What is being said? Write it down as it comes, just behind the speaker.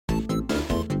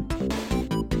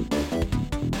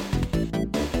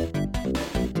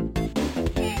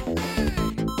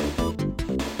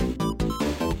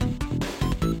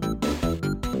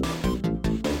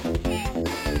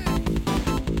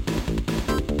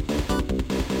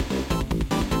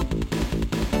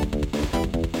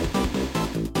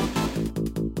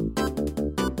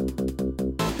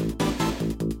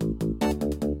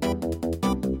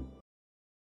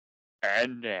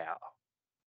And now,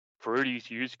 Fruity's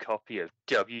used copy of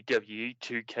WWE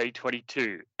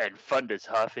 2K22 and Funder's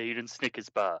half-eaten Snickers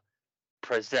bar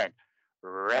present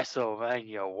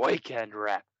WrestleMania Weekend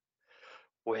Wrap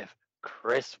with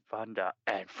Chris Funder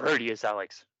and Fruity as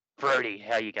Alex. Fruity,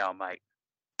 how you going, mate?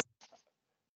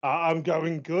 I'm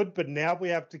going good, but now we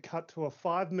have to cut to a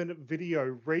 5-minute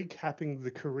video recapping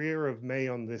the career of me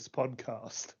on this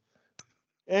podcast.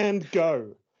 And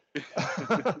go.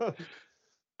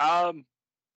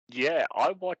 Yeah,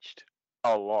 I watched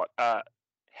a lot.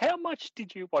 How much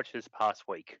did you watch this past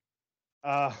week?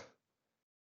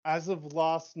 As of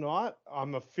last night,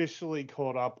 I'm officially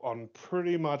caught up on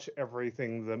pretty much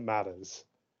everything that matters.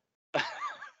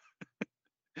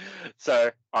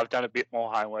 So I've done a bit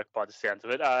more homework by the sounds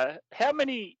of it. How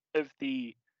many of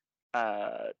the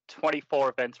 24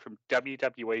 events from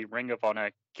WWE, Ring of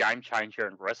Honor, Game Changer,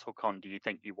 and WrestleCon do you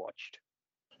think you watched?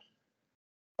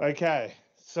 Okay,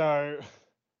 so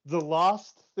the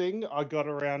last thing I got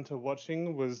around to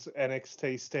watching was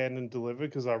NXT Stand and Deliver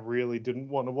because I really didn't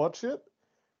want to watch it.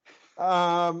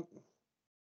 So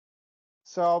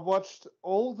I watched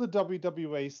all the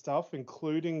WWE stuff,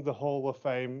 including the Hall of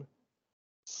Fame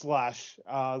 /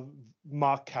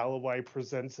 Mark Calloway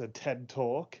presents a TED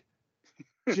Talk.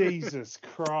 Jesus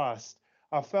Christ.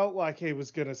 I felt like he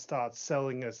was going to start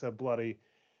selling us a bloody,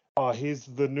 here's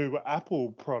the new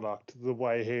Apple product, the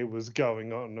way he was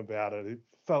going on about it. It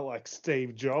felt like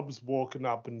Steve Jobs walking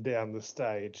up and down the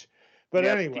stage. But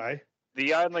yeah, anyway.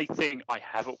 The only thing I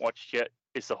haven't watched yet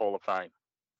is the Hall of Fame.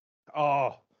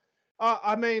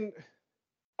 I mean,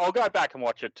 I'll go back and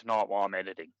watch it tonight while I'm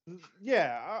editing.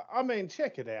 Yeah, I mean,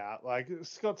 check it out. Like,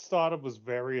 Scott Steiner was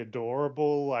very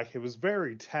adorable. Like, he was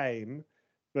very tame,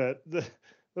 but there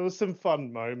was some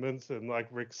fun moments. And like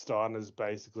Rick Steiner's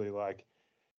basically like,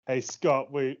 "Hey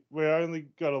Scott, we only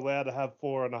got allowed to have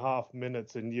 4.5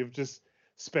 minutes, and you've just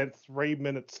spent 3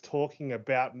 minutes talking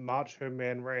about Macho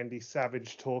Man Randy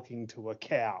Savage talking to a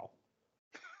cow."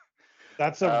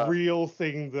 That's a real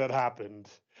thing that happened.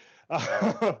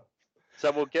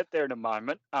 So we'll get there in a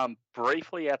moment.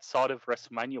 Briefly outside of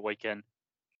WrestleMania weekend,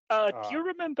 do you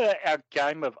remember our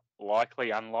game of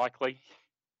Likely Unlikely?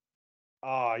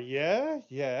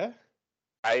 Yeah.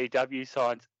 AEW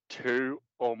signs 2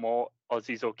 or more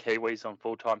Aussies or Kiwis on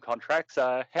full-time contracts.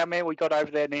 How many we got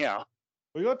over there now?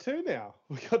 We got 2 now.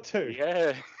 We got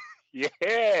 2.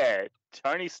 Yeah.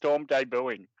 Tony Storm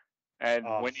debuting and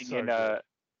winning so in a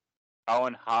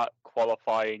Owen Hart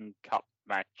qualifying cup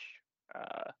match.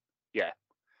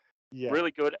 Yeah.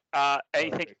 Really good.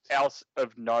 Anything else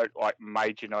of note, like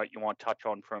major note, you want to touch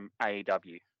on from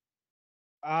AEW?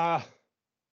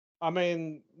 I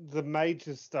mean, the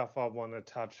major stuff I want to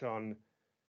touch on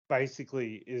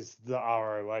basically is the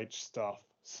ROH stuff.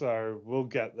 So we'll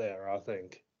get there, I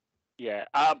think. Yeah.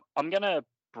 I'm going to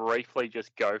briefly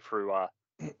just go through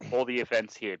all the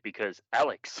events here because,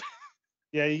 Alex.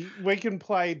 Yeah, we can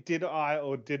play Did I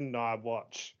or Didn't I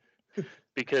Watch?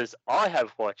 Because I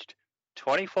have watched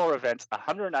 24 events,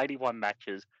 181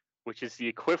 matches, which is the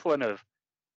equivalent of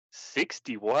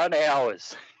 61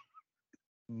 hours.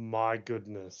 My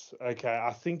goodness. Okay,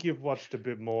 I think you've watched a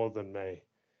bit more than me.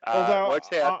 Although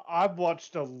I've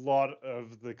watched a lot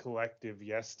of the collective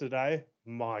yesterday.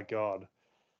 My God.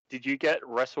 Did you get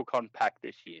WrestleCon pack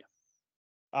this year?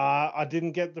 I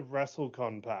didn't get the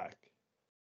WrestleCon pack.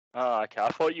 Oh, okay. I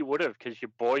thought you would have because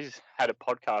your boys had a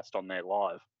podcast on there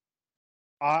live.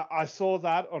 I saw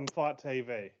that on Fight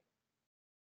TV.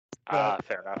 But,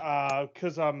 fair enough.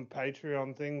 Because I'm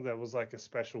Patreon thing, there was like a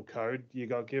special code you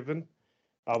got given.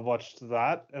 I watched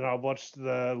that, and I watched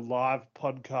the live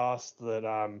podcast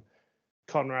that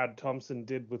Conrad Thompson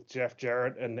did with Jeff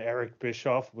Jarrett and Eric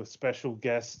Bischoff with special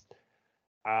guest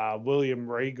William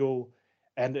Regal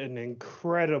and an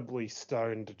incredibly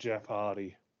stoned Jeff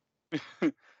Hardy.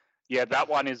 Yeah, that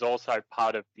one is also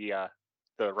part of the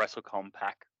WrestleCon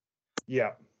pack.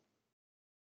 Yeah.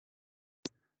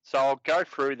 So I'll go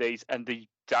through these, and the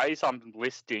days I'm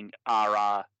listing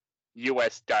are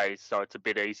US days, so it's a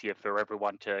bit easier for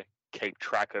everyone to keep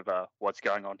track of what's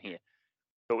going on here.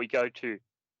 But we go to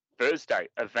Thursday,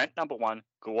 event number 1,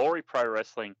 Glory Pro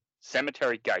Wrestling,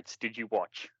 Cemetery Gates. Did you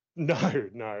watch? No.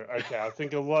 Okay, I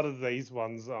think a lot of these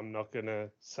ones I'm not going to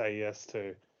say yes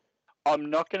to. I'm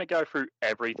not going to go through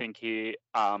everything here.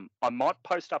 I might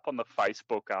post up on the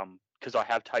Facebook because I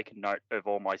have taken note of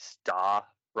all my star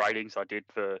ratings I did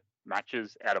for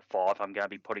matches out of 5. I'm going to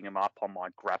be putting them up on my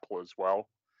Grapple as well.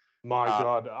 My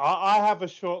God, I have a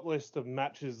short list of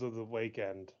matches of the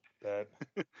weekend. But...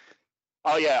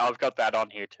 Oh, yeah, I've got that on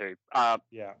here too.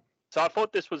 Yeah. So I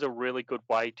thought this was a really good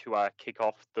way to kick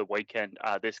off the weekend,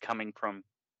 this coming from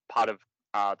part of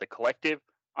The Collective.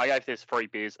 I gave this 3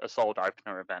 beers a solid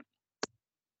opener event.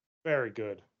 Very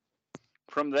good.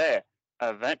 From there,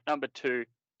 event number 2,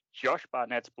 Josh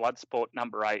Barnett's Bloodsport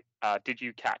number 8. Did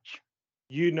you catch?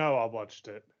 You know I watched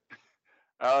it.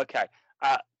 Okay.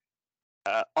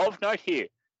 Of note here,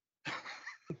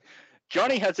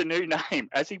 Johnny has a new name,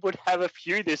 as he would have a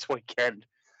few this weekend.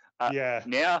 Yeah.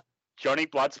 Now, Johnny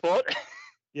Bloodsport.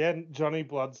 Yeah, Johnny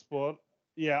Bloodsport.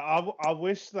 Yeah, I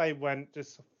wish they went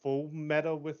just full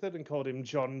meta with it and called him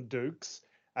John Dukes,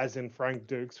 as in Frank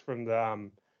Dukes from the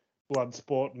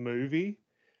Bloodsport movie.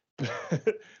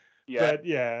 Yeah. But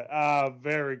yeah,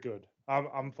 very good.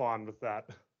 I'm fine with that.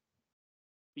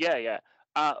 Yeah.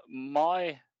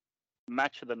 My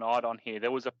match of the night on here,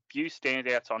 there was a few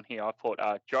standouts on here. I thought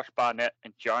Josh Barnett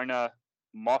and Jonah,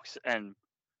 Mox and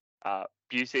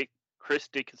Busick, Chris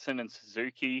Dickinson and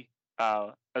Suzuki,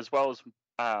 as well as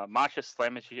Marsha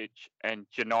Slamicic and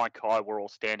Janai Kai were all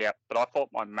standout. But I thought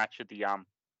my match of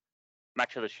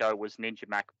the show was Ninja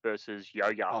Mac versus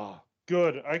Yo-Yo. Oh,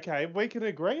 good. Okay, we can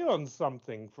agree on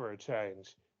something for a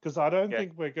change, because I don't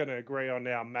think we're going to agree on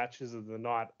our matches of the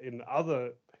night in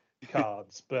other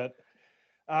cards. But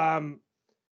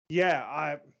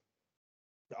yeah,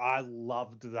 I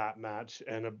loved that match,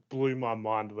 and it blew my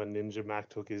mind when Ninja Mac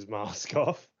took his mask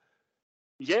off.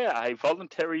 Yeah, a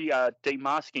voluntary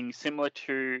demasking similar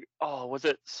to, was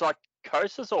it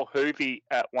Psychosis or Hoovy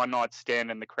at One Night Stand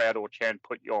and the crowd all chant,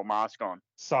 "Put your mask on"?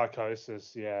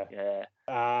 Psychosis, yeah. Yeah.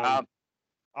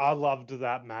 I loved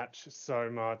that match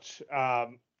so much.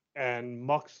 And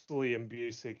Moxley and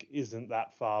Busick isn't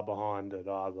that far behind it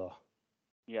either.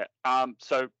 Yeah.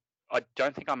 So I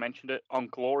don't think I mentioned it. On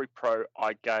Glory Pro,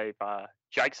 I gave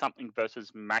Jake Something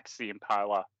versus Max the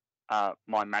Impaler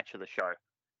my match of the show.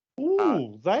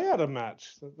 Ooh, they had a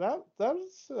match. That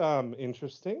was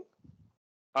interesting.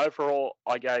 Overall,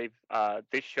 I gave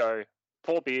this show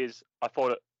 4 beers. I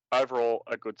thought it overall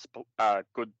a good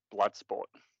blood sport.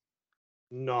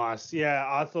 Nice. Yeah,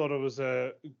 I thought it was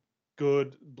a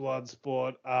good blood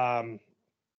sport. I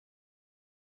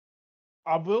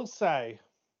will say,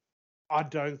 I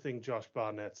don't think Josh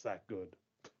Barnett's that good.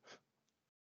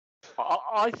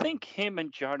 I think him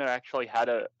and Jonah actually had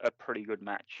a pretty good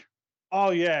match.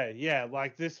 Oh, yeah.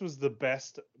 Like, this was the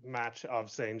best match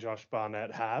I've seen Josh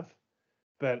Barnett have.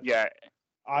 But yeah,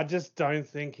 I just don't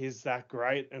think he's that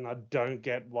great, and I don't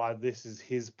get why this is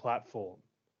his platform.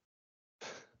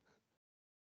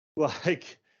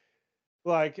 like,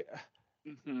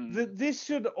 this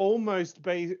should almost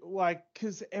be like,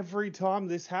 because every time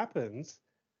this happens,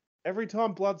 every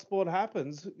time Bloodsport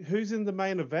happens, who's in the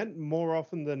main event more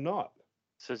often than not?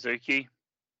 Suzuki.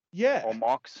 Yeah. Or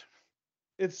Mox.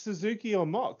 It's Suzuki or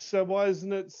Mox. So why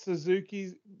isn't it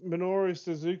Minoru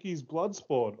Suzuki's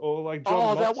Bloodsport, or like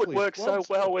John Moxley's that would work Bloodsport? so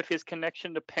well with his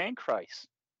connection to Pancrase.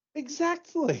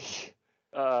 Exactly.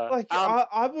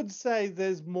 I would say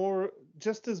there's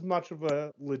just as much of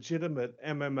a legitimate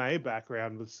MMA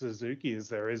background with Suzuki as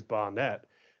there is Barnett.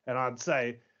 And I'd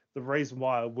say the reason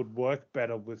why it would work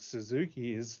better with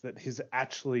Suzuki is that he's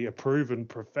actually a proven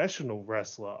professional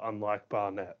wrestler, unlike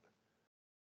Barnett.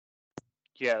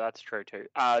 Yeah, that's true too.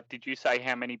 Did you say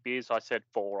how many beers? I said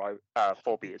 4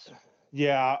 beers.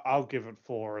 Yeah, I'll give it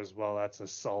 4 as well. That's a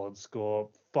solid score.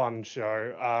 Fun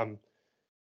show.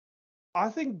 I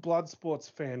think Bloodsport's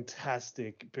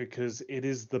fantastic because it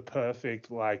is the perfect,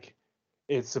 like,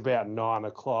 it's about 9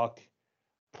 o'clock,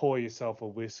 pour yourself a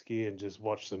whiskey and just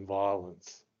watch some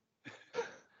violence.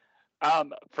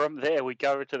 From there, we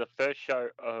go to the first show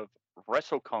of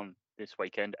WrestleCon this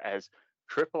weekend as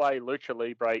AAA Lucha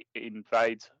Libre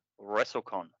invades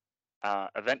WrestleCon.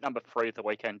 Event number 3 of the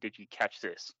weekend. Did you catch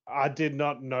this? I did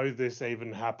not know this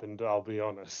even happened, I'll be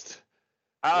honest.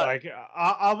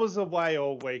 I was away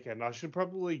all weekend. I should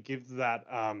probably give that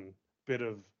bit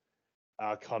of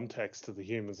context to the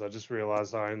humans. I just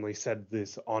realized I only said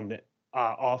this on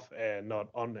off air, not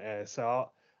on air. So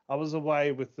I was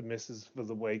away with the missus for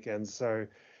the weekend. So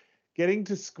getting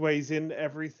to squeeze in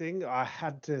everything, I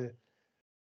had to,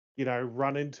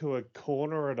 run into a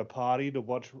corner at a party to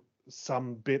watch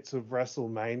some bits of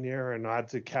WrestleMania, and I had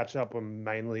to catch up on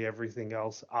mainly everything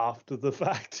else after the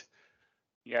fact.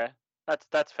 Yeah,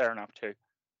 that's fair enough too.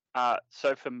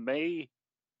 So for me,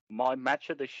 my match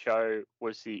of the show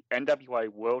was the NWA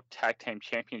World Tag Team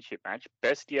Championship match.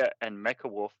 Bestia and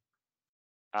Mecha Wolf,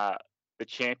 the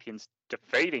champions,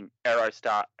 defeating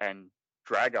Aerostar and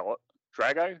Drago.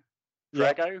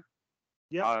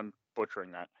 Yeah. I'm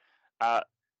butchering that.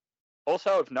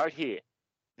 Also of note here,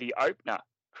 the opener,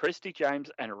 Christy James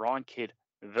and Ryan Kidd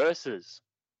versus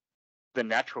the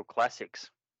Natural Classics.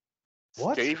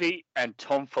 What? Stevie and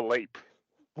Tom Philippe.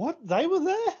 What? They were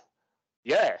there?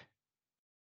 Yeah.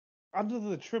 Under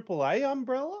the AAA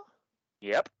umbrella?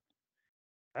 Yep.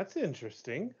 That's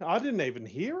interesting. I didn't even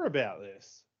hear about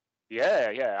this.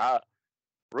 Yeah.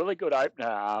 Really good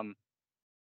opener.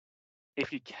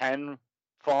 If you can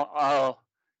find,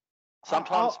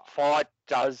 sometimes I, Fight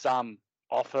does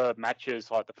offer matches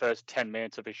like the first 10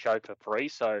 minutes of a show for free.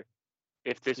 So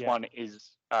if this yeah, one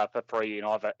is for free in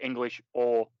either English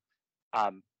or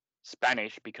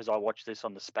Spanish, because I watch this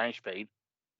on the Spanish feed,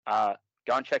 go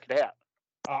and check it out.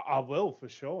 I will for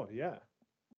sure. Yeah.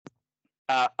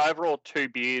 Overall, 2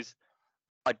 beers.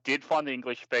 I did find the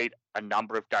English feed a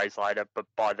number of days later, but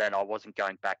by then I wasn't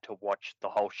going back to watch the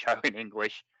whole show in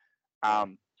English.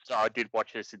 So I did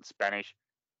watch this in Spanish.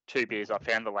 2 beers. I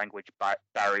found the language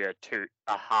barrier to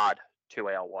a hard 2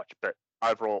 hour watch, but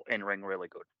overall, in ring, really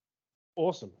good.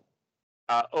 Awesome.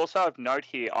 Also, of note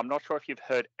here, I'm not sure if you've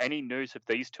heard any news of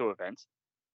these two events.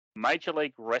 Major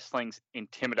League Wrestling's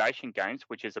Intimidation Games,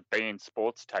 which is a beIN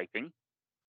Sports taping.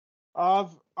 I've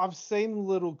seen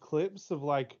little clips of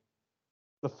like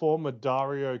the former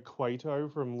Dario Cueto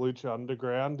from Lucha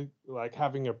Underground like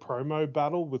having a promo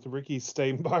battle with Ricky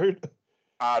Steamboat.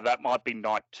 That might be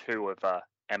night 2 of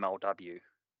MLW.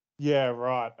 Yeah,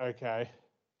 right. Okay.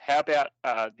 How about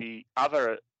the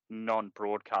other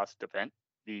non-broadcast event,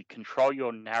 the Control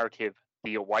Your Narrative,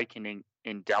 The Awakening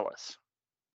in Dallas?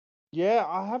 Yeah,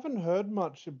 I haven't heard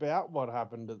much about what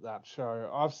happened at that show.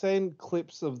 I've seen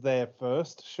clips of their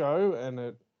first show, and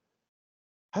it.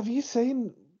 Have you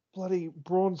seen bloody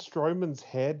Braun Strowman's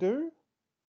hairdo?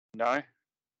 No?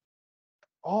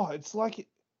 Oh, it's like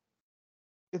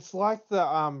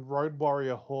the Road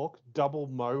Warrior Hawk double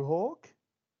mohawk,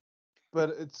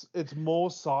 but it's more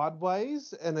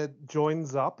sideways and it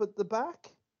joins up at the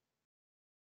back,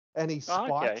 and he Okay.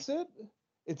 spikes it.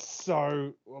 It's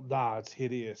so it's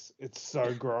hideous. It's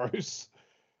so gross.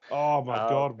 Oh my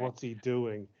god, Okay. what's he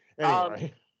doing? Um,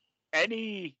 Anyway,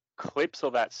 any clips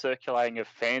of that circulating of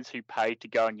fans who paid to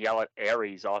go and yell at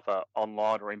Aries, either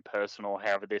online or in person, or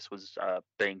however this was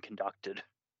being conducted?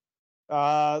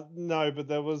 no, but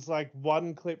there was like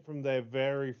one clip from their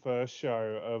very first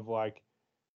show of like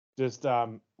just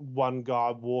one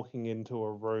guy walking into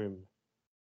a room.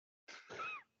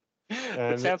 It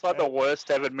And sounds like the worst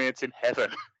 7 minutes in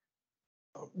heaven.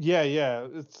 yeah,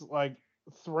 it's like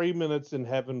 3 minutes in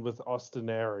heaven with Austin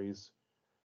Aries.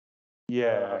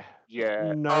 Yeah.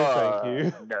 Yeah. No, thank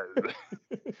you. No.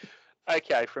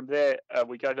 Okay, from there,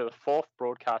 we go to the fourth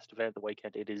broadcast event of the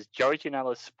weekend. It is Joey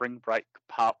Janela's Spring Break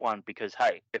Part 1, because,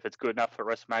 hey, if it's good enough for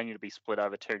WrestleMania to be split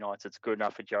over 2 nights, it's good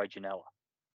enough for Joey Janela.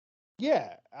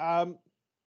 Yeah.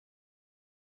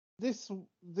 This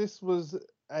was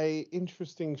a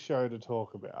interesting show to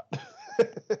talk about.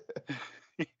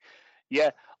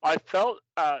 Yeah, I felt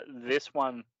this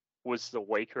one was the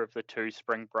weaker of the 2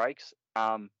 spring breaks.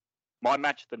 My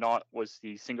match of the night was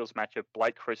the singles match of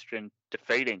Blake Christian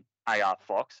defeating AR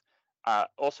Fox.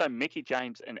 Also, Mickey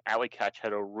James and Ali Catch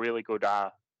had a really good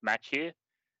match here.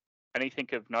 Anything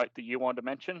of note that you wanted to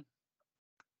mention?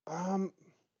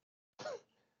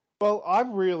 Well, I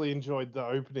really enjoyed the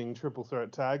opening triple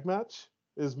threat tag match,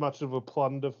 as much of a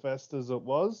plunder fest as it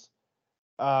was.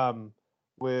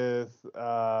 With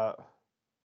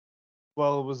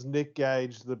well, it was Nick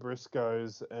Gage, the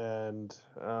Briscoes, and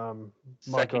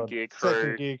Second Gear Second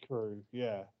Crew, Gear Crew.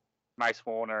 Yeah, Mace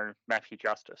Warner, and Matthew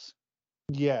Justice.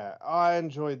 yeah, I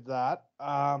enjoyed that.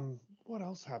 What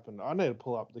else happened? I need to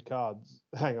pull up the cards.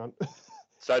 Hang on.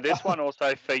 So this one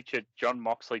also featured John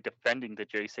Moxley defending the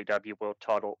GCW World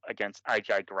Title against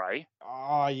AJ Gray.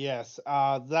 Ah, yes.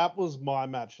 That was my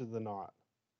match of the night.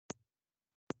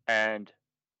 And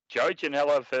Joe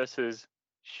Janela versus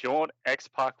Sean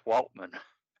X-Pac Waltman.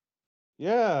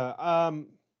 Yeah.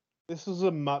 This was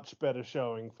a much better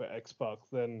showing for X-Pac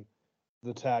than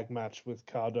the tag match with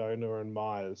Cardona and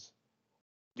Myers.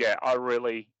 Yeah, I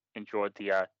really enjoyed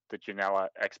the Janela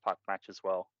X-Pac match as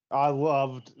well. I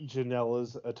loved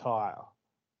Janela's attire.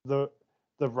 The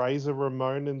Razor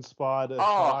Ramon inspired attire.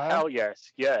 Oh, hell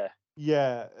yes. Yeah.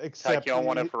 Yeah, except Taking on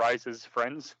one of Razor's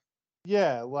friends.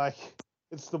 yeah, like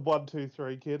it's the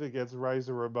 1-2-3 kid against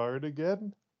Razor Ramon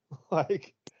again.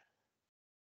 like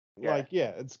yeah,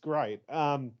 it's great.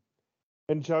 And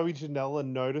Joey Janela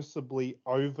noticeably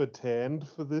over-tanned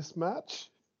for this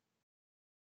match.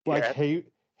 Like Yeah.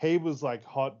 he was like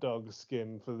hot dog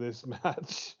skin for this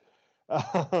match.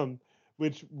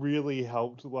 Which really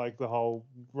helped like the whole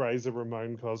Razor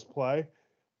Ramon cosplay.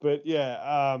 But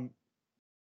yeah,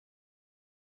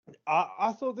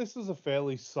 I thought this was a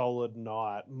fairly solid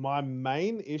night. My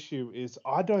main issue is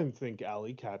I don't think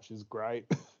Ali Catch is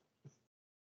great.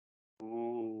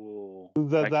 Ooh.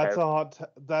 That's okay.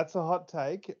 that's a hot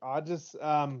take. I just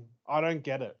I don't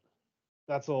get it.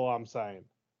 That's all I'm saying.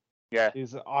 Yeah,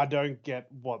 Is I don't get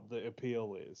what the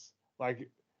appeal is. Like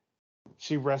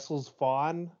she wrestles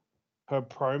fine. Her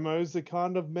promos are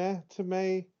kind of meh to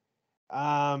me.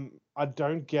 I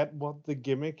don't get what the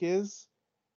gimmick is,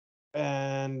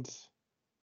 and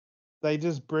they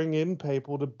just bring in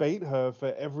people to beat her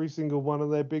for every single one of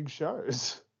their big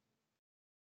shows.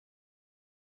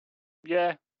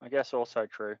 yeah, I guess also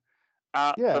true.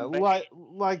 For Yeah, me, like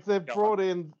go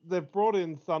on. they've brought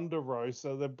in Thunder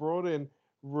Rosa, they've brought in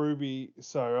Ruby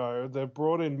Soho, they've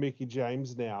brought in Mickey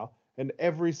James now, and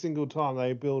every single time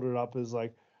they build it up as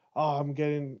like, oh, I'm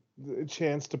getting a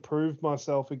chance to prove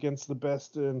myself against the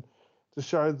best and to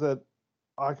show that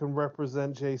I can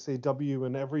represent GCW,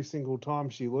 and every single time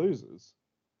she loses.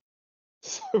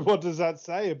 So what does that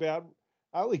say about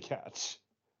Alley Catch?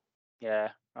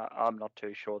 Yeah, I'm not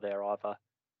too sure there either.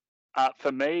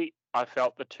 For me, I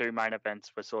felt the two main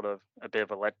events were sort of a bit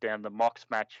of a letdown. The Mox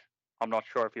match, I'm not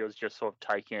sure if he was just sort of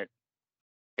taking it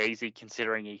easy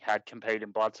considering he had competed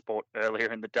in Bloodsport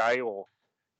earlier in the day, or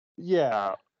Yeah,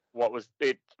 uh, what was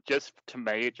it. Just to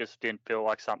me, it just didn't feel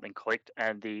like something clicked.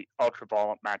 And the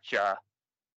Ultraviolet match,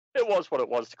 it was what it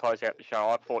was to close out the show.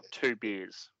 I fought 2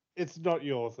 beers. it's not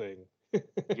your thing.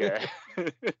 Yeah.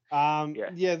 Yeah.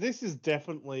 Yeah, this is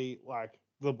definitely like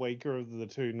the weaker of the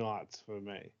two nights for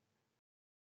me.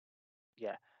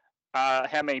 Yeah.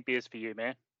 How many beers for you,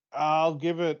 man? I'll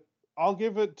give it I'll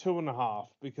give it 2.5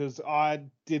 because I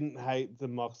didn't hate the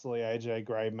Moxley AJ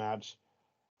Gray match.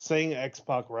 Seeing X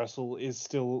Pac wrestle is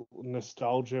still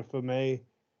nostalgia for me,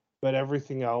 but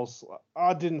everything else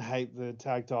I didn't hate the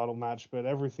tag title match, but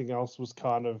everything else was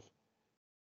kind of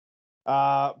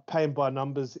paint by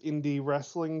numbers indie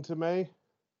wrestling to me.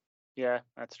 Yeah,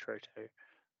 that's true too.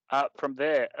 From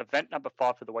there, event number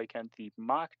 5 for the weekend, the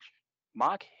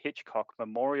Mark Hitchcock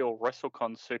Memorial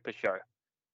WrestleCon Super Show.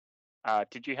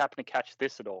 Did you happen to catch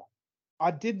this at all? I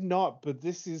did not, but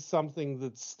this is something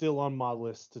that's still on my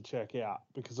list to check out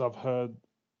because I've heard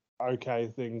okay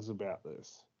things about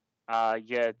this.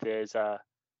 Yeah, there's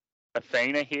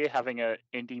Athena here having an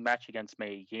indie match against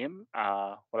Mia Yim.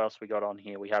 What else we got on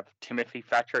here? We have Timothy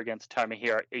Thatcher against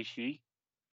Tomohiro Ishii.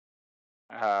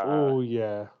 Uh, Oh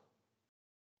yeah.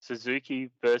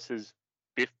 Suzuki versus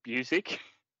Biff Busick.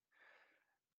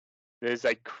 There's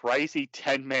a crazy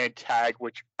 10-man tag,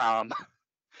 which I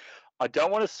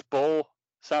don't want to spoil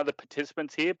some of the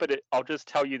participants here, but I'll just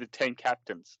tell you the team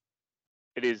captains.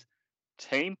 It is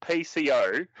Team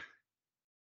PCO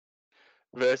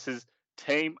versus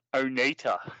Team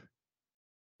Onita.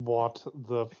 What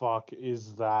the fuck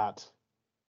is that?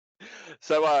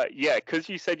 So, yeah, because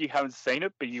you said you haven't seen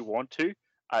it, but you want to,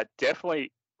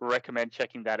 definitely recommend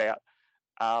checking that out.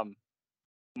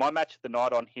 My match of the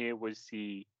night on here was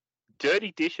the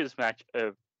Dirty Dishes match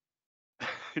of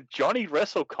Johnny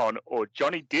WrestleCon or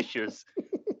Johnny Dishes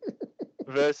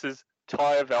versus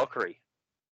Taya Valkyrie.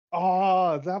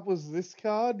 Oh, that was this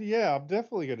card? Yeah, I'm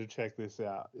definitely going to check this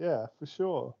out. Yeah, for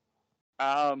sure.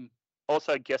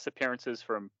 Also, guest appearances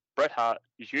from Bret Hart,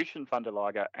 Jushin Thunder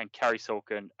Liger, and Carrie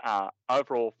Silken.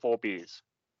 Overall, 4 beers.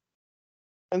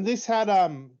 And this had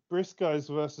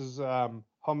Briscoes versus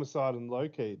Homicide and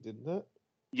Loki, didn't it?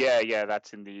 Yeah,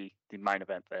 that's in the main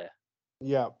event there.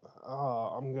 Yep.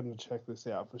 Oh, I'm going to check this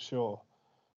out for sure.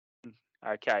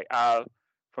 Okay.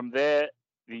 From there,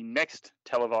 the next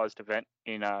televised event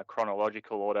in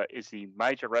chronological order is the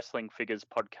Major Wrestling Figures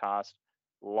podcast,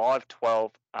 Live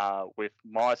 12 with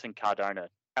Myers and Cardona.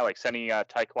 Alex, any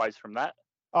takeaways from that?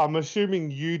 I'm assuming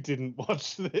you didn't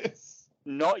watch this.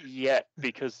 Not yet,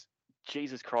 because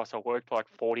Jesus Christ, I worked like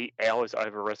 40 hours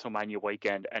over WrestleMania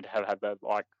weekend and have had that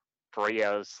like 3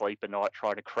 hours sleep a night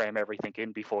trying to cram everything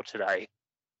in before today.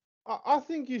 I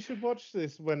think you should watch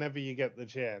this whenever you get the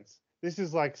chance. This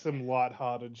is like some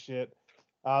light-hearted shit.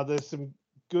 There's some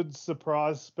good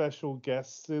surprise special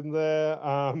guests in there.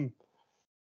 I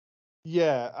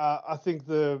think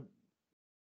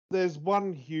there's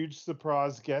one huge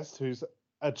surprise guest who's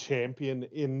a champion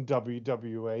in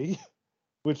WWE,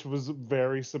 which was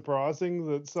very surprising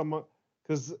that someone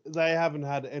because they haven't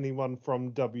had anyone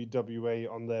from WWE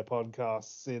on their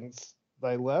podcast since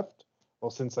they left or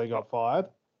since they got fired.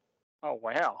 Oh,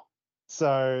 wow.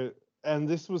 So, and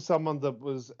this was someone that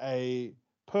was a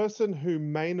person who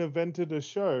main evented a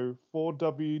show for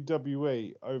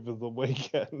WWE over the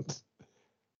weekend.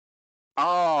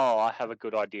 Oh, I have a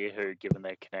good idea who, given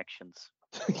their connections.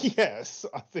 Yes,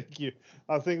 I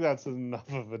think that's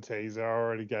enough of a teaser. I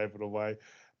already gave it away.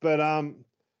 But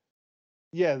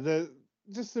yeah,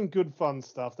 just some good fun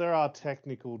stuff. There are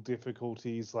technical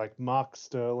difficulties, like Mark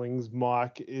Sterling's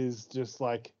mic is just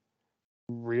like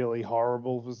really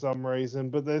horrible for some reason,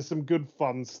 but there's some good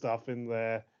fun stuff in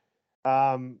there.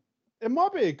 It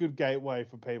might be a good gateway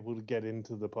for people to get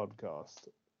into the podcast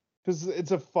because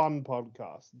it's a fun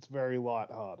podcast. It's very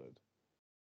lighthearted.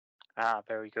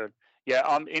 Very good. Yeah,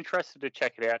 I'm interested to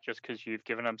check it out just because you've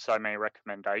given them so many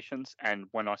recommendations, and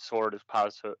when I saw it as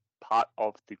part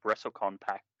of the WrestleCon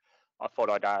pack, I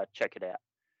thought I'd check it out.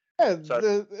 Yeah,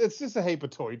 So, it's just a heap of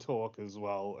toy talk as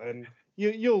well, and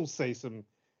you'll see some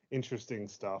interesting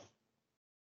stuff.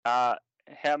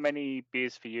 how many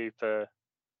beers for you for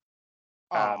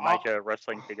Major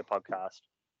Wrestling Figure Podcast?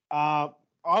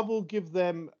 I will give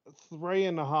them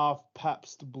 3.5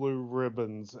 Pabst Blue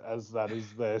Ribbons, as that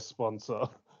is their sponsor.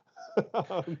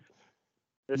 The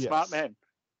smart man.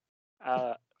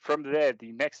 From there,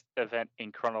 the next event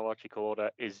in chronological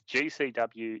order is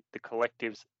GCW, the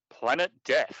Collective's Planet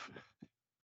Death.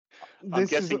 I'm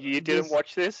guessing you didn't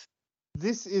watch this?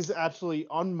 This is actually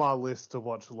on my list to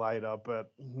watch later,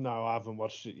 but no, I haven't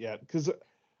watched it yet because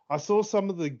I saw some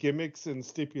of the gimmicks and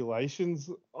stipulations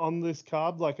on this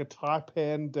card, like a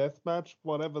Taipan death match,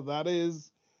 whatever that is.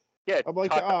 Yeah, I'm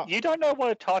like, you don't know what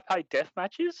a Type A death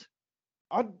match is?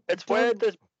 It's where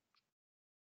there's...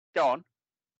 Go on.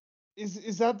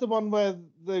 Is that the one where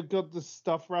they've got the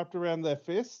stuff wrapped around their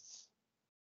fists?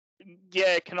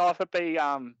 Yeah, it can either be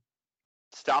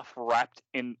stuff wrapped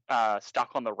in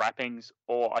stuck on the wrappings,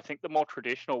 or I think the more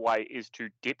traditional way is to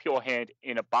dip your hand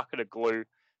in a bucket of glue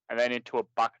and then into a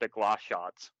bucket of glass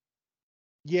shards.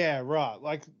 Yeah, right.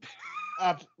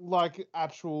 Like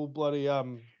actual bloody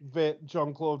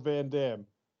Jean-Claude Van Damme,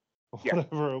 or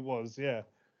whatever it was. Yeah.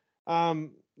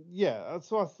 Yeah,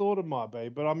 that's what I thought it might be,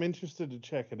 but I'm interested to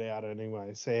check it out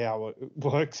anyway, see how it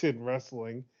works in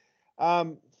wrestling.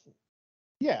 Yeah,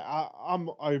 I'm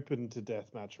open to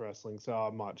deathmatch wrestling, so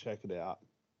I might check it out.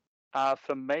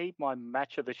 For me, my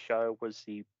match of the show was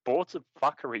the Boards of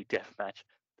Fuckery death match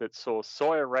that saw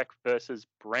Sawyer Wreck versus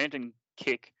Brandon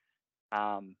Kick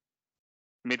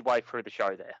midway through the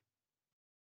show there.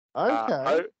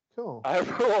 Okay, cool.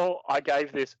 Overall, I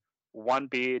gave this 1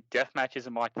 beer. Death match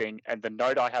isn't my thing, and the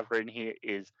note I have written here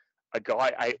is a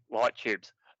guy ate light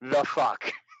tubes. The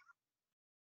fuck?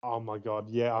 Oh my god,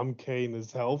 yeah, I'm keen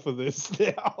as hell for this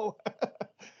now.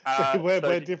 So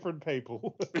we're different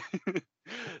people.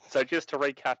 So just to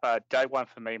recap, day one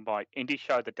for me, my indie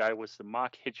show of the day was the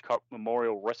Mark Hitchcock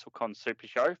Memorial WrestleCon Super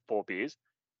Show, 4 beers.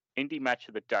 Indie match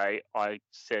of the day, I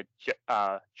said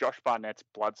Josh Barnett's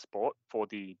Bloodsport for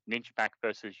the Ninja Mac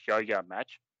versus Yo-Yo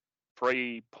match,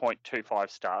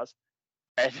 3.25 stars.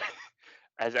 And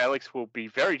as Alex will be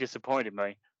very disappointed in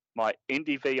me, my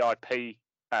Indie VIP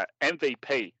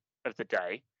MVP of the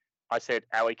day, I said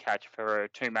Alley Catch for her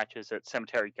 2 matches at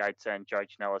Cemetery Gates and Joe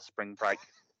Janela Spring Break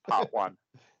Part 1.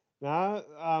 No,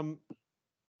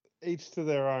 each to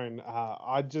their own.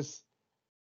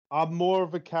 I'm more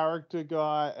of a character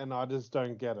guy, and I just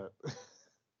don't get it.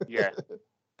 Yeah,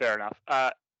 fair enough.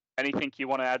 Anything you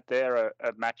want to add there?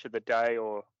 A match of the day,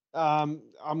 or I'm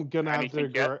gonna have to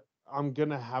agree. Yet? I'm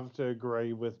gonna have to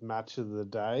agree with match of the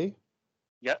day.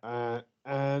 Yeah.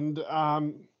 And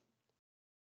I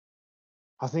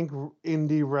think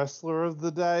indie wrestler of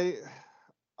the day.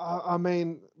 I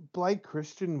mean, Blake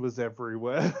Christian was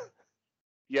everywhere.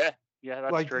 Yeah,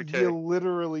 that's like, true too. You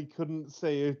literally couldn't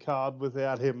see a card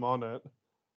without him on it.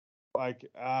 Like,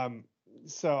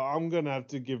 so I'm gonna have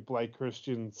to give Blake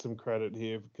Christian some credit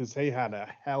here because he had a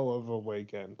hell of a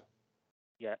weekend.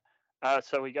 Yeah.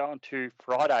 So we go on to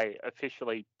Friday,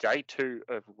 officially day 2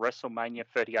 of WrestleMania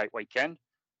 38 weekend.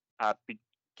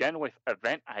 Began with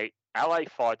Event 8, LA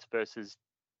Fights versus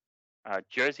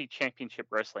Jersey Championship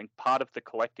Wrestling, part of the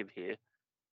Collective here.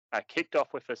 Kicked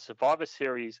off with a Survivor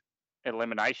Series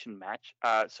elimination match.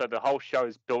 So the whole show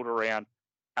is built around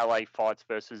LA Fights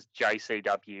versus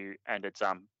JCW, and it's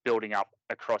building up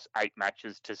across 8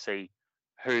 matches to see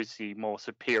who's the more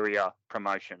superior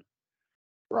promotion.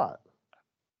 Right.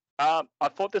 I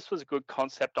thought this was a good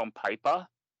concept on paper,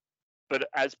 but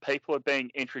as people are being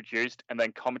introduced and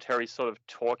then commentary sort of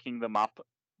talking them up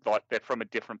like they're from a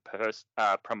different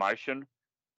promotion,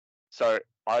 so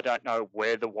I don't know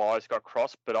where the wires got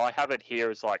crossed, but I have it here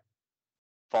as like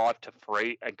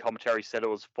 5-3, and commentary said it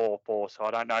was 4-4. So I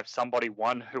don't know if somebody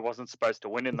won who wasn't supposed to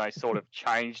win, and they sort of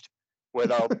changed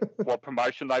whether what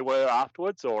promotion they were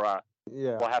afterwards, or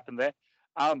what happened there.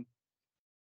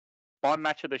 My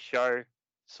match of the show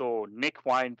saw Nick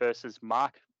Wayne versus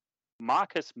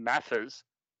Marcus Mathers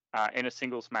in a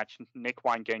singles match. Nick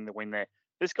Wayne getting the win there.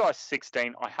 This guy's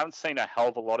 16. I haven't seen a hell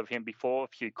of a lot of him before. A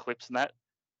few clips in that.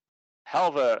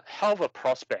 hell of a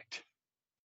prospect.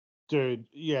 Dude,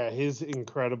 yeah, he's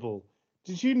incredible.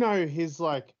 Did you know he's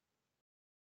like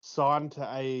signed to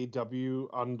AEW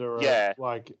under Yeah,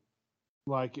 like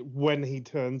when he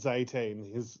turns 18,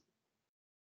 he's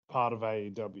part of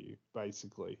AEW,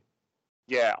 basically.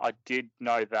 yeah, I did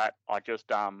know that. I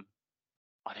just I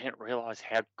didn't realize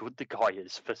how good the guy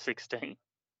is for 16.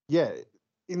 Yeah,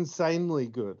 insanely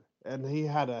good. And he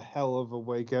had a hell of a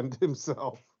weekend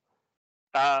himself.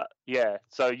 Yeah.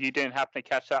 So you didn't happen to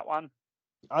catch that one?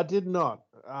 I did not.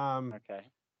 Okay.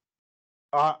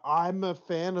 I'm a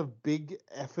fan of Big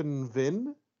Effin'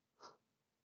 Vin,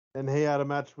 and he had a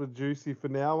match with Juicy for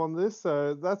now on this,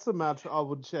 so that's a match I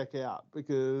would check out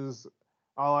because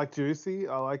I like Juicy,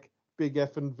 I like Big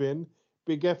Effin' Vin.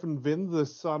 Big Effin' Vin, the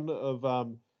son of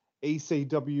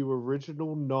ECW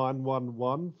original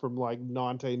 911 from like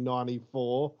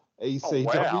 1994 Oh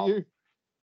wow. ECW.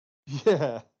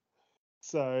 Yeah,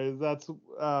 so that's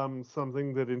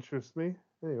something that interests me.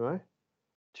 Anyway,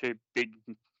 Two big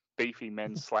beefy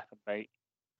men slapping meat.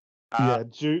 yeah,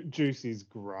 Juicy's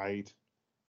great.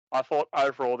 I thought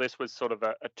overall this was sort of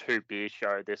a two beer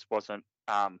show. This wasn't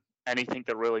anything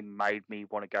that really made me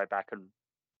want to go back and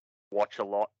watch a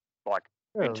lot. Like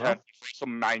Fair in terms enough. of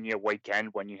WrestleMania weekend,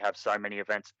 when you have so many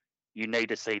events, you need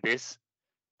to see this.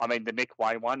 I mean, the Nick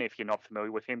Wayne one, if you're not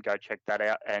familiar with him, go check that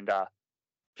out. And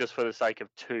just for the sake of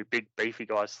two big beefy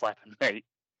guys slapping meat,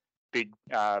 big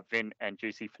Vin and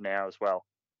Juicy for now as well.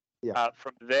 Yeah.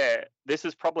 From there, this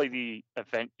is probably the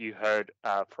event you heard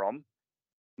from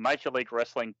Major League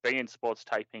Wrestling beIN Sports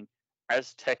taping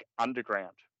Aztec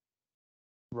Underground.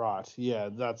 Right. Yeah,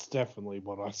 that's definitely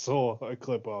what I saw a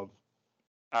clip of.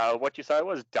 What you say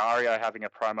was Dario having a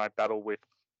promo battle with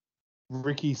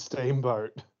Ricky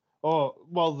Steamboat. Oh,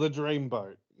 well, the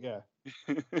Dreamboat. Yeah.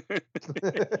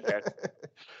 yes,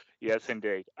 yes,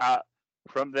 indeed.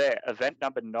 From there, event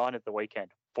number 9 of the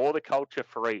weekend for the Culture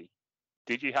Free.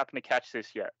 Did you happen to catch this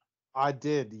yet? I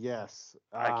did, yes.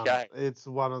 Okay, It's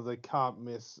one of the can't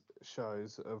miss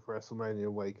shows of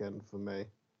WrestleMania weekend for me.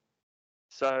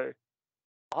 so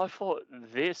I thought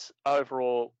this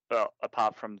overall, well,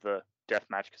 apart from the death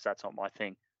match because that's not my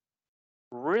thing,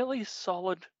 really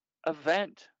solid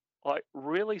event. Like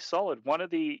really solid. One of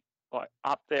the like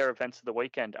up there events of the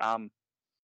weekend.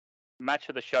 Match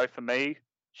of the show for me.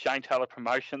 Shane Taylor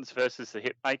Promotions versus the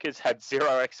Hitmakers had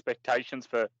zero expectations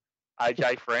for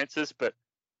AJ Francis, but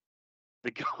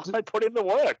the guy put in the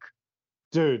work.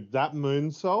 Dude, that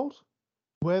moonsault?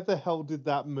 Where the hell did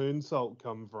that moonsault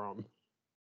come from?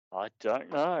 I don't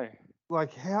know.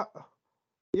 Like, how?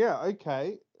 Yeah,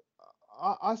 okay.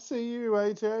 I see you,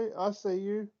 AJ. I see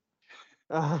you.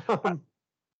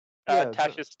 Yeah,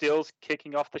 Tasha Steele's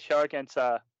kicking off the show against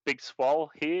Big Swole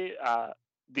here.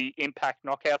 The Impact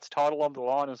Knockouts title on the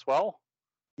line as well.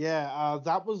 yeah.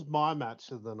 That was my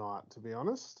match of the night, to be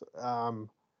honest.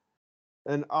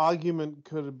 An argument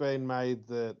could have been made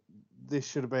that this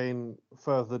should have been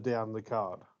further down the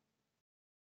card.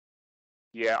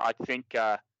 Yeah, I think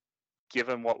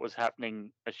given what was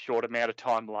happening a short amount of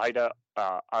time later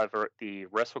over at the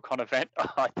WrestleCon event,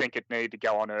 I think it needed to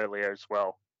go on earlier as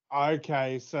well.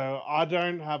 Okay, so I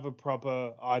don't have a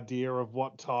proper idea of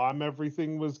what time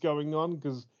everything was going on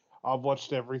because I've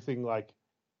watched everything like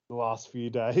the last few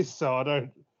days, so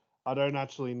I don't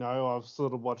actually know. I've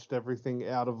sort of watched everything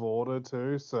out of order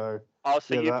too, so Oh,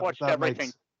 so yeah, you've watched that everything.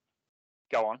 makes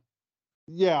Go on.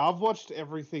 yeah, I've watched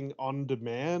everything on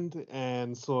demand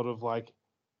and sort of like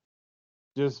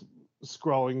just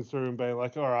scrolling through and being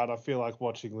like, all right, I feel like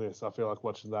watching this, I feel like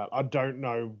watching that. I don't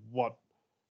know what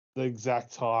the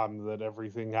exact time that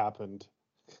everything happened.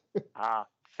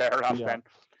 Fair enough Yeah.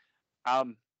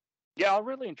 then. Yeah, I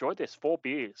really enjoyed this. 4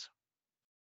 beers.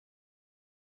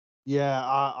 Yeah,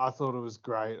 I thought it was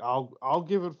great. I'll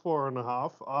give it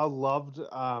 4.5. I loved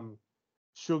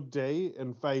Shug D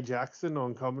and Faye Jackson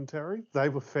on commentary. They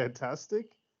were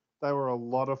fantastic. They were a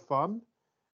lot of fun.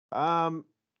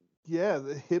 Yeah,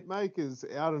 the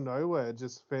Hitmakers out of nowhere,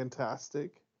 just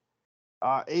fantastic.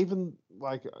 Even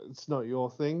like it's not your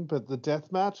thing, but the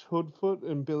death match, Hoodfoot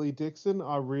and Billy Dixon,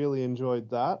 I really enjoyed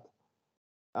that.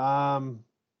 Um,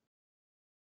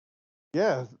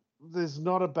 yeah, there's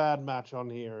not a bad match on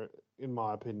here, in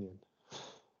my opinion.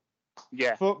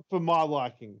 Yeah. For my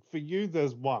liking. For you,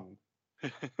 there's one.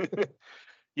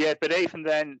 Yeah, but even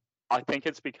then, I think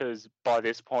it's because by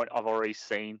this point I've already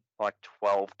seen like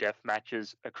 12 death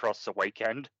matches across the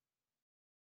weekend,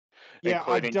 Yeah,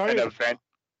 I including an don't. event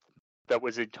that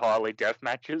was entirely death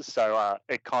matches. So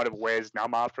it kind of wears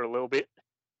numb after a little bit.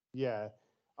 Yeah,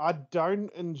 I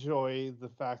don't enjoy the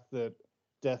fact that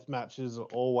death matches are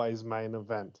always main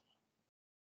event.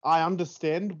 I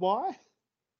understand why,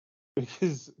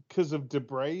 because of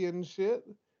debris and shit.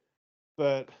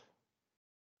 But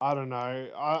I don't know.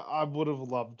 I would have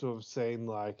loved to have seen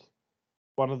like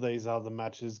one of these other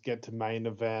matches get to main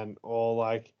event or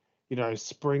like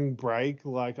spring break.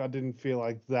 Like I didn't feel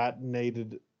like that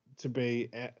needed to be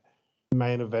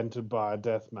main evented by a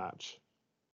death match.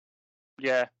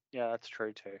 Yeah, that's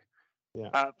true too.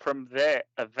 Yeah. From there,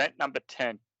 event number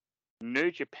 10,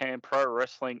 New Japan Pro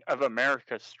Wrestling of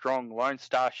America Strong Lone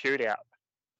Star Shootout.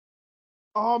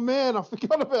 Oh man, I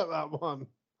forgot about that one.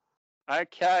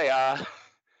 Okay,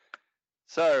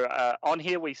 so on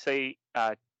here we see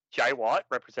Jay White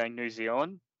representing New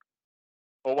Zealand,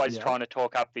 always Yeah. trying to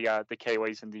talk up the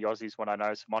Kiwis and the Aussies when I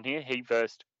know some on here. He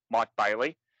versed Mike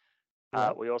Bailey.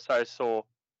 Yeah. We also saw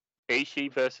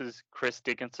Ishii versus Chris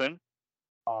Dickinson.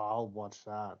 Oh, I'll watch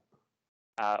that.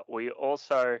 We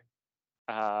also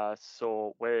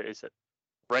saw, where is it?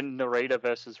 Ren Narita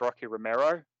versus Rocky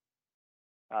Romero.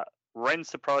 Ren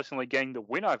surprisingly getting the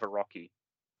win over Rocky.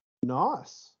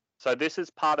 Nice. So this is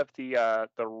part of the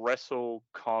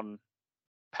WrestleCon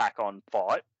pack-on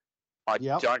fight. I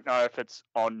don't know if it's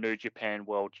on New Japan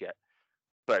World yet.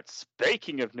 But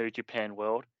speaking of New Japan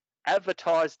World,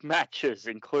 advertised matches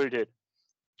included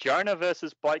Jonah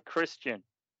versus Blake Christian,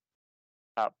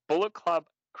 Bullet Club,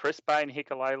 Chris Bay and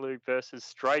Hikulelu versus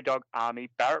Stray Dog Army,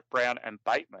 Barrett Brown and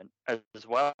Bateman, as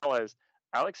well as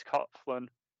Alex Coughlin,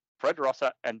 Fred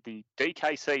Rosser, and the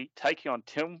DKC taking on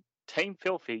Team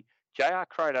Filthy, JR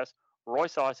Kratos,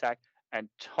 Royce Isaac, and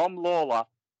Tom Lawler,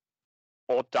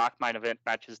 all dark main event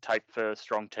matches taped for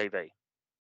Strong TV.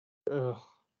 Ugh.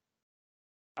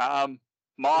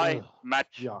 My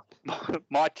match, yuck.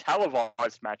 my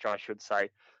televised match, I should say,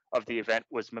 of the event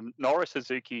was Minoru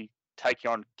Suzuki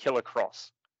taking on Killer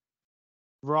Cross.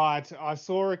 Right, I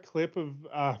saw a clip of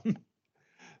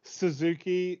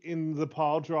Suzuki in the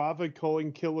pile driver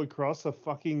calling Killer Cross a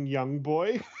fucking young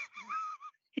boy.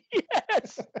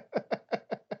 Yes.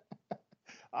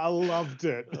 I loved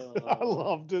it. I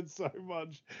loved it so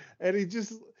much. And he's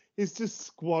just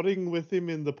squatting with him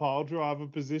in the pile driver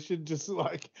position, just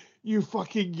like, you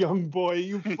fucking young boy,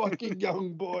 you fucking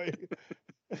young boy.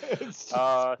 It's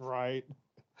just great.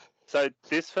 So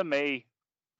this for me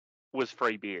was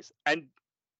free beers. And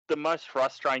the most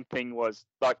frustrating thing was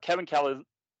like Kevin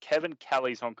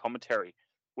Kelly's on commentary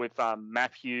with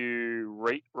Matthew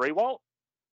Rewalt.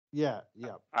 Yeah.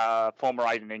 Former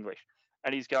Aiden English.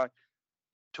 And he's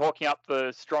talking up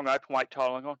the strong openweight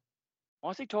title and going,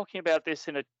 why is he talking about this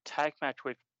in a tag match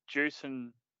with Juice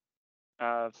and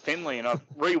Finley? And I've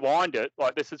rewind it.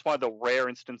 Like, this is one of the rare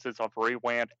instances I've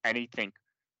rewound anything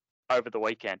over the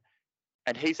weekend.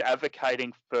 And he's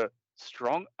advocating for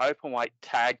strong openweight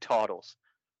tag titles.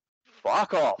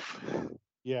 Fuck off.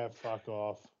 Yeah, fuck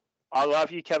off. I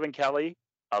love you, Kevin Kelly.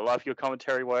 I love your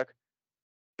commentary work.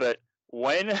 But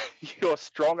when your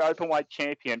strong openweight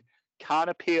champion can't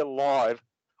appear live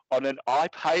on an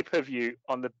pay-per-view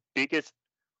on the biggest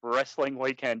wrestling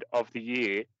weekend of the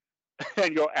year,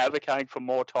 and you're advocating for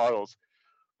more titles,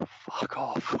 fuck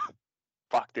off.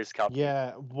 Fuck this company.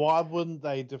 Yeah, why wouldn't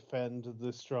they defend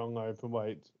the strong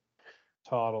openweight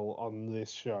title on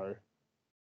this show?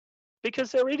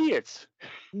 Because they're idiots.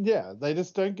 Yeah, they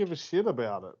just don't give a shit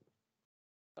about it.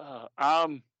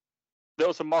 There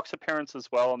was a Mox appearance as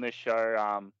well on this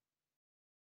show.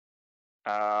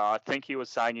 I think he was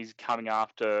saying he's coming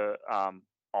after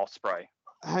Ospreay.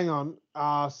 Hang on.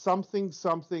 Something.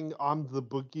 I'm the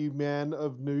boogeyman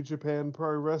of New Japan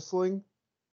Pro Wrestling.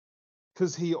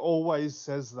 Because he always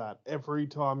says that every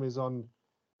time he's on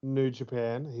New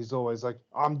Japan. He's always like,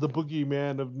 I'm the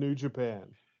boogeyman of New Japan.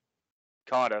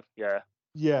 Kind of, yeah.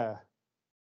 Yeah.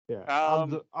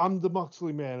 I'm the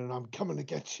Moxley man, and I'm coming to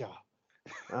get ya.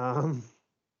 Oh,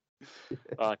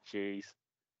 jeez.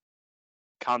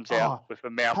 Comes out with a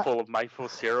mouthful of maple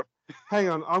syrup. Hang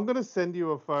on, I'm going to send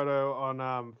you a photo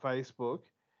on Facebook.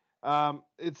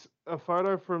 It's a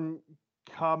photo from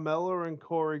Carmella and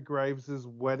Corey Graves'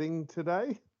 wedding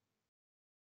today.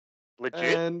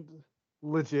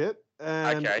 Legit?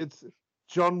 And it's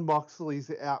John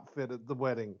Moxley's outfit at the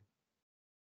wedding.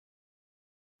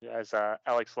 As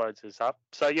Alex loads this up.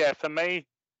 So, yeah, for me,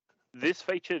 this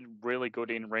featured really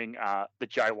good in-ring. The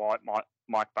Jay White,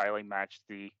 Mike Bailey match,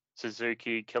 the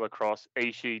Suzuki, Killer Cross,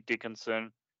 Ishii,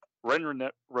 Dickinson, Ren,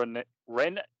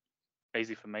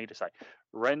 easy for me to say,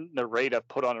 Ren Narita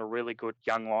put on a really good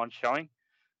young line showing.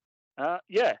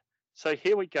 Yeah, so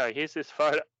here we go. Here's this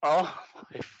photo. Oh,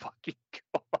 my fucking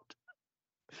God.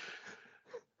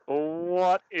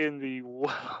 What in the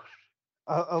world?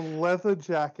 A leather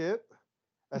jacket,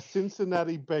 a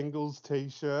Cincinnati Bengals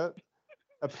t-shirt,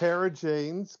 a pair of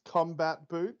jeans, combat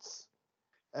boots,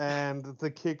 and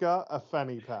the kicker, a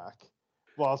fanny pack.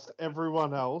 Whilst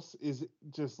everyone else is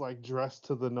just like dressed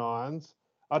to the nines.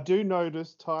 I do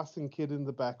notice Tyson Kidd in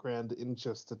the background in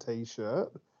just a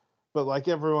t-shirt, but like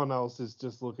everyone else is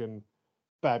just looking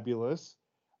fabulous.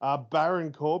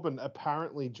 Baron Corbin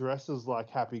apparently dresses like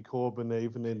Happy Corbin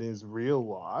even in his real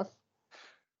life.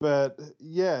 But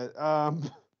yeah,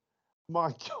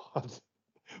 my God,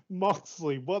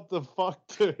 Moxley, what the fuck,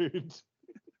 dude?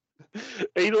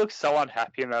 He looks so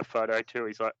unhappy in that photo too.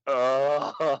 He's like,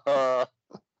 oh.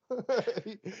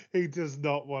 he does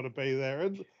not want to be there,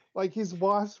 and like his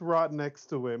wife's right next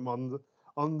to him on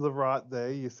the right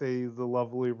there. You see the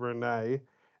lovely Renee,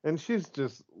 and she's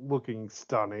just looking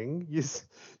stunning.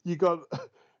 You got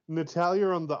Natalia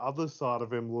on the other side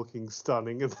of him looking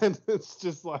stunning, and then it's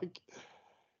just like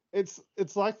it's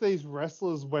like these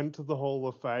wrestlers went to the Hall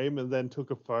of Fame and then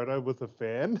took a photo with a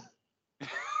fan.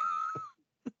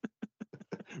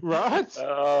 Right?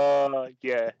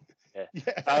 Yeah.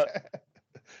 Yeah.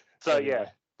 So Anyway. yeah,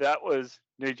 that was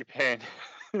New Japan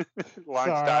Lone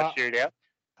Sorry, Star Shootout.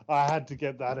 I had to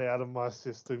get that out of my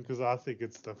system because I think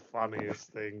it's the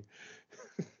funniest thing.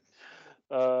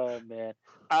 Oh man.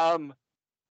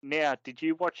 Now, did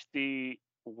you watch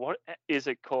what is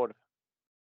it called?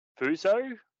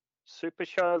 Fuso Super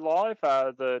Show Live?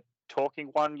 The talking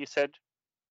one you said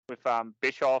with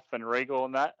Bischoff and Regal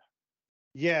and that?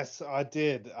 Yes, I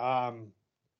did.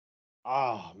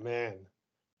 Man,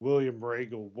 William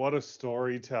Regal, what a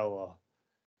storyteller.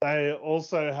 They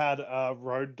also had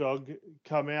Road Dogg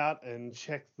come out and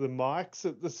check the mics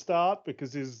at the start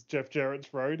because he's Jeff Jarrett's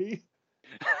roadie.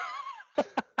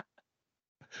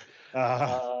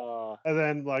 And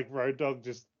then like Road Dogg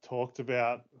just talked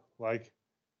about like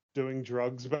doing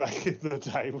drugs back in the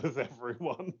day with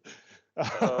everyone.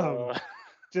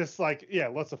 Just like, yeah,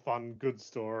 lots of fun, good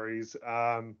stories.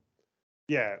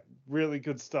 Yeah, really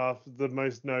good stuff. The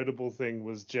most notable thing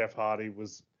was Jeff Hardy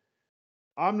was,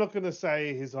 I'm not going to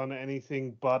say he's on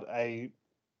anything but a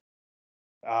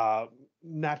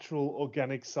natural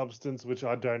organic substance, which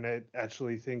I don't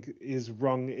actually think is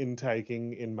wrong in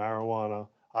taking in marijuana.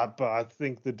 But I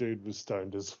think the dude was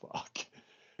stoned as fuck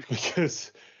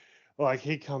because like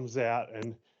he comes out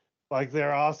and like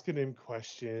they're asking him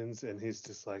questions and he's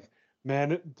just like,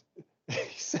 man,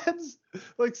 he says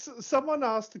like someone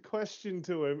asked a question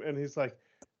to him and he's like,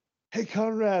 hey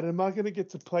Conrad, am I gonna get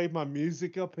to play my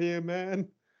music up here, man?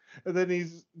 And then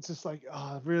he's just like, oh,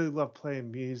 I really love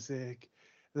playing music.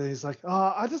 And then he's like,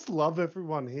 oh, I just love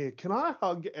everyone here. Can I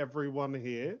hug everyone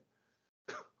here?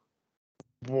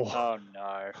 Oh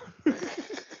no.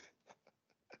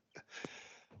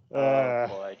 Oh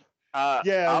boy.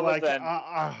 Yeah, like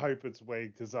I hope it's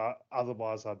weed because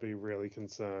otherwise I'd be really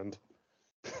concerned.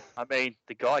 I mean,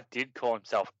 the guy did call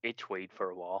himself Itchweed for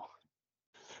a while.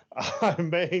 I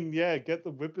mean, yeah, get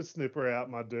the whippersnipper out,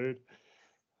 my dude.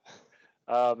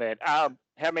 Oh man. How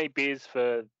many beers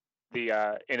for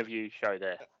the interview show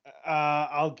there?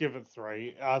 I'll give it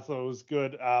 3. I thought it was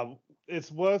good.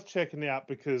 It's worth checking out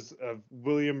because of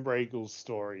William Regal's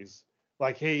stories.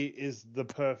 Like he is the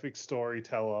perfect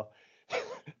storyteller.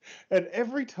 And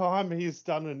every time he's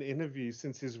done an interview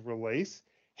since his release,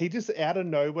 he just out of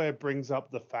nowhere brings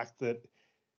up the fact that,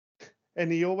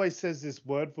 and he always says this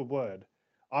word for word,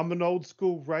 I'm an old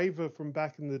school raver from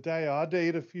back in the day. I'd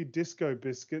eat a few disco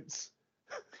biscuits.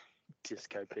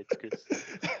 Disco biscuits.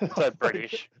 So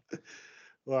British.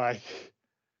 Like,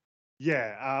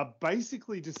 yeah,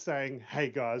 basically just saying, hey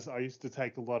guys, I used to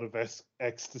take a lot of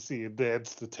ecstasy and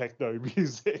dance to techno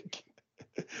music.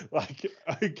 Like,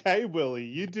 okay, Willie,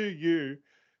 you do you.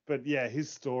 But yeah, his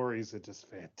stories are just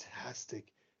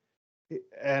fantastic.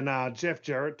 And Jeff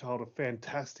Jarrett told a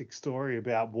fantastic story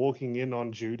about walking in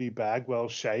on Judy Bagwell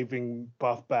shaving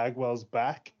Buff Bagwell's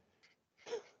back.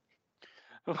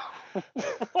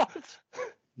 What?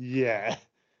 Yeah.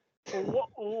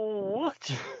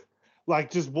 What?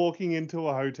 Like just walking into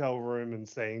a hotel room and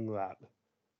seeing that.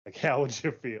 Like, how would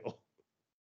you feel?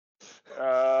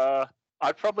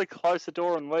 I'd probably close the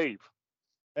door and leave.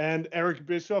 And Eric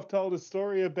Bischoff told a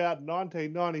story about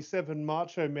 1997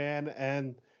 Macho Man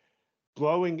and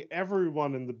blowing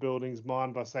everyone in the building's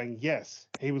mind by saying, yes,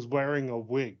 he was wearing a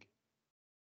wig.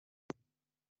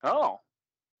 Oh.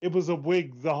 It was a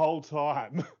wig the whole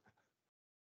time.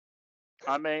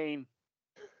 I mean,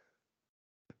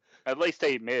 at least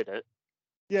they admit it.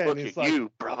 Yeah, Look and it's at like,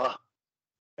 you, brother.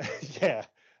 Yeah.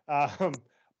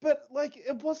 But like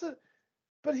it wasn't,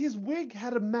 but his wig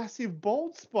had a massive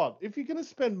bald spot. If you're going to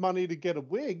spend money to get a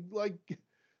wig, like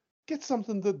get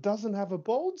something that doesn't have a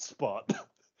bald spot.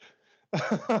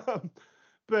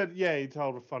 But yeah, he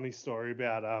told a funny story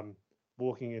about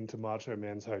walking into Macho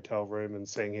Man's hotel room and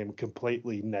seeing him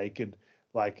completely naked,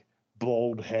 like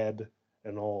bald head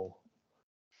and all.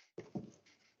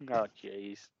 Oh,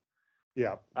 jeez.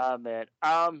 Yeah. Oh, man.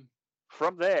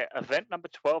 From there, event number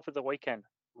 12 of the weekend,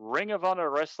 Ring of Honor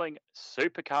Wrestling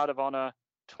Supercard of Honor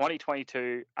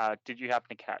 2022. Did you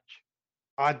happen to catch?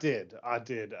 I did.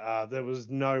 There was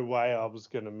no way I was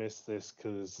going to miss this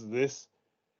because this,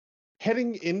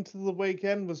 heading into the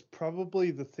weekend, was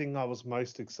probably the thing I was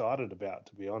most excited about,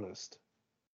 to be honest.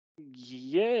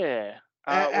 Yeah.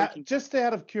 We can. Just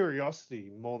out of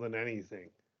curiosity more than anything.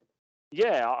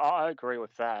 Yeah, I agree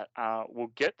with that.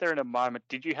 We'll get there in a moment.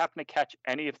 Did you happen to catch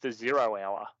any of the 0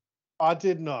 hour? I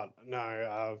did not.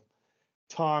 No.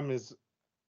 Time is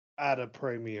at a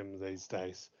premium these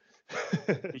days.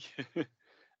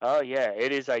 Oh, yeah.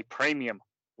 It is a premium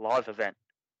live event.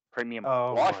 Premium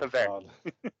Oh life my event.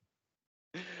 God.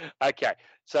 Okay.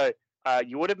 So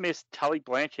you would have missed Tully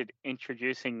Blanchard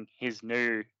introducing his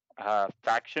new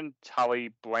faction,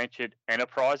 Tully Blanchard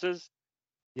Enterprises,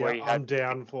 where Yeah, he had I'm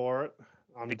down for it.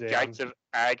 I'm the down. Gates of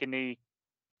Agony,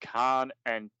 Khan,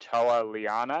 and Toa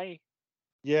Liane.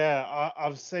 Yeah,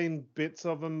 I've seen bits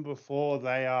of them before.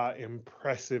 They are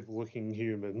impressive looking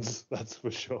humans, that's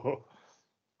for sure.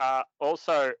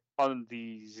 Also on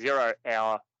the 0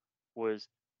 hour was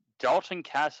Dalton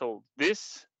Castle.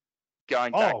 This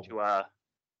going back Oh, to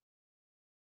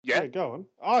yeah, go on.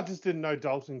 I just didn't know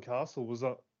Dalton Castle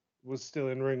was still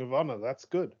in Ring of Honor. That's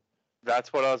good.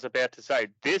 that's what I was about to say.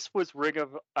 This was Ring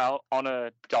of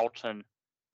Honor Dalton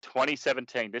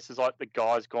 2017. This is like the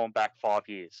guy's gone back 5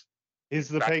 years. He's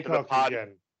the Back to the Peacock party.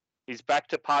 again. He's back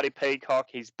to Party Peacock.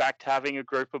 He's back to having a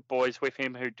group of boys with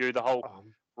him who do the whole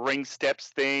ring steps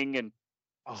thing and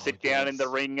sit down in the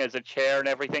ring as a chair and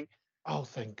everything. Oh,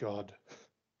 thank God.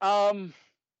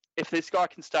 If this guy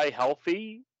can stay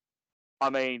healthy, I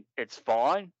mean, it's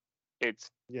fine. It's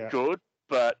good,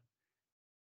 but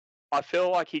I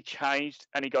feel like he changed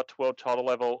and he got to world title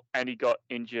level and he got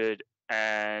injured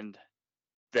and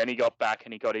then he got back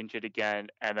and he got injured again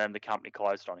and then the company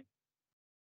closed on him.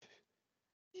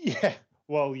 Yeah.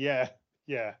 Well, yeah.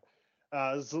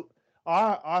 I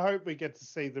hope we get to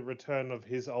see the return of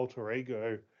his alter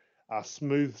ego,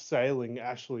 smooth sailing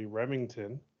Ashley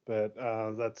Remington, but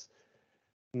that's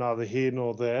neither here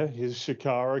nor there. His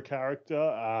Shikara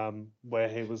character, where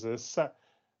he was a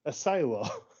sailor.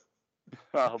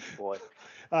 Oh boy.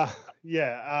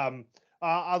 Yeah.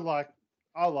 I like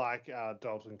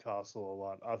Dalton Castle a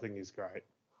lot. I think he's great.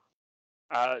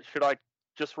 Should I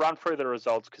just run through the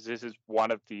results because this is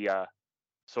one of the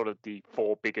sort of the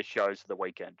 4 biggest shows of the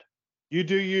weekend? You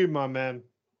do you, my man.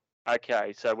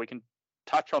 Okay, so we can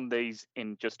touch on these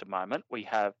in just a moment. We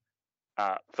have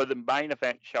for the main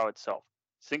event show itself,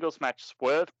 singles match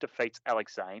Swerve defeats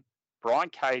Alex Zane. Brian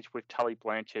Cage with Tully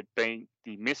Blanchard being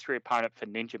the mystery opponent for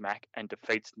Ninja Mac and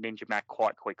defeats Ninja Mac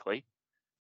quite quickly.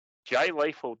 Jay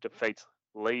Lethal defeats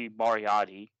Lee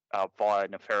Moriarty via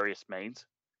nefarious means.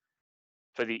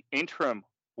 For the interim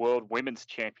World Women's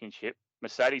Championship,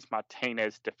 Mercedes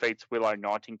Martinez defeats Willow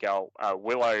Nightingale,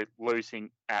 Willow losing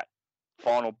at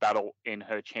final battle in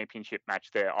her championship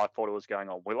match there. I thought it was going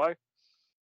on Willow.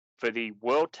 For the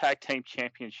World Tag Team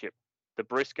Championship, the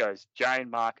Briscoes, Jay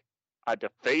and Mark, are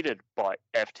defeated by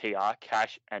FTR,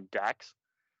 Cash, and Dax.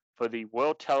 For the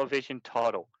World Television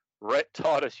title, Rhett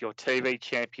Titus, your TV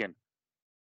champion,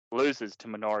 loses to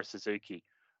Minoru Suzuki.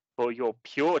 For your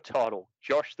pure title,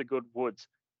 Josh the Good Woods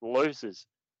loses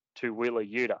to Wheeler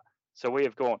Yuta. So we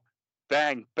have gone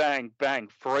bang, bang, bang,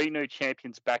 3 new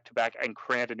champions back to back and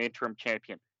crowned an interim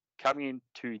champion. Coming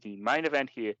into the main event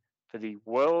here for the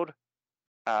World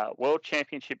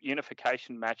Championship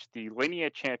unification match, the linear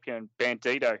champion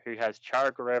Bandito, who has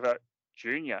Charo Guerrero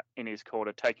Jr. in his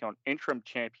corner, taking on interim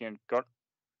champion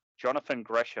Jonathan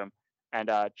Gresham. And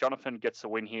Jonathan gets the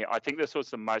win here. I think this was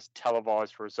the most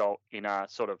televised result in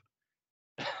sort of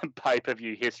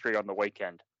pay-per-view history on the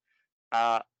weekend.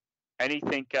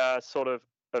 Anything sort of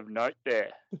note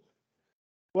there?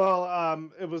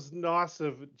 Well, it was nice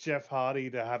of Jeff Hardy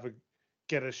to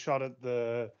get a shot at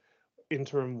the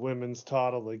interim women's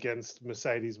title against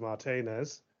Mercedes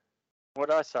Martinez. What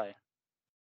did I say?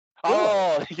 Willow.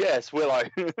 Oh, yes, Willow.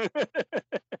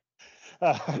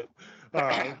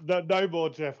 No more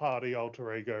Jeff Hardy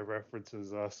alter ego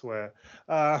references, I swear.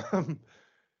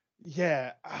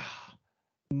 Yeah.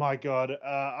 My God,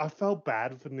 I felt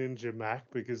bad for Ninja Mac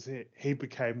because he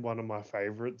became one of my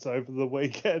favorites over the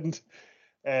weekend.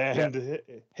 And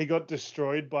he got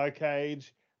destroyed by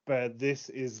Cage, but this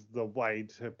is the way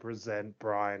to present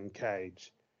Brian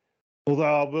Cage.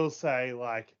 Although I will say,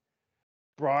 like,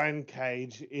 Brian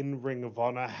Cage in Ring of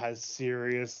Honor has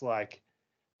serious like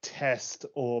Test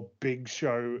or Big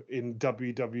Show in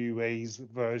WWE's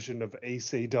version of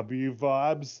ECW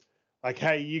vibes. Like,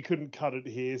 hey, you couldn't cut it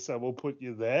here, so we'll put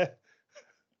you there.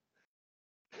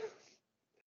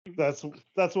 That's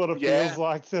what it feels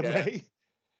like to me.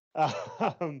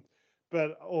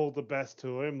 But all the best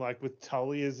to him. Like with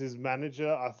Tully as his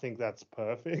manager, I think that's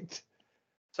perfect.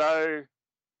 So,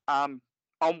 on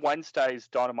Wednesday's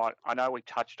Dynamite, I know we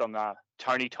touched on the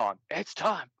Tony time. It's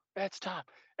time. It's time.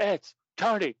 It's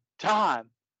Tony time.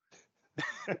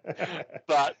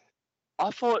 But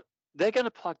I thought they're going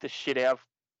to plug the shit out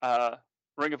of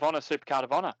Ring of Honor, Supercard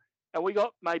of Honor. And we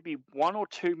got maybe one or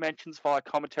two mentions via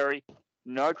commentary,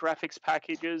 no graphics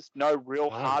packages, no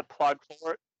real hard plug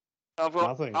for it. I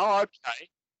thought, Nothing. oh, okay.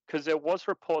 Because there was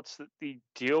reports that the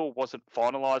deal wasn't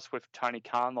finalised with Tony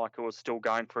Khan, like it was still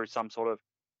going through some sort of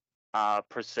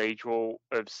procedural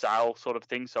of sale sort of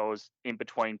thing. So it was in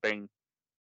between being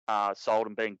sold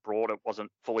and being brought. It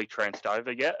wasn't fully transferred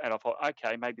over yet. And I thought,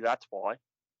 okay, maybe that's why.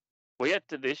 We get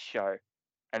to this show,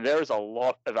 and there is a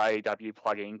lot of AEW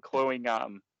plugging, including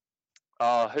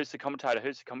who's the commentator?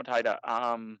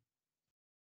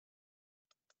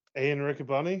 Ian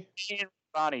Riccaboni? Ian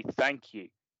Riccaboni, thank you.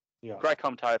 Yeah. Great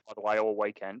commentator, by the way, all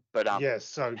weekend. But yes,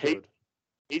 so good.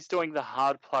 He's doing the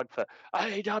hard plug for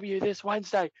AEW this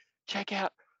Wednesday. Check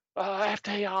out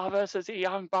FTR versus the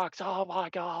Young Bucks. Oh my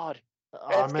God!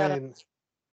 I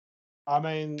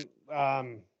mean,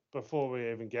 before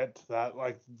we even get to that,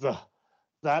 like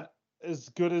that as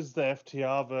good as the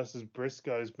FTR versus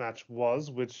Briscoes match was,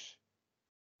 which,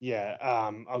 yeah,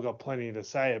 I've got plenty to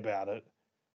say about it.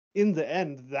 In the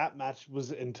end, that match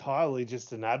was entirely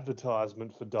just an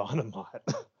advertisement for Dynamite.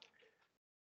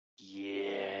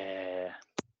 Yeah.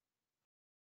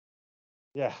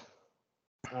 Yeah.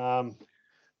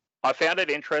 I found it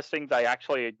interesting. They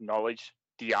actually acknowledged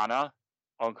Deanna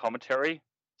on commentary,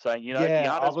 saying,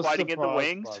 Deanna's waiting in the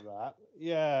wings. By that.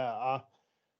 Yeah,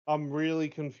 I'm really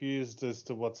confused as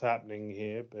to what's happening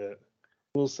here, but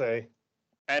we'll see.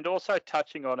 And also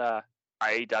touching on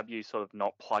AEW sort of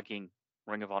not plugging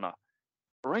Ring of Honor.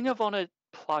 Ring of Honor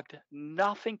plugged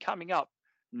nothing coming up.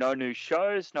 No new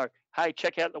shows. No, hey,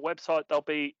 check out the website. There'll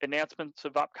be announcements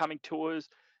of upcoming tours.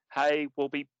 Hey, we'll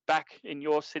be back in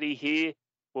your city here.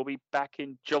 We'll be back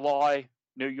in July,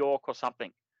 New York or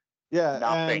something. Yeah,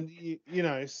 nothing.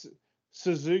 And,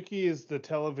 Suzuki is the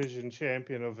television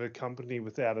champion of a company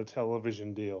without a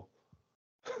television deal.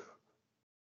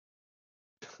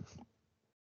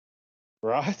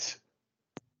 Right?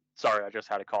 Sorry, I just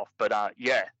had a cough. But,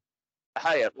 yeah.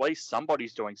 Hey, at least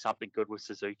somebody's doing something good with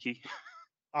Suzuki.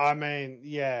 I mean,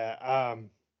 yeah.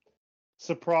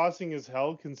 Surprising as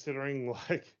hell considering,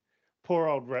 like, poor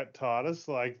old Rhett Titus,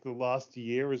 like, the last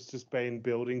year has just been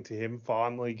building to him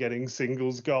finally getting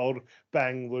singles gold,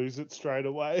 bang, lose it straight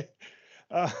away.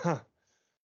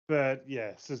 But,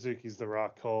 yeah, Suzuki's the right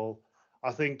call.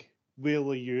 I think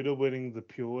Wheeler Yuta winning the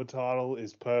Pure title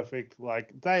is perfect.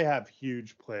 Like, they have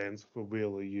huge plans for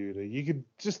Wheeler Yuta. You could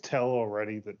just tell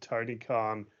already that Tony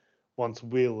Khan wants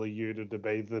Wheeler Yuta to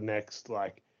be the next,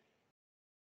 like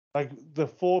the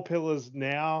four pillars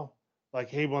now, like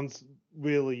he wants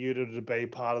Wheeler Yuta to be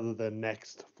part of the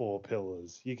next four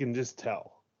pillars. You can just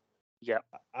tell. Yeah.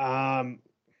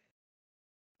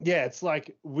 Yeah, it's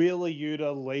like Wheeler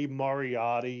Yuta, Lee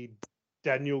Moriarty,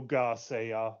 Daniel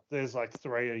Garcia. There's like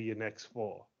three of your next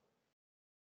four.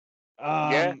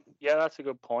 Yeah, that's a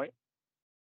good point.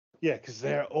 Yeah, because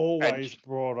they're always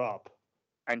brought up.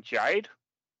 And Jade?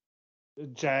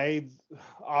 Jade,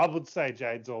 I would say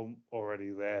Jade's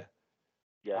already there.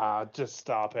 Yeah. Just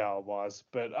star power wise.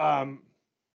 But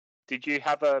did you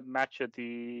have a match at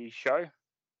the show?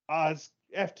 It's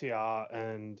FTR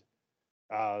and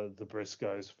the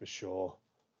Briscoes for sure.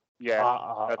 Yeah,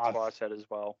 that's what I said as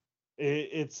well.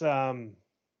 It's yeah,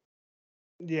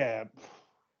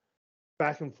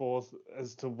 back and forth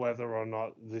as to whether or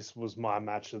not this was my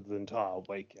match of the entire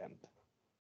weekend.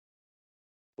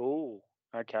 Ooh,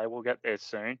 okay, we'll get there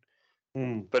soon.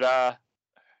 But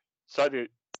so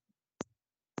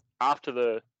after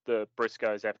the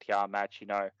Briscoes FTR match,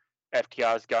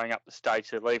 FTR's going up the stage,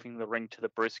 they're leaving the ring to the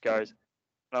Briscoes,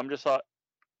 and I'm just like,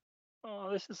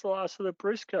 oh, this is the last of the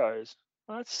Briscoes.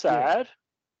 That's sad.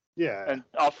 Yeah. And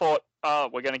I thought,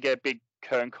 we're going to get a big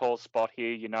Kern call spot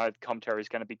here. The commentary is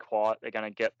going to be quiet. They're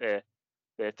going to get their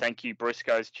thank you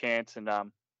Briscoes chants and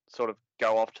sort of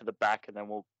go off to the back, and then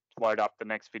we'll load up the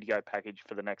next video package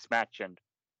for the next match. And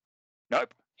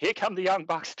nope, here come the Young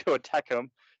Bucks to attack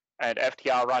them, and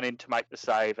FTR run in to make the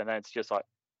save, and then it's just like,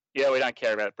 yeah, we don't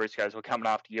care about Briscoes. We're coming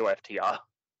after you, FTR.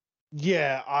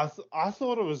 Yeah, I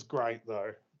thought it was great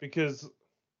though, because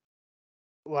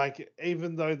like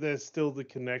even though there's still the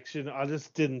connection, I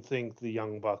just didn't think the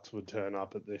Young Bucks would turn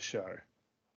up at this show.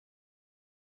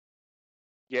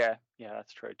 Yeah,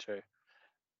 that's true too.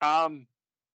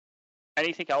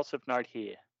 Anything else of note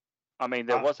here? I mean,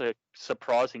 there Uh, was a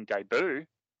surprising debut.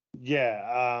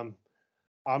 yeah,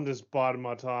 I'm just biding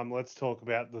my time. Let's talk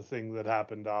about the thing that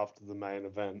happened after the main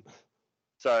event.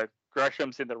 So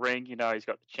Gresham's in the ring. He's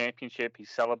got the championship. He's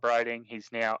celebrating. He's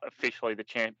now officially the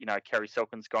champ. Kerry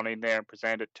Silkin's gone in there and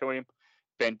presented it to him.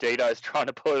 Bandito is trying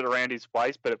to pull it around his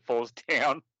waist, but it falls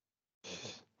down.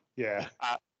 Yeah.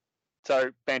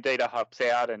 So Bandito hops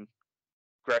out, and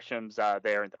Gresham's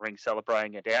there in the ring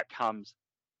celebrating. And out comes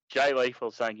Jay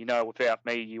Lethal saying, without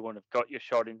me, you wouldn't have got your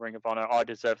shot in Ring of Honor. I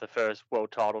deserve the first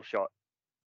world title shot.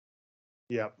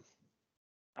 Yep.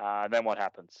 Then what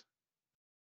happens?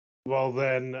 Well,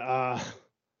 then a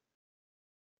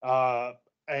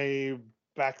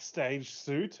backstage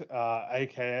suit,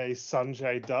 aka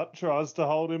Sanjay Dutt, tries to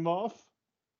hold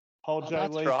Jay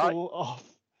Lethal off.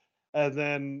 And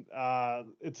then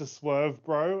it's a swerve,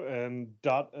 bro, and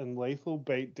Dutt and Lethal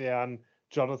beat down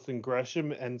Jonathan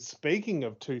Gresham. And speaking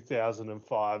of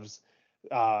 2005's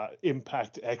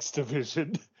Impact X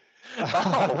Division.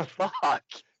 Oh, fuck.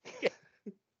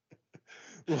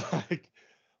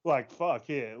 like fuck,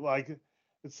 yeah. Like,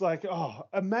 it's like, oh,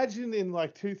 imagine in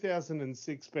like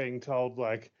 2006 being told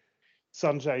like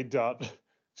Sanjay Dutt,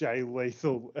 Jay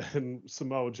Lethal, and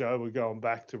Samoa Joe were going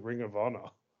back to Ring of Honor.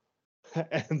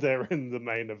 And they're in the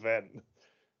main event.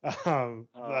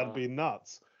 That'd be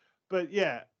nuts. But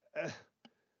yeah,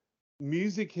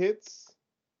 music hits,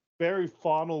 very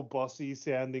final bossy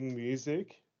sounding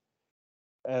music.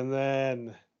 And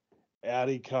then out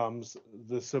he comes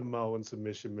the Samoan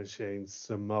submission machine,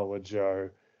 Samoa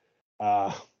Joe.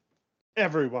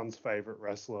 Everyone's favorite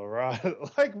wrestler, right?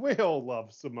 Like, we all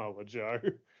love Samoa Joe.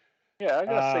 Yeah, I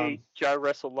gotta see Joe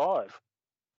wrestle live.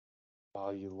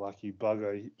 Oh, you lucky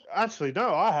bugger. Actually,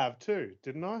 no, I have too,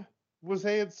 didn't I? Was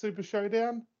he at Super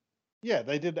Showdown? Yeah,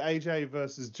 they did AJ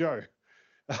versus Joe.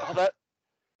 Oh,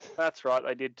 that's right,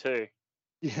 they did too.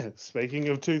 Yeah, speaking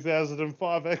of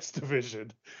 2005 X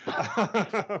Division.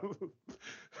 For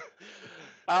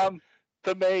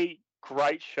me,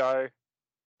 great show,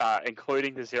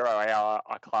 including the 0 hour.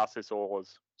 I class this all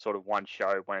as sort of one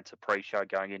show when it's a pre-show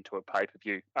going into a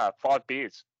pay-per-view. 5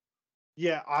 beers.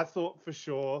 Yeah, I thought for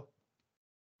sure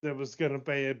there was going to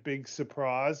be a big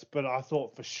surprise, but I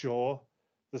thought for sure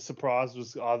the surprise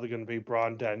was either going to be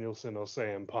Bryan Danielson or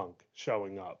CM Punk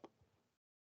showing up.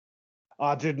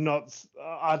 I did not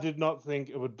think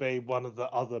it would be one of the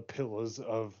other pillars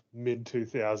of mid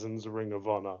 2000s Ring of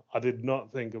Honor. I did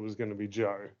not think it was going to be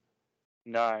Joe.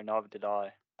 No, neither did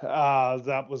I.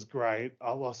 That was great.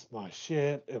 I lost my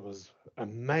shit. It was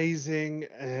amazing.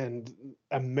 And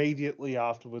immediately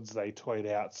afterwards, they tweet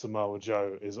out Samoa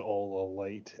Joe is all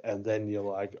elite. And then you're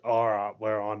like, all right,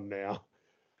 we're on now.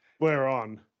 We're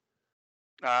on.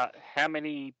 How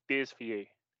many beers for you?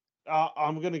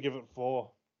 I'm going to give it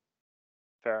 4.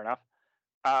 Fair enough.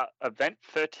 Event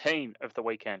 13 of the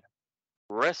weekend.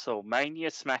 WrestleMania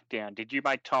SmackDown. Did you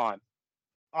make time?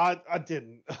 I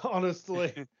didn't.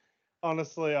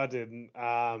 Honestly, I didn't.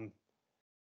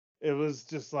 It was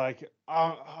just like,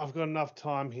 I've got enough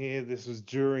time here. This was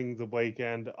during the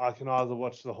weekend. I can either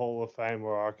watch the Hall of Fame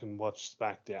or I can watch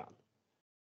SmackDown.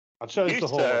 I chose the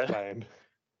Hall of Fame.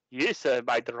 You, sir,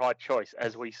 made the right choice,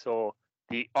 as we saw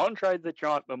the Andre the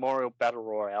Giant Memorial Battle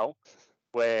Royale,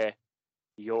 where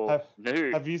your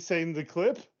new... Have you seen the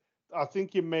clip? I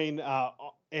think you mean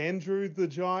Andrew the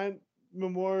Giant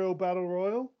Memorial Battle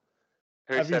Royal.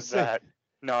 Who said that?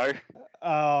 No.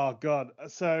 Oh, God.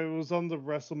 So it was on the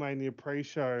WrestleMania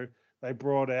pre-show. They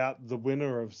brought out the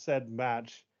winner of said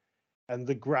match, and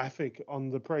the graphic on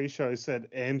the pre-show said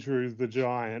Andrew the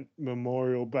Giant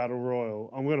Memorial Battle Royal.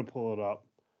 I'm going to pull it up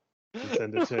and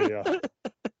send it to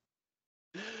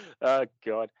you. Oh,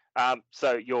 God.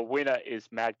 So your winner is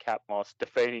Madcap Moss,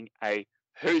 defeating a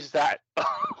Who's That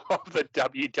of the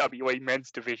WWE men's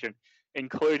division,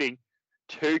 including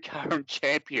 2 current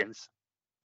champions.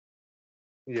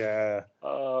 Yeah.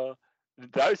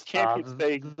 Those champions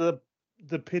being...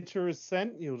 The picture is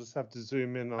sent. You'll just have to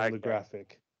zoom in on the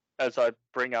graphic. As I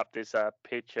bring up this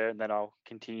picture, and then I'll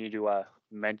continue to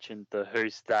mention the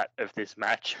Who's That of this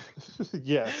match.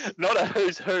 Yes. Not a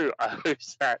who's who, a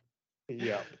Who's That.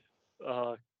 Yep.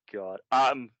 Oh, God.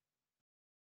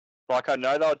 Like, I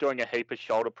know they were doing a heap of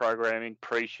shoulder programming,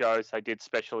 pre-shows. They did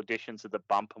special editions of the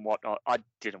bump and whatnot. I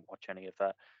didn't watch any of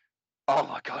that. Oh,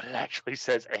 my God, it actually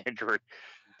says Andrew.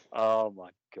 Oh, my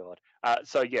God.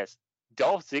 So, yes,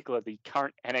 Dolph Ziggler, the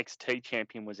current NXT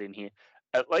champion, was in here.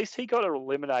 At least he got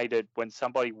eliminated when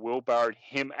somebody wheelbarrowed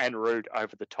him and Rude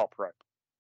over the top rope.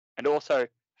 And also,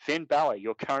 Finn Balor,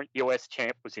 your current US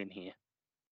champ, was in here.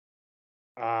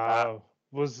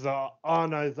 Was the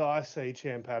IC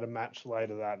champ had a match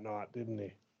later that night, didn't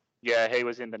he? Yeah, he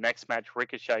was in the next match,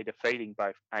 Ricochet defeating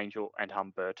both Angel and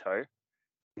Humberto.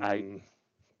 A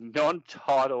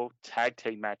non-title tag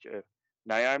team match of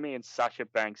Naomi and Sasha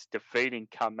Banks defeating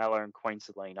Carmella and Queen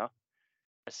Zelina.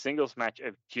 A singles match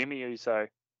of Jimmy Uso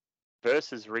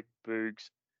versus Rick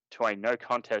Boogs to a no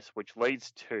contest, which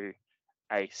leads to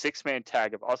a six-man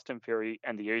tag of Austin Theory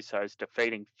and the Usos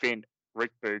defeating Finn,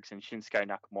 Rick Boogs, and Shinsuke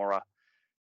Nakamura.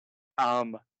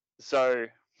 So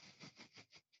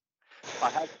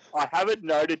I have it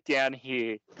noted down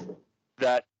here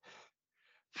that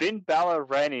Finn Balor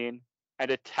ran in and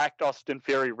attacked Austin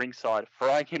Theory ringside,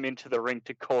 throwing him into the ring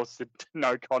to cause the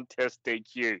no contest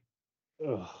DQ.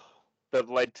 Ugh. That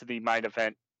led to the main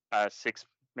event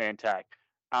six-man tag.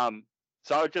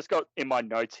 So I just got in my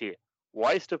notes here.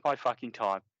 Waste of my fucking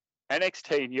time.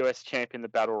 NXT and US champion the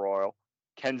Battle Royal.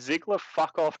 Can Ziggler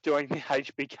fuck off doing the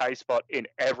HBK spot in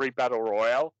every Battle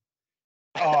Royale?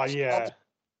 Oh, yeah.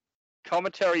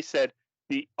 Commentary said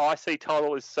the IC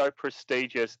title is so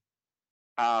prestigious.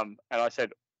 And I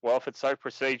said, well, if it's so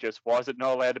prestigious, why is it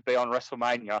not allowed to be on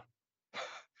WrestleMania?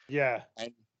 Yeah.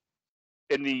 And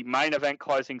in the main event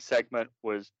closing segment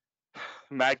was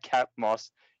Madcap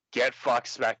Moss, get fucked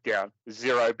SmackDown,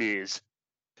 0 beers.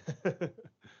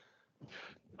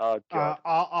 Oh, God.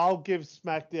 I'll give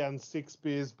SmackDown 6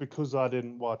 beers because I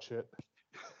didn't watch it.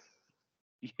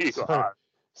 You are.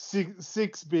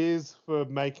 6 beers for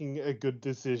making a good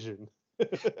decision.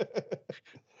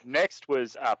 Next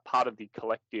was part of the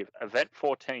collective Event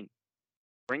 14.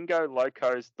 Ringo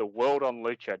Loco's The World on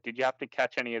Lucha. Did you happen to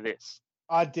catch any of this?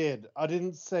 I did. I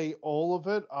didn't see all of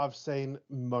it. I've seen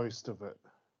most of it.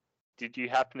 Did you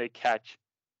happen to catch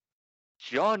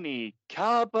Johnny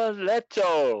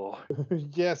Caballetto?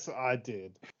 Yes, I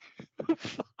did.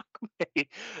 Fuck me.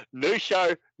 New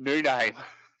show, new name.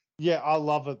 Yeah, I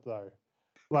love it though.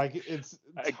 Like it's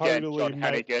Again, totally John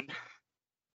Hannigan.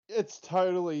 It's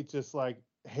totally just like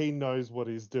he knows what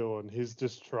he's doing. He's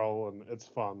just trolling. It's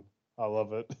fun. I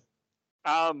love it.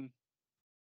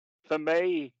 For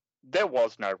me, there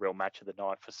was no real match of the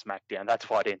night for SmackDown. That's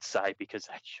why I didn't say, because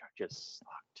that show just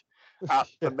sucked.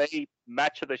 Yes. For me,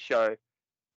 match of the show,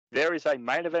 there is a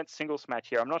main event singles match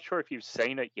here. I'm not sure if you've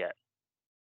seen it yet.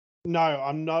 No,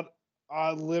 I'm not.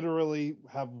 I literally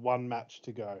have one match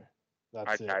to go.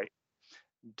 That's it. Okay.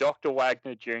 Dr.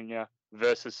 Wagner Jr.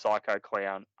 versus Psycho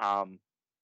Clown.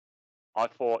 I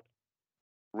thought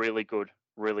really good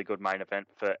main event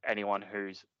for anyone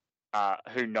who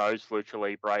knows Lucha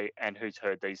Libre and who's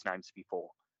heard these names before.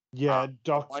 Yeah,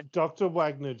 Dr.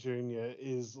 Wagner Jr.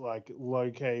 is like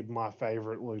low-key my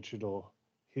favorite luchador.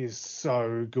 He's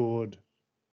so good.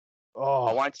 Oh,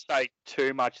 I won't say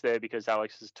too much there because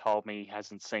Alex has told me he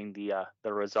hasn't seen the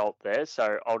result there.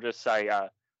 So I'll just say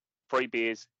 3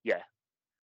 beers, yeah.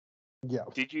 Yeah.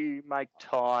 Did you make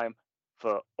time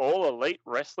for All Elite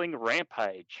Wrestling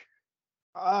Rampage?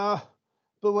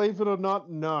 Believe it or not,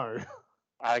 no.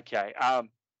 Okay.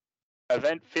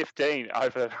 Event 15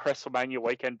 over WrestleMania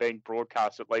weekend being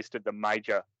broadcast, at least at the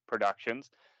major productions.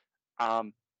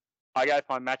 I gave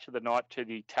my match of the night to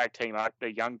the tag team,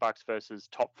 the Young Bucks versus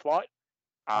Top Flight.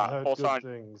 I heard good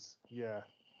things. Yeah.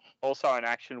 Also in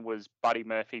action was Buddy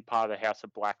Murphy, part of the House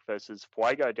of Black, versus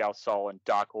Fuego del Sol and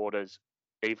Dark Order's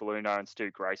Evil Uno and Stu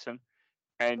Grayson.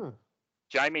 And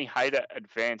Jamie Hayter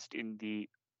advanced in the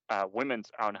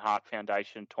Women's Owen Hart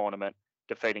Foundation tournament,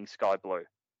 defeating Sky Blue.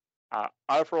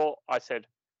 Overall, I said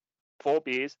 4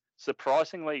 beers.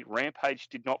 Surprisingly, Rampage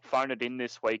did not phone it in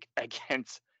this week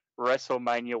against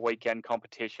WrestleMania weekend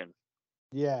competition.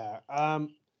 Yeah.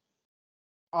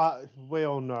 We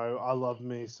all know I love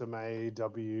me some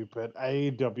AEW, but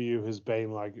AEW has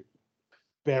been like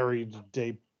buried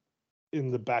deep in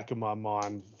the back of my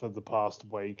mind for the past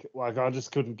week. Like I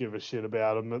just couldn't give a shit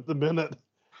about them at the minute,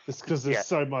 just because there's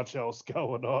so much else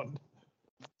going on.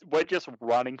 We're just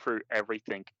running through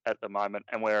everything at the moment,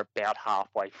 and we're about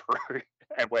halfway through,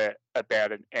 and we're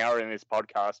about an hour in this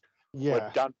podcast. Yeah.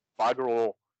 We've done bugger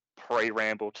all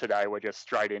pre-ramble today. We're just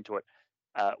straight into it,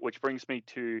 which brings me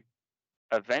to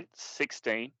Event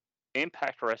 16,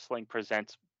 Impact Wrestling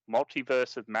presents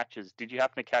Multiverse of Matches. Did you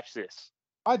happen to catch this?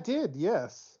 I did,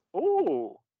 yes.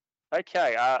 Ooh,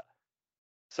 okay.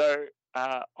 So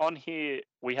on here,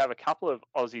 we have a couple of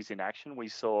Aussies in action. We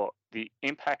saw the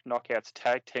Impact Knockouts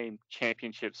Tag Team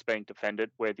Championships being defended,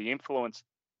 where the Influence,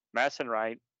 Madison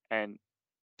Rain, and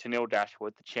Tenille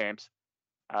Dashwood, the champs,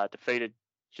 defeated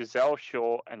Giselle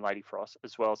Shaw and Lady Frost,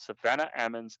 as well as Savannah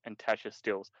Ammons and Tasha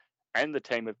Stills, and the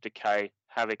team of Decay,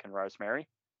 Havoc, and Rosemary.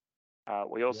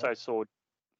 We also saw...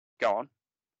 Go on.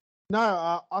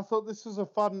 No, I thought this was a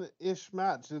fun-ish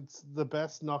match. It's the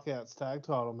best Knockouts tag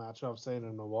title match I've seen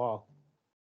in a while.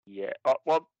 Yeah.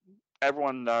 Well,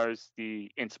 everyone knows the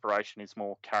inspiration is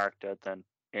more character than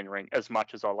in-ring, as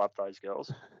much as I love those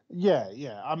girls. Yeah.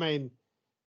 I mean,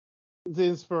 the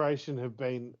inspiration have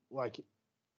been like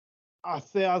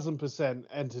 1,000%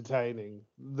 entertaining,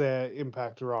 their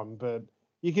Impact run, but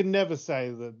you can never say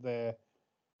that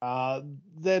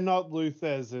they're not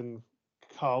Luthez and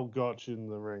Carl Gotch in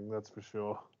the ring, that's for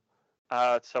sure.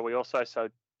 So we also saw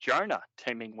Jonah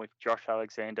teaming with Josh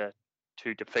Alexander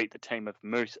to defeat the team of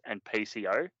Moose and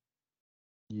PCO.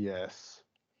 Yes.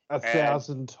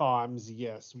 1,000 times,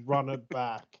 yes. Run it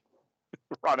back.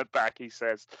 Run it back, he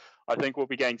says. I think we'll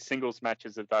be getting singles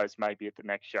matches of those maybe at the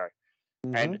next show.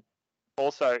 Mm-hmm. And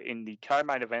also in the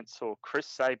co-main event saw Chris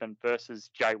Sabin versus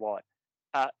Jay White.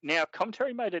 Now,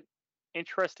 commentary made an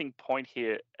interesting point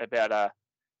here about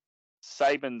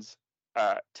Sabin's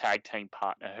tag team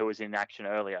partner who was in action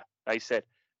earlier. They said,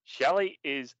 Shelley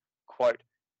is, quote,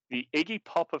 the Iggy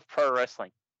Pop of pro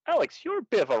wrestling. Alex, you're a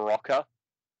bit of a rocker.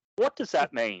 What does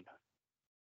that mean?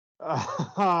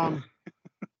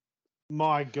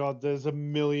 My God, there's a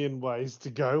million ways to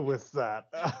go with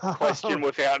that. Question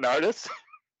without notice.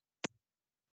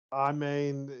 I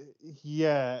mean,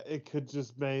 yeah, it could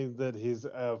just mean that he's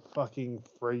a fucking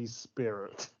free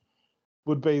spirit.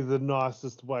 Would be the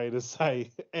nicest way to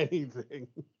say anything.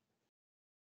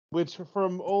 Which,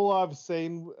 from all I've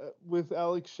seen with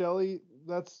Alex Shelley,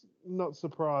 that's not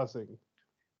surprising.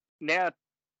 Now,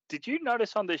 did you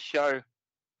notice on this show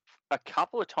a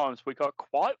couple of times we got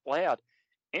quite loud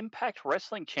Impact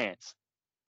Wrestling chants?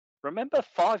 Remember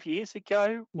 5 years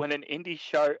ago when an indie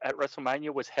show at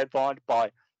WrestleMania was headlined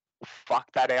by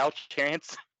 "Fuck That Ouch"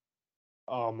 chants?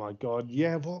 Oh my God,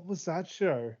 yeah, what was that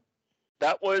show?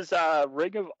 That was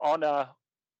Ring of Honor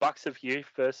Bucks of Youth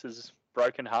versus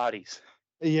Broken Hardys.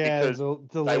 Yeah, because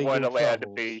the they legal weren't allowed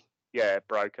troubles. to be,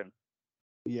 broken.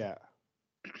 Yeah.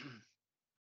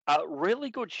 Really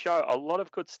good show. A lot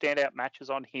of good standout matches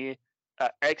on here.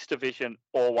 X Division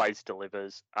always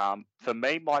delivers. For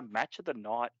me, my match of the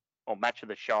night, or match of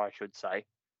the show, I should say,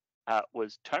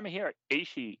 was Tomohiro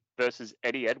Ishii versus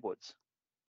Eddie Edwards.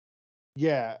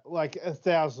 Yeah, like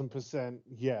 1,000%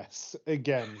 yes.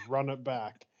 Again, run it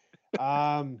back.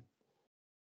 I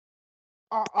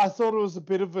thought it was a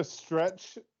bit of a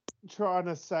stretch trying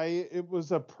to say it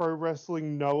was a pro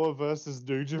wrestling Noah versus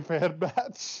New Japan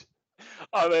match.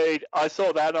 I mean, I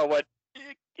saw that and I went,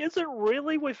 is it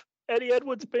really with Eddie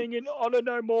Edwards being in Honor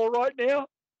No More right now?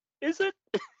 Is it?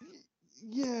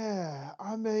 Yeah,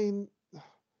 I mean,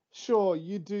 sure,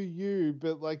 you do you,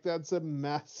 but like that's a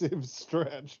massive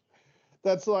stretch.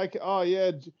 That's like, oh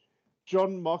yeah,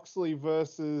 John Moxley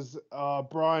versus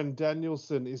Bryan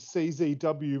Danielson is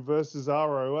CZW versus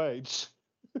ROH.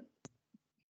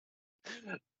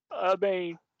 I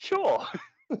mean, sure.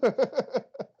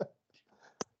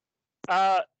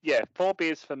 Yeah, 4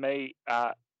 beers for me.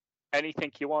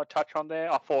 Anything you want to touch on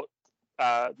there? I thought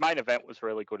main event was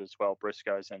really good as well.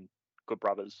 Briscoes and Good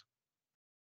Brothers.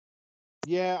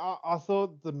 Yeah, I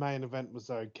thought the main event was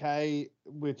okay,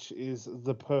 which is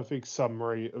the perfect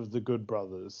summary of the Good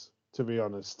Brothers, to be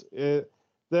honest. They're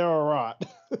all right.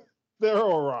 They're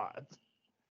all right.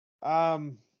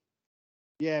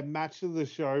 Yeah, match of the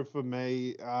show for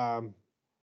me.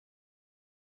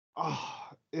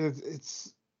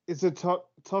 It's a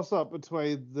toss up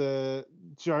between the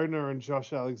Jonah and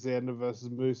Josh Alexander versus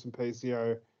Moose and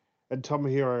PCO, and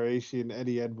Tomohiro Ishii and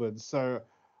Eddie Edwards. So,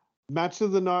 match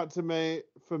of the night for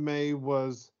me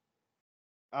was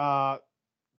the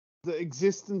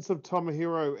existence of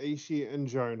Tomohiro Ishii and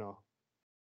Jonah.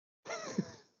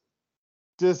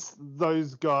 Just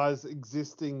those guys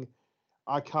existing.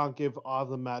 I can't give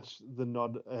either match the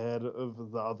nod ahead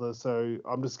of the other, so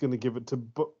I'm just going to give it to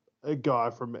a guy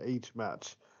from each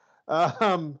match.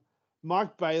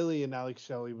 Mike Bailey and Alex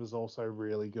Shelley was also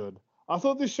really good. I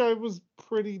thought this show was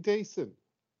pretty decent.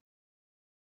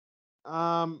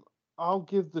 I'll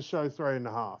give the show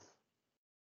 3.5.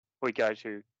 We go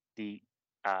to the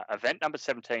event number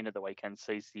 17 of the weekend,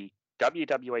 sees the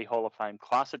WWE Hall of Fame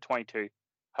Class of 22,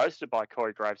 hosted by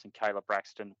Corey Graves and Caleb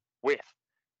Braxton, with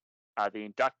the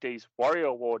inductees Warrior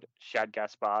Award Shad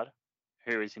Gaspard,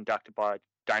 who is inducted by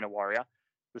Dana Warrior,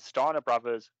 the Steiner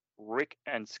brothers Rick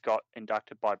and Scott,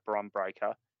 inducted by Bron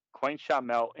Breakker, Queen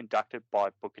Sharmell, inducted by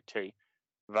Booker T,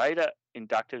 Vader,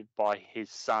 inducted by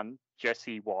his son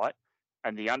Jesse White,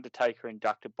 and The Undertaker,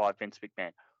 inducted by Vince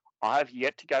McMahon. I have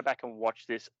yet to go back and watch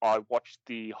this. I watched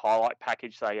the highlight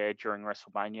package they aired during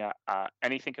WrestleMania.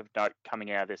 Anything of note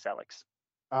coming out of this, Alex?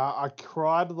 I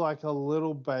cried like a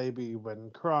little baby when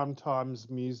Crime Time's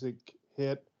music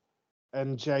hit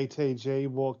and JTG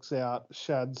walks out,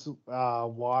 Shad's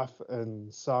wife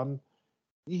and son.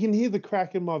 You can hear the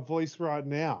crack in my voice right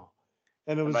now.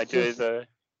 And it And was they do just,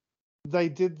 they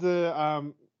did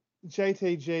the,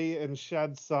 JTG and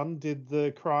Shad's son did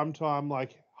the Crime Time,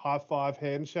 like, high five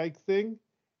handshake thing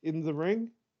in the ring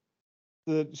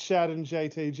that Shad and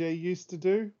JTG used to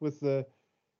do with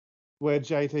where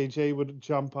JTG would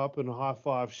jump up and high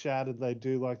five Shad and they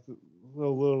do like the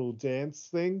little dance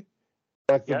thing,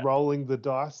 like the rolling the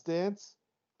dice dance.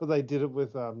 But they did it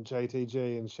with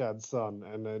JTG and Shad's son,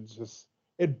 and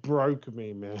it broke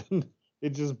me, man.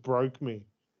 It just broke me.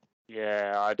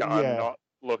 Yeah, I'm Yeah, not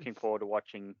looking forward to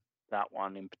watching that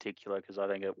one in particular because I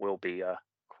think it will be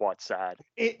quite sad.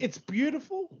 it's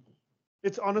beautiful.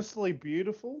 It's honestly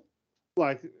beautiful.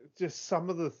 Like just some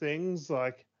of the things,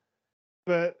 like,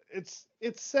 but it's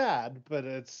sad, but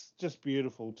it's just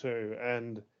beautiful too.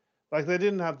 And like they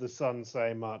didn't have the son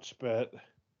say much, but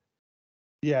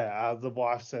yeah, the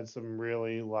wife said some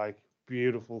really like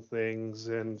beautiful things,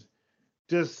 and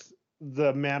just the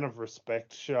amount of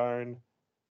respect shown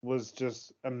was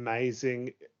just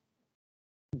amazing.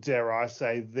 Dare I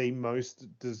say, the most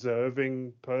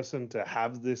deserving person to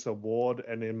have this award,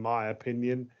 and in my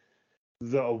opinion,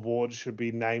 the award should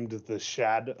be named the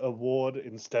Shad Award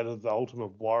instead of the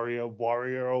Ultimate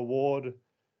Warrior Award,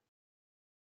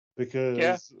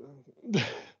 because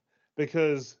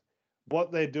because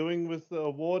what they're doing with the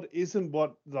award isn't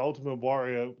what the Ultimate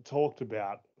Warrior talked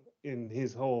about in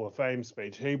his Hall of Fame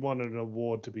speech. He wanted an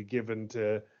award to be given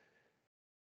to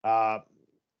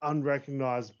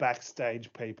unrecognized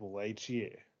backstage people each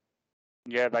year.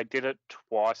 Yeah, they did it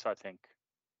twice, I think,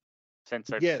 since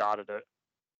they've started it.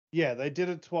 Yeah, they did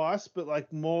it twice, but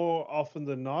like more often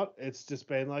than not, it's just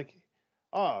been like,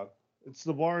 oh, it's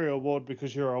the Warrior Award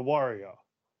because you're a warrior.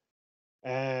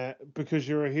 Because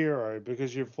you're a hero,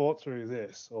 because you fought through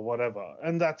this or whatever.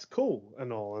 And that's cool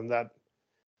and all. And that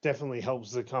definitely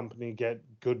helps the company get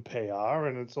good PR.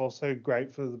 And it's also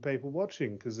great for the people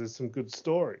watching because there's some good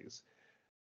stories.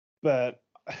 But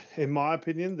in my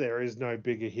opinion, there is no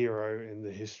bigger hero in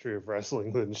the history of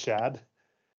wrestling than Shad.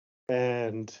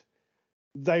 And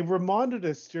they reminded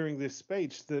us during this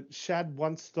speech that Shad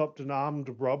once stopped an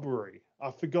armed robbery. I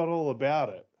forgot all about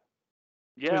it.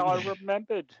 Yeah, I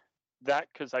remembered that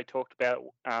because they talked about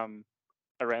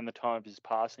around the time of his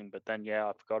passing, but then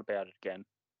I forgot about it again.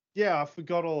 Yeah, I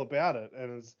forgot all about it,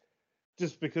 and it's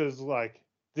just because like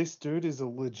this dude is a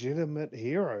legitimate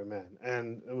hero, man,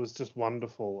 and it was just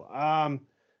wonderful.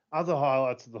 Other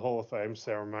highlights of the Hall of Fame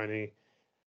ceremony.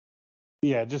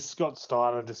 Yeah, just Scott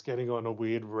Steiner just getting on a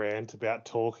weird rant about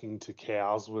talking to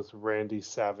cows with Randy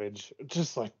Savage.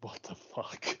 Just like, what the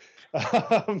fuck?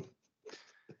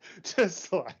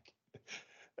 Just like,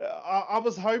 I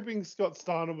was hoping Scott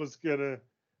Steiner was gonna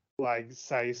like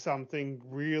say something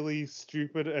really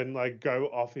stupid and like go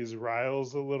off his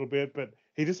rails a little bit, but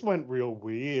he just went real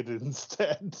weird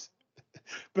instead.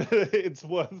 But it's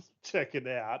worth checking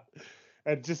out.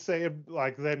 And just seeing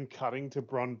like them cutting to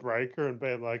Bron Breakker and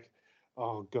being like,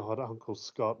 oh God, Uncle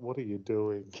Scott, what are you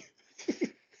doing?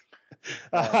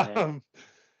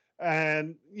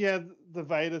 And yeah, the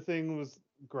Vader thing was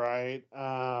great.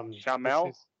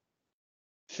 Sharmell?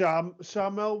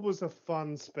 Sharmell was a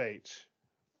fun speech.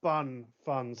 Fun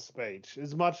speech.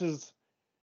 As much as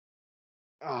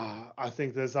I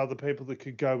think there's other people that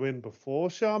could go in before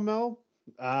Sharmell.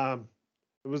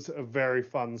 It was a very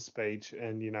fun speech,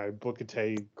 and Booker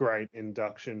T, great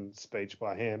induction speech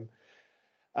by him.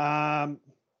 The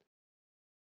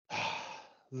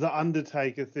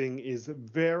Undertaker thing is it's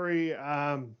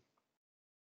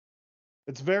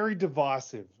very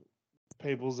divisive.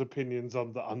 People's opinions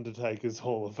on the Undertaker's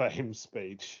Hall of Fame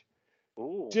speech.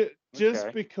 Ooh,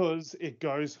 just because it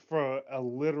goes for a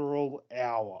literal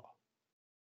hour.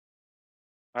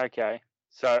 Okay.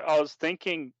 So I was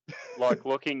thinking, like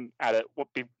looking at it,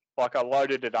 like I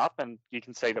loaded it up and you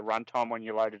can see the runtime when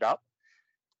you load it up.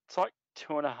 It's like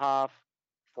 2.5,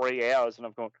 3 hours, and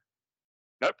I've gone,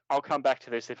 nope, I'll come back to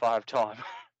this if I have time.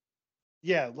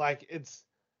 Yeah,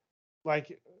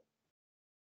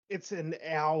 it's an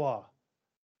hour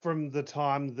from the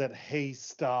time that he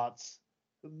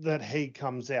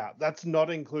comes out. That's not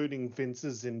including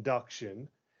Vince's induction.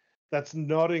 That's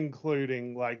not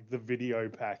including like the video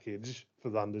package for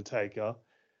The Undertaker.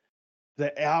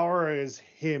 The hour is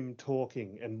him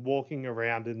talking and walking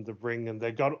around in the ring, and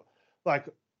they got like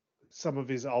some of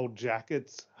his old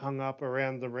jackets hung up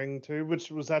around the ring too, which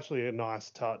was actually a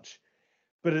nice touch.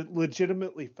 But it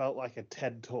legitimately felt like a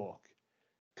TED talk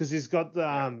because he's got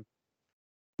the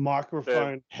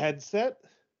microphone headset.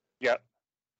 Yep.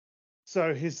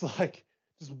 So he's like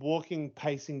just walking,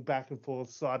 pacing back and forth,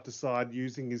 side to side,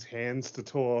 using his hands to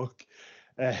talk,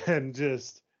 and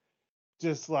just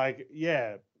like,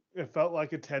 yeah, it felt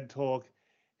like a TED talk.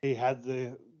 He had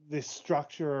this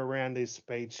structure around his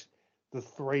speech, the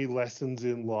 3 lessons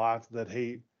in life that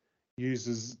he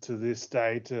uses to this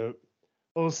day to,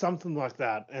 or something like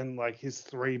that, and like his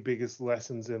 3 biggest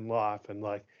lessons in life, and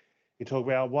like he talk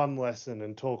about one lesson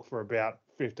and talk for about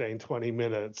 15, 20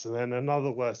 minutes, and then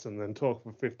another lesson, then talk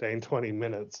for 15, 20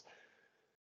 minutes.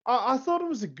 I thought it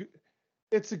was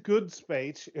it's a good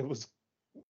speech. It was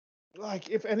like,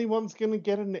 if anyone's going to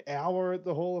get an hour at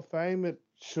the Hall of Fame, it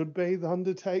should be The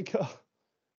Undertaker.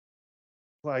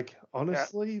 Like,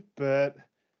 honestly, but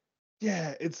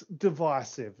yeah, it's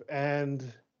divisive. And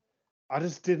I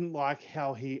just didn't like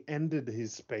how he ended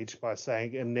his speech by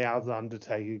saying, and now The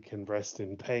Undertaker can rest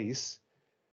in peace.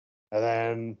 And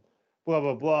then blah,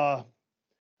 blah, blah.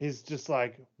 He's just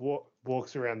like,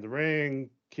 walks around the ring,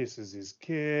 kisses his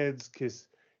kids,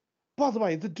 By the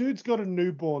way, the dude's got a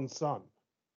newborn son.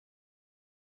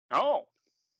 Oh.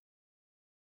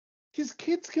 His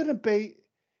kid's going to be,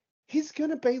 he's going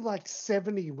to be like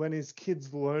 70 when his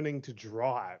kid's learning to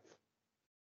drive.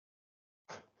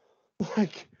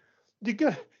 Like, you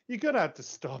got to have to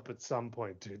stop at some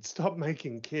point, dude. Stop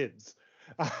making kids.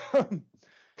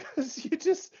 Because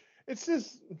it's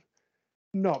just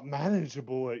not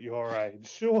manageable at your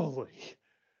age, surely.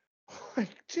 Like,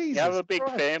 Jesus You have a big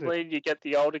Christ, family dude. and you get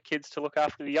the older kids to look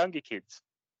after the younger kids.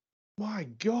 My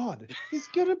God, he's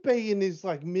gonna be in his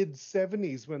like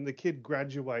mid-70s when the kid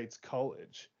graduates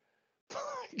college.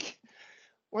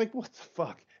 Like what the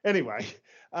fuck? Anyway,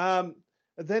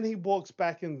 then he walks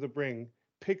back in the ring,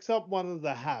 picks up one of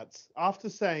the hats after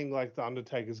saying like the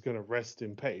Undertaker's gonna rest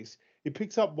in peace. He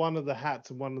picks up one of the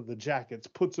hats and one of the jackets,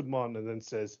 puts them on, and then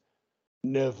says,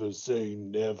 "Never say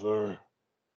never,"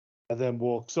 and then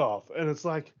walks off. And it's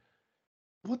like,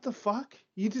 what the fuck?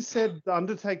 You just said the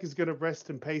Undertaker's gonna rest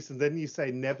in peace, and then you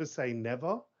say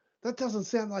never. That doesn't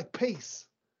sound like peace.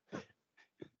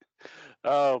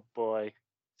 Oh boy,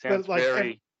 sounds But like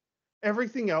very.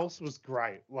 everything else was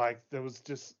great. Like there was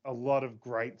just a lot of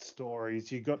great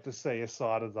stories. You got to see a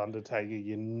side of the Undertaker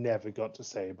you never got to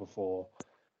see before,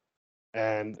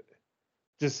 and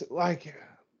just like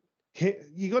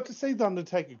you got to see the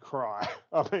Undertaker cry.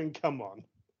 I mean, come on,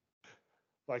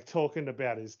 like talking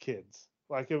about his kids.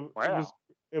 Like Wow.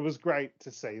 it was great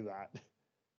to see that.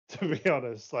 To be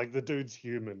honest, like the dude's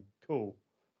human. Cool.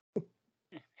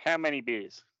 How many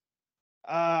beers?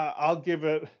 I'll give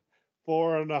it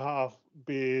 4.5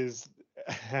 beers,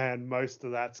 and most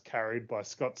of that's carried by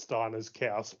Scott Steiner's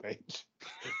cow speech.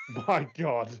 My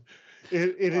God,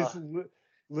 it is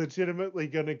legitimately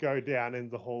going to go down in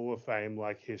the Hall of Fame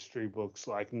like history books,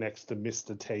 like next to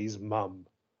Mr. T's mum.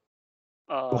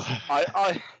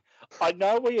 I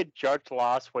know we had joked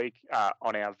last week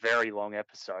on our very long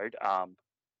episode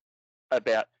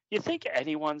about, you think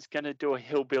anyone's going to do a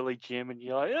Hillbilly Jim, and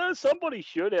you're like, yeah, somebody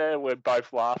should, and we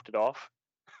both laughed it off.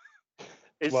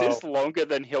 Is this longer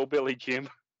than Hillbilly Jim?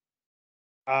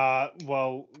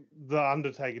 Well, The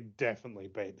Undertaker definitely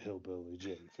beat Hillbilly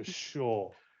Jim for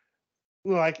sure.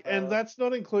 Like, and that's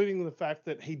not including the fact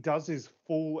that he does his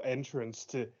full entrance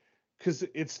because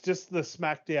it's just the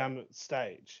SmackDown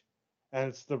stage, and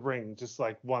it's the ring, just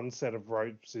like one set of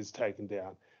ropes is taken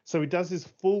down. So he does his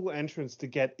full entrance to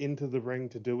get into the ring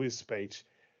to do his speech,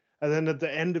 and then at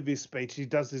the end of his speech, he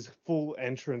does his full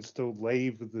entrance to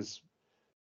leave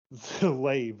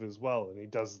as well, and he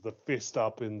does the fist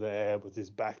up in the air with his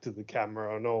back to the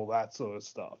camera and all that sort of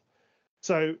stuff.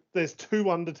 So there's 2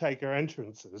 Undertaker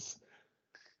entrances.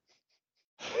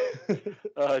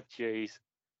 Oh, jeez.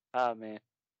 Oh, man.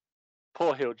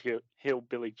 Poor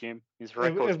Hillbilly Jim. His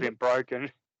record's been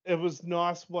broken. It was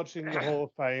nice watching the Hall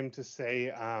of Fame to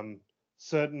see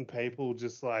certain people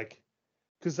just like,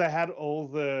 because they had all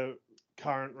the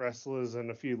current wrestlers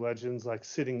and a few legends like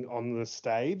sitting on the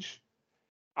stage.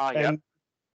 Oh, yeah.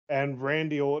 And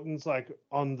Randy Orton's like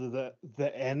on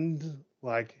the end,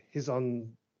 like he's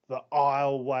on the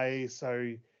aisleway,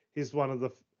 so he's one of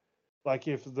the, like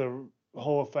if the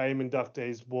Hall of Fame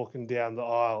inductees walking down the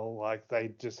aisle, like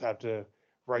they just have to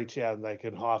reach out and they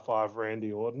can high five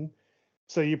Randy Orton.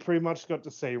 So you pretty much got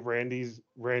to see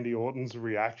Randy Orton's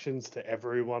reactions to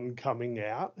everyone coming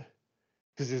out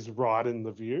because he's right in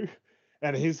the view,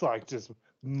 and he's like just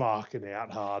marking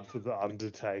out hard for the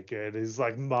Undertaker, and he's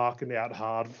like marking out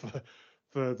hard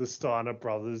for the Steiner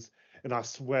brothers, and I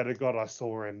swear to God, I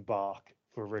saw him bark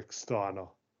for Rick Steiner.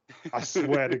 I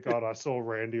swear to God, I saw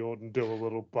Randy Orton do a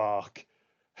little bark.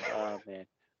 Oh, man.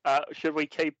 Should we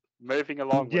keep moving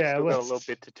along? We've Yeah, still got a little let's.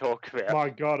 bit to talk about. My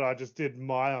God, I just did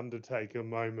my Undertaker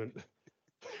moment.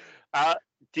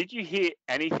 Did you hear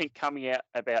anything coming out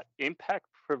about Impact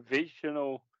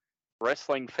Provisional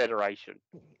Wrestling Federation?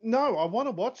 No, I want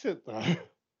to watch it though.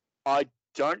 I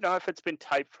don't know if it's been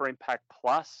taped for Impact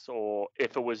Plus or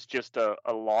if it was just a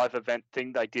live event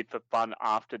thing they did for fun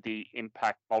after the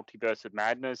Impact Multiverse of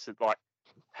Madness. It like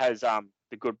has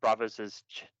the Good Brothers as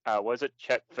was it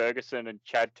Chet Ferguson and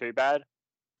Chad Too Bad?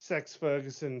 Sex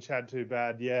Ferguson, Chad Too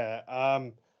Bad, yeah.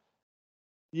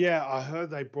 Yeah, I heard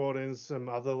they brought in some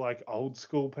other like old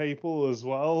school people as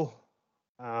well.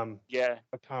 Yeah.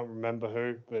 I can't remember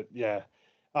who, but yeah,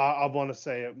 I want to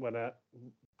see it when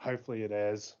hopefully it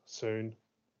airs soon.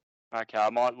 Okay, I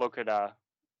might look at a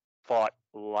fight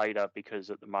later because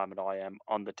at the moment I am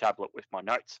on the tablet with my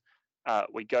notes.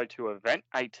 We go to event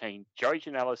 18, Joey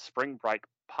Janela's Spring Break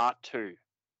Part 2.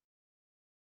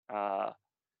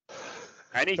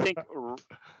 Anything?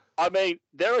 I mean,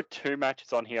 there are 2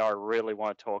 matches on here I really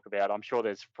want to talk about. I'm sure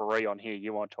there's 3 on here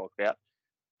you want to talk about.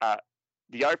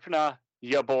 The opener,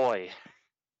 your boy.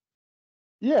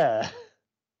 Yeah.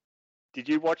 Did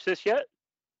you watch this yet?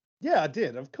 Yeah, I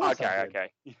did. Of course I did. Okay.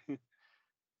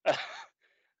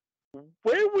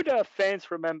 Where would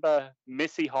fans remember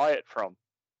Missy Hyatt from?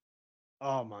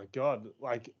 Oh my God.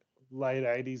 Like late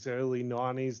 80s, early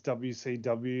 90s,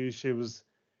 WCW. She was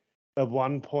at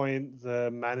one point the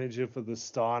manager for the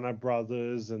Steiner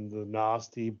brothers and the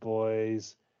Nasty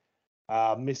Boys.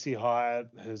 Missy Hyatt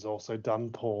has also done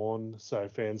porn, so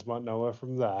fans might know her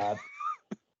from that.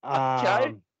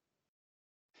 Okay.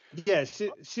 Yeah,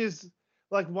 she's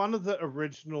like one of the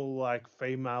original like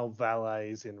female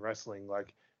valets in wrestling.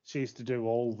 Like she used to do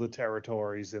all the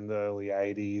territories in the early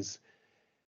 80s.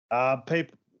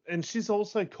 People, and she's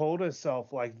also called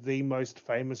herself like the most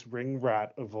famous ring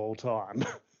rat of all time.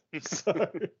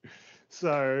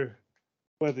 so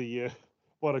whether you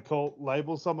want to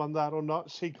label someone that or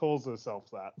not, she calls herself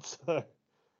that. So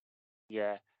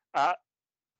Yeah.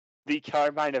 The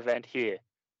co-main event here.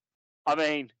 I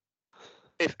mean,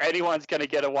 if anyone's going to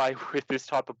get away with this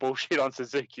type of bullshit on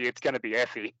Suzuki, it's going to be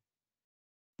Effie.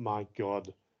 my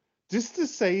God. Just to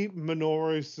see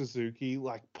Minoru Suzuki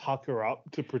like pucker up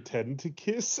to pretend to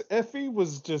kiss Effie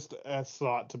was just a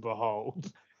sight to behold.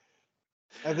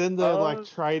 And then they're like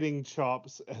trading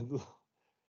chops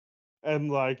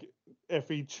and like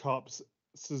Effie chops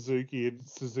Suzuki and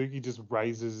Suzuki just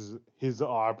raises his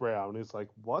eyebrow and is like,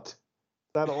 "What? Is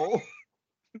that all?"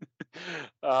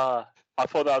 I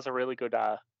thought that was a really good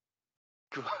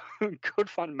good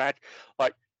fun match.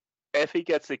 Like Effie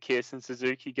gets the kiss and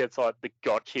Suzuki gets like the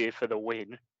gotcha for the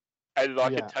win. And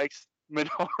like it takes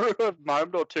Minoru a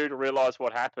moment or two to realize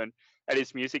what happened. And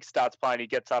his music starts playing. He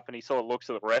gets up and he sort of looks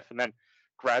at the ref and then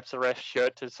grabs the ref's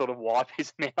shirt to sort of wipe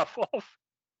his mouth off.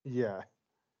 Yeah.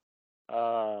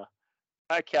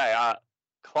 Okay.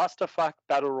 Clusterfuck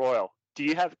Battle Royal. Do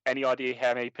you have any idea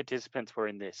how many participants were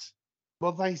in this?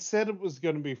 Well, they said it was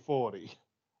going to be 40.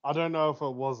 I don't know if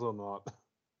it was or not.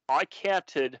 I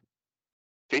counted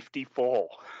 54.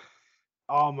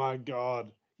 Oh my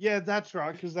God. Yeah, that's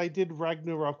right, because they did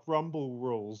Ragnarok Rumble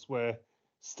rules where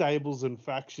stables and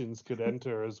factions could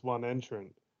enter as one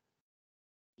entrant.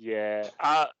 Yeah.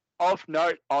 Of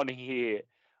note on here,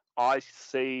 I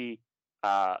see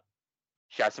Shazza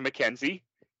McKenzie.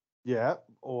 Yeah,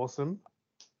 awesome.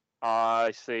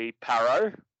 I see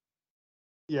Paro.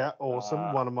 Yeah,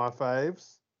 awesome. One of my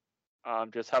faves.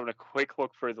 I'm just having a quick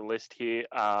look through the list here.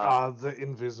 The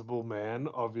Invisible Man,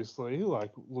 obviously,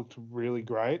 like looked really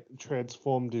great.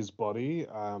 Transformed his body.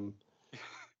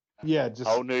 Yeah, just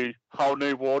whole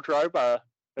new wardrobe. As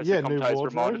the new commentators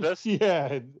wardrobe. reminded us.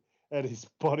 Yeah, and his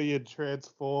body had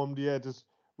transformed. Yeah, just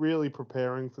really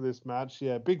preparing for this match.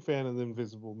 Yeah, big fan of the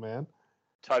Invisible Man.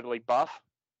 Totally buff.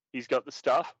 He's got the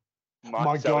stuff.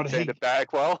 My God, Alexander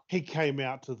Bagwell. He came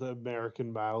out to the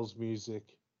American Males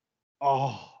music.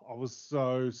 Oh, I was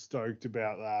so stoked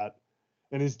about that.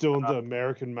 And he's doing the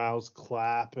American Males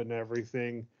clap and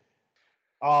everything.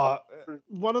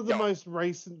 One of the most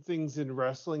recent things in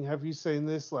wrestling, have you seen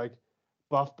this? Like,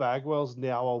 Buff Bagwell's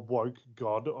now a woke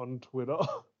god on Twitter.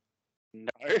 No.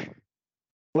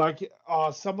 Like,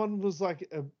 someone was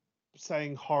like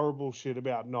saying horrible shit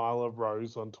about Nyla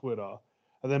Rose on Twitter.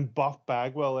 And then Buff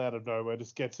Bagwell out of nowhere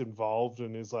just gets involved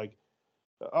and is like,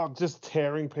 just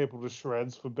tearing people to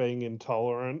shreds for being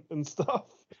intolerant and stuff.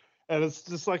 And it's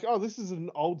just like, oh, this is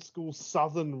an old school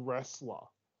Southern wrestler.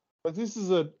 Like, this is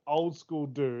an old school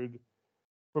dude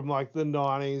from like the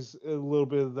 90s, a little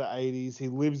bit of the 80s. He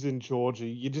lives in Georgia.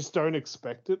 You just don't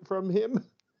expect it from him.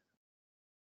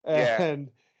 Yeah.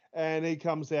 And he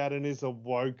comes out and is a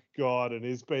woke god, and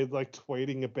he's been like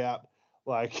tweeting about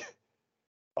like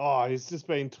he's just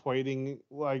been tweeting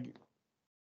like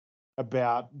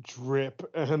about drip,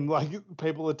 and like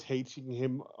people are teaching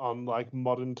him on like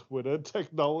modern Twitter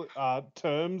technology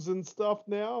terms and stuff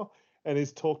now, and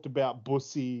he's talked about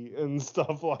bussy and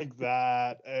stuff like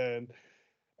that, and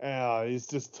he's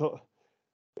just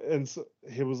and so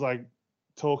he was like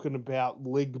talking about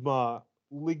ligma.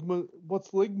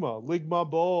 What's ligma? Ligma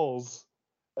balls.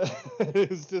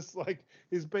 It's just like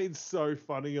he's been so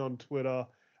funny on Twitter,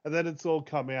 and then it's all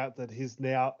come out that he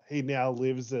now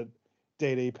lives at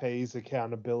DDP's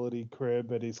accountability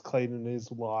crib, and he's cleaning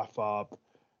his life up,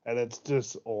 and it's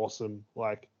just awesome.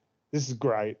 Like, this is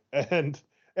great, and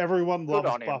everyone Good loves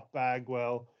on him. Buff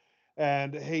Bagwell,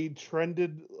 and he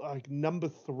trended like number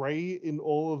 3 in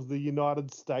all of the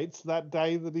United States that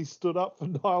day that he stood up for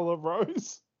Nyla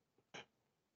Rose.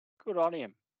 Good on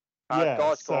him. Yeah,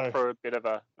 Guy's gone so through a bit of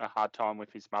a hard time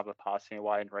with his mother passing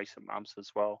away in recent months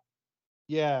as well.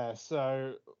 yeah,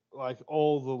 so like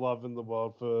all the love in the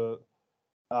world for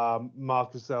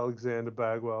Marcus Alexander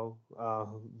Bagwell,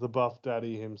 the buff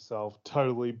daddy himself,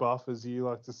 totally buff as you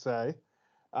like to say.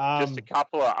 Just a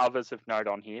couple of others of note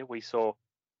on here. We saw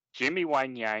Jimmy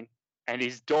Wang Yang and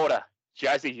his daughter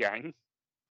Jazzy Yang.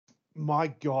 My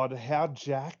God, how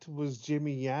jacked was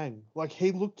Jimmy Yang? Like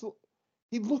he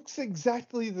looks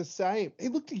exactly the same. He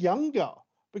looked younger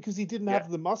because he didn't have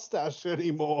the mustache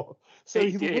anymore. So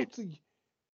He did. looked,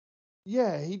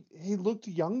 yeah, he looked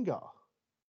younger.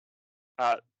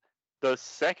 The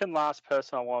second last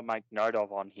person I want to make note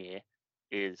of on here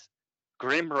is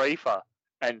Grim Reaper,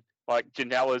 and like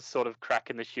Janela's sort of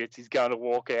cracking the shits. He's going to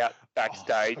walk out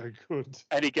backstage, so good.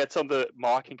 And he gets on the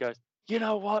mic and goes, "You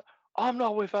know what? I'm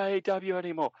not with AEW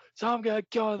anymore, so I'm going to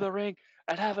go to the ring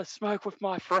and have a smoke with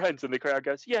my friends." And the crowd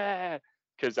goes, "Yeah,"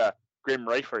 because Grim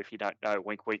Reaper, if you don't know,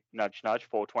 wink, wink, nudge, nudge,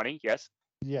 420, yes.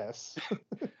 Yes.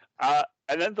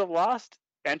 And then the last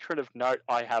entrant of note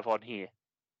I have on here,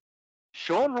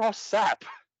 Sean Ross Sapp.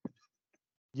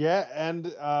 Yeah,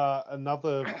 and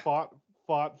another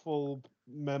fightful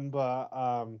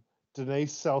member,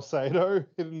 Denise Salcedo,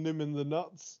 hitting him in the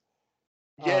nuts.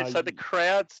 Yeah, so the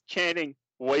crowd's chanting,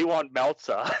 "We want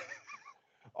Meltzer."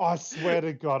 I swear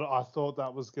to God, I thought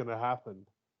that was going to happen.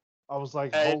 I was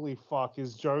like, holy fuck,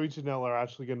 is Joey Janela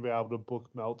actually going to be able to book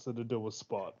Meltzer to do a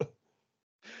spot?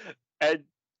 And,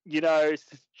 you know,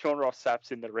 Sean Ross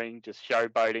Sapp's in the ring just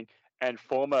showboating, and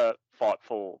former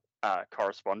Fightful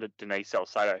correspondent Denise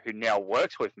Salcedo, who now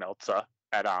works with Meltzer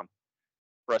at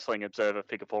Wrestling Observer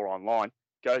Figure 4 Online,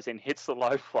 goes and hits the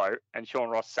low float, and Sean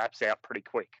Ross Sapp's out pretty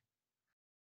quick.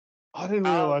 I didn't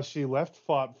realize she left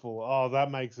Fightful. Oh,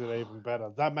 that makes it even better.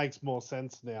 That makes more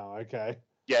sense now. Okay.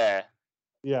 Yeah.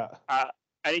 Yeah.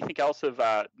 Anything else of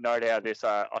note out of this?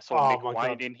 I saw Nick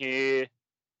Wayne in here.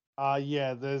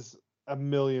 Yeah, there's a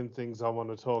million things I want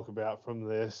to talk about from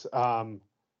this. Well,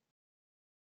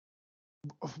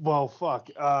 fuck.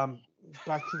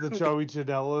 Back to the Joey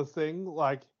Janela thing.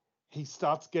 Like, he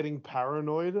starts getting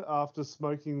paranoid after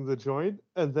smoking the joint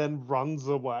and then runs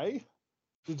away.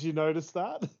 Did you notice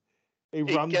that? He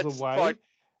runs away,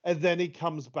 and then he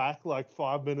comes back like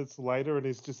 5 minutes later and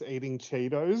he's just eating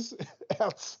Cheetos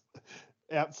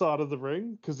outside of the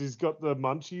ring because he's got the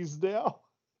munchies now.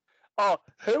 Oh,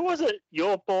 who was it?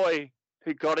 Your boy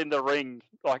who got in the ring,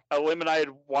 like eliminated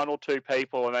 1 or 2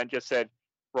 people, and then just said,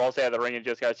 rolls out of the ring and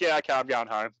just goes, "Yeah, okay, I'm going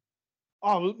home."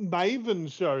 Oh,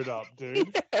 Maven showed up,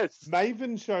 dude. Yes.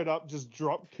 Maven showed up, just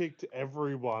drop kicked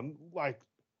everyone, like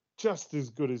just as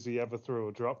good as he ever threw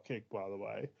a drop kick, by the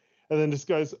way. And then just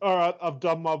goes, "All right, I've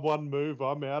done my one move.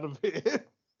 I'm out of here."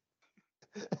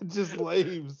 And just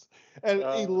leaves. And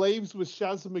he leaves with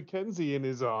Shaz McKenzie in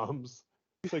his arms.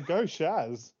 So go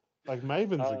Shaz. Like,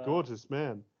 Maven's a gorgeous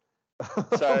man.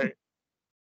 So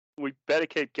we better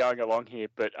keep going along here,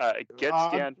 but it gets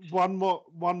down. One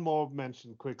more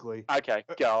mention quickly. Okay,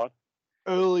 go on.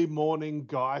 Early morning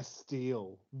Guy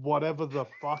Steele, whatever the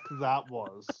fuck that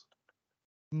was.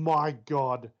 My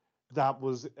God, that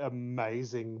was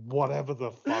amazing. Whatever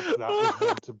the fuck that was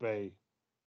meant to be.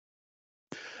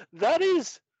 That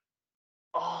is.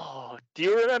 Oh, do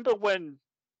you remember when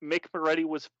Mick Moretti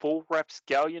was full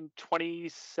rapscallion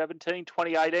 2017,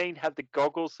 2018, had the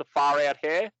goggles, the far out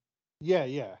hair?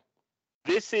 Yeah.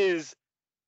 This is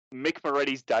Mick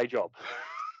Moretti's day job.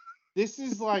 This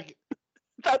is like...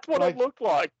 That's what it looked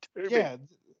like to me.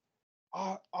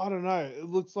 I don't know. It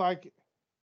looks like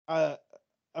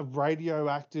a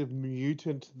radioactive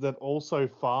mutant that also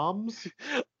farms.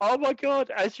 Oh my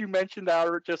god, as you mentioned that,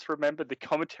 I just remembered the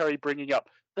commentary bringing up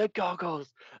the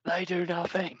goggles, they do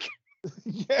nothing.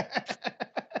 Yeah.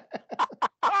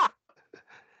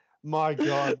 My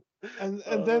God. And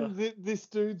then this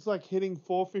dude's like hitting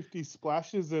 450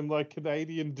 splashes in like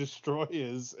Canadian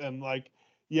destroyers and like,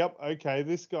 yep, okay,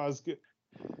 this guy's good.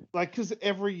 Like, because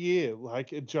every year,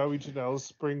 like at Joey Janela's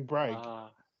spring break,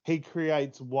 he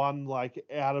creates one like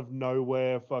out of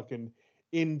nowhere fucking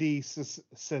indie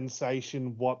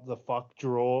sensation, what the fuck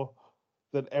draw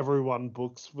that everyone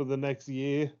books for the next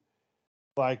year.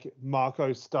 Like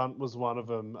Marco Stunt was one of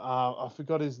them. I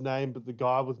forgot his name, but the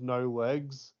guy with no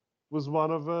legs was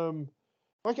one of them.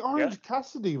 Like Orange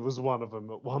Cassidy was one of them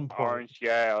at one point. Orange,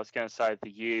 yeah, I was going to say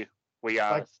the year we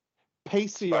like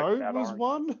PCO was Orange.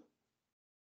 one.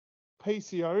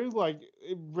 PCO, like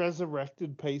it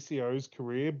resurrected PCO's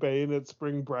career, being at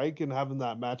spring break and having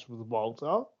that match with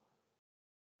Walter.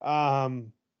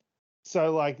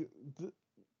 So like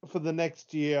for the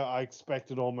next year, I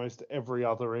expected almost every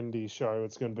other indie show.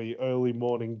 It's going to be early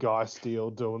morning Guy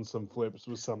Steele doing some flips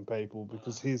with some people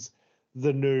because he's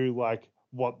the new like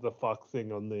what the fuck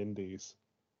thing on the indies.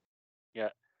 Yeah.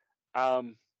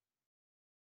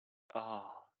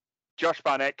 Josh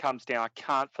Barnett comes down. I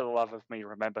can't for the love of me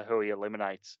remember who he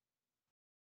eliminates.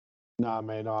 Nah,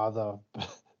 me neither.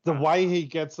 The way he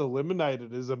gets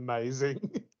eliminated is amazing.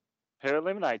 Who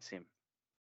eliminates him?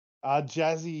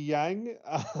 Jazzy Yang.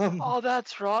 Oh,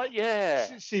 that's right.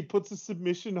 Yeah. She puts a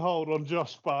submission hold on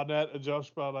Josh Barnett, and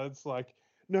Josh Barnett's like,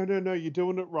 no, you're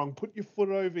doing it wrong. Put your foot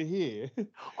over here.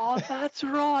 Oh, that's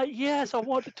right. Yes, I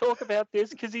want to talk about this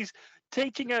because he's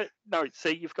teaching her. No,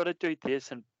 see, you've got to do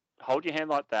this and hold your hand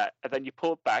like that, and then you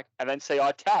pull it back, and then see,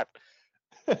 I tap.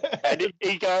 And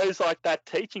he goes like that,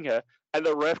 teaching her, and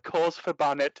the ref calls for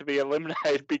Barnett to be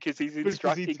eliminated because he's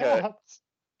instructing her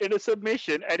in a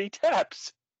submission, and he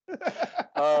taps.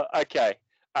 Okay.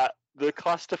 The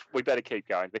cluster. We better keep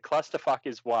going. The clusterfuck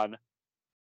is won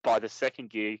by the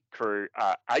second gear crew,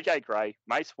 AJ Gray,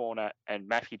 Mace Warner, and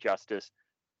Matthew Justice.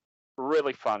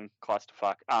 Really fun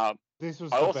clusterfuck. This was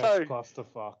the best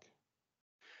clusterfuck.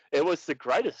 It was the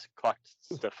greatest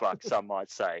clusterfuck, some might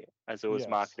say, as it was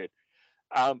marketed.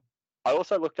 I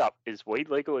also looked up, is weed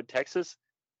legal in Texas?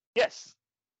 Yes.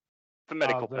 For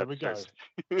medical purposes.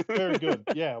 We go. Very good.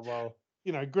 Yeah, well,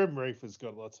 Grim Reaper's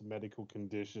got lots of medical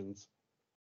conditions.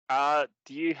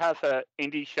 Do you have an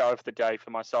indie show of the day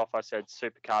for myself? I said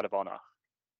Supercard of Honor.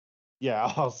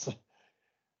 Yeah,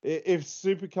 if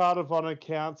Supercard of Honor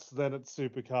counts, then it's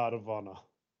Supercard of Honor.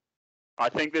 I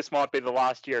think this might be the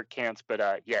last year it counts,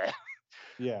 but yeah.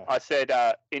 Yeah. I said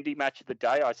indie match of the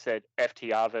day. I said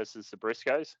FTR versus the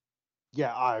Briscoes.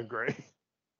 Yeah, I agree.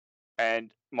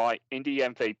 And my indie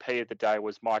MVP of the day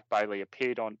was Mike Bailey.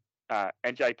 Appeared on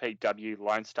NJPW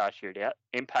Lone Star Shootout,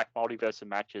 Impact Multiverse of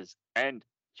Matches, and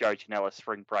Joe Janela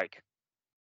Spring Break.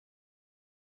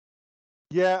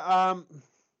 Yeah,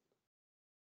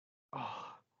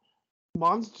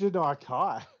 mine's Janai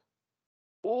Kai.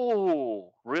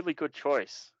 Oh, really good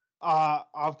choice.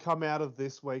 I've come out of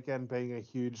this weekend being a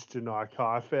huge Janai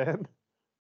Kai fan.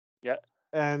 Yeah.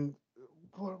 And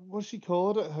what she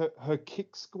called it? Her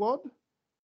kick squad,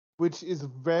 which is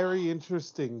very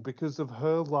interesting because of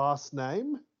her last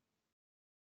name.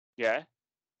 Yeah.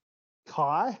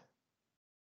 Kai.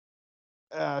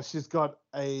 She's got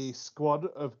a squad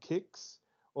of kicks,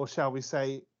 or shall we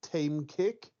say, team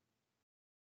kick.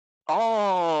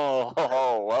 Oh,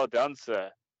 well done,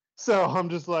 sir. So I'm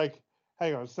just like,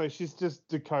 hang on. So she's just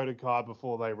Dakota Kai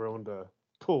before they ruined her.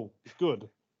 Cool. Good.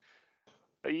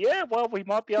 Yeah, well, we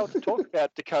might be able to talk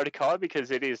about Dakota Kai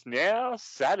because it is now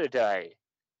Saturday.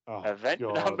 Event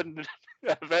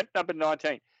number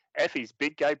 19. Effie's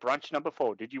Big Gay Brunch number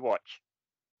 4. Did you watch?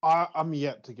 I'm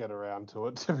yet to get around to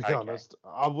it, to be honest.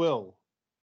 I will.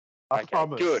 I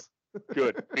promise.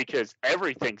 Good. Because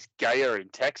everything's gayer in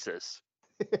Texas.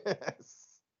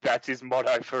 Yes. That's his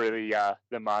motto for the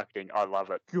marketing. I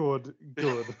love it. Good.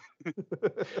 Do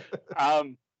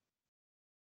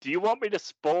you want me to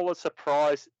spoil a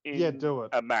surprise in do it.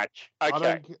 A match?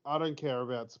 Okay. I don't care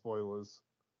about spoilers.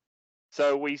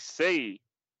 So we see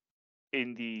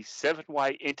in the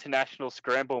 7-way international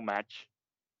scramble match,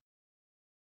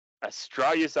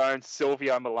 Australia's own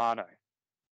Silvio Milano.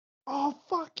 Oh,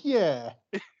 fuck yeah.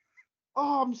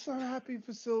 Oh, I'm so happy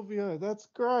for Silvio. That's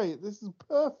great. This is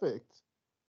perfect.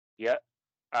 Yeah.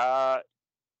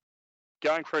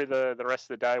 Going through the rest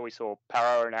of the day, we saw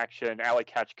Paro in action, Ali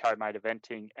Catch co-main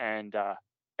eventing, and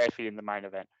Effie in the main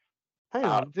event. Hang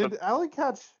on. Did Ali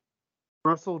Catch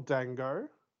wrestle Dango?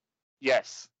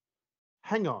 Yes.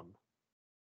 Hang on.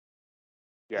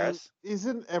 And Yes.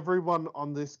 isn't everyone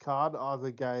on this card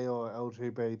either gay or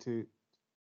LGBT?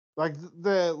 Like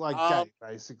they're like Um, gay,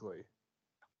 basically.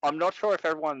 I'm not sure if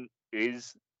everyone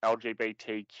is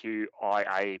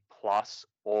LGBTQIA plus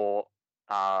or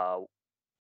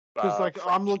Because like from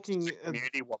I'm the looking at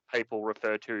community, what people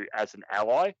refer to as an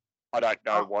ally. I don't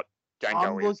know I, what I'm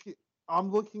Dango is.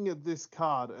 looking at this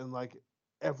card and like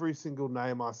every single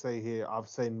name I see here I've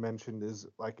seen mentioned is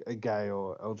like a gay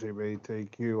or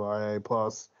LGBTQIA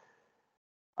plus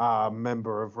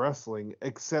member of wrestling,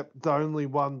 except the only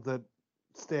one that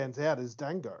stands out is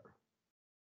Dango.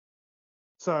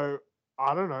 So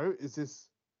I don't know,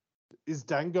 is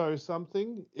Dango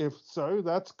something? If so,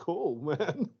 that's cool,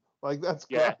 man. Like that's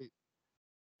Yeah. great.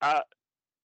 Uh,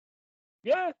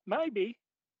 yeah, maybe.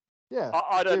 Yeah.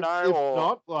 I don't know, If or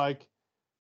not, like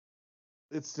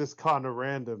it's just kind of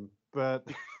random, but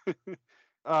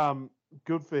um,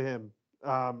 good for him.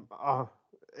 Um, uh,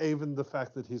 even the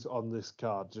fact that he's on this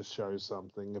card just shows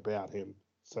something about him.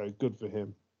 So good for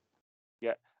him.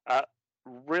 yeah.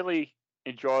 Really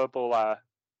enjoyable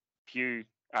few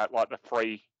like the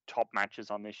three top matches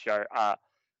on this show.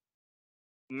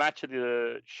 Match of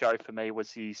the show for me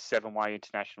was the 7-way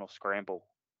international scramble.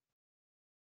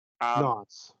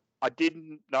 Nice. I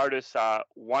didn't notice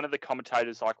one of the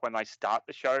commentators, like when they start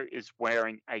the show, is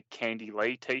wearing a Candy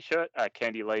Lee t-shirt.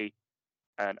 Candy Lee,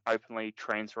 an openly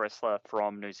trans wrestler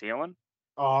from New Zealand,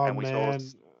 Oh and we saw man,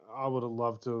 I would have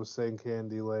loved to have seen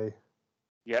Candy Lee.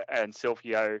 and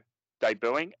Silvio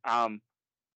debuting.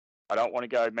 I don't want to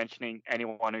go mentioning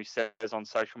anyone who says on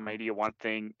social media one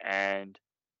thing and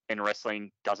in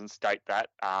wrestling doesn't state that.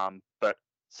 But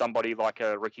somebody like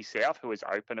a Ricky South who is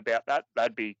open about that,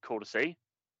 that'd be cool to see.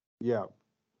 Yeah.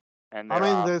 And I there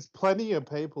mean, are, there's plenty of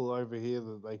people over here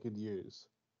that they could use.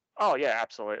 oh yeah,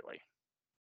 absolutely,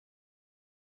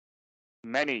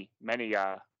 many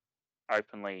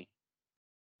openly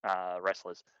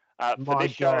wrestlers. For My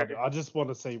this show, God, I just want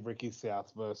to see Ricky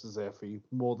South versus Effie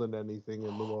more than anything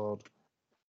in the world.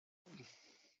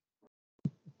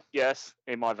 yes,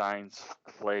 in my veins,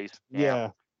 please.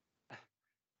 Now,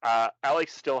 Yeah.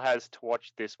 Alex still has to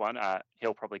watch this one.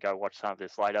 He'll probably go watch some of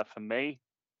this later. For me,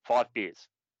 5 beers.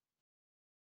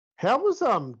 How was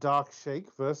Dark Sheik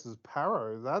versus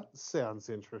Paro? That sounds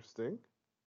interesting.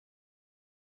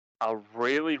 A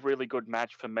really, really good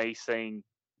match for me seeing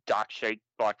Dark Sheik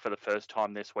like for the first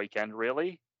time this weekend,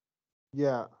 really.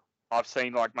 Yeah. I've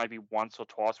seen like maybe once or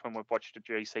twice when we've watched a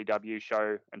GCW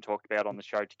show and talked about on the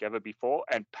show together before.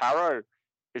 And Paro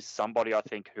is somebody I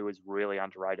think who is really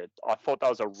underrated. I thought that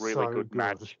was a really So good good.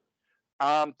 match.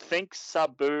 Think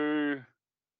Sabu,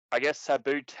 I guess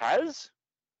Sabu Taz,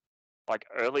 like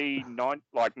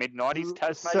like mid-90s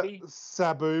Taz maybe.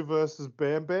 Sabu versus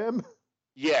Bam Bam?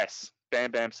 Yes,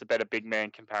 Bam Bam's a better big man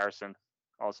comparison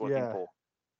I was looking Yeah. for.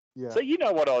 Yeah. So you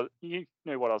knew what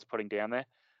I was putting down there.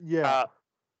 Yeah. Uh,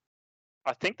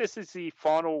 I think this is the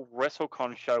final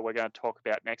WrestleCon show we're going to talk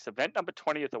about next. Event number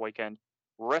 20 of the weekend,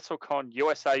 WrestleCon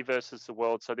USA versus the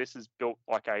world. So this is built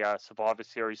like a Survivor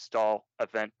Series style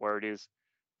event where it is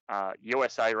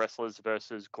USA wrestlers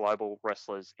versus global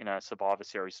wrestlers in a Survivor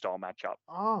Series style matchup.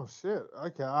 Oh shit.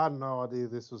 Okay, I had no idea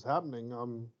this was happening.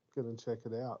 I'm gonna check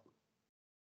it out.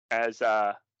 As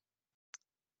on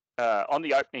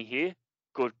the opening here,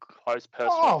 good close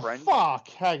personal Oh friend. fuck!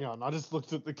 Hang on, I just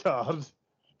looked at the card.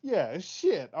 Yeah,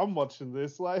 shit. I'm watching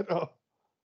this later.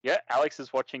 Yeah, Alex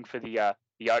is watching for the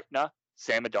opener,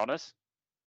 Sam Adonis.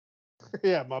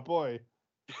 Yeah, my boy.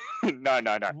 No.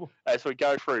 As we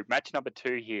go through, match number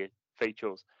 2 here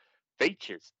features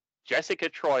Jessica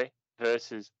Troy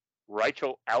versus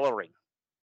Rachel Ellering.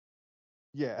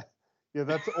 Yeah, yeah.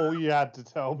 That's all you had to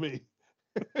tell me.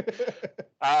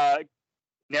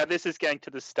 Now, this is getting to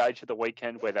the stage of the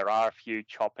weekend where there are a few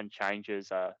chop and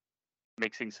changes,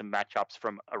 mixing some matchups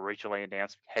from originally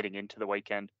announced heading into the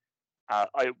weekend.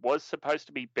 It was supposed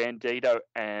to be Bandito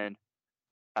and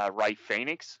Ray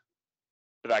Phoenix,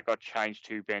 but that got changed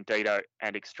to Bandito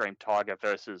and Extreme Tiger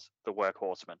versus the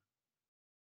Workhorsemen.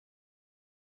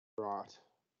 Right.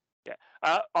 Yeah.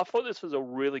 I thought this was a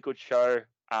really good show.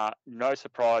 No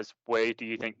surprise. Where do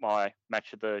you think my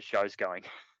match of the show's going?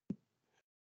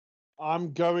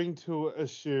 I'm going to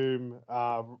assume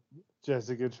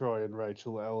Jessica Troy and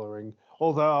Rachel Ellering.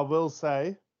 Although I will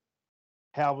say,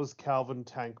 how was Calvin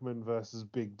Tankman versus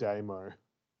Big Damo?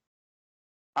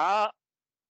 Uh,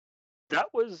 that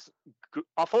was good.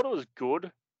 I thought it was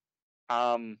good.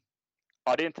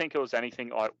 I didn't think it was anything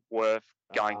like worth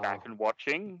going back and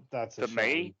watching That's a for shame.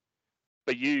 me.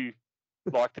 But you,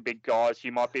 like the big guys,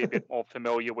 you might be a bit more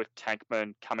familiar with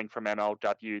Tankman coming from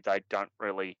MLW. They don't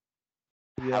really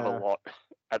have a lot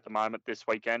at the moment this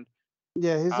weekend.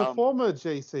 Yeah, he's a Um, former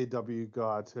GCW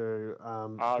guy too.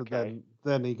 But okay.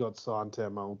 then he got signed to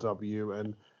MLW,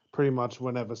 and pretty much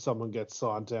whenever someone gets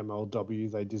signed to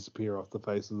MLW, they disappear off the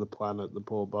face of the planet. The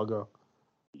poor bugger.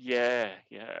 Yeah,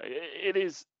 yeah. It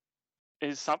is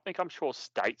something I'm sure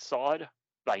stateside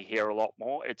they hear a lot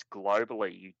more. It's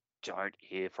globally you don't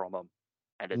hear from them,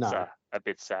 and it's No. a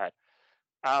bit sad.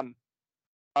 Um,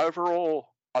 Overall,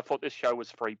 I thought this show was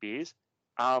free beers.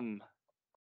 Um,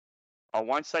 I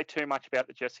won't say too much about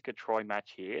the Jessica Troy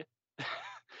match here,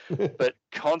 but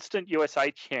constant USA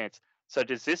chants. So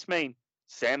does this mean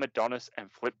Sam Adonis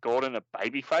and Flip Gordon are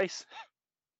babyface?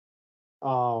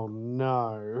 Oh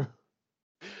no.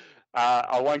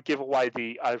 I won't give away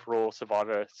the overall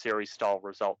Survivor Series style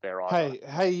result there either.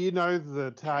 Hey, you know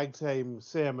the tag team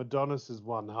Sam Adonis is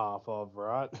one half of,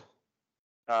 right?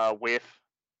 With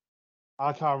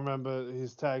I can't remember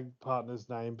his tag partner's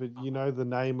name, but you know the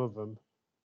name of him.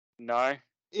 no.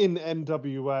 In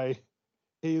NWA,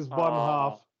 he is one Oh,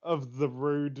 half of the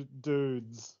Rude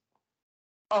Dudes.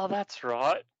 oh, that's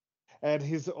right. And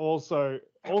he's also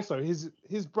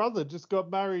his brother just got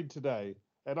married today.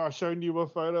 And I shown you a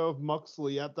photo of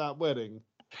Moxley at that wedding.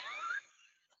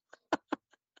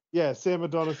 Yeah, Sam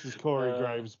Adonis is Corey Uh,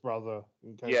 Graves' brother,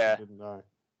 in case you yeah, didn't know.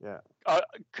 Yeah.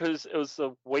 because it was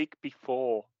the week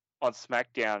before on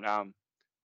SmackDown.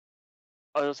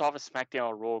 It was either SmackDown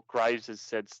or Raw. Graves has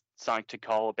said something to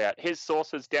Cole about his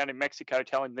sources down in Mexico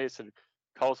telling this, and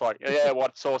Cole's like, "Yeah,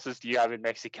 what sources do you have in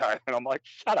Mexico?" And I'm like,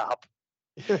 "Shut up."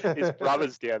 His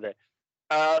brother's down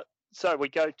there. So we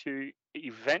go to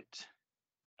event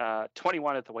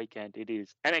 21 of the weekend. It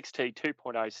is NXT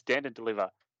 2.0 Stand and Deliver.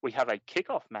 We have a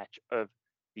kickoff match of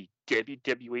the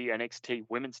WWE NXT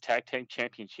Women's Tag Team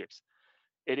Championships.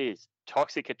 It is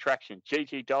Toxic Attraction,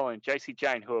 Gigi Dolan, and JC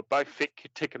Jane, who are both fit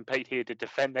to compete here to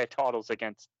defend their titles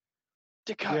against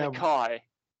Dakota Yeah, Kai.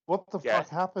 what the Yeah.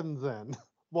 fuck happened then?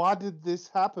 Why did this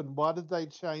happen? Why did they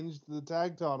change the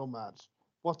tag title match?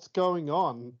 What's going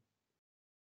on?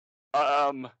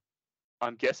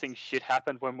 I'm guessing shit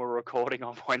happened when we were recording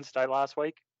on Wednesday last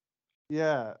week.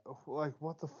 Yeah, like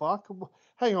what the fuck?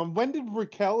 Hang on, when did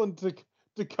Raquel and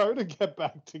Dakota get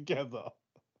back together?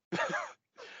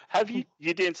 Have you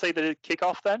didn't see the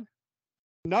kickoff then?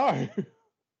 No,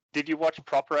 Did you watch the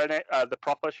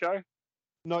proper show?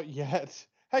 not yet.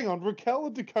 Hang on, Raquel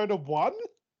and Dakota won?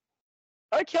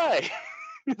 Okay.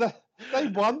 They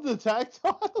won the tag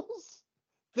titles?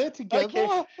 They're Okay.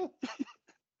 together?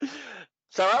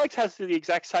 So Alex has the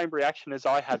exact same reaction as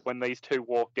I had when these two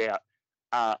walked out.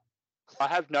 I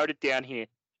have noted down here,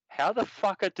 how the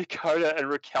fuck are Dakota and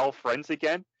Raquel friends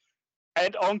again?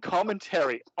 And on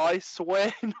commentary, I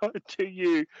swear to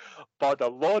you, by the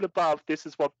Lord above, this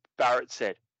is what Barrett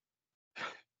said.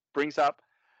 Brings up,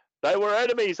 they were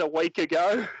enemies a week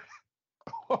ago.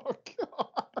 Oh,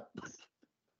 God.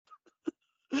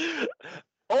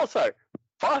 Also,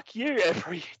 fuck you,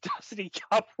 every Dusty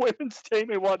Cup women's team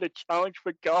who won the challenge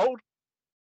for gold.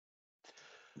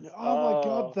 Oh, my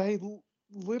God. They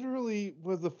literally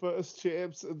were the first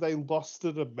champs and they lost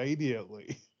it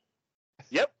immediately.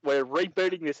 Yep, we're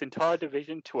rebooting this entire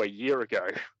division to a year ago.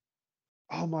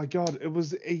 Oh, my God. It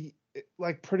was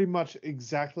like pretty much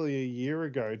exactly a year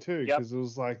ago, too, Yep. because it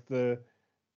was like the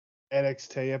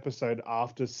NXT episode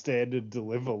after Standard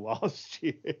Deliver last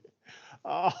year.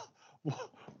 Uh,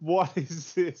 what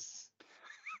is this?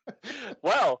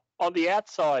 Well, on the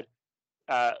outside,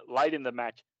 late in the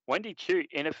match, Wendy Chu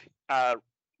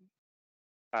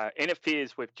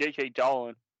interferes with Gigi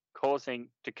Dolan, causing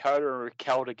Dakota and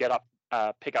Raquel to get up,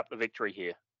 pick up the victory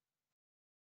here.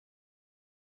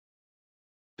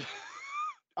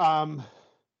 Um,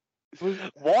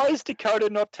 Why is Dakota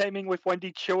not teaming with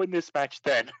Wendy Chu in this match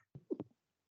then?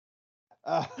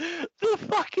 The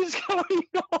fuck is going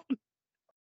on?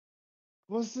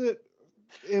 Was it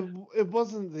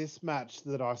wasn't this match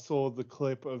that I saw the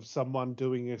clip of someone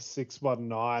doing a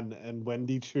 619 and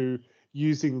Wendy Chu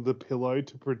using the pillow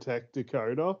to protect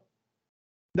Dakota?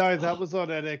 No, that was on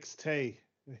NXT.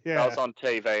 Yeah. That was on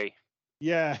TV.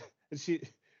 Yeah. And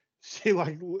she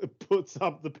like puts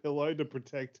up the pillow to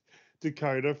protect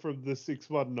Dakota from the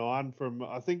 619 from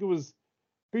I think it was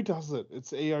who does it?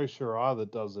 It's Io Shirai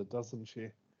that does it, doesn't she?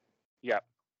 Yep.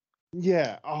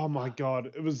 Yeah. Oh my God.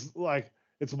 It was like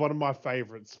it's one of my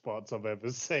favorite spots I've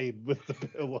ever seen with the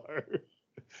pillow.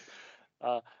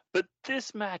 But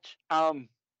this match,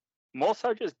 more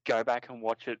so just go back and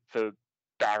watch it for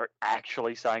Barrett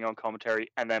actually saying on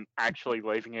commentary and then actually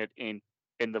leaving it in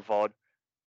the VOD.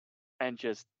 And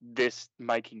just this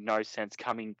making no sense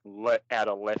coming out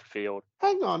of left field.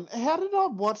 Hang on, how did I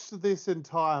watch this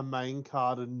entire main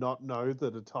card and not know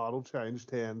that a title changed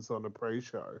hands on a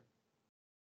pre-show?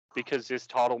 because this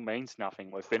title means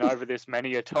nothing. We've been over this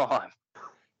many a time.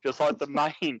 Just like the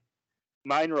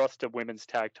main roster women's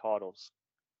tag titles.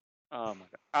 Oh my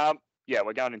god. Yeah,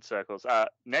 we're going in circles.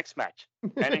 Next match,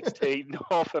 NXT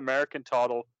North American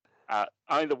title.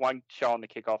 Only the one show on the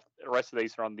kickoff. The rest of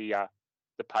these are on the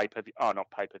pay-per-view. Oh, not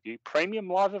pay-per-view. Premium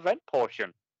live event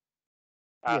portion.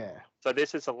 Yeah. So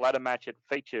this is a ladder match. It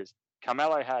features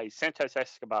Carmelo Hayes, Santos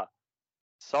Escobar,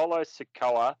 Solo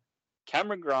Sikoa,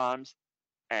 Cameron Grimes,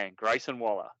 and Grayson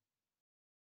Waller.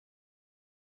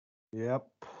 Yep.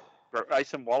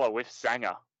 Grayson Waller with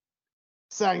Sanger.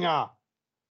 Sanger.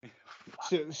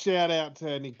 Shout out to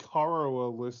any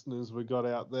Corowa listeners we got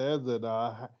out there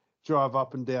that drive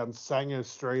up and down Sanger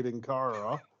Street in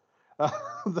Corowa.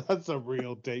 That's a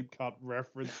real deep cut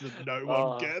reference that no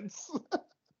one gets.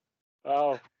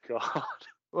 Oh, God.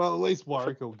 Well, at least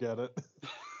Warwick will get it.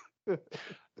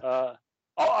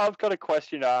 I've got a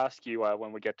question to ask you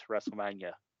when we get to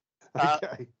WrestleMania.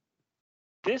 Okay.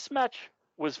 This match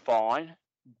was fine,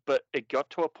 but it got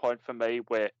to a point for me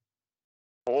where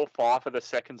all 5 of the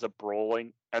seconds are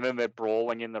brawling, and then they're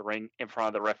brawling in the ring in front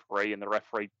of the referee, and the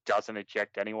referee doesn't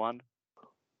eject anyone.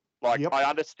 Like, Yep. I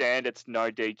understand it's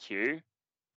no DQ,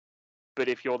 but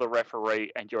if you're the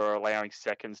referee and you're allowing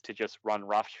seconds to just run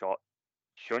roughshod,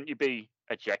 shouldn't you be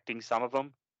ejecting some of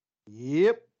them?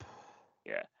 Yep.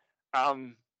 Yeah.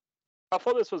 I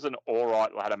thought this was an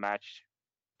alright ladder match.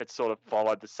 It sort of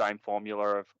followed the same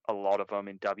formula of a lot of them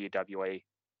in WWE.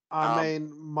 I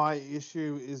mean, my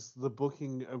issue is the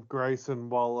booking of Grayson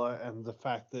Waller and the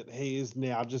fact that he is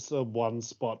now just a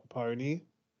one-spot pony.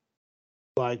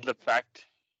 Like the fact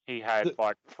he had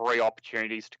like 3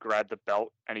 opportunities to grab the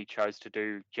belt and he chose to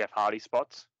do Jeff Hardy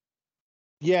spots.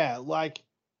 Yeah, like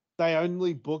they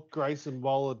only booked Grayson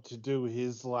Waller to do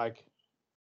his like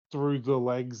through the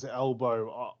legs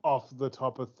elbow off the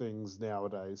top of things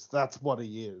nowadays. That's what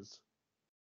he is.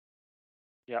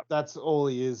 Yep. That's all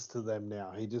he is to them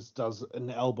now. He just does an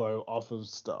elbow off of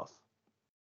stuff.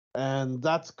 And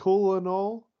that's cool and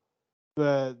all,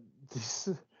 but this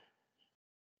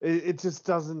it just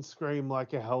doesn't scream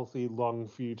like a healthy long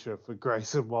future for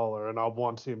Grayson Waller, and I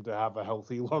want him to have a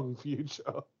healthy long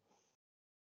future.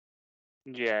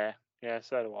 Yeah,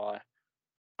 so do I.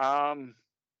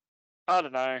 I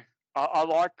don't know. I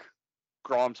like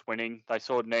Grimes winning. They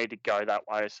sort of need to go that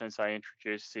way since they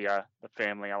introduced the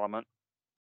family element.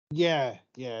 Yeah,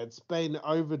 it's been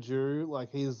overdue.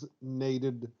 Like he's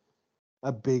needed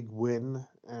a big win,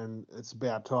 and it's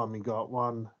about time he got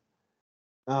one.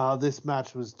 This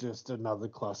match was just another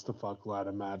clusterfuck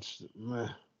ladder match. Meh.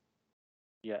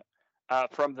 Yeah.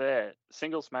 From there,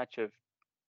 singles match of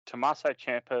Tommaso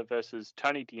Ciampa versus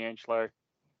Tony D'Angelo.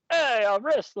 Hey, I'm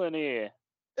wrestling here.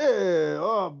 Hey,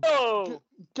 oh,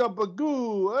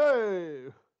 Gabagoo,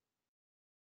 hey.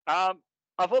 I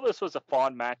thought this was a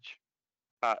fine match.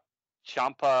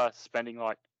 Ciampa spending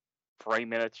like 3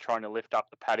 minutes trying to lift up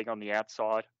the padding on the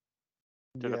outside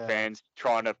to the fans,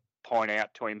 trying to point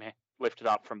out to him, lift it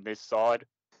up from this side.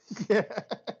 Yeah.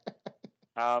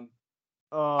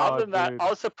 Other than that, I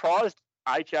was surprised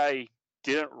AJ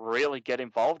didn't really get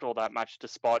involved all that much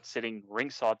despite sitting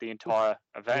ringside the entire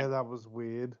event. Yeah, that was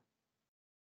weird.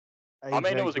 AJ, I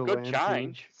mean, it was a good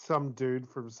change. Some dude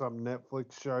from some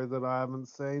Netflix show that I haven't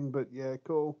seen, but yeah,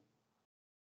 cool.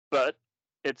 But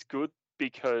it's good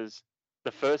because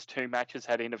the first 2 matches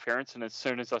had interference, and as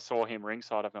soon as I saw him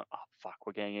ringside, I went, oh, fuck,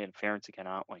 we're getting interference again,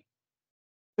 aren't we?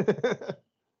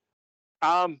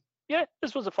 Yeah,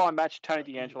 this was a fine match. Tony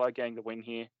D'Angelo getting the win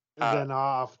here. And then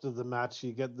after the match,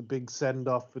 you get the big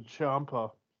send-off for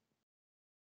Ciampa.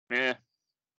 Yeah.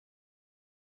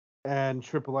 And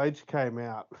Triple H came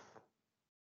out.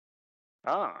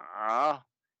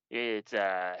 It's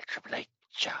Triple H.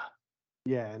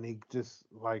 Yeah, and he just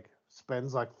like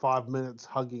spends like 5 minutes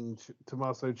hugging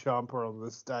Tommaso Ciampa on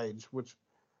the stage, which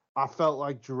I felt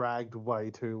like dragged way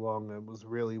too long. It was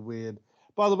really weird.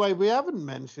 By the way, we haven't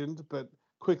mentioned, but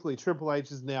quickly, Triple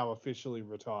H is now officially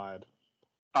retired.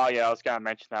 Oh, yeah, I was going to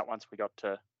mention that once we got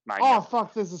to Mania. Oh,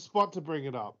 fuck, there's a spot to bring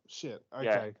it up. Shit,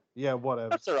 okay. Yeah, whatever.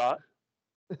 That's all right.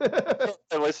 If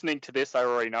they're listening to this, they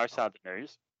already know some of the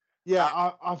news.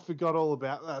 Yeah, I forgot all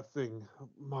about that thing.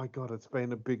 My God, it's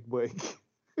been a big week.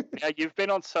 Yeah, you've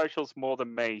been on socials more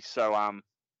than me, so I'm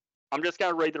just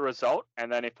going to read the result, and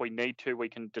then if we need to, we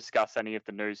can discuss any of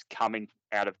the news coming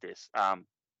out of this.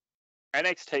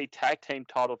 NXT Tag Team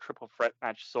Title Triple Threat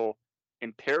match saw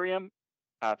Imperium,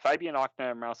 Fabian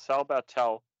Eichner, and Marcel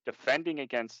Bartel defending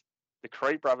against the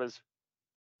Creed brothers,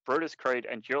 Brutus Creed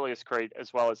and Julius Creed,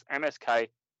 as well as MSK,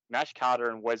 Nash Carter,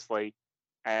 and Wesley.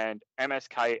 And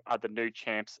MSK are the new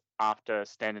champs after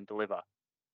Stand and Deliver.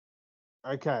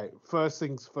 Okay, first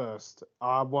things first.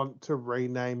 I want to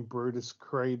rename Brutus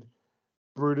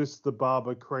the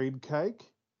Barber Creed Cake.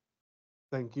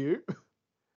 Thank you.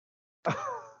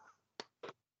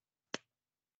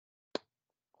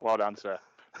 Well done, sir.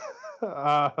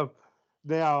 Now,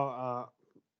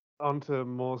 on to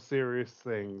more serious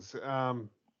things.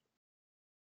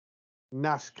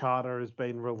 Nash Carter has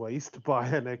been released by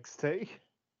NXT.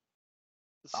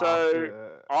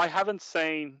 So I haven't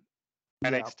seen Yeah.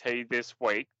 NXT this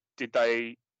week. Did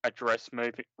they address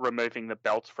removing the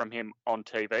belts from him on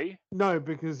TV? No,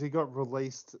 because he got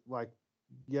released like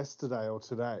yesterday or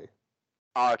today.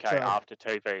 Oh, okay, So, after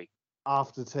TV.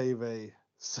 after TV.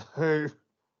 So,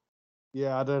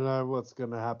 yeah, I don't know what's going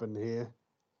to happen here.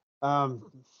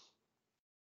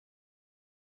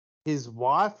 His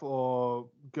wife or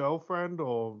girlfriend,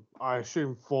 or I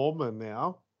assume former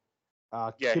now,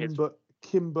 Yeah,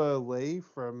 Kimber Lee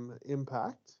from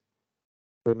Impact.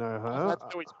 We know her.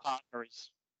 that's who his partner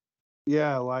is.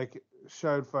 Yeah, like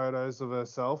showed photos of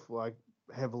herself, like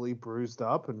heavily bruised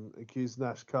up, and accused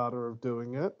Nash Carter of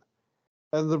doing it.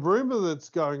 And the rumor that's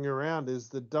going around is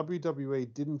that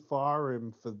WWE didn't fire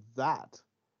him for that.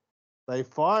 They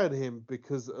fired him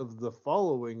because of the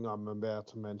following I'm about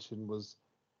to mention was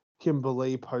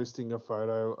Kimberly posting a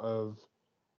photo of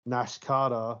Nash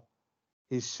Carter.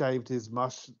 He's shaved his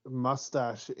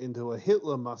mustache into a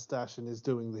Hitler mustache and is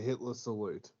doing the Hitler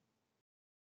salute.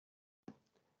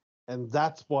 And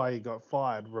that's why he got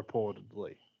fired,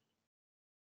 reportedly.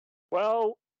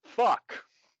 Well, fuck.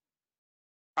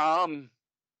 Either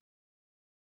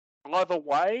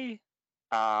way,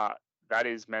 that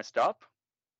is messed up.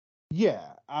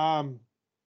 Yeah. I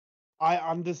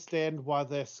understand why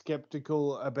they're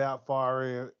skeptical about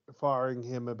firing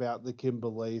him about the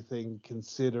Kimberly thing,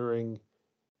 considering,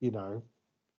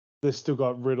 they've still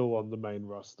got Riddle on the main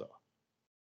roster.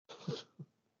 They've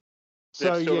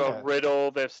still got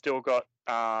Riddle. They've still got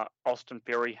Austin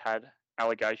Theory had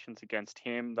allegations against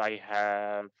him. They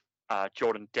have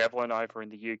Jordan Devlin over in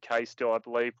the UK still, I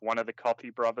believe. One of the Coffey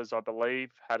brothers, I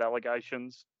believe, had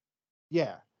allegations.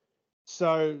 Yeah.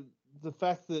 So the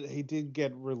fact that he did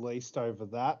get released over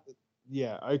that,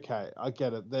 yeah, okay, I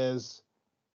get it.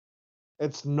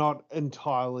 It's not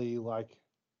entirely like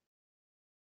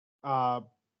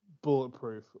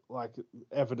bulletproof, like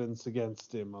evidence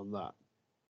against him on that.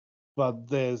 But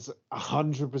there's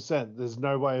 100%, there's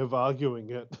no way of arguing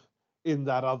it in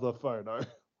that other photo.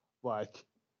 Like,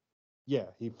 yeah,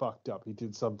 he fucked up. He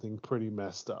did something pretty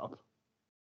messed up.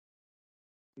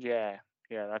 Yeah,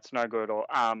 that's no good at all.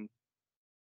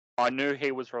 I knew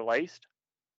he was released,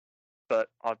 but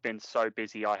I've been so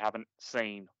busy I haven't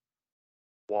seen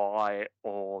why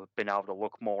or been able to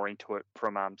look more into it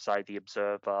from, say, The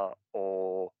Observer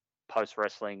or Post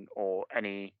Wrestling or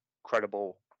any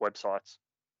credible websites.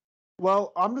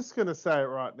 Well, I'm just going to say it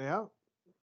right now.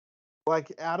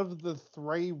 Like, out of the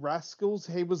three rascals,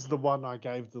 he was the one I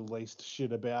gave the least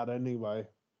shit about anyway.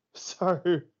 So,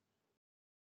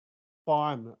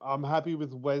 fine. I'm happy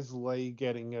with Wesley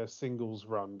getting a singles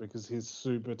run because he's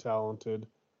super talented.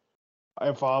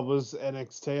 If I was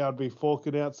NXT, I'd be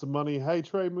forking out some money. Hey,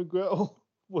 Trey Miguel,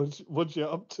 what you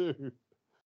up to?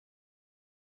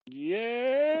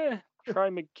 Yeah,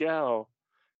 Trey Miguel.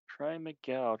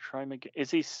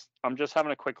 Is he? I'm just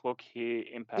having a quick look here.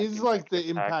 Impact. He's like the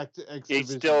Impact X Division.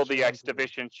 He's still the champion. X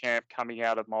Division champ coming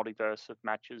out of multiverse of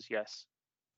matches. Yes.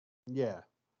 Yeah.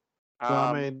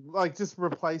 I mean, like, just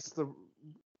replace the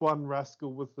one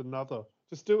rascal with another.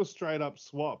 Just do a straight up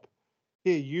swap.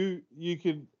 Here, you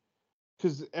could,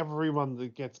 because everyone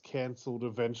that gets cancelled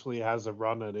eventually has a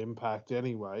run at Impact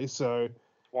anyway. So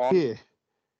here,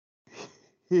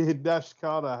 Nash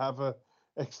Carter have a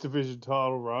X Division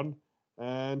title run,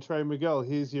 and Trey Miguel,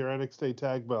 here's your NXT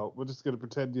tag belt. We're just gonna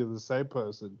pretend you're the same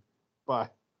person. Bye.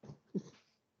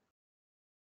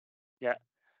 Yeah.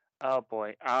 Oh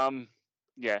boy.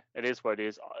 Yeah, it is what it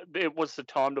is. It was the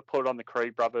time to put on the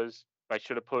Creed brothers. They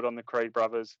should have put on the Creed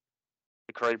brothers.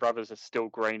 The Creed brothers are still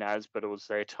green as, but it was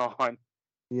their time.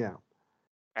 Yeah.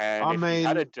 And if you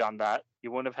had done that,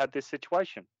 you wouldn't have had this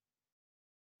situation.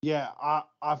 Yeah,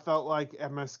 I felt like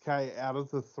MSK out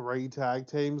of the three tag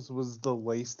teams was the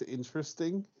least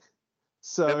interesting.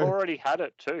 So they've already had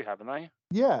it too, haven't they?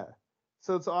 Yeah.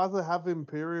 So it's either have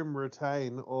Imperium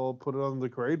retain or put it on the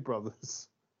Creed brothers.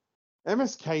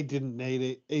 MSK didn't need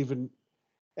it even.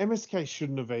 MSK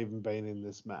shouldn't have even been in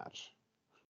this match.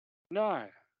 No.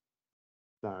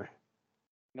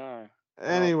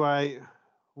 Anyway,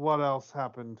 what else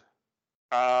happened?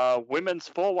 Women's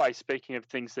four-way, speaking of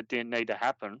things that didn't need to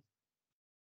happen.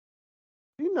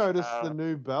 You notice the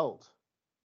new belt?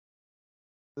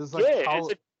 There's like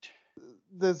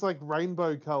there's like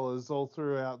rainbow colors all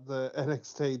throughout the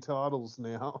NXT titles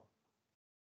now.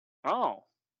 Oh,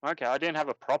 okay. I didn't have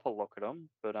a proper look at them,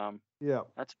 but Yeah.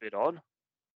 that's a bit odd.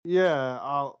 Yeah,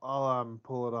 I'll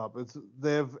pull it up.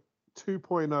 They've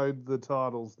 2.0'd the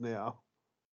titles now.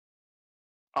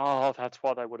 Oh, that's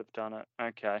why they would have done it.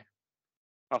 Okay.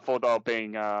 I thought they were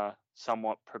being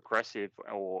somewhat progressive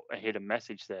or a hidden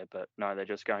message there, but no, they're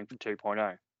just going for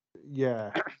 2.0.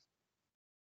 Yeah.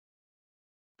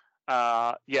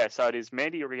 Yeah, so it is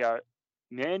Mandy I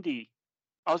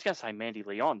was going to say Mandy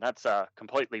Leon. That's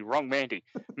completely wrong, Mandy.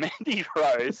 Mandy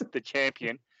Rose, the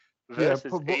champion, Yeah,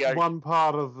 versus Io. one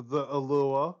part of the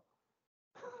allure.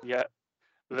 Yeah,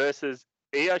 versus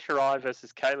Io Shirai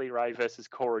versus Kaylee Ray versus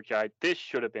Cora Jade. This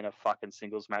should have been a fucking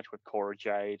singles match with Cora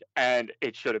Jade, and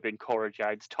it should have been Cora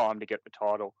Jade's time to get the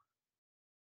title.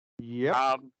 Yep.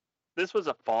 This was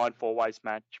a fine four-ways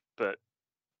match, but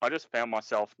I just found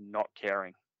myself not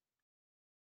caring.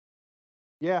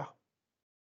 Yeah.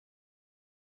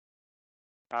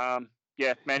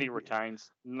 Yeah, Mandy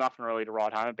retains. Nothing really to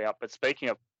write home about. But speaking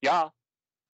of,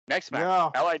 next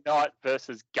match, Yeah. LA Knight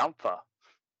versus Gunther.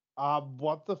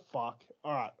 What the fuck?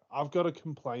 All right, I've got a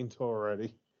complaint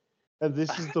already, and this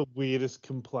is the weirdest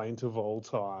complaint of all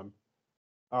time.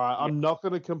 All right, I'm not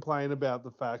going to complain about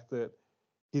the fact that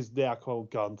he's now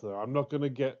called Gunther. I'm not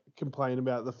going to complain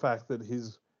about the fact that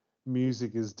his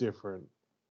music is different.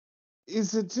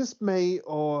 Is it just me,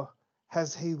 or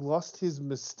has he lost his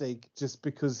mystique just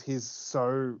because he's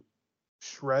so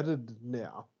shredded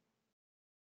now?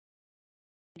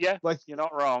 Yeah, Like, you're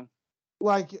not wrong.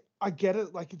 like I get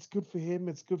it. Like, it's good for him.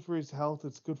 It's good for his health.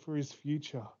 It's good for his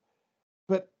future.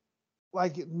 But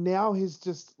like now he's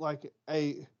just like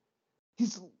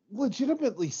he's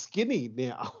legitimately skinny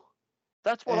now.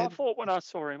 That's what I And thought when I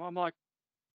saw him. I'm like,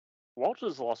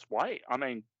 Walter's lost weight. I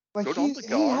mean, like good on the he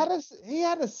guy.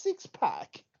 had a six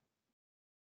pack.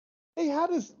 He had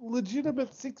a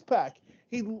legitimate six pack.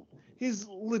 He's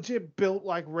legit built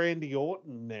like Randy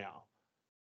Orton now.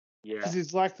 Yeah. Because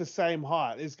he's like the same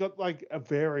height. He's got like a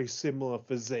very similar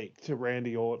physique to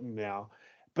Randy Orton now,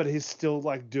 but he's still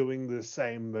like doing the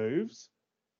same moves.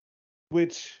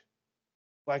 Which,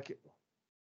 like,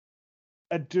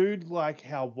 a dude like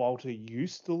how Walter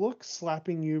used to look,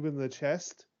 slapping you in the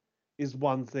chest, is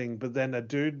one thing, but then a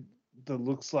dude that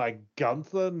looks like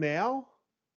Gunther now,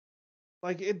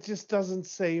 like, it just doesn't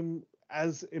seem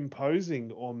as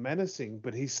imposing or menacing,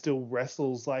 but he still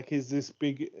wrestles like he's this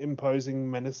big, imposing,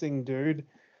 menacing dude.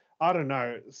 I don't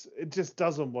know. It just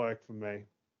doesn't work for me.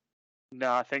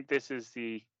 No, I think this is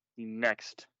the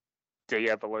next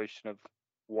de-evolution of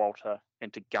Walter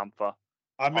into Gunther.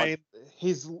 I mean,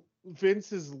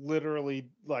 Vince is literally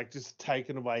like just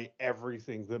taken away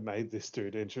everything that made this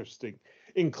dude interesting,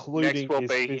 including his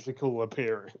physical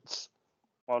appearance.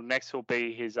 Well, next will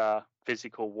be his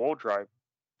physical wardrobe.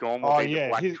 Gone will Oh be the yeah,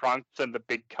 black trunks and the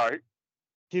big coat.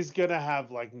 He's gonna have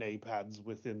like knee pads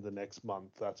within the next month.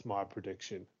 That's my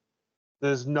prediction.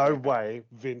 There's no way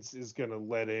Vince is gonna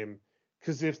let him,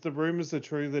 because if the rumors are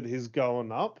true that he's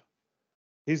going up,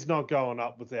 he's not going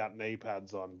up without knee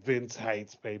pads on. Vince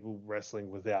hates people wrestling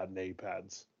without knee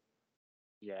pads.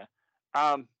 Yeah.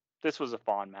 This was a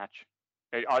fine match.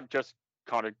 I just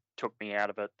kind of took me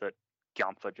out of it that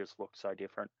Gunther just looked so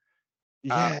different.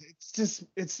 Yeah,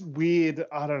 it's weird.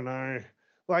 I don't know.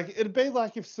 Like, it'd be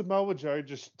like if Samoa Joe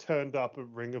just turned up at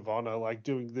Ring of Honor, like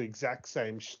doing the exact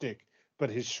same shtick,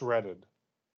 but he's shredded.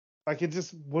 Like, it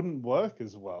just wouldn't work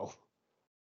as well.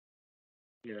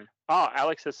 Yeah. Oh,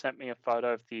 Alex has sent me a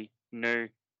photo of the new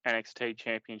NXT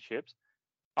championships.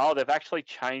 Oh, they've actually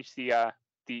changed the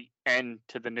N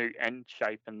to the new N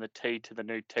shape and the T to the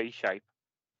new T shape,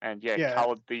 and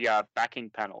coloured the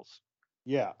backing panels.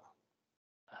 Yeah.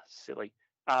 Silly.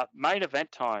 Main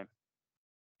event time.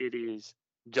 It is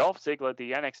Dolph Ziggler,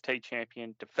 the NXT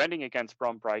champion, defending against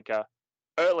Bron Breakker.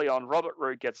 Early on, Robert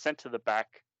Roode gets sent to the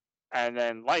back, and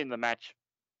then late in the match,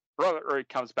 Robert Roode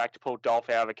comes back to pull Dolph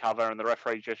out of the cover, and the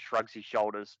referee just shrugs his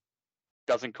shoulders.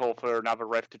 Doesn't call for another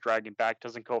ref to drag him back.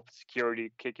 Doesn't call for security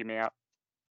to kick him out.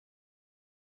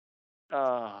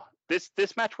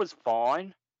 This match was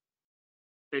fine.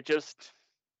 It just,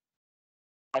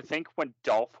 I think when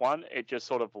Dolph won, it just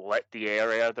sort of let the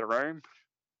air out of the room.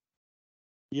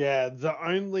 Yeah, the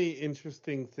only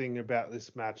interesting thing about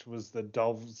this match was that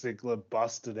Dolph Ziggler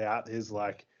busted out his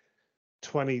like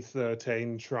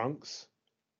 2013 trunks.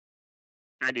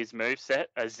 And his moveset,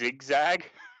 a zigzag.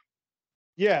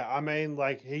 Yeah, I mean,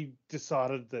 like, he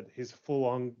decided that he's full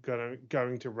on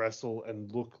going to wrestle and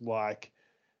look like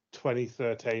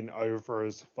 2013 over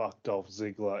as fuck Dolph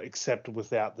Ziggler, except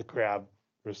without the crowd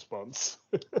response.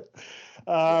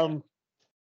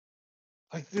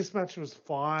 Like, this match was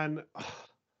fine.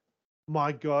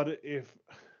 My God, if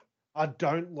I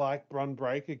don't like Bron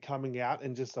Breakker coming out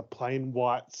in just a plain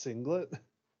white singlet.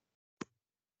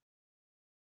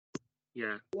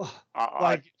 Yeah.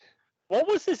 Like, what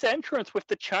was this entrance with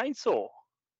the chainsaw?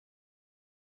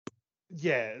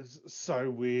 yeah, it's so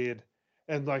weird.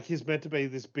 And like, he's meant to be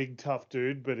this big tough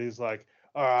dude, but he's like,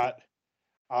 all right,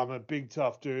 I'm a big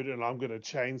tough dude and I'm going to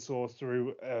chainsaw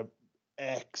through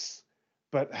X.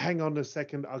 But hang on a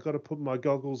second, I got to put my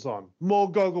goggles on. More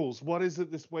goggles. What is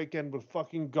it this weekend with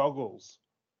fucking goggles?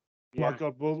 Yeah. My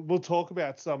God, we'll talk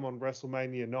about some on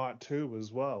WrestleMania night too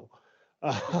as well.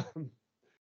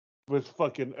 With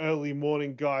fucking early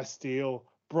morning Guy Steele,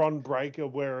 Bron Breakker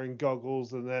wearing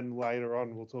goggles, and then later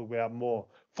on we'll talk about more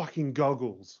fucking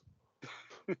goggles.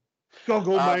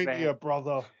 Goggle mania,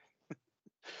 brother.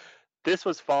 This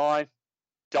was fine.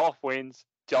 Dolph wins.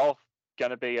 Dolph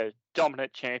gonna be a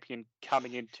dominant champion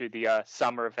coming into the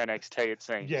summer of NXT. It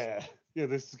seems. Yeah,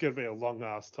 this is gonna be a long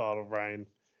ass title reign.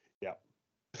 Yeah.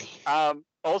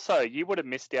 Also, you would have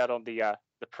missed out on the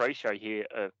pre-show here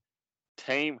of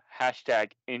Team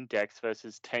 #Index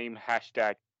versus Team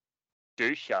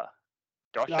 #Dusha.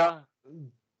 Dosha?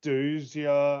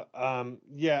 Dusha.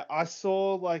 Yeah, I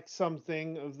saw like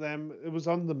something of them. It was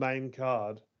on the main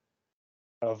card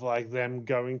of like them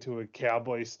going to a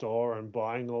cowboy store and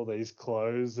buying all these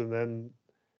clothes, and then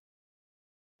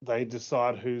they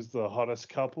decide who's the hottest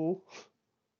couple.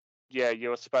 Yeah, you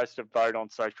were supposed to vote on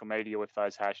social media with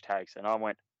those hashtags, and I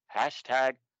went,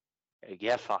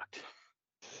 #get fucked.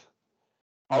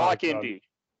 I like Indy.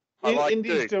 I like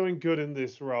Indy's Duke. doing good in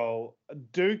this role.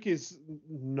 Duke is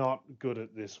not good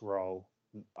at this role.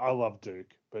 I love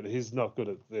Duke, but he's not good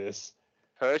at this.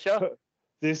 Persia?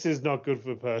 This is not good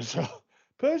for Persia.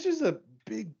 Persia's a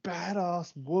big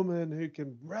badass woman who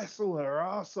can wrestle her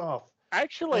ass off.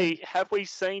 Actually, have we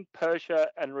seen Persia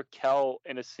and Raquel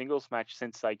in a singles match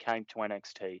since they came to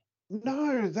NXT?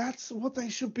 No, that's what they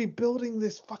should be building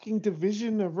this fucking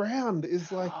division around.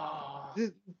 Is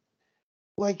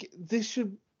like, this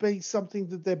should be something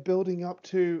that they're building up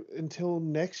to until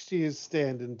next year's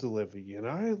Stand and Deliver. You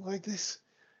know, like this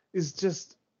is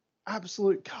just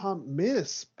absolute can't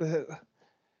miss. But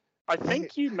I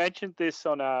think you mentioned this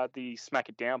on the Smack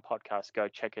It Down podcast. Go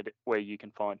check it where you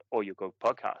can find all your good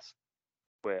podcasts,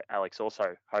 where Alex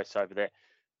also hosts over there.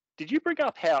 Did you bring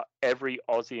up how every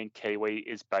Aussie and Kiwi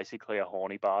is basically a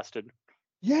horny bastard?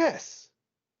 Yes.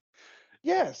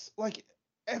 Like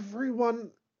everyone,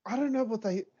 I don't know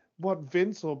what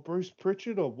Vince or Bruce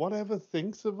Pritchard or whatever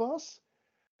thinks of us,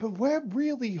 but we're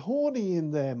really horny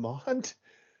in their mind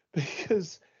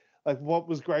because, like, what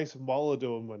was Grayson Waller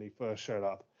doing when he first showed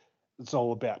up? It's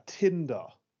all about Tinder,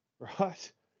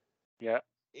 right? Yeah.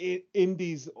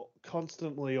 Indy's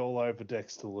constantly all over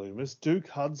Dexter Lumis. Duke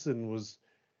Hudson was,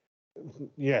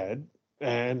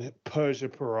 and Persia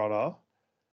Pirotta.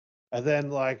 And then,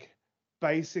 like,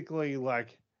 basically,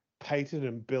 like, Peyton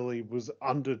and Billy was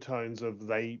undertones of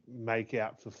they make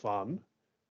out for fun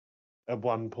at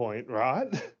one point, right?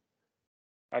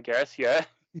 I guess, yeah.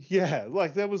 Yeah,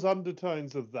 like, there was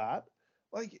undertones of that.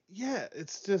 Like, yeah,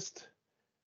 it's just,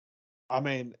 I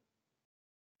mean,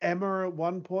 Emma at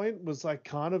one point was, like,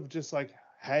 kind of just like,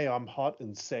 hey, I'm hot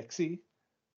and sexy.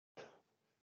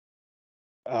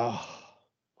 Oh,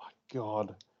 my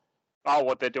God. Oh,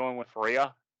 what they're doing with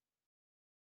Rhea?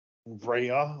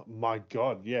 Rhea, my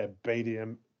God, yeah,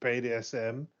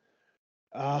 BDSM.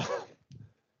 I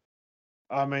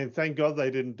mean, thank God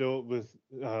they didn't do it with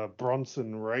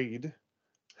Bronson Reed.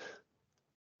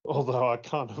 Although I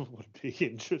kind of would be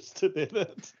interested in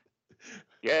it.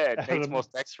 Yeah, it needs more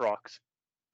sex rocks.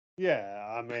 Yeah,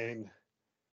 I mean,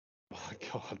 my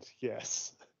God,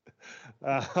 yes.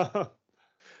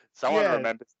 Someone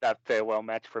remembers that farewell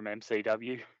match from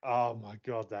MCW. Oh my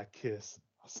God, that kiss.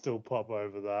 I still pop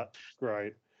over that.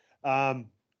 Great.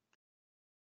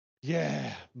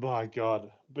 Yeah, my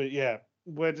God. But yeah,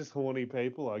 we're just horny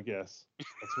people, I guess.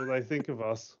 That's what they think of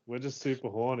us. We're just super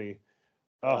horny.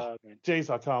 Oh, geez,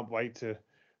 I can't wait to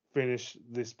finish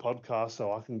this podcast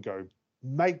so I can go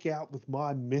make out with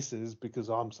my missus because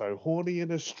I'm so horny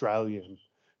and Australian.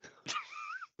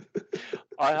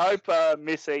 I hope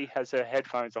Missy has her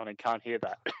headphones on and can't hear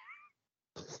that.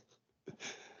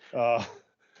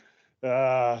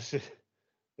 Shit.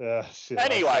 Shit.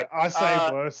 Anyway, I say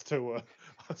worse to her.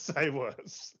 I say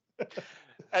worse.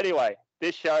 Anyway,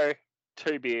 this show,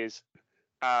 2 beers.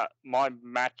 My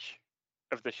match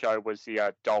of the show was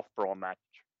the Dolph Braun match.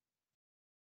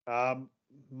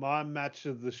 My match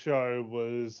of the show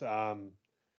was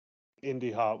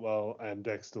Indy Hartwell and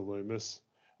Dexter Lumis.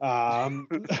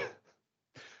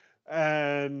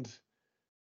 And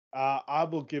I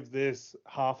will give this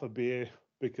half a beer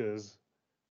because,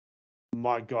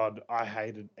 my God, I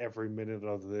hated every minute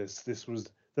of this.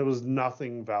 There was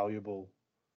nothing valuable.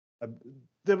 Uh,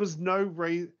 There was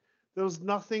there was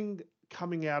nothing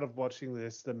coming out of watching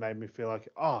this that made me feel like,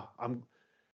 oh,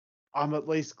 I'm at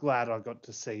least glad I got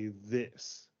to see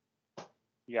this.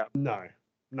 Yeah, No,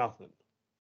 nothing.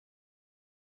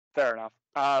 fair enough.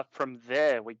 From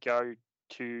there, we go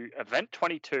to Event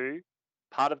 22,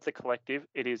 part of the collective.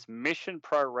 It is Mission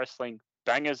Pro Wrestling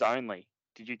Bangers Only.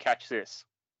 Did you catch this?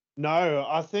 No,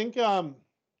 I think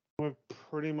we've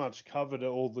pretty much covered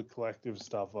all the collective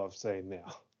stuff I've seen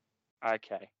now.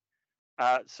 Okay.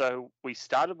 So we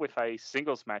started with a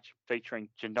singles match featuring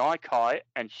Janai Kai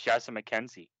and Shazza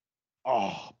McKenzie.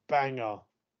 Oh, banger.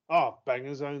 Oh,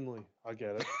 bangers only. I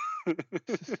get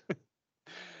it.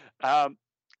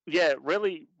 Yeah,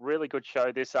 really, really good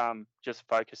show. This just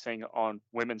focusing on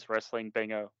women's wrestling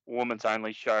being a women's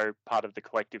only show, part of the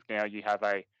collective now. You have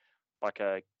a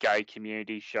gay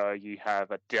community show, you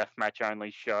have a deathmatch only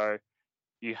show,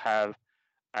 you have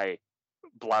a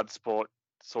blood sport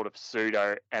sort of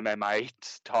pseudo MMA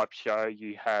type show,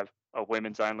 you have a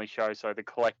women's only show. So the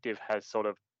collective has sort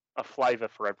of a flavour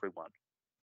for everyone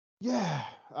Yeah.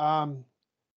 to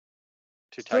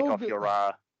take Still off your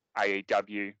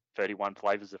AEW 31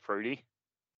 flavours of fruity.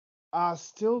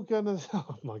 still gonna.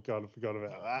 Oh my God, I forgot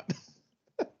about that.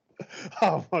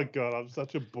 Oh my God, I'm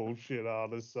such a bullshit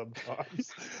artist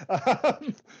sometimes.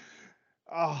 um,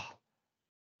 oh,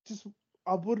 just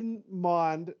I wouldn't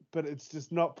mind, but it's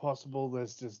just not possible.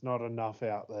 There's just not enough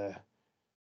out there.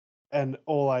 An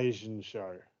all Asian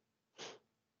show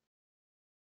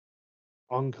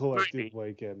on collective Fruity.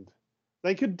 weekend.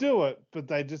 They could do it, but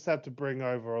they just have to bring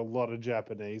over a lot of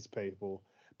Japanese people.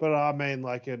 But I mean,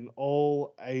 like an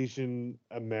all Asian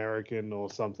American or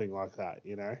something like that,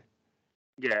 you know?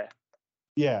 Yeah,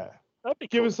 Yeah. that'd be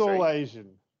Give cool to us all see.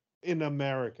 Asian in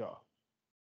America.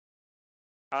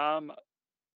 Um,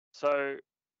 so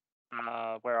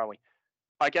where are we?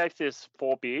 I gave this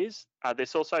 4 beers.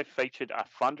 This also featured a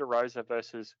Thunder Rosa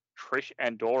versus Trish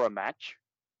Andorra match,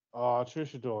 Oh,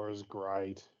 Trish Adora is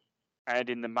great. and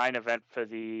in the main event for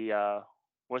the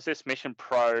was this Mission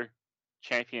Pro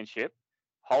Championship,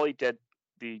 Holly Dead,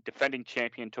 the defending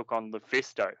champion, took on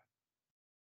Lufisto.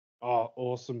 Oh,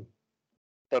 awesome.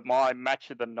 But my match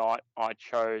of the night, I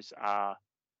chose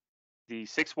the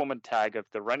 6-woman tag of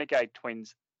the Renegade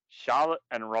Twins, Charlotte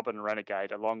and Robin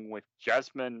Renegade, along with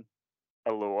Jasmine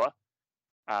Allure,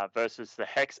 versus the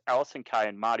Hex, Allison Kay,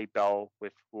 and Marty Bell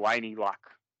with Laney Luck.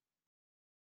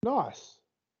 Nice.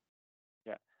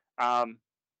 Yeah.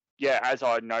 Yeah, as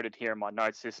I noted here in my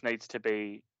notes, this needs to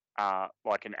be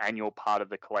like an annual part of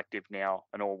the collective now,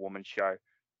 an all-woman show.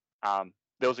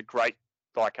 There was a great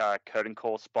curtain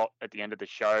call spot at the end of the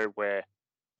show where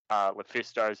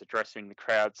Lufisto's addressing the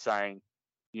crowd saying,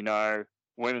 you know,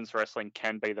 women's wrestling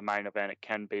can be the main event, it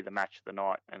can be the match of the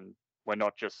night, and we're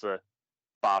not just a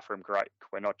bathroom break,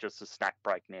 we're not just a snack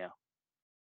break now.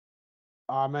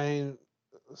 I mean,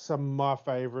 some of my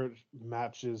favorite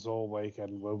matches all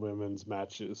weekend were women's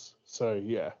matches. So,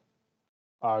 yeah,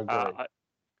 I agree.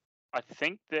 I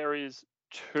think there is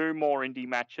 2 more indie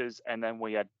matches, and then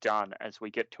we are done. As we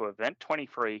get to event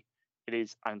 23, it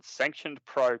is Unsanctioned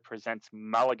Pro presents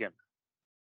Mulligan.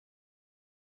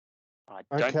 I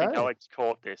don't think Okay. Alex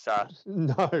caught this.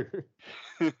 No.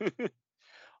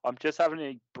 I'm just having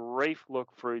a brief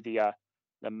look through the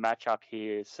matchup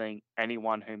here, seeing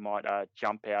anyone who might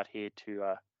jump out here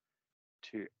to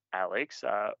Alex.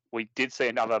 We did see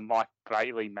another Mike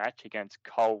Bailey match against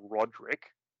Cole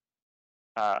Roderick.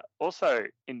 Also,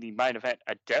 in the main event,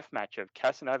 a death match of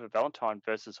Casanova Valentine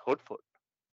versus Hoodfoot.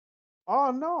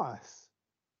 Oh, nice.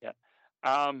 Yeah.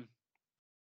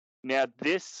 Now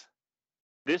this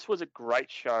was a great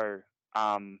show,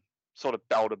 sort of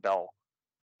bell to bell,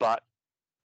 but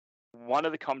one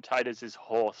of the commentators is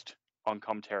horsed on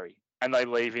commentary, and they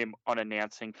leave him on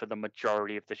announcing for the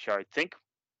majority of the show. Think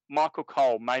Michael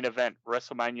Cole, main event,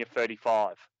 WrestleMania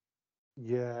 35.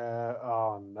 Yeah.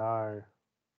 Oh, no.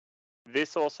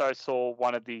 This also saw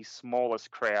one of the smallest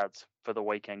crowds for the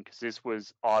weekend because this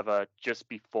was either just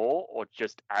before or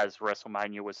just as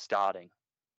WrestleMania was starting.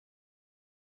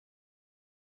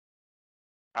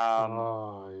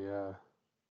 Oh, yeah.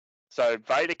 So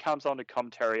Vader comes on to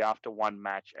commentary after one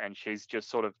match, and she's just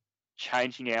sort of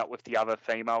changing out with the other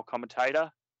female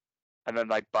commentator, and then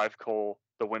they both call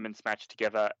the women's match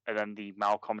together, and then the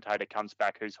male commentator comes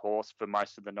back who's hoarse for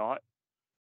most of the night.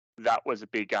 That was a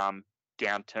big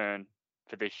downturn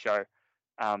for this show.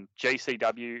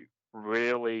 GCW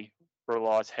really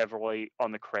relies heavily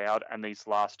on the crowd, and these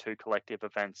last 2 collective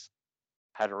events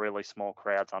had really small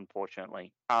crowds,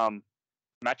 unfortunately.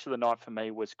 Match of the night for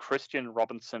me was Christian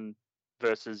Robinson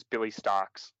versus Billy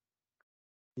Starks.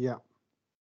 Yeah.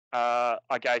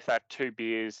 I gave that 2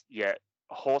 beers. Yeah,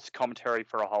 horse commentary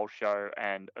for a whole show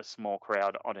and a small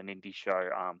crowd on an indie show.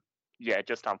 Yeah,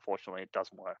 just unfortunately it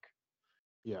doesn't work.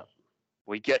 Yeah.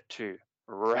 We get to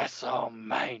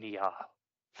WrestleMania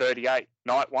 38,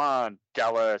 Night 1,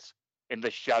 Dallas, in the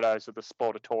shadows of the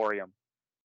Sportatorium.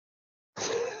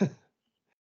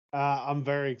 I'm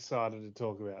very excited to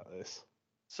talk about this.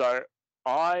 So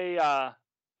I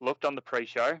looked on the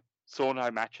pre-show, saw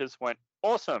no matches, went,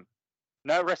 awesome.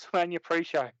 No WrestleMania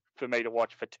pre-show for me to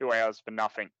watch for 2 hours for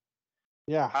nothing.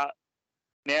 Yeah.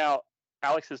 Now,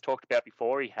 Alex has talked about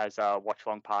before, he has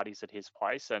watch-along parties at his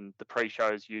place, and the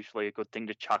pre-show is usually a good thing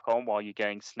to chuck on while you're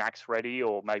getting snacks ready,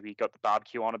 or maybe you got the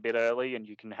barbecue on a bit early and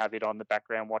you can have it on the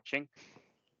background watching.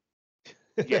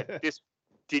 Yeah,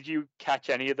 did you catch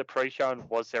any of the pre-show, and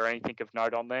was there anything of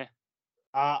note on there?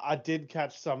 I did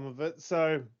catch some of it.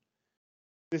 So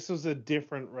this was a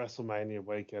different WrestleMania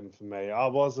weekend for me. I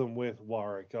wasn't with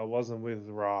Warwick. I wasn't with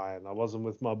Ryan. I wasn't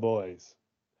with my boys.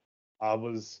 I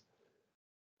was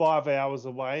 5 hours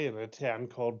away in a town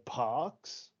called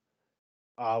Parks.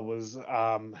 I was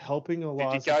helping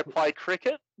Eliza. Did you go play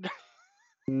cricket?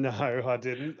 No, I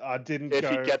didn't. I didn't If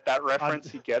go. you get that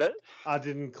reference, you get it. I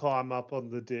didn't climb up on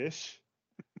the dish.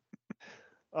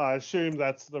 I assume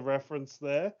that's the reference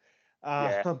there.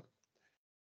 Yeah.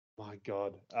 My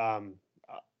God. I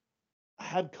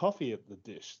had coffee at the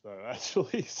dish though,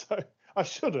 actually, so I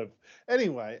should have.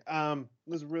 Anyway, it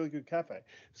was a really good cafe.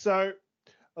 So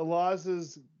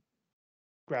Eliza's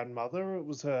grandmother, it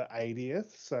was her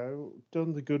 80th, so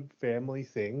doing the good family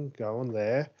thing, going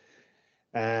there.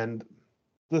 And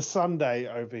the Sunday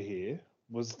over here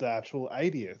was the actual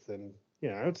 80th, and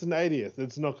it's an 80th.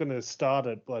 It's not going to start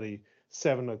at bloody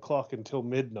 7 o'clock until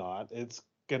midnight. It's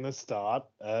going to start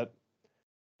at,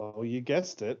 well, you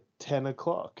guessed it, 10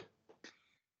 o'clock.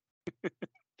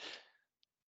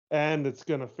 And it's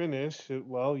going to finish at,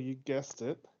 well, you guessed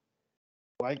it,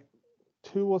 like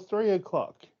 2 or 3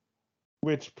 o'clock,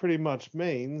 which pretty much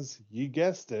means, you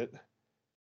guessed it,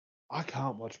 I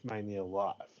can't watch Mania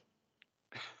live.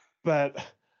 But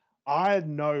I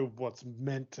know what's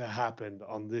meant to happen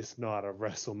on this night of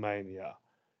WrestleMania.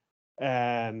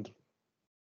 And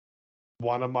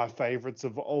one of my favorites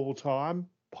of all time,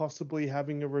 possibly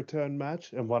having a return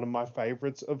match, and one of my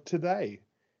favorites of today,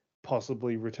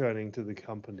 possibly returning to the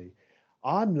company.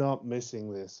 I'm not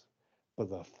missing this for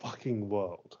the fucking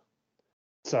world.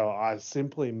 So I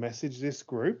simply messaged this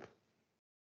group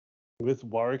with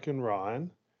Warwick and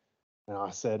Ryan, and I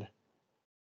said,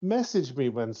 message me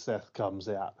when Seth comes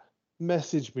out.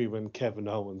 Message me when Kevin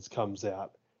Owens comes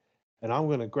out. And I'm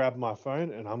going to grab my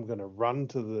phone and I'm going to run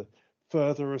to the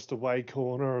furthest away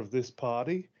corner of this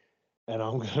party and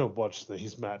I'm going to watch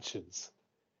these matches.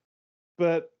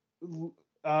 But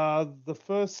the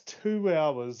first 2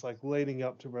 hours, like leading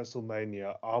up to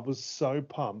WrestleMania, I was so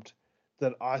pumped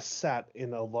that I sat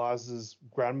in Eliza's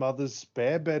grandmother's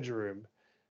spare bedroom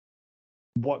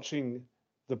watching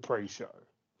the pre-show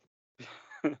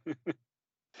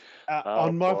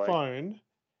on my phone.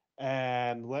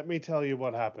 And let me tell you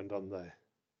what happened on there.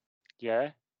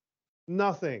 Yeah?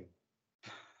 Nothing.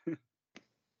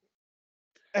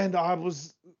 And I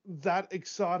was that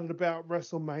excited about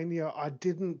WrestleMania, I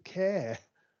didn't care.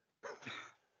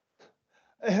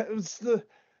 It was the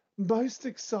most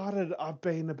excited I've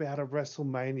been about a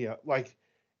WrestleMania. Like,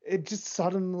 it just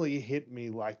suddenly hit me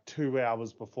like 2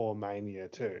 hours before Mania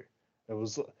too.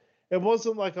 It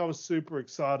wasn't like I was super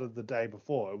excited the day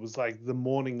before. It was like the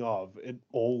morning of, it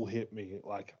all hit me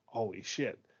like, holy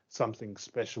shit, something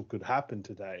special could happen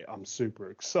today. I'm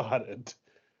super excited.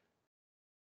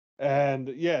 And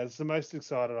yeah, it's the most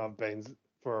excited I've been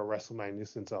for a WrestleMania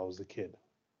since I was a kid.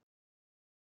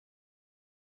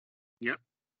 Yep.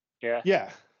 Yeah. Yeah.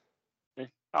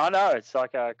 I know. It's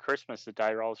like Christmas, the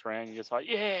day rolls around, you're just like,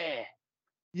 yeah.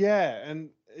 Yeah, and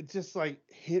it just like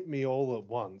hit me all at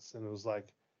once. And it was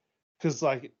like, because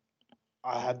like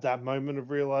I had that moment of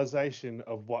realization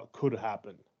of what could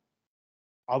happen.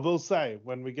 I will say,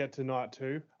 when we get to night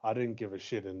 2, I didn't give a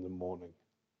shit in the morning.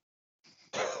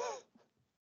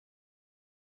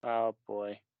 Oh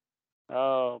boy.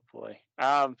 Oh boy.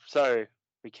 So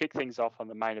we kick things off on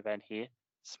the main event here.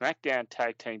 SmackDown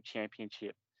Tag Team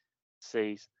Championship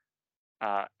sees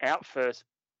out first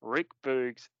Rick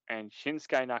Boogs and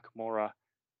Shinsuke Nakamura.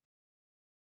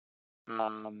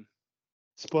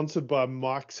 Sponsored by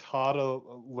Mike's Harder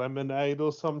Lemonade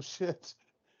or some shit.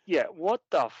 Yeah, what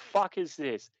the fuck is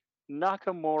this?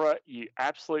 Nakamura, you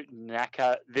absolute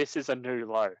knacker. This is a new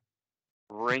low.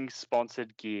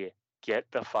 ring-sponsored gear. Get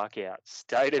the fuck out.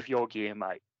 State of your gear,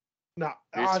 mate. No,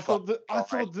 This I thought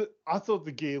fucking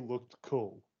the gear looked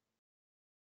cool.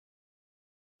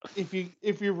 If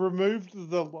you removed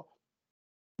the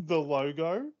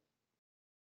logo,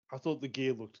 I thought the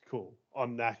gear looked cool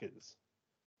on knackers,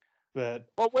 but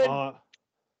Well, when on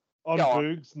Go on.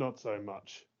 Boogs, not so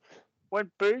much. when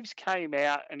Boogs came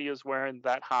out and he was wearing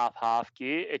that half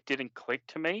gear, it didn't click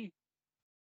to me.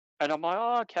 And I'm like,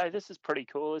 oh, okay, this is pretty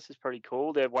cool. This is pretty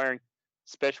cool. They're wearing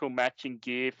special matching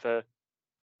gear for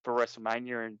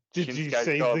WrestleMania, and Did you Shinsuke's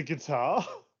see got. the guitar?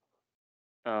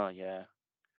 Oh yeah.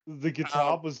 The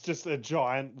guitar was just a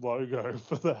giant logo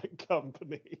for that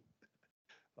company.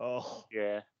 Oh.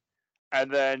 Yeah.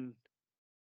 And then,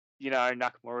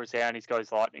 Nakamura's out and he's got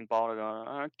his lightning bolt.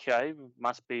 Going, okay,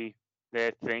 must be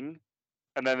their thing.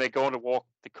 And then they're going to walk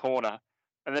the corner,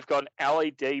 and they've got an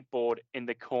LED board in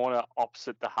the corner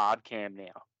opposite the hard cam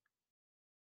now.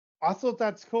 I thought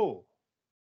that's cool.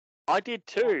 I did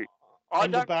too. I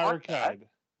On the don't like that. barricade.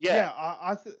 Yeah.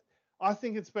 I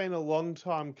think it's been a long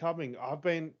time coming.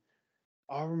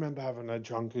 I remember having a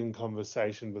drunken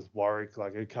conversation with Warwick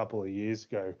like a couple of years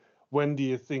ago. When do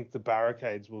you think the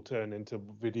barricades will turn into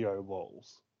video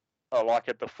walls? Oh, like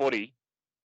at the footy.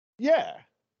 Yeah.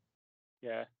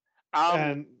 Yeah.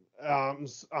 And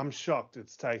I'm shocked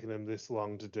it's taken them this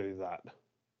long to do that.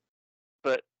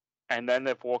 And then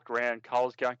they've walked around,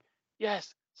 Cole's going,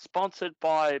 yes, sponsored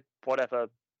by whatever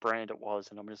brand it was.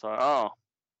 And I'm just like, oh,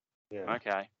 Yeah.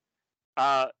 okay.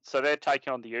 So they're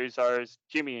taking on the Usos,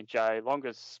 Jimmy and Jay,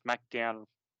 longest SmackDown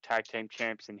tag team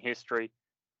champs in history.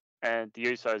 And the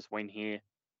Usos win here.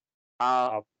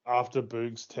 After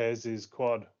Boogs tears his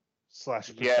quad /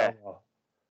 patella.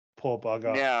 Poor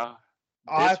bugger. Now,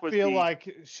 I feel like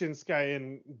Shinsuke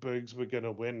and Boogs were going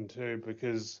to win too,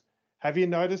 because have you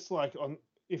noticed, like,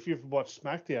 if you've watched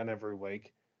SmackDown every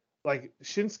week, like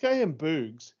Shinsuke and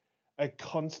Boogs are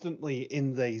constantly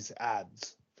in these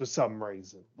ads for some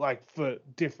reason, like for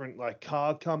different like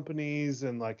car companies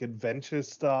and like adventure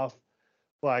stuff.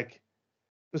 Like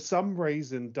for some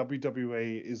reason,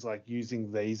 WWE is like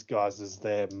using these guys as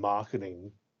their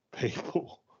marketing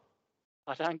people.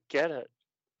 I don't get it.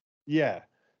 Yeah.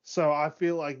 So I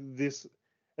feel like this,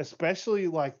 especially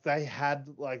like they had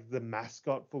like the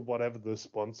mascot for whatever the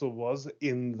sponsor was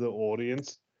in the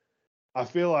audience. I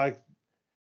feel like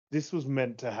this was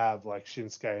meant to have like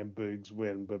Shinsuke and Boogs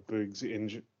win, but Boogs'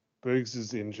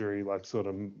 injury like sort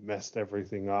of messed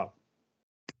everything up.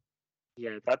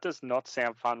 Yeah, that does not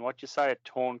sound fun. What'd you say? A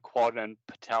torn quad and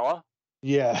patella?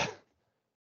 Yeah.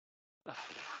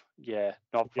 Yeah,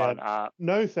 not fun.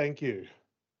 No, thank you.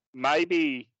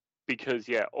 Maybe because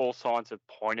all signs have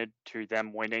pointed to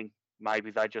them winning. Maybe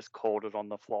they just called it on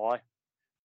the fly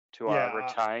to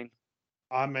retain.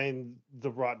 I mean,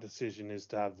 the right decision is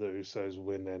to have the Usos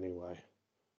win anyway.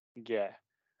 Yeah.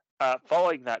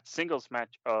 Following that singles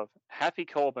match of Happy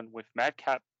Corbin with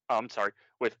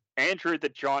with Andrew the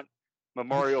Giant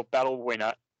Memorial Battle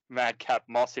winner Madcap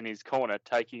Moss in his corner,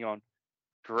 taking on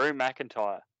Drew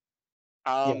McIntyre.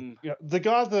 The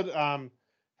guy that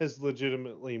has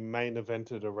legitimately main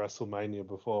evented a WrestleMania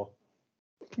before.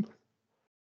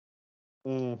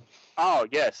 Oh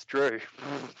yes, Drew.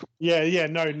 Yeah,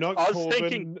 no, not Corbin. I was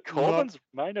thinking Corbin's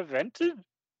main evented.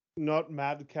 Not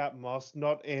Madcap Moss,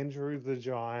 not Andrew the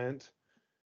Giant.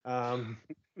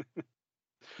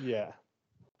 Yeah.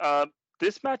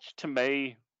 This match to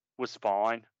me was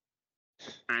fine,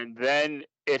 and then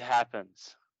it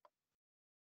happens.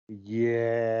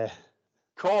 Yeah.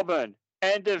 Corbin,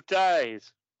 end of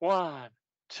days. 1,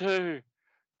 2.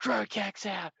 Drew kicks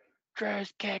out.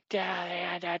 Drew's kicked out.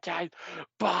 End of days.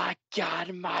 By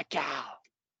God, Michael.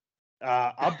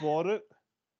 I bought it.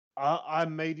 I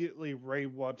immediately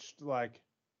rewatched like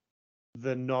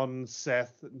the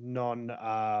non-Seth,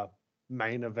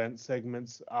 main event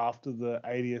segments after the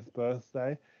 80th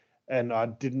birthday, and I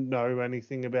didn't know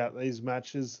anything about these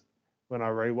matches when I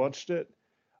rewatched it.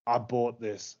 I bought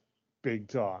this big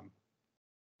time.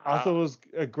 I thought it was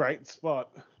a great spot.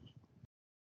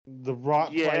 The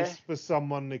right place for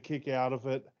someone to kick out of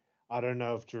it. I don't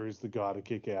know if Drew's the guy to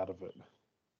kick out of it.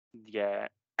 Yeah.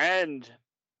 And,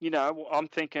 I'm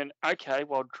thinking, okay,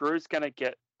 well, Drew's going to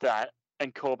get that,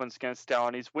 and Corbin's going to stay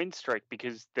on his win streak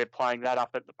because they're playing that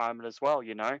up at the moment as well,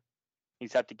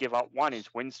 He's had to give up one,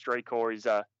 his win streak or his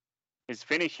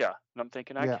finisher. And I'm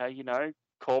thinking, okay,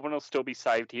 Corbin will still be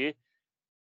saved here.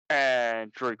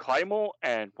 And Drew Claymore,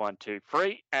 and 1, 2,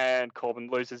 3, and Corbin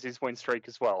loses his win streak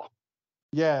as well.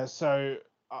 Yeah, so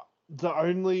the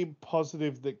only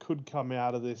positive that could come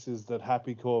out of this is that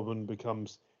Happy Corbin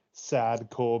becomes Sad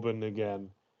Corbin again.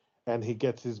 and he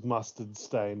gets his mustard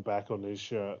stain back on his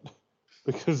shirt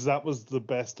because that was the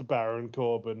best Baron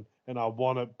Corbin, and I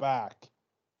want it back.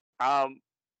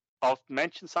 I'll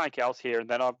mention something else here, and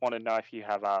then I want to know if you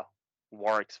have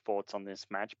Warwick's thoughts on this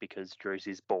match because Drew's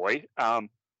his boy.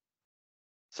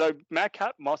 So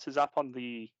Madcap Moss is up on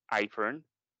the apron,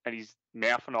 and he's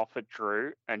mouthing off at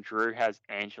Drew, and Drew has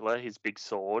Angela, his big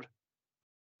sword,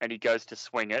 and he goes to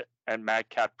swing it, and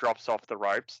Madcap drops off the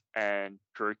ropes, and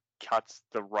Drew cuts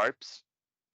the ropes.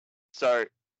 So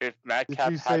if Did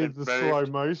Madcap you see hadn't the moved, slow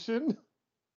motion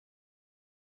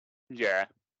yeah,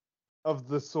 of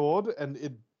the sword and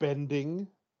it bending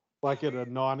like at a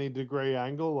 90-degree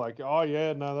angle? Like, oh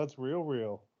yeah, no, that's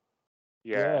real.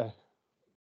 yeah.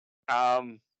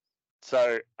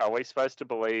 So are we supposed to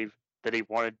believe that he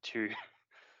wanted to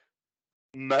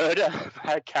murder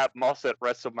Madcap Moss at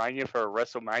WrestleMania for a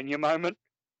WrestleMania moment?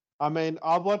 I mean,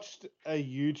 I watched a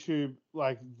YouTube,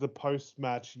 like the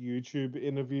post-match YouTube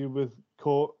interview with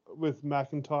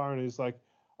McIntyre, and he's like,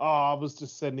 "Oh, I was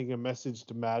just sending a message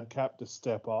to Madcap to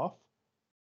step off."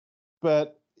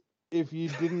 But if you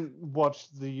didn't watch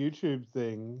the YouTube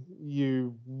thing,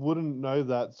 you wouldn't know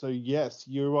that. So yes,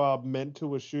 you are meant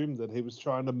to assume that he was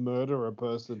trying to murder a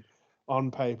person on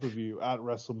pay-per-view at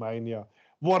WrestleMania.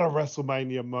 What a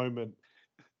WrestleMania moment!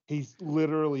 He's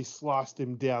literally sliced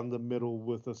him down the middle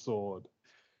with a sword.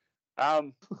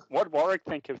 What did Warwick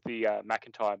think of the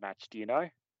McIntyre match? Do you know?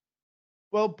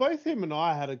 Well, both him and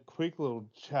I had a quick little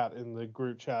chat in the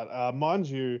group chat. Mind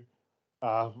you,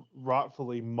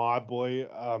 rightfully my boy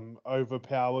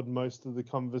overpowered most of the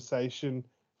conversation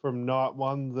from night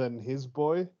one than his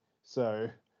boy. So,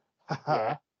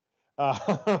 Yeah.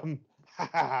 um,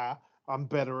 I'm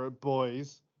better at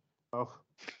boys. Oh,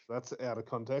 that's out of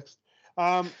context.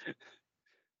 Oh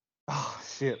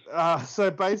shit.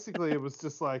 So basically, it was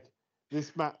just like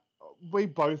this match. We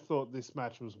both thought this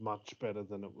match was much better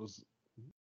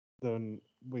than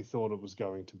we thought it was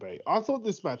going to be. I thought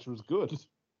this match was good.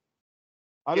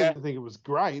 I Yeah. didn't think it was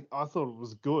great. I thought it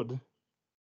was good.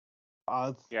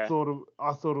 Yeah. I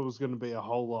thought it was going to be a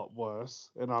whole lot worse,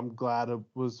 and I'm glad it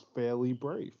was fairly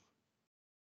brief.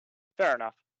 Fair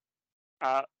enough.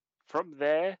 From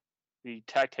there, the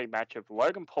tag team match of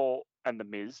Logan Paul and The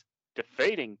Miz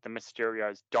defeating the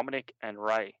Mysterios Dominic and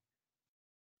Ray.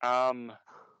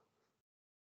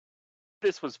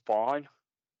 This was fine.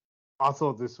 I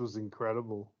thought this was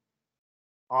incredible.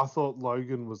 I thought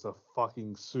Logan was a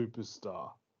fucking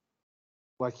superstar.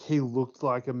 Like, he looked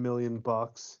like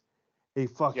 $1,000,000. He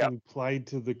fucking played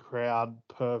to the crowd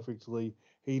perfectly.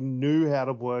 He knew how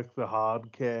to work the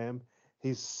hard cam.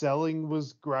 His selling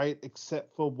was great,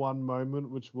 except for one moment,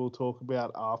 which we'll talk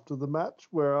about after the match,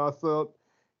 where I thought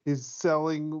his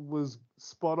selling was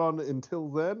spot on until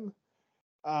then.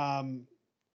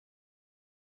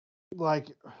 Like,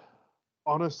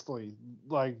 honestly,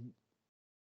 like,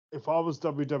 if I was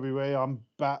WWE, I'm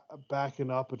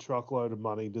backing up a truckload of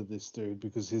money to this dude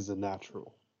because he's a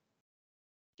natural.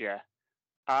 Yeah.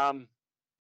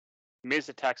 Miz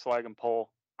attacks Logan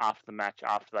Paul after the match,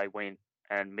 after they win,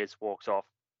 and Miz walks off.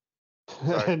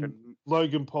 So and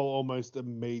Logan Paul almost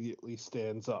immediately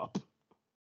stands up.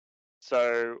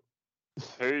 So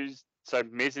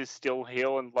Miz is still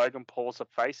heel and Logan Paul's a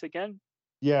face again?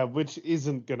 Yeah, which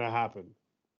isn't gonna happen.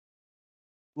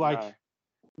 Like, No.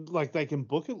 like they can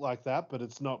book it like that, but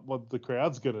it's not what the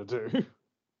crowd's gonna do.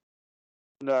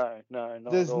 No, not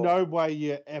There's at all. no way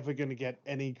you're ever gonna get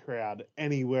any crowd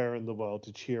anywhere in the world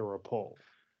to cheer a Paul.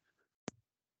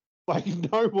 Like,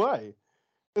 no way.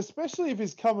 Especially if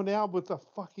he's coming out with a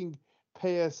fucking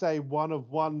PSA 1 of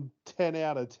 1, 10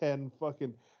 out of 10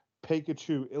 fucking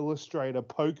Pikachu Illustrator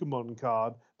Pokemon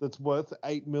card that's worth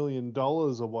 $8 million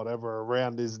or whatever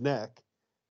around his neck.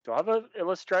 Do I have an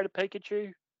illustrated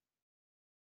Pikachu?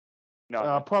 No, I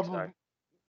don't think Probably so.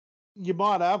 you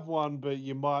might have one, but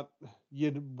you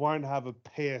won't have a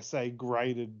PSA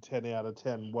graded 10 out of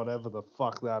 10, whatever the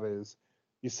fuck that is.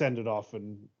 You send it off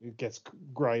and it gets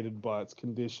graded by its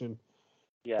condition.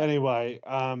 Yeah. Anyway,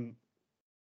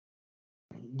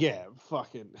 yeah,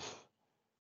 fucking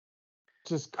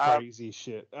just crazy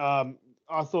shit. I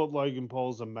thought Logan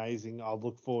Paul's amazing. I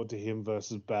look forward to him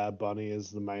versus Bad Bunny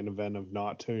as the main event of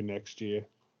Night 2 next year.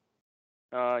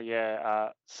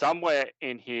 Yeah. Somewhere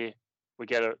in here we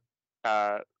get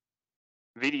a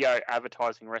video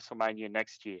advertising WrestleMania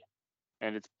next year,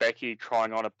 and it's Becky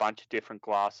trying on a bunch of different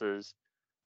glasses,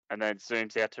 and then it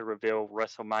zooms out to reveal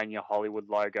WrestleMania Hollywood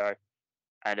logo,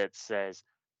 and it says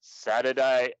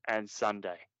Saturday and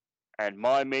Sunday. And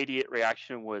my immediate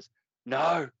reaction was,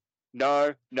 no,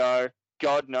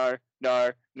 God, no,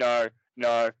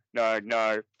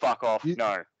 fuck off,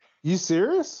 no. You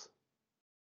serious?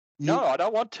 No, I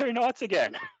don't want 2 nights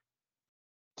again.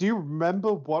 Do you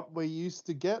remember what we used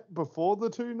to get before the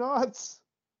 2 nights?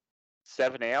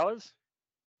 7 hours?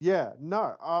 Yeah,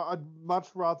 no, I'd much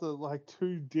rather like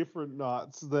 2 different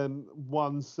nights than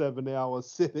 1 7-hour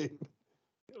sitting.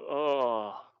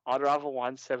 Oh, I'd rather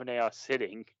 1 7-hour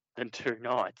sitting than 2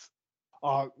 nights.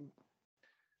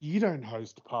 You don't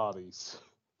host parties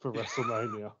for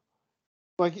WrestleMania.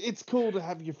 Like, it's cool to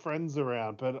have your friends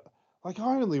around, but like,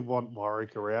 I only want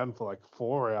Warwick around for like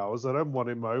 4 hours. I don't want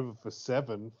him over for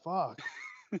 7. Fuck.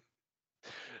 You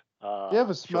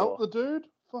ever smelt Sure. the dude?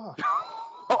 Fuck.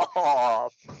 Oh,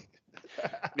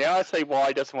 now I see why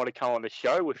he doesn't want to come on the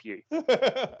show with you.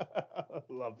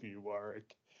 Love you,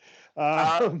 Warwick.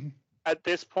 At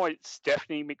this point,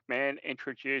 Stephanie McMahon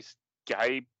introduced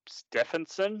Gabe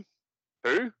Stephenson.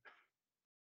 Who?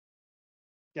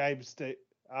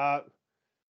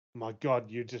 My God,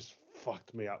 you just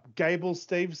fucked me up. Gable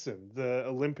Steveson, the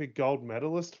Olympic gold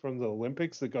medalist from the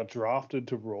Olympics that got drafted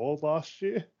to Raw last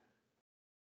year.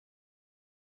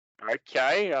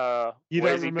 Okay. You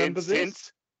Where's don't he been remember this?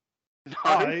 since?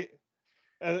 No.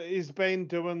 He's been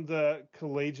doing the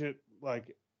collegiate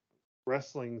like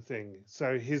wrestling thing.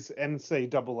 So his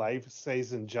NCAA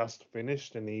season just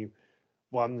finished, and he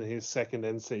won his second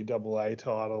NCAA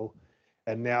title.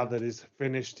 And now that he's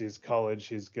finished his college,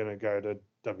 he's gonna go to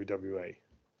WWE.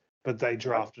 But they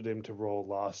drafted him to Raw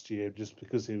last year just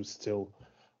because he was still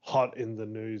hot in the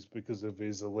news because of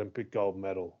his Olympic gold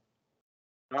medal.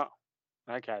 Oh,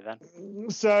 okay then.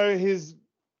 So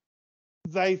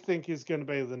they think he's going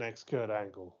to be the next Kurt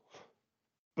Angle,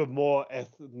 but more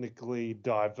ethnically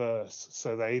diverse.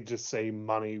 So they just see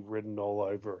money written all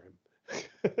over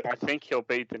him. I think he'll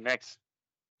be the next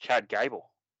Chad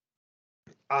Gable.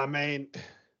 I mean,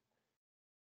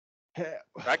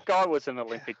 that guy was an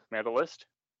Olympic medalist.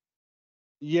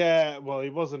 Yeah, well, he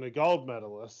wasn't a gold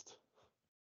medalist.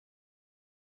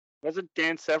 Wasn't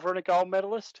Dan Severn a gold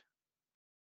medalist?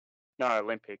 No,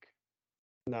 Olympic.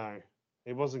 No,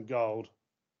 he wasn't gold.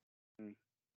 Hmm.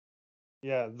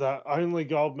 Yeah, the only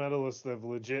gold medalist they've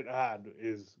legit had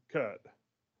is Kurt,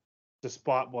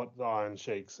 despite what the Iron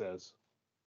Sheik says.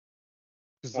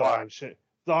 Because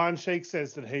the Iron Sheik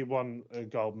says that he won a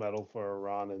gold medal for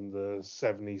Iran in the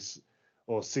 70s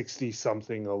or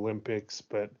 60-something Olympics,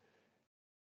 but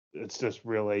it's just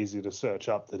real easy to search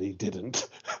up that he didn't.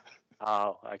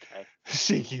 Oh, okay.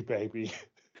 Cheeky baby.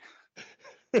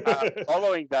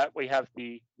 Following that, we have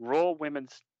the Raw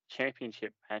Women's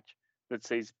Championship match that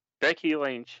sees Becky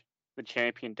Lynch, the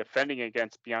champion, defending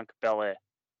against Bianca Belair.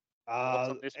 What's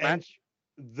on this match?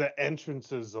 The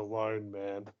entrances alone,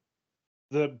 man.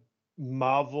 The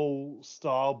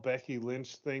Marvel-style Becky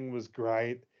Lynch thing was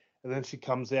great. And then she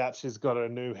comes out, she's got a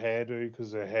new hairdo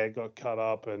because her hair got cut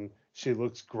up, and she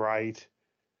looks great.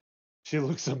 She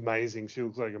looks amazing. She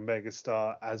looks like a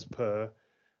megastar as per.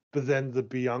 But then the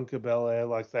Bianca Belair,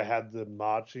 like they had the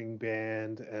marching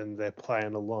band and they're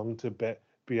playing along to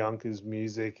Bianca's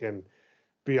music, and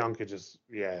Bianca just,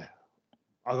 yeah,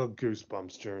 I got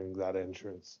goosebumps during that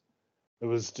entrance. It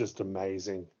was just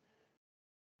amazing.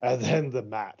 And then the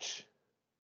match.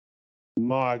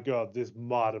 My God, this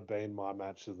might have been my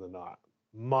match of the night.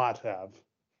 Might have.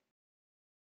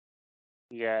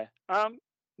 Yeah.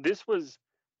 This was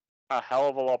a hell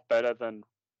of a lot better than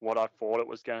what I thought it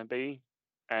was going to be.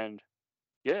 And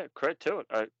yeah, credit to it.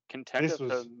 A contender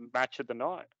for match of the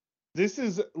night. This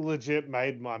is legit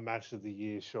made my match of the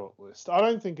year shortlist. I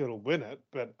don't think it'll win it,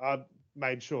 but I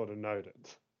made sure to note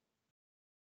it.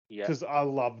 Yeah. Because I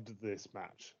loved this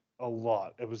match a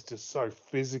lot. It was just so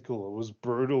physical. It was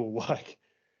brutal. Like,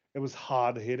 it was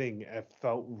hard hitting. It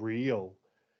felt real.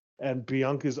 And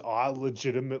Bianca's eye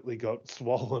legitimately got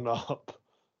swollen up.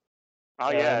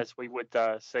 Oh, yeah, as we would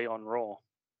see on Raw.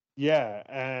 Yeah,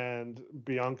 and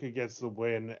Bianca gets the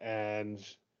win, and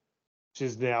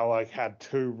she's now like had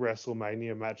 2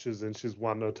 WrestleMania matches, and she's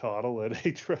won a title at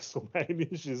each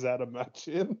WrestleMania she's had a match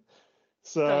in.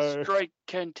 So the streak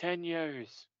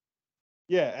continues.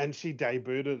 Yeah, and she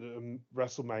debuted at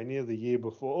WrestleMania the year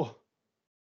before.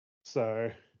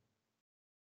 So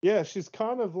yeah, she's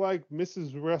kind of like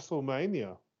Mrs.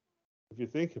 WrestleMania, if you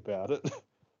think about it.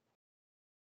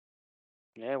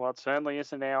 Yeah, well, it certainly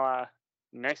isn't our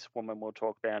next woman we'll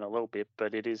talk about in a little bit,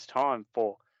 but it is time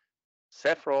for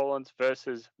Seth Rollins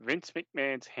versus Vince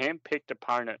McMahon's hand-picked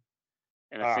opponent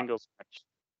in a singles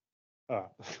match.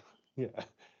 Yeah.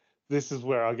 This is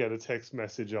where I get a text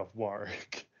message off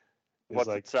Warwick. What's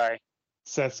like, it say?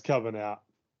 Seth's coming out.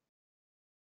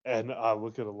 And I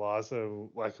look at Eliza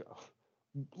like,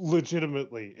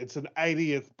 legitimately, it's an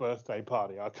 80th birthday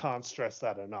party. I can't stress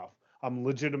that enough. I'm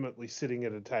legitimately sitting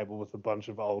at a table with a bunch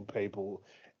of old people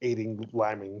eating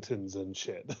lamingtons and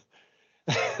shit.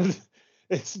 And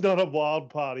it's not a wild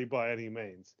party by any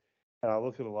means. And I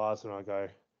look at Eliza and I go,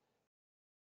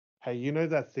 hey, you know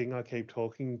that thing I keep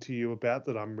talking to you about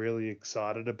that I'm really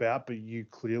excited about, but you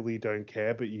clearly don't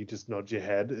care, but you just nod your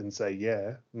head and say,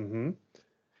 yeah,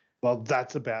 Well,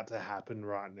 that's about to happen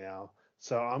right now.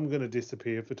 So I'm going to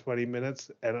disappear for 20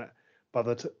 minutes. And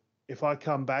if I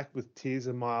come back with tears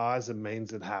in my eyes, it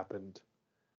means it happened.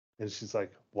 And she's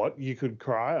like, what? You could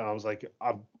cry? And I was like,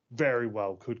 I very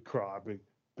well could cry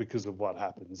because of what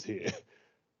happens here.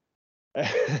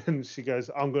 And she goes,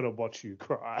 I'm going to watch you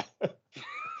cry.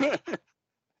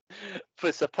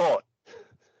 For support.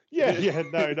 Yeah,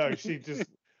 no. She just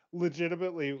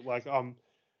legitimately, like, I've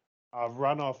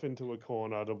run off into a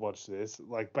corner to watch this,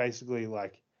 like, basically,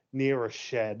 like, near a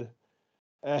shed.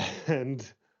 And,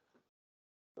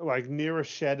 like, near a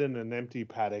shed in an empty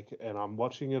paddock, and I'm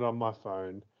watching it on my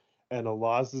phone. And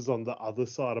Eliza's on the other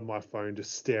side of my phone,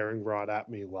 just staring right at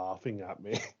me, laughing at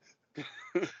me.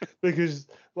 Because,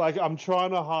 like, I'm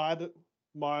trying to hide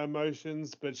my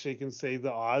emotions, but she can see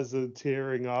the eyes are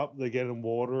tearing up. They're getting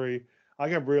watery. I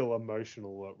get real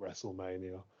emotional at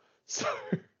WrestleMania.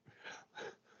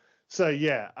 So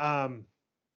yeah.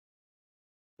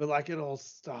 But, like, it all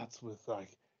starts with,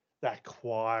 like, that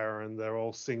choir, and they're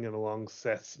all singing along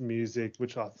Seth's music,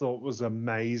 which I thought was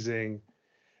amazing.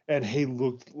 And he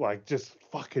looked like just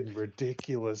fucking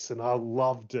ridiculous, and I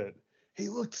loved it. He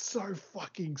looked so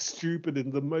fucking stupid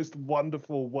in the most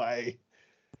wonderful way.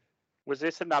 Was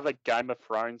this another Game of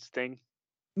Thrones thing?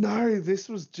 No, this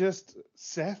was just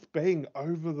Seth being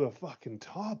over the fucking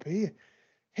top.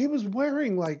 He was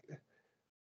wearing, like,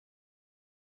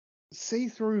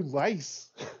 see-through lace.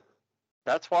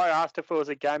 That's why I asked if it was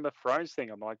a Game of Thrones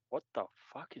thing. I'm like, what the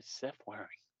fuck is Seth wearing?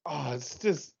 Oh,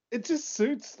 it just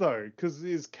suits though, because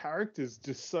his character's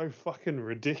just so fucking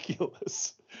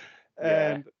ridiculous.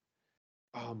 Yeah. And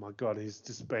oh my god, he's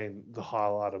just been the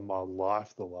highlight of my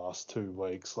life the last 2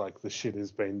 weeks. Like, the shit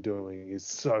he's been doing is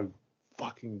so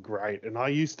fucking great. And I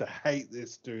used to hate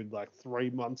this dude like 3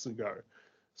 months ago.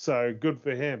 So good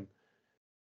for him.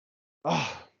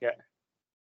 Ah, Yeah.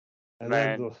 and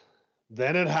Man.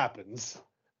 then it happens.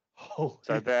 Holy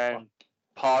So then fuck.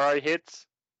 Pyro hits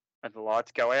and the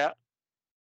lights go out.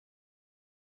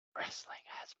 Wrestling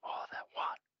has more than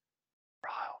one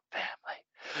royal family.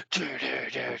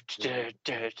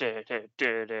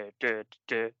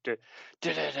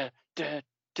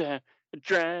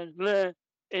 Adrenaline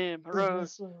emerald.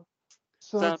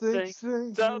 Something,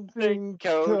 Something,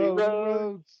 Cody Cody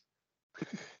Rhodes.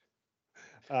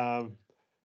 Rhodes.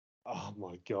 Oh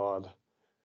my god.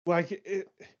 Like,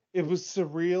 it was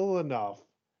surreal enough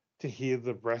to hear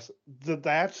that they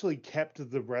actually kept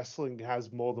the wrestling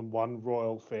has more than one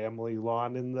royal family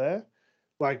line in there.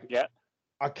 Like, Yeah.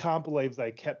 I can't believe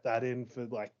they kept that in for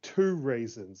like 2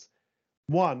 reasons.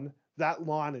 One, that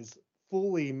line is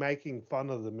fully making fun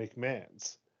of the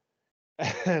McMahons.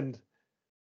 And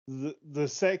the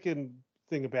second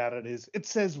thing about it is it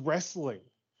says wrestling.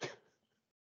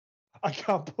 I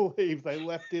can't believe they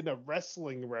left in a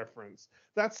wrestling reference.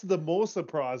 That's the more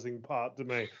surprising part to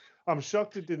me. I'm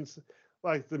shocked it didn't,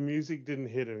 like, the music didn't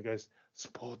hit and it goes,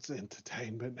 sports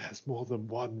entertainment has more than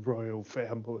one royal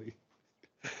family.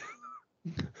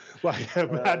 Like,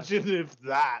 imagine if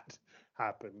that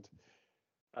happened.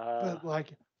 But,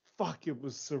 like, fuck, it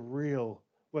was surreal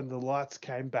when the lights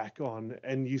came back on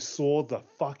and you saw the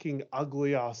fucking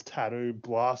ugly ass tattoo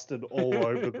blasted all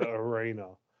over the arena.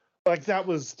 Like, that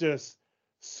was just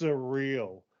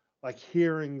surreal. Like,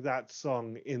 hearing that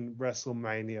song in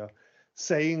WrestleMania,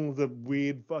 seeing the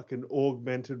weird fucking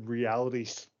augmented reality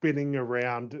spinning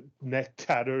around neck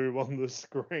tattoo on the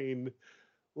screen.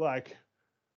 Like,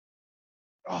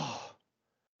 oh,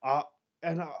 I,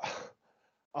 and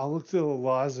I looked at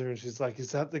Eliza and she's like,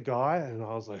 is that the guy? And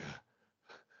I was like,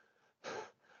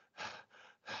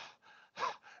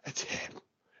 it's him.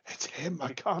 It's him.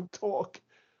 I can't talk.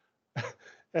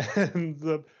 and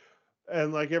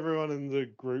like, everyone in the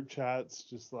group chat's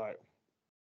just like,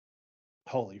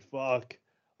 holy fuck.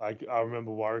 Like, I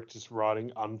remember Warwick just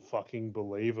writing unfucking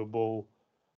believable.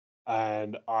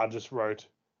 And I just wrote,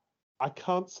 I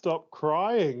can't stop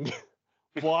crying.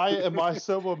 Why am I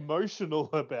so emotional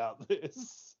about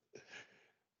this?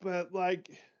 But, like,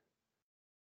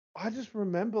 I just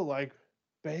remember, like,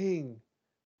 being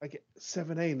like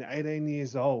 17, 18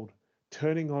 years old,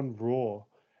 turning on Raw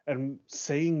and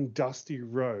seeing Dusty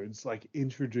Rhodes, like,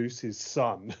 introduce his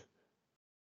son.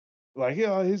 Like,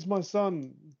 yeah, here's my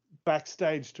son,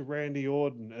 backstage to Randy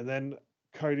Orton. And then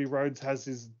Cody Rhodes has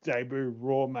his debut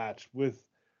Raw match with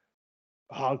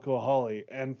Hardcore Holly.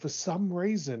 And for some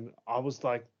reason, I was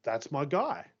like, that's my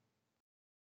guy.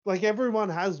 Like, everyone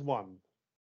has one.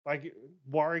 Like,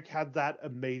 Warwick had that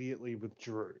immediately with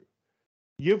Drew.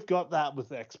 You've got that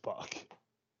with X-Pac.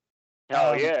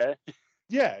 Oh, yeah.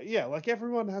 Yeah. Like,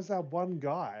 everyone has that one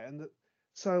guy. And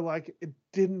so, like, it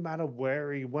didn't matter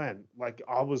where he went. Like,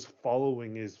 I was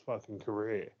following his fucking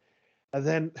career. And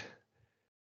then,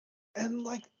 and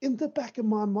like, in the back of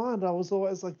my mind, I was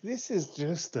always like, this is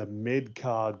just a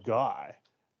mid-card guy.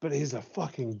 But he's a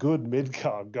fucking good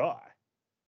mid-card guy.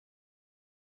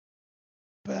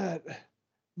 But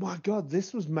my God,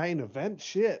 this was main event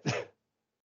shit.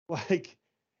 Like,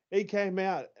 he came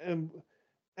out and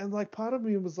like, part of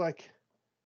me was like,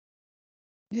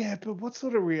 yeah, but what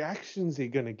sort of reactions he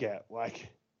gonna get? Like,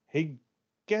 he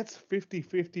gets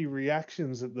 50-50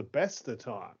 reactions at the best of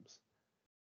times.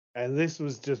 And this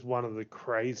was just one of the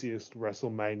craziest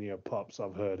WrestleMania pops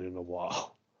I've heard in a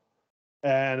while.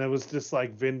 And it was just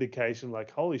like vindication,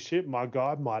 like, holy shit, my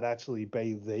guy might actually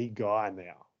be the guy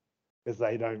now if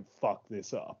they don't fuck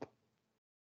this up.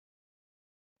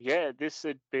 Yeah, this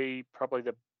would be probably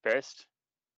the best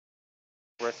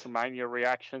WrestleMania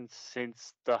reaction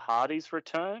since the Hardys'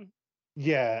 return.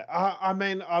 Yeah, I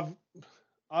mean,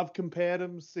 I've compared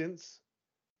them since,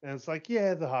 and it's like,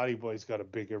 yeah, the Hardy Boys got a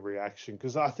bigger reaction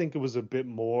because I think it was a bit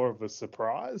more of a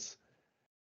surprise.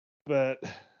 But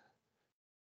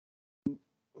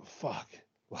fuck,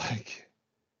 like,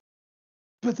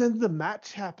 but then the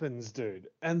match happens, dude,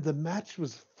 and the match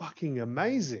was fucking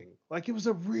amazing. Like, it was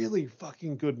a really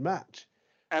fucking good match.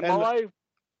 Am And I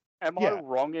yeah,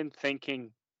 wrong in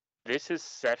thinking this is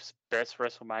Seth's best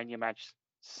WrestleMania match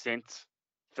since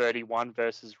 31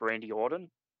 versus Randy Orton?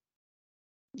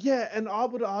 yeah, and I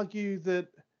would argue that,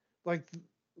 like,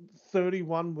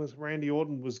 31 with Randy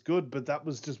Orton was good, but that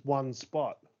was just one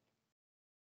spot.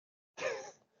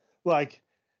 Like,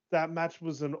 that match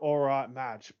was an all right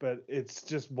match, but it's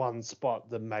just one spot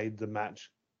that made the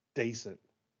match decent.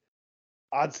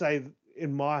 I'd say,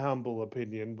 in my humble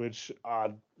opinion, which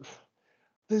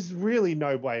there's really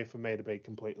no way for me to be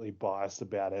completely biased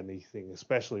about anything,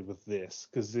 especially with this,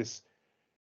 because this,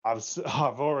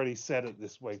 I've already said it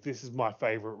this week. This is my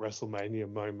favorite WrestleMania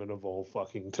moment of all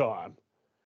fucking time.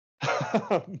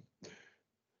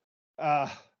 uh,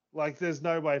 like, there's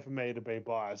no way for me to be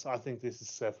biased. I think this is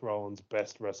Seth Rollins'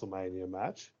 best WrestleMania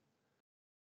match.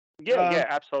 Yeah,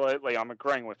 absolutely. I'm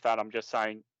agreeing with that. I'm just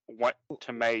saying, what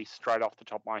to me, straight off the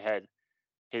top of my head,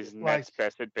 his Like, next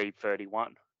best would be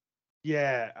 31.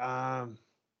 yeah,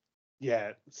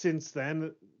 yeah. Since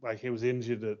then, like, he was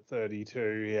injured at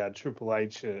 32. He had Triple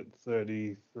H at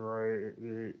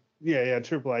 33. Yeah, he had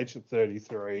Triple H at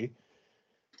 33.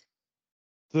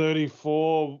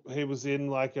 34, he was in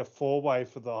like a four-way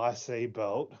for the IC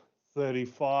belt.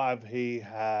 35, he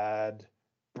had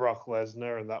Brock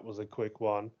Lesnar, and that was a quick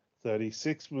one.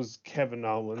 36 was Kevin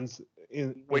Owens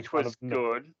in Which front of was no,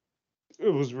 good. it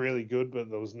was really good, but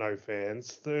there was no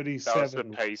fans. That was the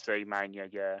 37, PC Mania,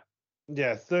 yeah.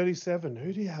 yeah, 37.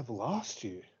 Who do you have last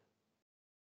year?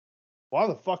 Why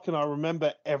the fuck can I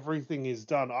remember everything he's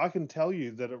done? I can tell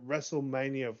you that at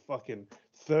WrestleMania fucking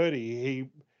 30, he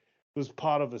was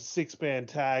part of a six-man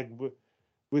tag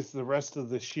with the rest of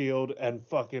the Shield and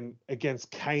fucking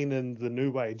against Kane and the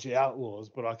New Age Outlaws,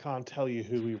 but I can't tell you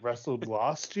who he wrestled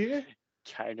last year.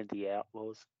 Kane and the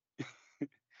Outlaws.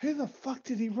 Who the fuck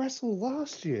did he wrestle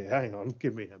last year? Hang on,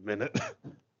 give me a minute.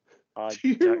 I Do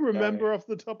you don't know. remember off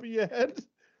the top of your head?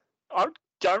 I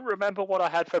don't remember what I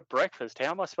had for breakfast.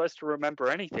 How am I supposed to remember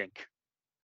anything?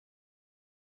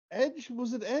 Edge?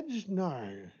 Was it Edge? No.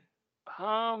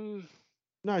 Um,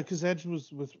 No, because Edge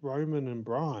was with Roman and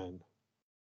Bryan.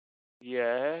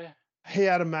 yeah. He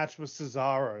had a match with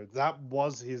Cesaro. That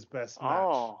was his best match.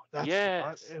 Oh,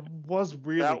 yes. It was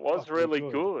really That was fucking really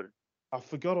good. good. I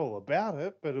forgot all about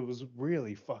it, but it was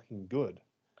really fucking good.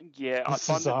 Yeah, The I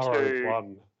find Cesaro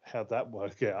one, how'd that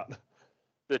work out?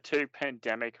 the two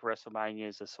pandemic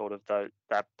WrestleManias are sort of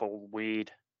that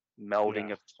weird melding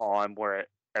Yeah. of time where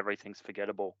everything's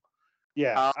forgettable.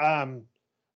 Yeah.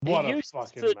 He What a used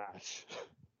fucking the. match.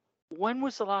 When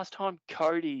was the last time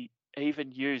Cody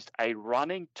even used a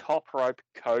running top rope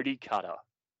Cody cutter?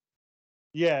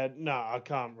 Yeah, no, I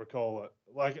can't recall it.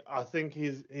 Like, I think he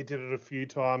did it a few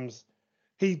times.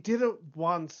 He did it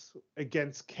once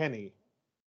against Kenny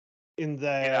in In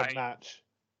their a match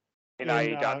in in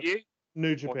AEW New or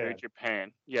New Japan.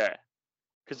 Japan? Yeah,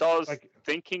 because I was Like,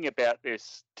 thinking about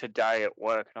this today at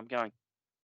work, and I'm going,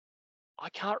 I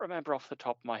can't remember off the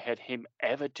top of my head him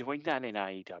ever doing that in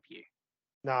AEW.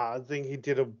 nah, I think he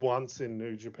did it once in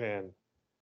New Japan.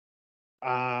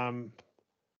 Um,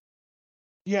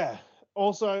 yeah.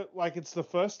 also, like, it's the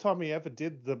first time he ever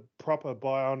did the proper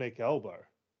bionic elbow.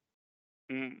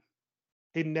 Mm.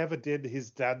 He never did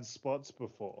his dad's spots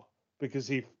before because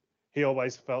he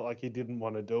always felt like he didn't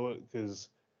want to do it because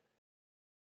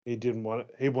he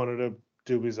wanted to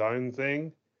do his own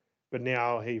thing, but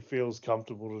now he feels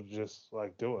comfortable to just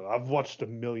like do it. I've watched a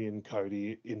million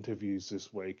Cody interviews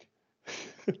this week.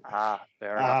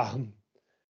 Fair enough.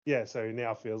 Yeah, so he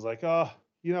now feels like, oh,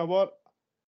 you know what?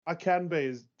 I can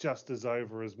be just as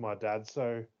over as my dad.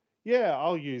 So yeah,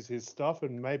 I'll use his stuff,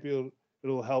 and maybe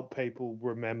it'll help people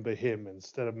remember him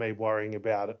instead of me worrying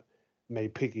about it, me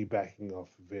piggybacking off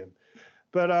of him.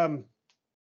 But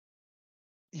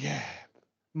yeah,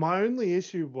 my only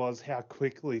issue was how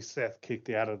quickly Seth kicked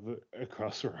out of a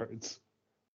Crossroads.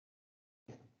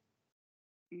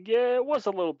 Yeah, it was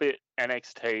a little bit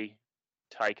NXT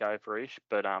takeover-ish,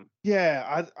 but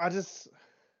Yeah,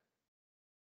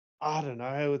 I don't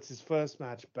know. It's his first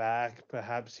match back.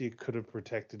 Perhaps he could have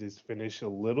protected his finish a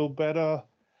little better,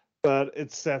 but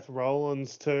it's Seth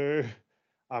Rollins too.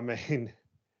 I mean,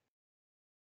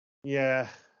 yeah.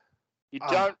 you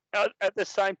don't. At the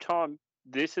same time,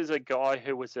 this is a guy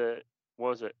who was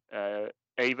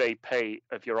EVP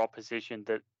of your opposition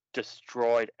that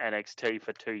destroyed NXT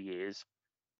for 2 years.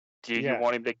 Do you Yeah.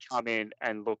 want him to come in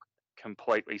and look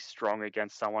completely strong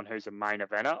against someone who's a main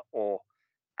eventer or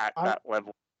at that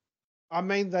level? I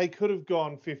mean, they could have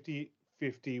gone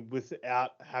 50-50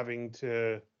 without having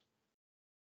to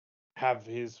have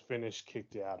his finish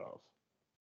kicked out of.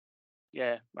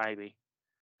 Yeah, maybe.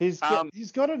 He's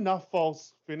got enough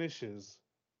false finishes,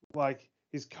 like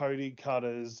his Cody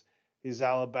cutters, his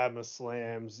Alabama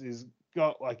slams. He's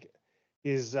got like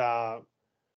his what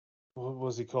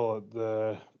was he call it?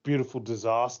 The beautiful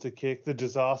disaster kick, the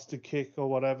disaster kick or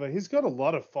whatever. He's got a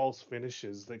lot of false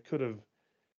finishes that could have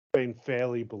been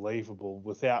fairly believable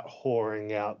without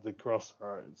whoring out the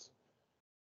Crossroads.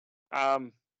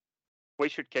 We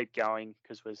should keep going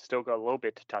because we've still got a little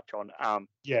bit to touch on.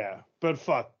 Yeah, but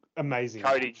fuck, amazing.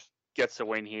 Cody match. gets the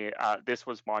win here. This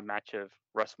was my match of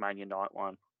WrestleMania Night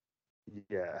 1.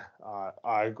 Yeah,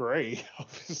 I agree,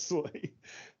 obviously.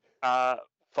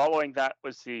 Following that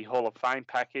was the Hall of Fame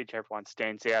package. Everyone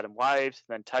stands out and waves.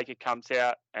 Then Taker comes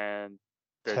out, and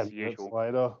there's 10 the minutes usual.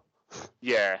 later.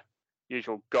 Yeah,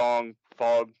 usual gong,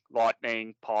 fog,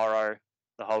 lightning, pyro,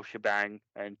 the whole shebang,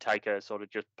 and Taker sort of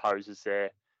just poses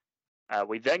there.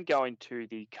 We then go into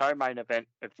the co-main event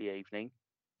of the evening.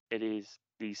 It is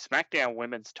the SmackDown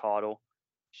Women's title.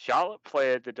 Charlotte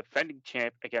Flair, the defending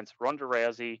champ, against Ronda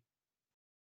Rousey.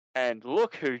 And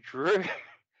look who drew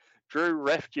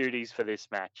ref duties for this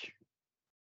match.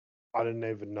 I didn't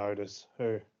even notice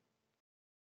who.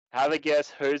 Have a guess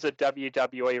who's a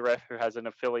WWE ref who has an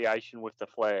affiliation with the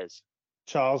Flairs?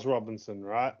 Charles Robinson,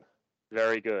 right?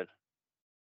 Very good.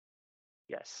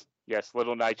 Yes.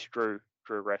 Little Nate drew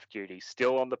ref duties.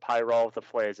 Still on the payroll of the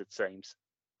Flairs, it seems.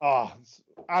 Oh, it's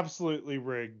absolutely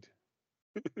rigged.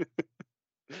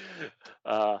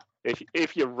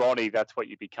 If you're Ronnie, that's what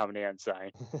you'd be coming out and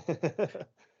saying.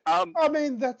 I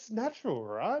mean, that's natural,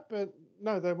 right? But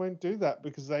no, they won't do that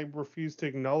because they refuse to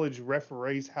acknowledge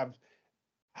referees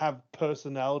have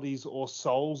personalities or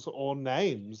souls or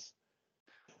names.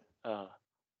 Yeah,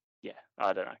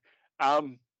 I don't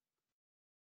know.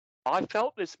 I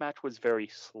felt this match was very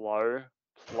slow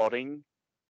plotting.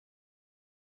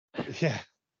 Yeah.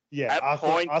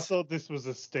 I thought this was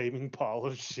a steaming pile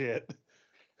of shit.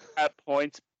 At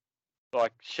points,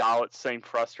 like Charlotte seemed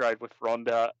frustrated with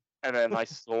Ronda, and then they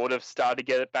sort of started to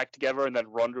get it back together, and then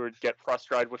Ronda would get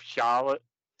frustrated with Charlotte.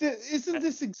 Isn't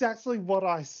this exactly what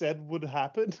I said would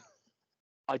happen?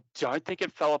 I don't think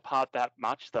it fell apart that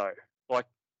much, though. Like,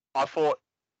 I thought,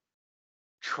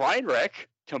 train wreck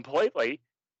completely.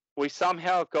 We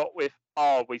somehow got with,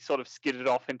 we sort of skidded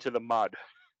off into the mud.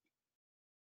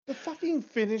 The fucking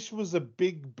finish was a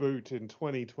big boot in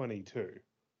 2022.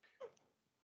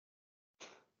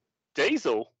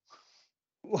 Diesel?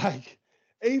 Like,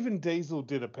 even Diesel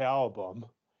did a powerbomb.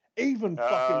 Even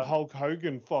fucking Hulk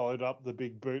Hogan followed up the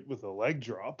big boot with a leg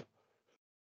drop.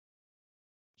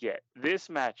 Yeah, this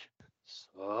match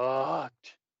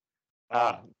sucked.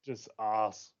 Just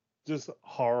ass. Just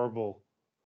horrible.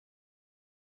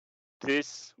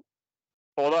 This,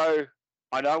 although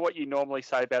I know what you normally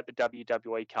say about the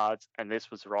WWE cards, and this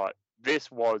was right.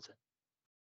 This was,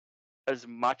 as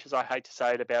much as I hate to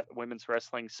say it about the women's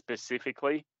wrestling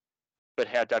specifically, but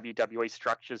how WWE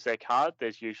structures their card,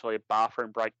 there's usually a bathroom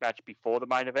break match before the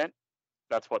main event.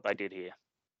 That's what they did here.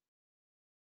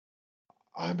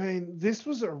 I mean, this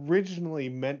was originally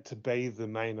meant to be the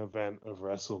main event of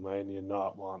WrestleMania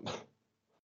Night 1.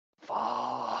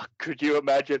 Fuck, could you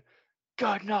imagine?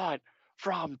 Good night,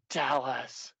 from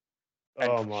Dallas. And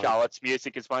Oh my. Charlotte's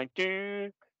music is playing.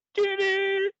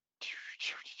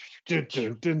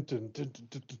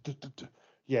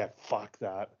 Yeah, fuck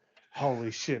that.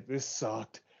 Holy shit, this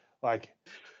sucked. Like,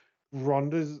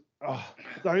 Ronda's.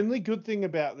 The only good thing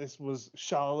about this was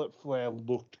Charlotte Flair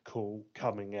looked cool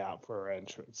coming out for her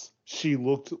entrance. She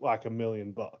looked like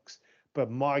 $1,000,000.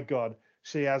 But my God,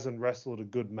 she hasn't wrestled a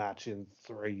good match in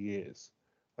 3 years.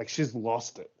 Like, she's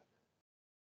lost it.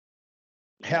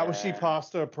 How was she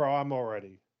past her prime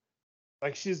already?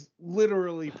 Like, she's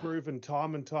literally proven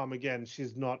time and time again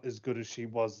she's not as good as she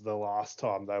was the last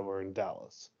time they were in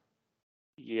Dallas.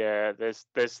 Yeah, there's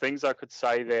things I could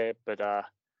say there, but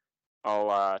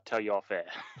I'll tell you off air.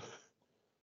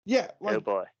 Yeah, like, Oh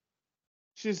boy.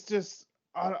 she's just,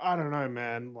 I don't know,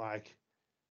 man. Like,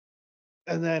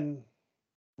 and then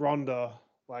Ronda,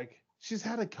 like, she's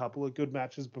had a couple of good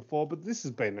matches before, but this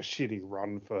has been a shitty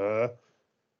run for her.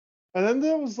 And then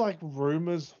there was like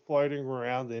rumors floating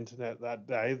around the internet that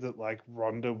day that like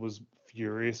Ronda was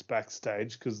furious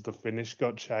backstage because the finish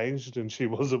got changed and she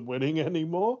wasn't winning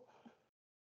anymore.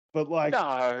 But like,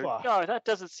 No, that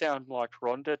doesn't sound like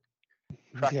Ronda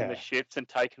cracking the yeah, shits and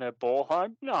taking her ball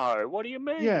home. No, what do you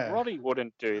mean? yeah. Roddy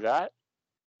wouldn't do that.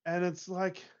 And it's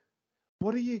like,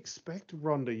 what do you expect,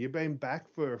 Ronda? You've been back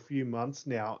for a few months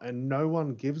now and no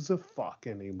one gives a fuck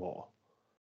anymore.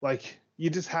 Like, you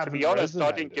just To haven't be honest,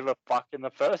 I didn't resonated. give a fuck in the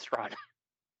first run.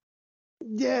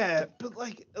 Yeah, but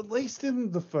like at least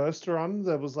in the first run,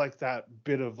 there was like that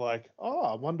bit of like, oh,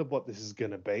 I wonder what this is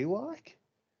gonna be like.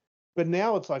 But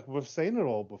now it's like we've seen it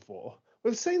all before.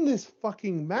 We've seen this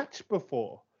fucking match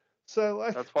before. So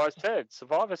like, That's why I said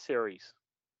Survivor Series.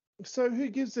 so who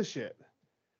gives a shit?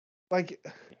 Like,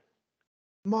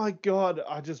 my God,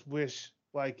 I just wish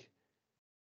like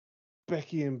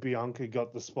Becky and Bianca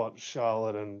got the spot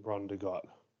Charlotte and Ronda got.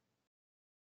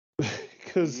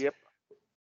 Because Yep.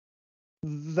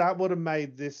 that would have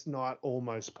made this night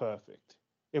almost perfect.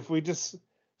 If we just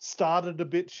started a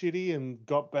bit shitty and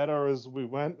got better as we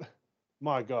went,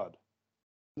 my God.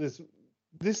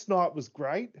 This night was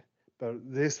great, but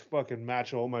this fucking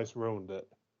match almost ruined it.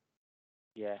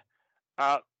 Yeah.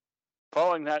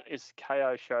 Following that is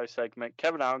KO show segment.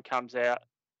 Kevin Owens comes out,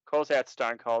 calls out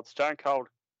Stone Cold. Stone Cold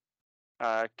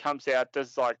comes out,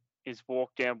 does like his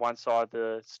walk down one side of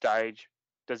the stage,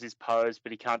 does his pose,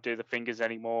 but he can't do the fingers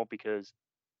anymore because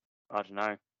I don't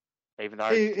know. Even though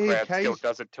the crowd still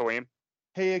does it to him.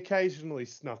 He occasionally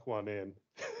snuck one in.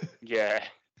 Yeah.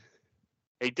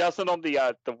 He doesn't on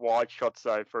the wide shots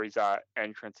though for his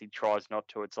entrance. He tries not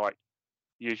to. It's like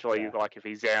usually like if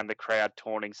he's out in the crowd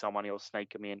taunting someone, he'll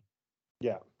sneak him in.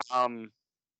 Yeah. What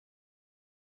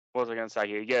was I going to say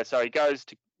here? Yeah, so he goes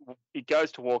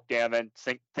to walk down, then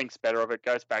thinks better of it,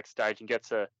 goes backstage and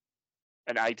gets an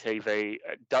ATV,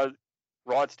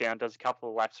 rides down, does a couple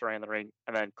of laps around the ring,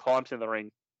 and then climbs in the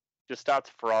ring, just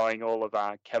starts throwing all of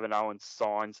Kevin Owens'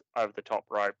 signs over the top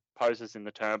rope, poses in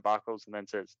the turnbuckles, and then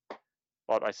says,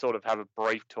 like, they sort of have a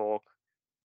brief talk,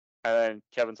 and then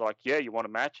Kevin's like, yeah, you want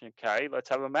a match? Okay, let's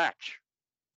have a match.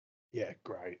 Yeah,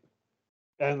 great.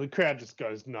 And the crowd just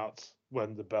goes nuts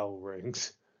when the bell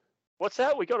rings. What's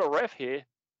that? We got a ref here.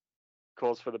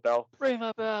 Calls for the bell. Ring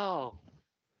the bell.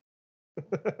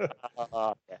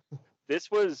 Yeah. This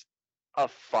was a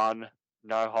fun,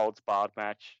 no holds barred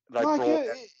match.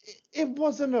 It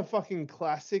wasn't a fucking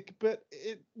classic, but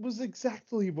it was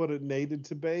exactly what it needed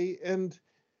to be, and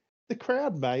the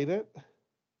crowd made it.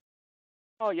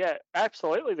 Oh yeah,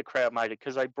 absolutely. The crowd made it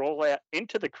because they brawl out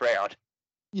into the crowd.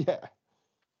 Yeah.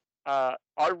 I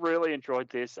really enjoyed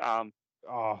this.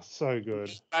 Oh, so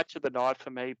good. Match of the night for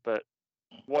me, but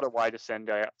what a way to send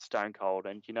out Stone Cold.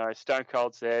 And, Stone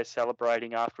Cold's there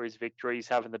celebrating after his victory. He's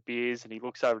having the beers and he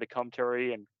looks over to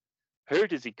commentary and who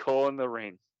does he call in the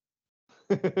ring?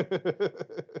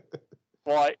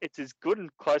 Why, it's his good and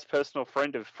close personal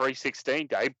friend of 316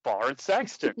 Day, Byron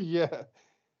Saxton. Yeah.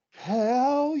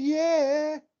 Hell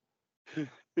yeah.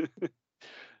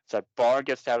 So Byron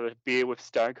gets to have a beer with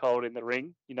Stone Cold in the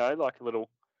ring, like a little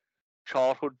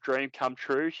childhood dream come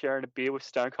true, sharing a beer with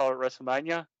Stone Cold at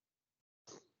WrestleMania.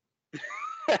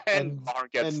 and Byron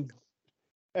gets...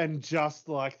 And just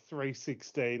like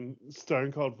 316,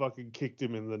 Stone Cold fucking kicked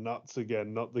him in the nuts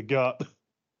again, not the gut.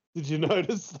 Did you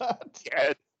notice that?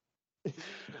 Yeah.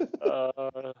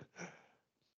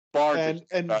 Byron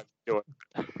and do it.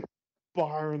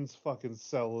 Byron's fucking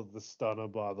sell of the stunner,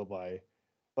 by the way.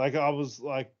 Like, I was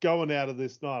like going out of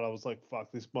this night, I was like,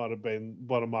 fuck, this might have been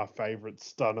one of my favorite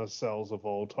stunner sells of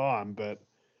all time. But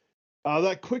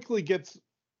that quickly gets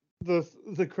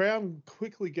the crown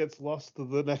quickly gets lost to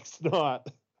the next night.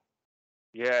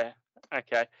 Yeah.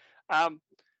 Okay.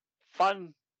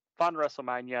 fun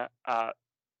WrestleMania.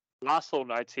 Last little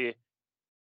notes here.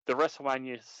 The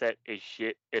WrestleMania set is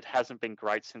shit. It hasn't been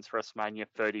great since WrestleMania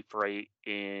 33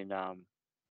 in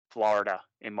Florida,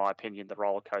 in my opinion, the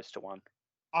roller coaster one.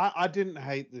 I didn't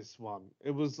hate this one.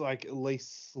 It was like at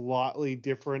least slightly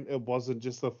different. It wasn't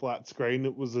just a flat screen.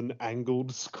 It was an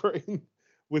angled screen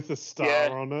with a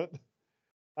star on it.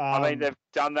 I mean, they've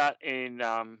done that in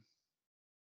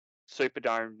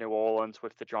Superdome, New Orleans,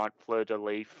 with the giant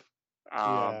fleur-de-lis.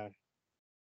 Yeah.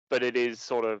 But it is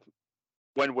sort of,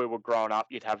 when we were growing up,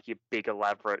 you'd have your big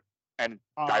elaborate, and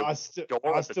I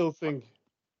still think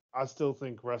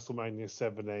WrestleMania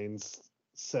 17's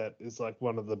set is like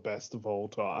one of the best of all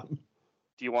time.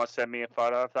 Do you want to send me a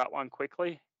photo of that one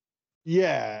quickly?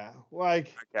 Yeah,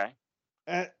 like Okay.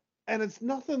 And it's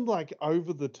nothing like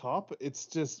over the top. It's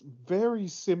just very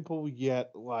simple,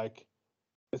 yet like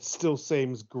it still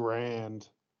seems grand.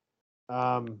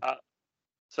 So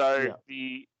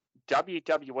the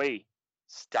WWE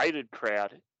stated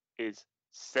crowd is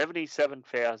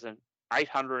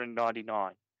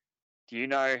 77,899. Do you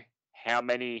know how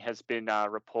many has been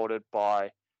reported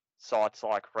by sites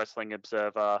like Wrestling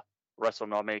Observer,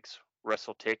 WrestleNomics,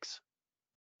 WrestleTix?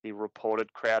 The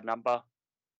reported crowd number?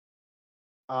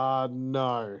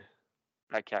 No.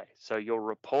 Okay, so your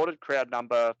reported crowd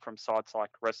number from sites like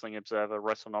Wrestling Observer,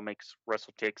 WrestleNomics,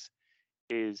 WrestleTix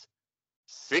is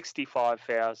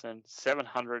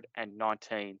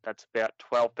 65,719. That's about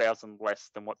 12,000 less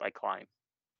than what they claim.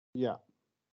 Yeah.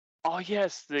 Oh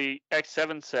yes, the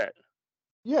X7 set.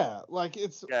 Yeah, like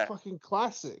it's fucking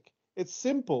classic. It's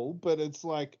simple, but it's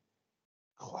like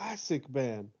classic,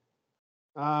 man.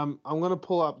 I'm gonna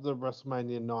pull up the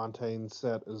WrestleMania 19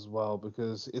 set as well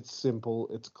because it's simple,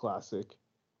 it's classic.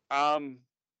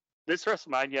 This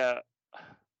WrestleMania,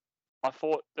 I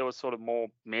thought there was sort of more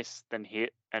miss than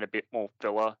hit and a bit more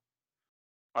filler.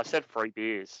 I said 3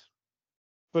 beers.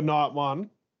 For night one?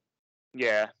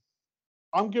 Yeah.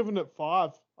 I'm giving it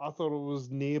 5. I thought it was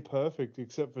near perfect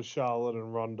except for Charlotte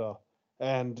and Ronda.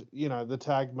 And, you know, the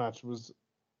tag match was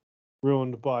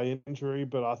ruined by injury,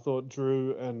 but I thought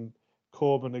Drew and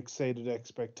Corbin exceeded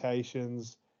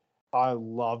expectations. I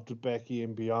loved Becky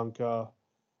and Bianca.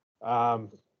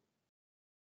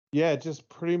 Yeah, just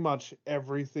pretty much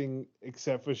everything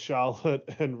except for Charlotte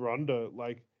and Ronda,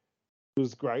 like,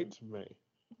 was great to me.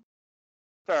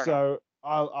 Fair enough.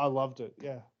 I loved it.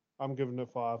 Yeah, I'm giving it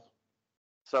 5.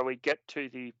 So we get to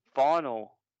the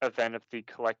final event of the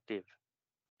collective.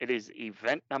 It is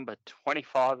event number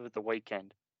 25 of the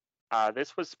weekend.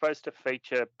 This was supposed to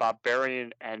feature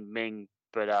Barbarian and Ming,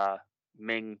 but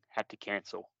Ming had to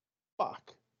cancel.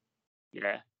 Fuck.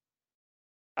 Yeah.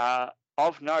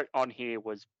 Of note on here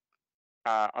was,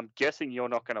 I'm guessing you're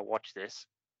not going to watch this.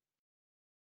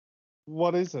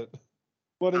 What is it?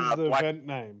 What is the event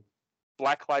name?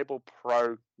 Black Label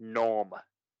Pro Norm.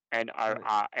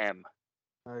 NORM.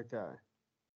 Okay.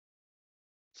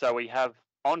 So we have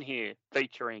on here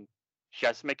featuring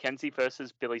Shaz McKenzie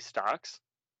versus Billy Starks.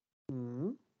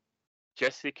 Mm-hmm.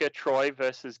 Jessica Troy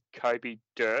versus Kobe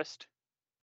Durst.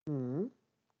 Mm-hmm.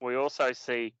 We also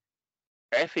see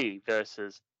Effie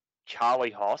versus Charlie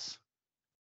Hoss.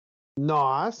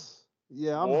 Nice.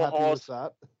 Yeah, I'm happy with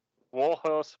that.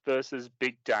 Warhorse versus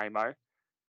Big Damo.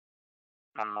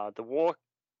 The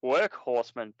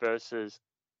Workhorseman versus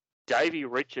Davey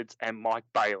Richards and Mike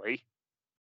Bailey.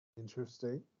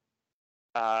 Interesting.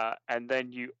 And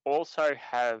then you also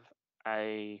have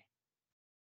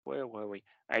where were we?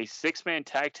 A 6-man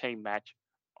tag team match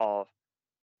of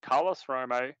Carlos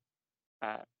Romo,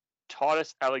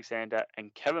 Titus Alexander,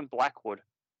 and Kevin Blackwood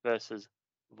versus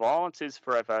Violence is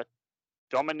Forever,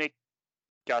 Dominic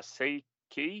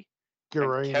Garciki,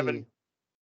 Carini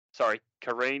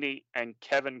and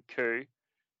Kevin Koo,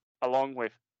 along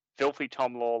with Filthy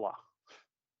Tom Lawler.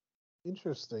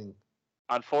 Interesting.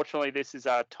 Unfortunately, this is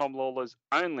Tom Lawler's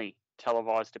only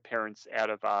televised appearance out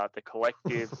of the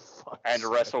collective and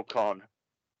WrestleCon.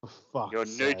 Your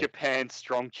New Japan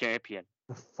Strong Champion.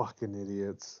 Fucking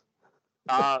idiots.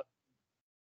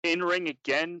 In ring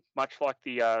again, much like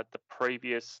the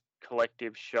previous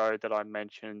collective show that I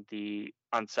mentioned, the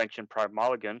Unsanctioned Pro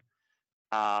Mulligan.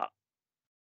 Black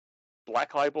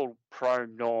Label Pro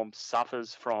Norm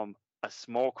suffers from a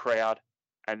small crowd,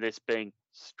 and this being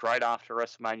straight after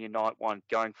WrestleMania Night 1,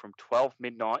 going from 12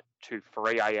 midnight to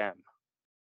 3 a.m.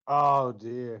 Oh,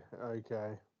 dear.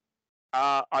 Okay.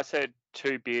 I said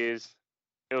 2 beers.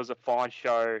 It was a fine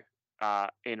show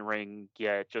in ring.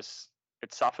 Yeah, it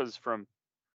suffers from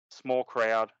small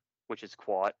crowd, which is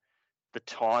quiet, the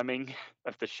timing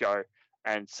of the show,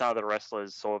 and some of the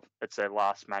wrestlers it's their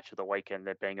last match of the weekend.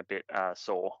 They're being a bit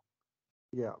sore.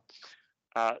 Yeah.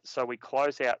 So we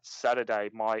close out Saturday.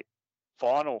 My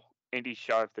final indie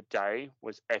show of the day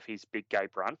was Effie's Big Gay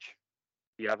Brunch.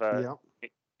 The other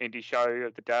indie show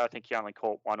of the day, I think you only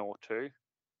caught one or two.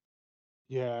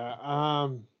 Yeah.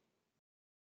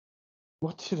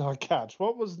 What did I catch?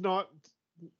 What was not?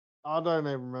 I don't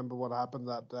even remember what happened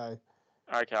that day.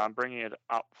 Okay, I'm bringing it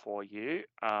up for you.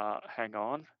 Hang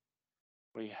on.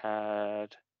 We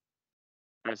had,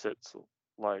 as it's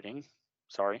loading,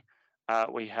 sorry.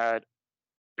 We had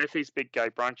Effie's Big Gay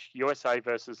Brunch, USA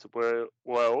versus the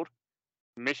World,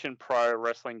 Mission Pro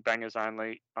Wrestling Bangers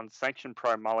Only, Unsanctioned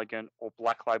Pro Mulligan, or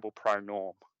Black Label Pro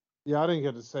Norm. Yeah, I didn't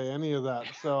get to see any of that,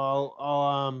 so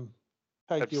I'll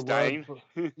take Abstain. your word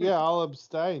for. Yeah, I'll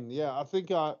abstain. Yeah, I think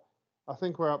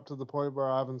we're up to the point where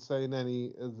I haven't seen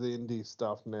any of the indie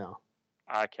stuff now.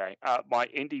 Okay. My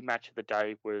indie match of the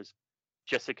day was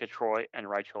Jessica Troy and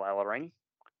Rachel Ellering.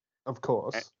 Of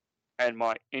course. And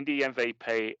my indie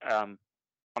MVP,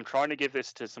 I'm trying to give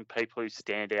this to some people who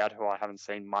stand out who I haven't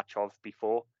seen much of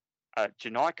before.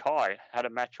 Janai Kai had a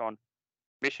match on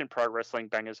Mission Pro Wrestling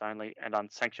Bangers Only and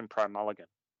Unsanctioned Pro Mulligan.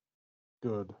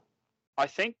 Good. I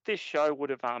think this show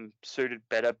would have suited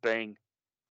better being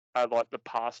like the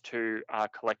past two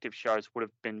collective shows would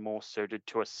have been more suited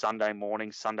to a Sunday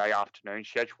morning, Sunday afternoon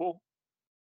schedule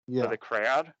for the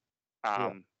crowd.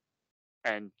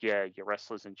 And yeah, your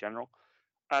wrestlers in general.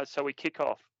 So we kick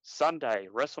off Sunday,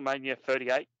 WrestleMania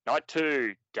 38, Night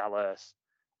 2, Dallas.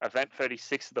 Event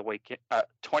 36 of the weekend,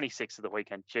 26 of the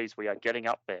weekend. Geez, we are getting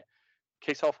up there.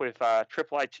 Kicks off with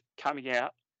Triple H coming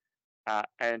out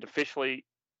and officially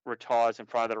retires in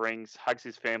front of the rings, hugs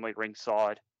his family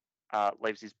ringside,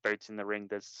 leaves his boots in the ring.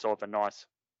 There's sort of a nice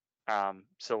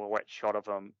silhouette shot of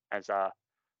him as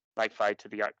they fade to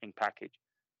the opening package.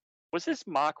 Was this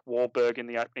Mark Wahlberg in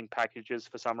the opening packages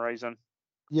for some reason?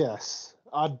 Yes.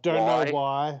 I don't know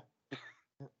why.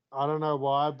 I don't know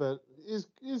why, but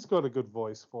he's got a good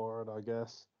voice for it, I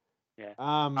guess. Yeah.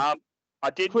 I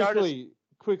did notice.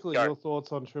 Quickly, your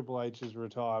thoughts on Triple H's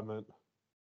retirement.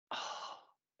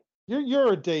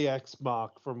 You're a DX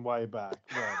mark from way back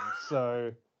then,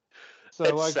 so it's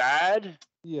like sad.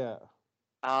 Yeah.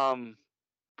 Probably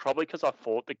because I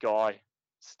thought the guy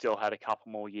still had a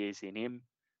couple more years in him.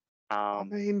 I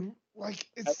mean, like,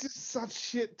 it's just such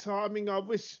shit timing. I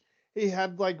wish he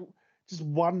had like just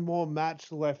one more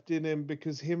match left in him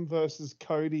because him versus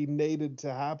Cody needed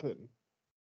to happen.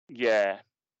 Yeah.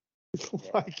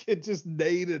 Like, it just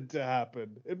needed to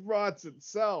happen. It writes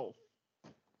itself.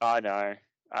 I know.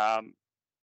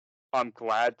 I'm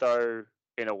glad, though,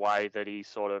 in a way that he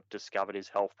sort of discovered his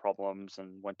health problems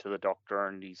and went to the doctor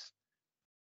and he's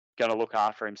going to look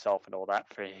after himself and all that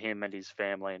for him and his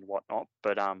family and whatnot.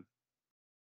 But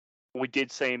we did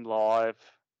see him live.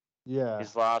 Yeah.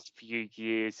 His last few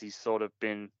years, he's sort of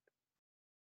been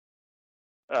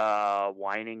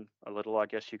waning a little, I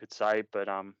guess you could say. But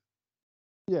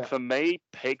yeah. For me,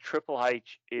 peak Triple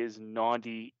H is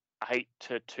 98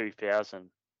 to 2000.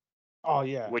 Oh,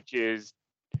 yeah. Which is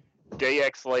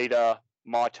DX leader,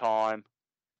 my time,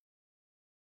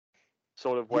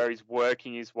 sort of where he's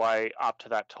working his way up to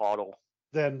that title.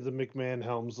 Then the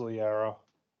McMahon-Helmsley era.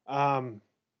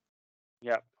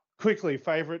 Yep. Quickly,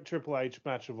 favorite Triple H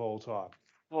match of all time?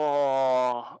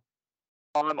 Oh,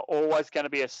 I'm always going to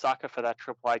be a sucker for that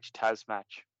Triple H Taz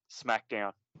match,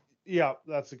 SmackDown. Yeah,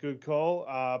 that's a good call.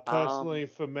 Personally,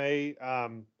 for me,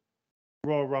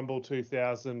 Royal Rumble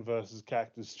 2000 versus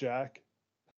Cactus Jack.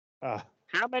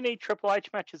 How many Triple H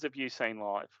matches have you seen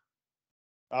live?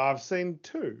 I've seen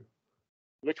 2.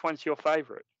 Which one's your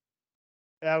favorite?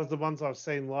 Out of the ones I've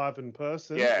seen live in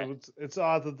person, yeah. It's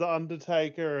either The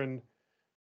Undertaker and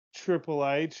Triple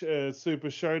H Super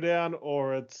Showdown,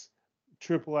 or it's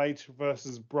Triple H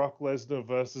versus Brock Lesnar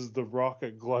versus The Rock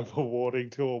at Global Warning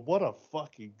Tour. What a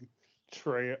fucking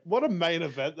trio. What a main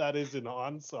event that is in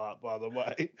hindsight, by the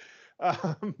way.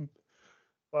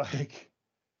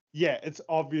 Yeah, it's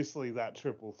obviously that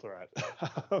triple threat.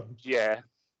 Yeah.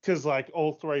 Because, like,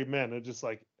 all 3 men are just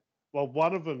like, well,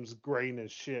 one of them's green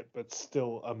as shit, but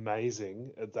still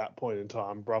amazing at that point in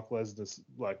time. Brock Lesnar's,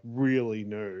 like, really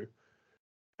new.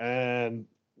 And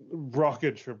Rock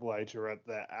and Triple H are at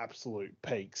their absolute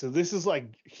peak. So this is, like,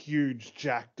 huge,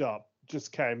 jacked up,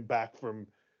 just came back from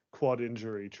quad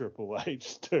injury Triple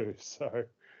H, too. So,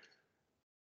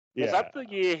 yeah. Was that the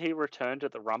year he returned to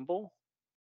the Rumble?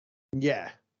 Yeah.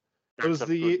 That's it was a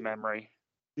good memory.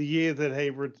 The year that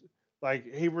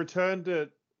he returned at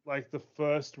like the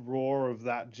first Raw of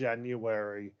that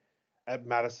January at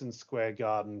Madison Square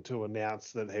Garden to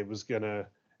announce that he was going to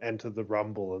enter the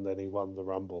Rumble, and then he won the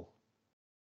Rumble.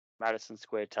 Madison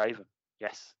Square Taven,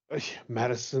 yes.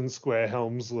 Madison Square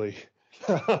Helmsley.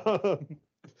 Oh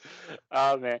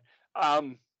man.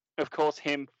 Of course,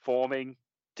 him forming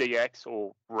DX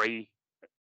or Yeah,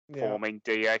 reforming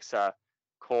DX,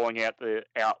 calling out the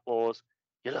Outlaws.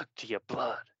 You look to your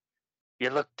blood. You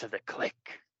look to the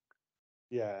click.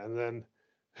 yeah, and then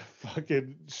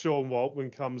fucking Sean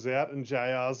Waltman comes out and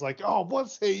JR's like, oh,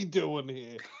 what's he doing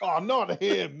here? Oh, not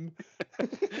him.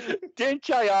 Didn't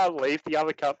JR leave the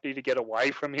other company to get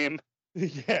away from him?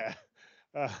 Yeah.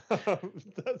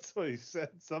 That's what he said,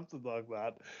 something like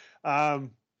that.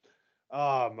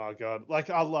 Oh my God. Like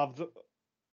I loved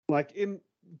like in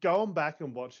going back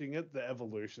and watching it, the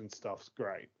Evolution stuff's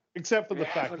great. Except for the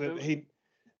fact that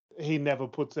he never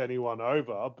puts anyone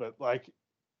over, but like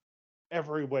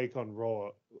every week on Raw,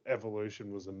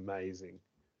 Evolution was amazing.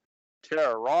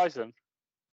 Terrorizing.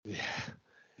 Yeah.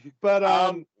 But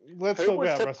let's who talk was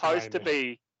about supposed to WrestleMania.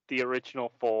 be the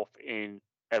original fourth in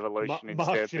Evolution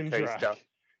Mark instead of Batista? Jindrak.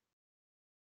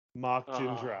 Mark Oh,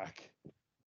 Jindrak.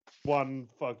 One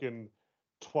fucking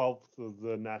 12th of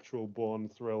the natural born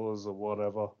thrillers or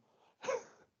whatever.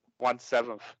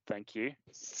 1/7, thank you.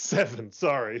 7,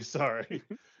 sorry.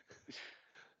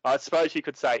 I suppose you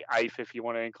could say eighth if you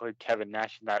want to include Kevin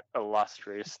Nash in that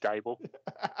illustrious stable.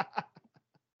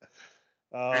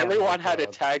 Oh, Everyone my had a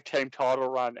God. tag team title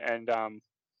run, and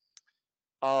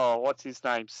what's his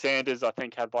name? Sanders, I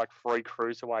think, had like 3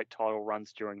 cruiserweight title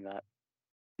runs during that.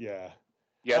 Yeah.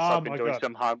 Yes, Oh, I've been my doing God.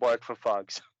 some homework for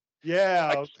Fugs.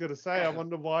 Yeah, I was going to say, I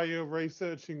wonder why you're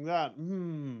researching that.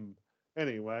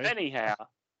 Anyway. Anyhow,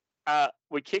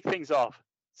 we kick things off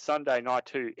Sunday night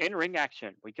 2 in ring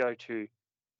action. We go to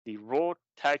the Raw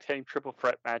Tag Team Triple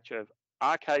Threat match of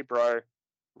RK Bro,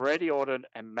 Randy Orton,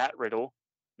 and Matt Riddle.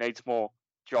 Needs more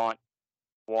giant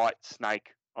white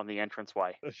snake on the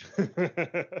entranceway,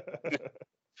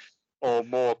 or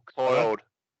more coiled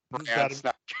brown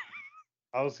snake.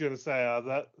 I was going to say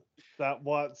that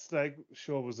white snake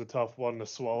sure was a tough one to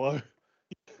swallow.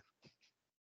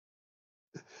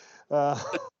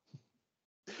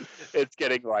 It's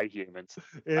getting like humans.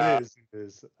 It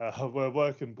is. We're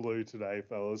working blue today,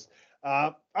 fellas.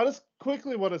 I just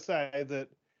quickly want to say that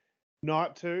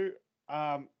night 2,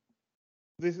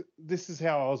 this is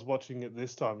how I was watching it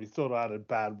this time. You thought I had a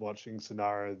bad watching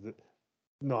scenario that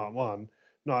night 1,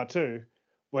 night 2.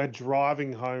 We're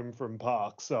driving home from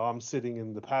Park, so I'm sitting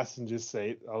in the passenger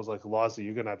seat. I was like, Eliza,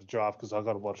 you're gonna have to drive because I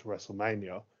got to watch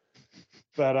WrestleMania.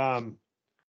 But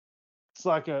it's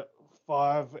like a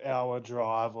 5-hour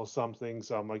drive or something.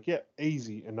 So I'm like, yeah,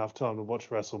 easy, enough time to watch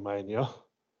WrestleMania.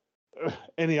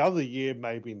 Any other year,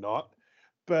 maybe not.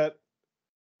 But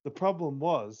the problem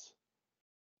was,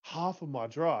 half of my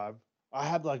drive, I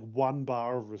had like 1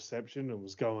 bar of reception and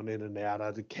was going in and out. I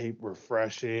had to keep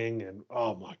refreshing, and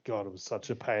oh my God, it was such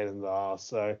a pain in the ass.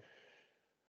 So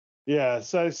yeah,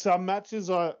 so some matches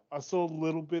I saw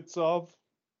little bits of,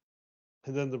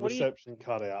 and then the reception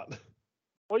cut out.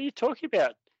 What are you talking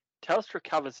about? Telstra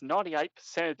covers 98%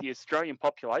 of the Australian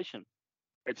population.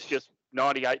 It's just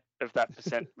 98 of that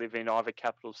percent live in either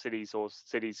capital cities or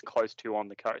cities close to on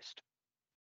the coast.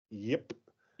 Yep.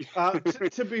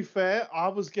 To be fair, I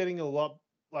was getting a lot.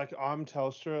 Like, I'm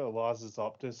Telstra, Eliza's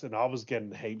Optus, and I was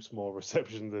getting heaps more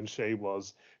reception than she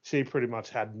was. She pretty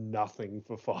much had nothing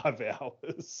for 5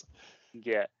 hours.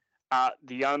 Yeah.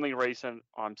 The only reason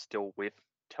I'm still with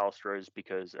Telstra is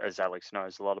because, as Alex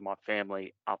knows, a lot of my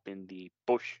family up in the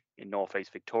bush in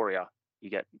northeast Victoria,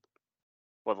 you get,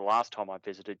 well, the last time I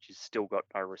visited, you still got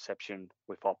no reception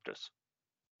with Optus.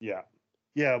 Yeah.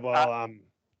 Yeah, well,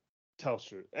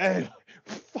 Telstra. Anyway,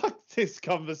 fuck this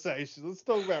conversation. Let's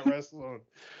talk about wrestling.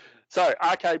 So,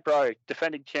 RK Bro,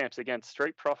 defending champs against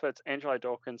Street Profits, Angelo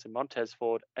Dawkins, and Montez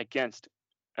Ford against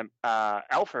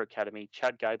Alpha Academy,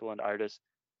 Chad Gable and Otis.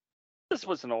 This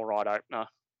was an all right opener.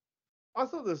 I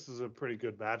thought this was a pretty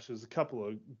good match. There's a couple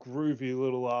of groovy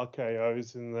little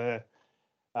RKOs in there.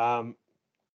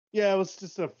 Yeah, it was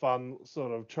just a fun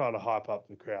sort of try to hype up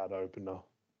the crowd opener,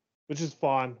 which is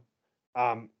fine.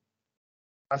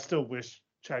 I still wish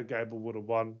Chad Gable would have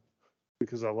won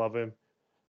because I love him.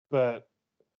 But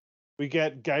we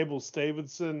get Gable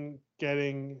Stevenson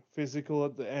getting physical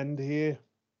at the end here.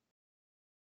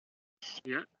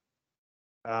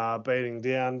 Yeah. Beating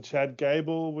down Chad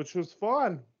Gable, which was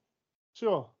fine.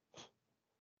 Sure.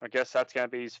 I guess that's going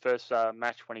to be his first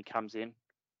match when he comes in.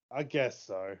 I guess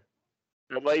so.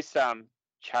 At least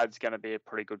Chad's going to be a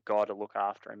pretty good guy to look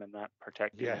after him and that,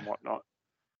 protect him and whatnot.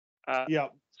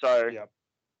 Yep. So,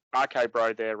 RK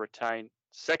Bro there retain.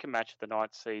 Second match of the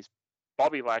night sees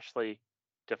Bobby Lashley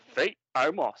defeat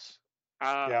Omos.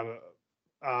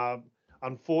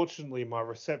 Unfortunately, my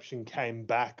reception came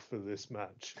back for this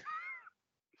match.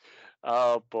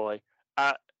 Oh, boy.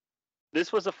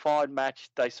 this was a fine match.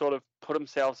 They sort of put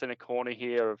themselves in a corner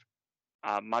here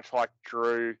of much like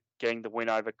Drew getting the win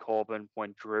over Corbin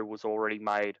when Drew was already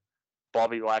made.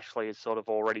 Bobby Lashley is sort of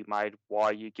already made. Why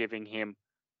are you giving him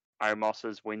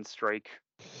Omos's win streak?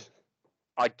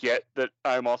 I get that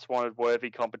Omos wanted worthy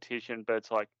competition, but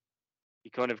it's like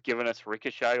you couldn't have given us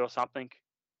Ricochet or something.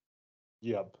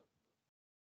 Yep.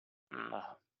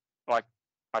 Like,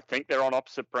 I think they're on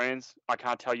opposite brands. I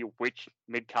can't tell you which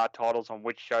mid-card titles on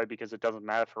which show because it doesn't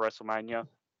matter for WrestleMania.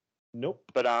 Nope.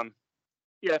 But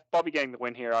yeah, Bobby getting the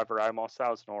win here over Omos, that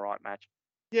was an alright match.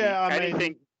 Yeah, I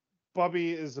mean,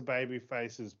 Bobby as a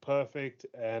babyface is perfect,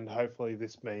 and hopefully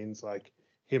this means like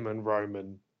him and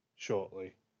Roman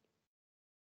shortly.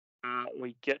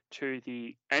 We get to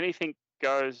the anything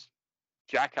goes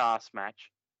jackass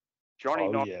match. Johnny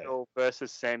Knoxville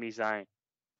versus Sami Zayn.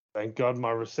 Thank God my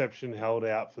reception held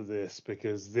out for this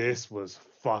because this was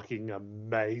fucking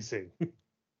amazing.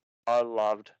 I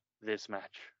loved this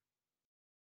match.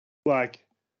 Like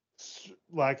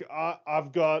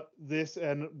I've got this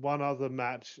and one other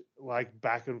match like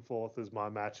back and forth as my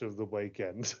match of the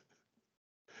weekend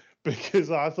because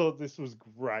I thought this was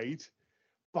great.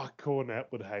 Fuck,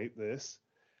 Cornette would hate this.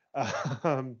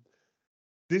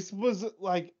 This was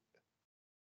like,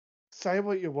 say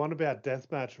what you want about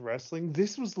deathmatch wrestling.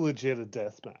 This was legit a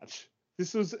deathmatch.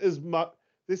 This was as much.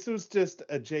 This was just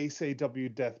a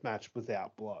JCW deathmatch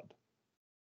without blood,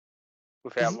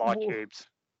 without light tubes.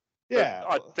 Yeah,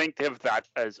 but I think of that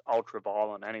as ultra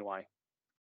violent anyway.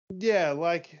 Yeah,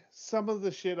 like some of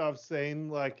the shit I've seen,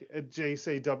 like at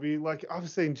GCW, like I've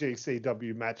seen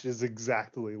GCW matches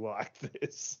exactly like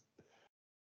this,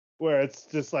 where it's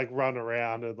just like run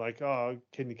around and like, oh,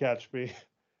 can you catch me?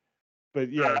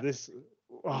 But yeah, this,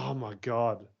 oh my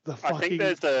god, the fucking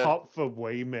pop for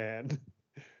Wee Man.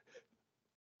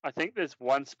 I think there's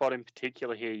one spot in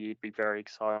particular here you'd be very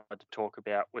excited to talk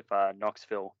about with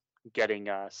Knoxville getting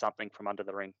something from under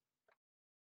the ring.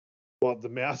 What, the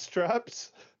mouse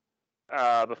traps?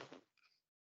 After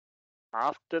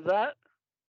that,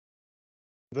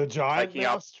 the giant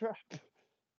mouse trap.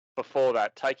 Before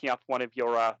that, taking up one of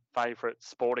your favorite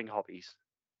sporting hobbies.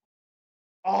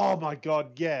 Oh my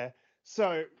god, yeah.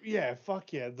 So yeah,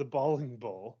 fuck yeah, the bowling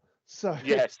ball. So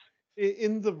yes,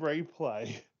 in the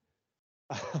replay,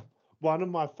 one of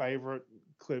my favorite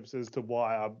clips as to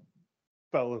why I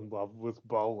fell in love with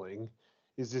bowling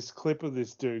is this clip of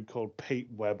this dude called Pete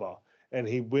Weber, and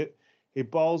he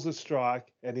bowls a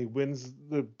strike and he wins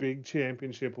the big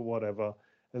championship or whatever.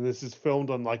 And this is filmed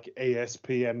on like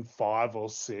ESPN 5 or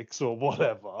 6 or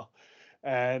whatever.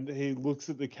 And he looks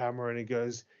at the camera and he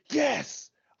goes,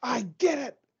 "Yes, I get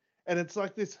it." And it's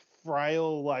like this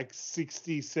frail, like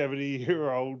 60,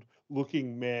 70-year-old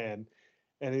looking man.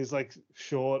 And he's like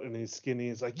short and he's skinny.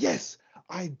 He's like, "Yes,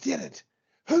 I did it.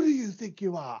 Who do you think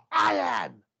you are? I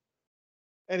am."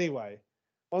 Anyway,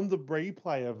 on the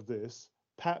replay of this,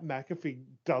 Pat McAfee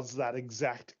does that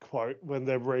exact quote when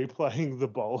they're replaying the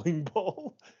bowling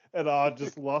ball. And I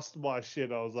just lost my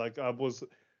shit. I was like, I was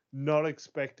not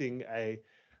expecting a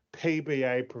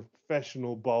PBA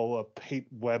professional bowler Pete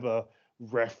Weber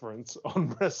reference on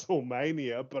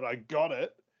WrestleMania, but I got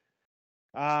it.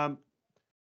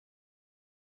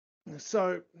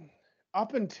 So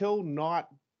up until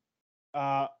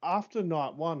after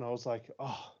night one, I was like,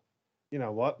 oh, you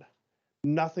know what?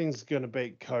 Nothing's going to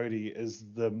beat Cody as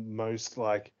the most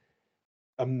like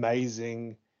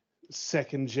amazing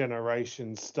second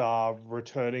generation star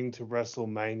returning to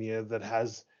WrestleMania that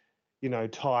has, you know,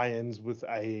 tie-ins with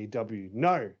AEW.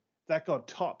 No, that got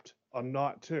topped on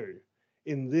night two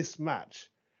in this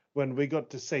match when we got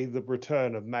to see the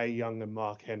return of Mae Young and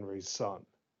Mark Henry's son.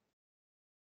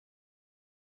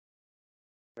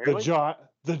 Really?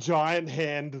 The giant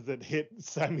hand that hit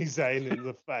Sami Zayn in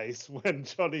the face when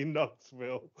Johnny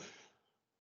Knoxville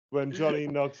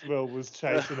was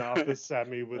chasing after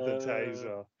Sami with a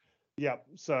taser. Yep.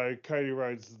 So Cody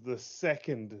Rhodes, the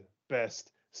second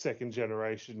best second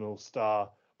generational star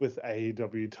with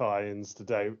AEW tie-ins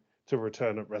today to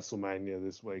return at WrestleMania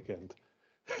this weekend.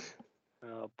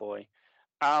 Oh boy.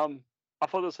 I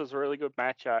thought this was a really good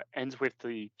match. Ends with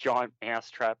the giant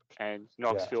mousetrap and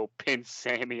Knoxville pins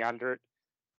Sami under it.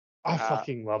 I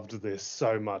fucking loved this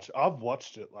so much. I've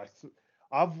watched it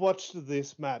I've watched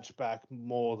this match back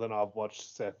more than I've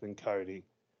watched Seth and Cody.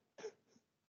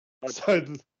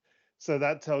 So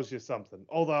that tells you something.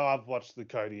 Although I've watched the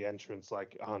Cody entrance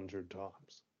like 100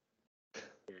 times.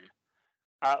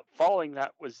 Following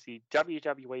that was the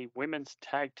WWE Women's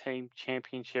Tag Team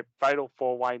Championship Fatal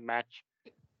 4-Way match.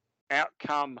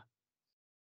 Outcome,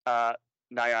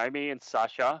 Naomi and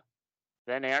Sasha.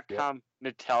 Then out Yep. come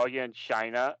Natalya and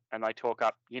Shayna, and they talk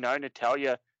up,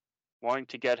 Natalya wanting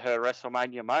to get her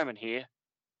WrestleMania moment here.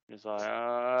 It's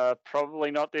like, probably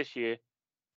not this year.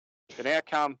 Then out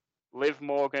come Liv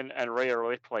Morgan and Rhea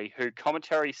Ripley, who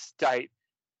commentary state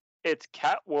it's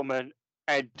Catwoman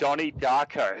and Donnie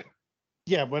Darko.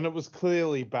 Yeah, when it was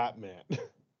clearly Batman.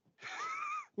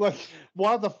 Like,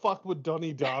 why the fuck would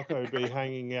Donnie Darko be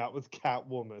hanging out with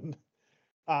Catwoman?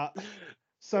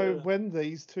 So when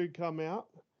these two come out,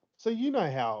 so you know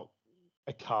how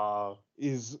a car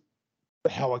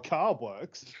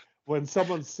works. When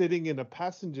someone's sitting in a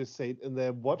passenger seat and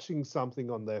they're watching something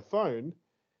on their phone,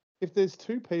 if there's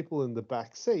two people in the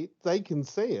back seat, they can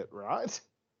see it, right?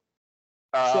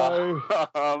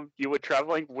 You were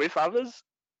traveling with others?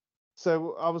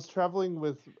 So I was traveling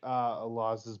with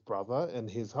Eliza's brother and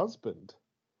his husband.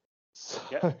 So,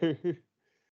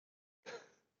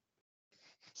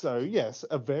 so yes,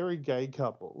 a very gay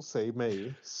couple see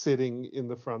me sitting in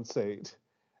the front seat,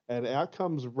 and out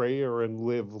comes Rhea and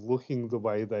Liv looking the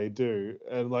way they do,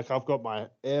 and like I've got my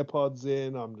AirPods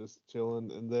in, I'm just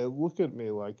chilling, and they look at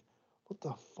me like, "What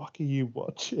the fuck are you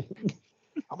watching?"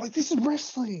 I'm like, "This is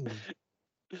wrestling."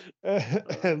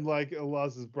 And like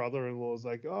Eliza's brother-in-law is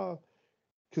like, "Oh."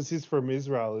 Because he's from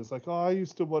Israel. He's like, I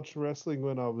used to watch wrestling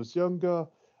when I was younger.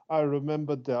 I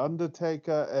remember The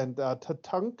Undertaker and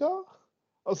Tatanka.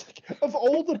 I was like, of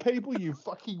all the people you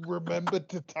fucking remember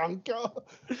Tatanka?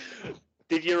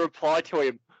 Did you reply to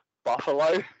him,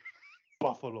 Buffalo?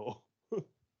 Buffalo.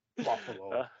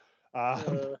 Buffalo.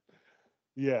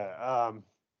 Yeah.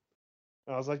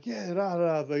 I was like, yeah,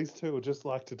 no, these two are just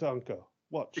like Tatanka.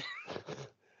 Watch.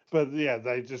 But yeah,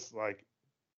 they just like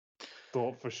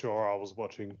thought for sure I was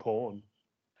watching porn.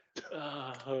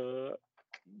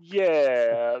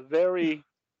 Yeah, very,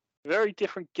 very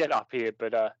different get up here,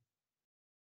 but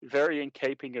very in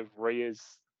keeping of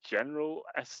Rhea's general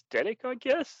aesthetic, I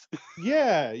guess.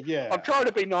 Yeah. I'm trying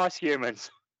to be nice, humans.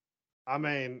 I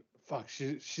mean, fuck,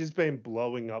 she's been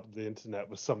blowing up the internet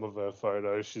with some of her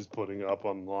photos she's putting up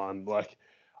online. Like,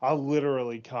 I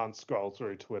literally can't scroll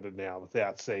through Twitter now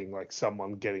without seeing like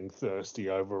someone getting thirsty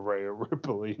over Rhea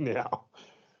Ripley now.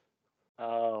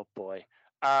 Oh boy.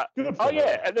 Good for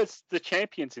her. And there's the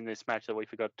champions in this match that we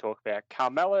forgot to talk about: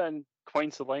 Carmella and Queen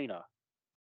Selena.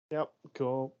 Yep,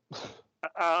 cool.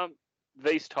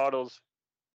 These titles,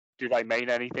 do they mean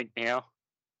anything now?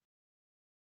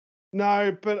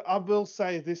 No, but I will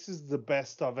say this is the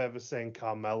best I've ever seen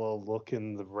Carmella look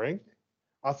in the ring.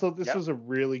 I thought this was a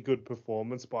really good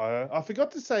performance by her. I forgot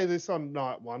to say this on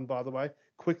night one, by the way,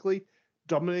 quickly.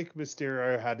 Dominic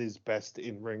Mysterio had his best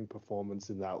in-ring performance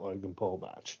in that Logan Paul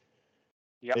match.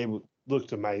 Yeah, He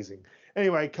looked amazing.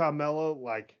 Anyway, Carmella,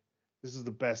 like, this is the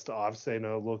best I've seen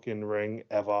her look in ring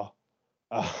ever.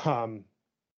 Like,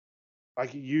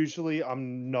 usually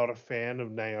I'm not a fan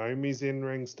of Naomi's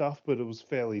in-ring stuff, but it was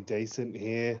fairly decent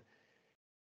here.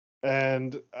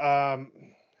 And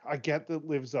I get that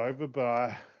Liv's over, but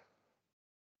I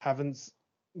haven't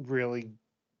really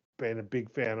been a big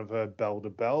fan of her bell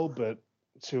to bell, but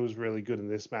she was really good in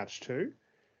this match too.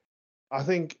 I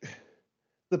think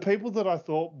the people that I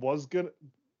thought was going to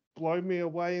blow me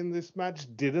away in this match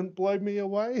didn't blow me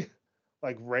away,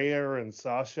 like Rhea and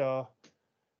Sasha.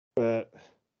 But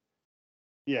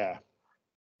yeah.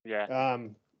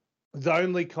 The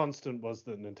only constant was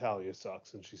that Natalya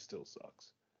sucks, and she still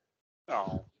sucks.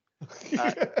 Oh.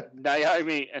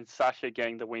 Naomi and Sasha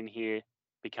getting the win here,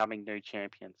 becoming new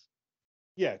champions.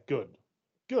 Yeah, good.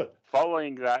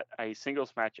 Following that, a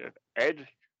singles match of Edge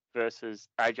versus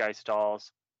AJ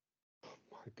Styles. Oh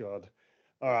my god!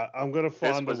 All right, I'm gonna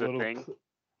find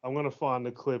I'm gonna find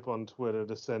a clip on Twitter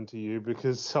to send to you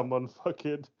because someone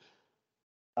fucking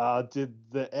did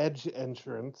the Edge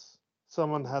entrance.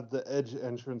 Someone had the Edge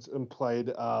entrance and played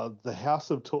the House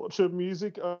of Torture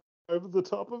music over the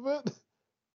top of it.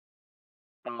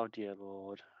 Oh dear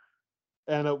Lord.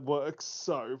 And it works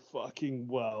so fucking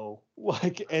well.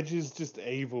 Like, Edge is just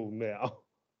evil now.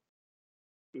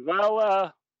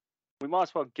 Well, we might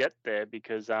as well get there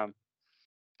because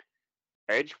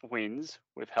Edge wins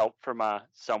with help from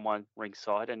someone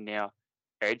ringside, and now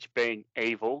Edge being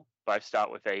evil, both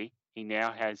start with E. He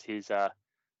now has his, I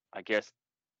guess,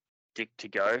 dick to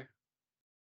go.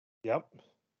 Yep.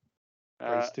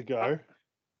 Race to go.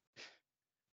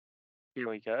 Here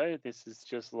we go. This is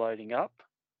just loading up.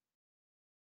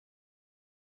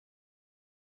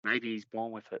 Maybe he's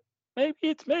born with it. Maybe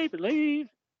it's Maybelline.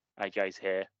 AJ's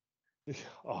hair.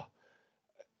 Oh,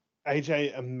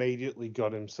 AJ immediately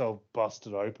got himself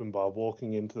busted open by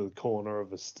walking into the corner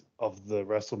of the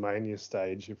WrestleMania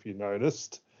stage, if you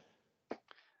noticed.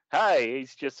 Hey,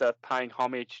 he's just paying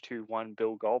homage to one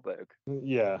Bill Goldberg.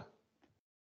 Yeah.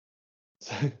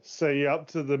 So you up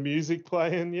to the music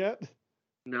playing yet?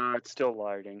 No, it's still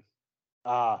loading.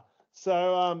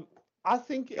 So I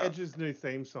think Go. Edge's new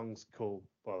theme song's cool,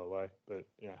 by the way. But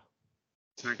yeah.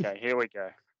 Okay, here we go.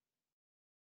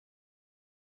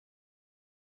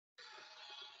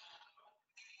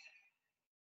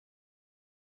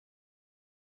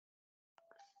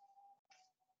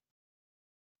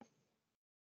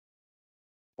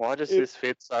 Why does this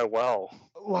fit so well?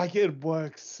 Like it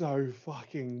works so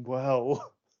fucking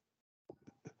well.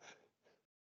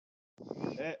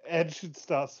 Ed should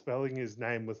start spelling his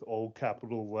name with all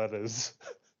capital letters.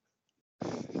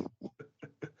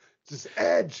 Just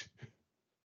Edge.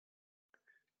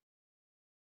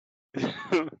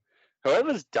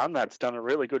 Whoever's done that's done a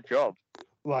really good job.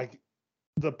 Like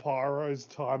the pyros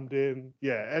timed in.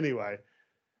 Yeah, anyway.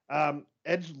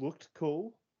 Edge looked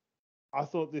cool. I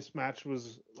thought this match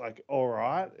was like all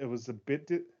right. It was a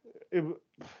bit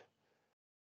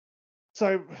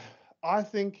so I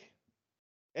think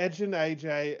Edge and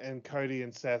AJ and Cody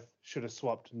and Seth should have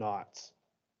swapped nights.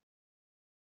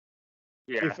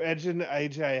 Yeah. If Edge and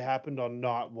AJ happened on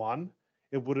night one,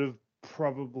 it would have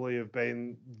probably have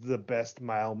been the best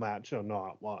male match on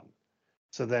night one.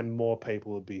 So then more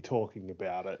people would be talking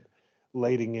about it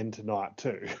leading into night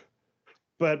two.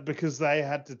 But because they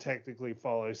had to technically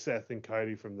follow Seth and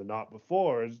Cody from the night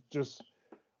before, it just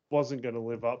wasn't going to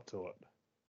live up to it.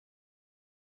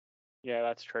 Yeah,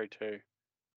 that's true too.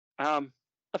 A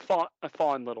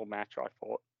fine little match, I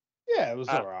thought. Yeah, it was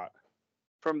all right.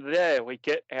 From there, we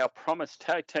get our promised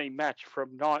tag team match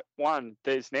from night one.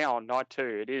 There's now on night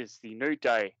two. It is the New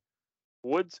Day,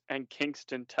 Woods and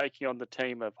Kingston taking on the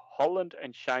team of Holland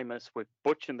and Sheamus with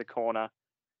Butch in the corner.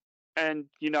 And,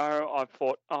 I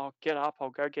thought, oh, get up, I'll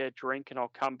go get a drink and I'll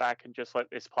come back and just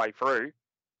let this play through.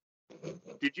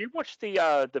 Did you watch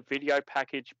the video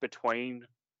package between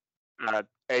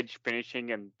Edge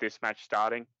finishing and this match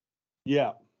starting?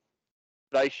 Yeah.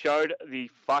 They showed the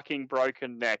fucking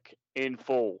broken neck in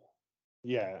full.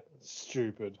 Yeah,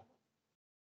 stupid.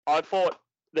 I thought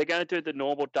they're going to do the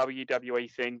normal WWE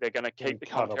thing. They're going to keep the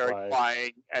commentary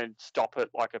playing and stop it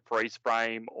like a freeze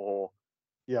frame or,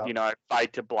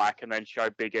 fade to black and then show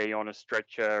Big E on a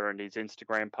stretcher and his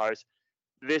Instagram post.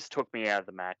 This took me out of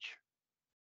the match.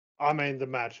 I mean, the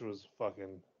match was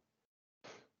fucking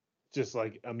just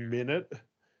like a minute.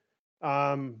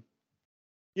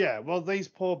 Yeah, well, these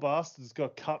poor bastards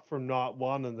got cut from night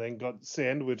one and then got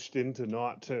sandwiched into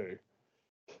night two.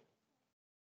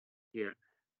 Yeah.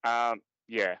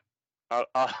 Yeah.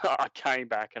 I came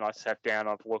back and I sat down,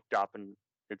 I've looked up and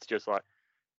it's just like,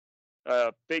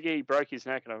 Big E broke his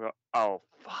neck and I go, oh,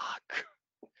 fuck.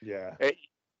 Yeah.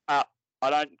 I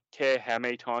don't care how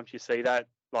many times you see that,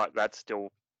 like that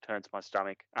still turns my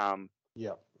stomach.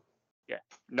 Yeah. Yeah,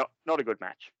 not a good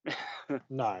match.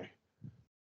 No.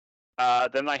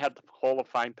 Then they had the Hall of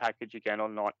Fame package again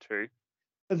on night two.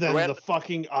 And then the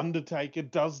fucking Undertaker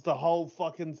does the whole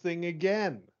fucking thing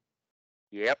again.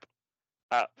 Yep.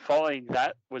 Following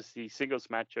that was the singles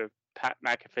match of Pat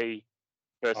McAfee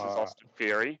versus Austin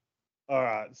Theory. All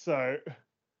right, so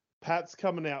Pat's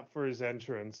coming out for his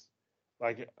entrance.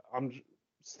 Like, I'm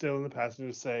still in the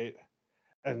passenger seat,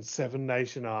 and Seven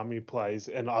Nation Army plays,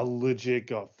 and I legit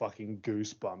got fucking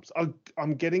goosebumps.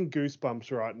 I'm getting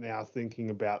goosebumps right now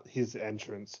thinking about his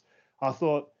entrance. I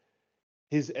thought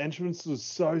his entrance was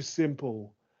so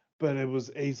simple, but it was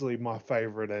easily my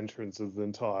favorite entrance of the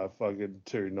entire fucking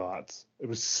two nights. It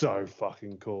was so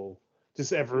fucking cool.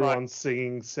 Just everyone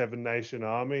singing Seven Nation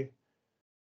Army.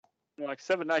 Like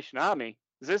Seven Nation Army?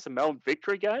 Is this a Melbourne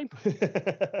Victory game?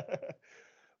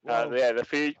 Well, yeah,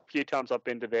 the few times I've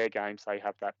been to their games, they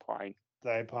have that playing.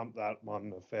 They pump that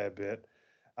one a fair bit.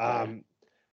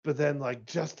 But then, like,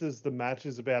 just as the match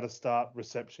is about to start,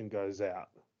 reception goes out.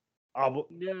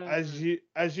 As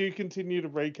you continue to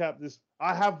recap this,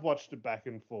 I have watched it back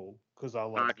in full because I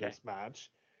love this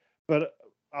match. But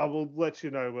I will let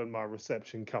you know when my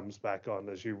reception comes back on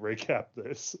as you recap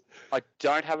this. I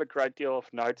don't have a great deal of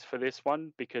notes for this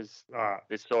one because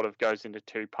this sort of goes into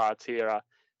two parts here.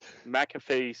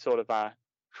 McAfee sort of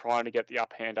trying to get the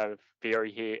upper over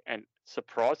Theory here and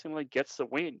surprisingly gets the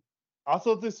win. I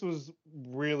thought this was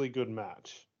really good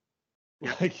match.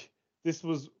 Like, this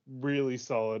was really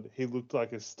solid. He looked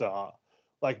like a star.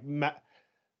 Like,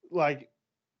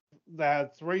 they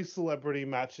had 3 celebrity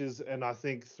matches, and I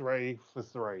think 3 for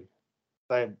 3.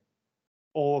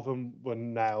 All of them were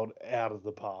nailed out of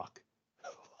the park.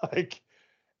 Like,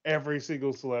 every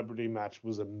single celebrity match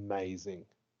was amazing.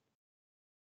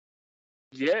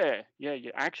 Yeah.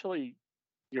 Actually,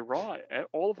 you're right.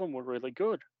 All of them were really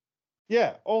good.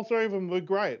 Yeah, all three of them were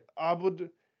great. I would,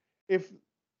 if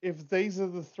these are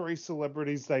the three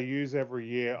celebrities they use every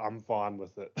year, I'm fine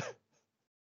with it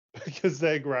because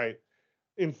they're great.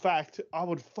 In fact, I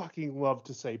would fucking love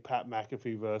to see Pat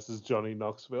McAfee versus Johnny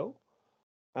Knoxville.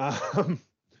 Um,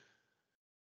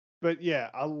 but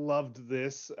yeah, I loved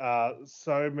this.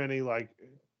 So many like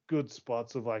good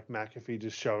spots of like McAfee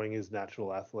just showing his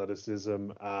natural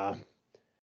athleticism.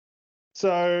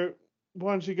 So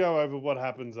why don't you go over what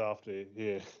happens after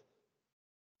here?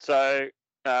 So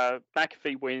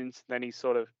McAfee wins, then he's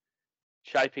sort of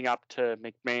shaping up to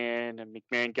McMahon, and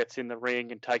McMahon gets in the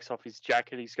ring and takes off his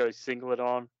jacket. He's got his singlet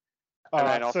on, All and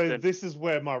then right, so Austin. this is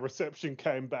where my reception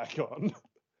came back on.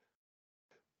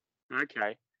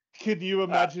 Okay. Can you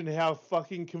imagine how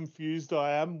fucking confused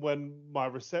I am when my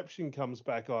reception comes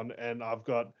back on and I've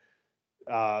got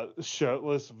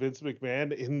shirtless Vince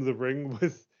McMahon in the ring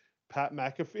with Pat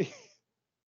McAfee?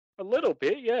 A little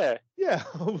bit, yeah. Yeah,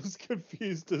 I was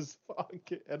confused as fuck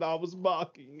and I was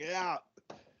marking out.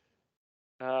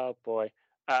 Oh boy.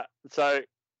 So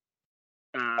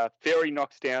Theory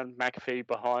knocks down McAfee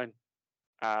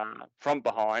from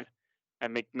behind,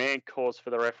 and McMahon calls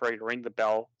for the referee to ring the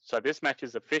bell. So this match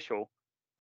is official.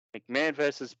 McMahon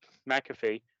versus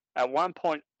McAfee. At one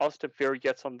point, Austin Theory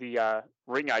gets on the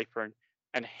ring apron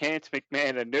and hands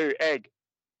McMahon a new egg.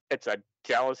 It's a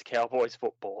Dallas Cowboys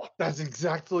football. That's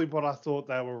exactly what I thought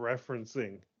they were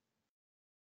referencing.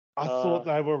 I Uh, thought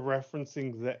they were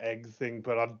referencing the egg thing,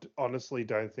 but I honestly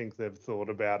don't think they've thought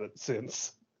about it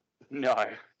since. No,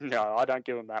 I don't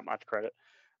give him that much credit.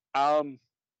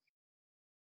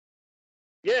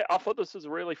 Yeah, I thought this was a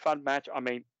really fun match. I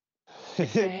mean,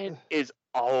 McMahon is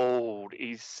old.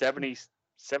 He's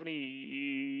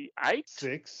 78?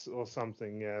 6 or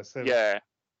something, yeah. Yeah.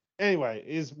 Anyway,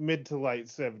 is mid to late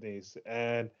 70s,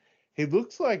 and he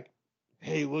looks a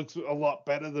lot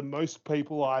better than most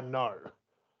people I know.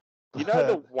 You know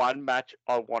the one match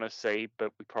I want to see,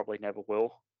 but we probably never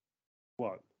will?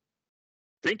 What?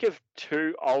 Think of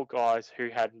two old guys who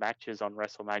had matches on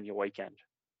WrestleMania weekend.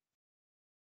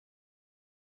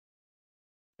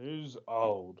 Who's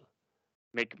old?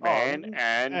 McMahon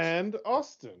and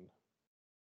Austin.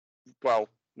 Well,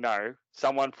 no,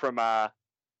 someone from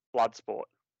Bloodsport.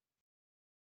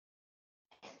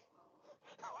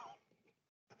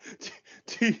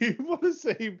 Do you want to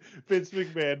see Vince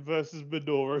McMahon versus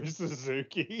Minoru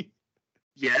Suzuki?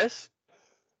 Yes.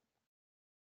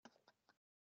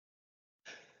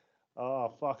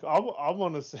 Oh fuck! I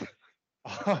want to see.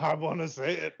 I want to see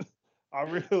it. I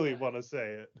really want to see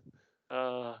it.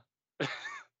 I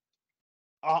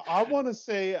want to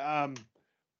see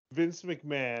Vince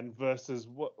McMahon versus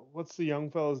what's the young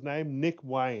fella's name? Nick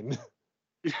Wayne.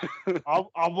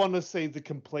 I want to see the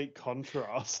complete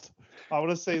contrast. I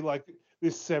want to see like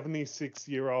this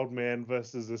 76-year-old man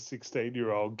versus a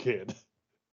 16-year-old kid.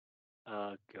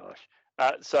 Oh gosh.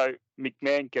 So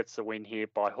McMahon gets the win here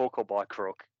by hook or by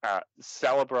crook,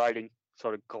 celebrating,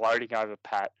 sort of gloating over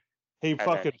Pat. He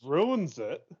fucking ruins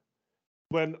it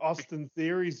when Austin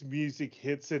Theory's music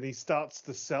hits and he starts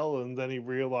to sell, and then he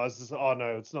realizes, oh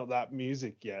no, it's not that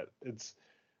music yet. It's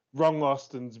wrong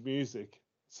Austin's music.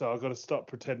 So I've got to stop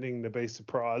pretending to be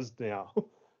surprised now.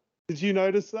 Did you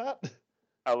notice that?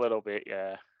 A little bit,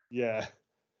 yeah. Yeah.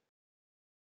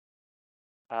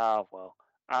 Well.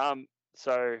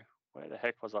 So where the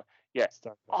heck was I? Yeah.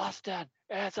 Austin.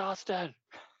 It's Austin.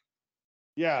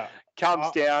 Yeah.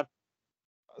 Comes down.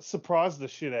 Surprised the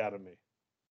shit out of me.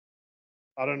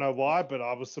 I don't know why, but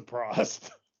I was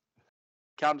surprised.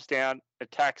 Comes down,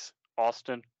 attacks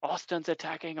Austin. Austin's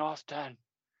attacking Austin.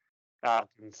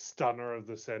 Stunner of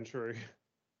the century.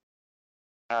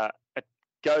 It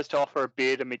goes to offer a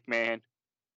beer to McMahon.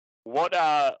 What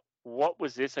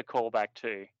was this a callback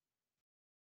to?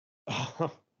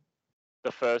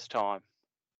 The first time.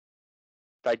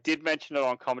 They did mention it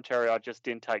on commentary, I just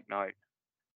didn't take note.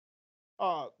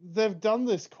 They've done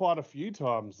this quite a few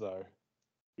times though.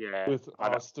 Yeah. With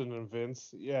Austin and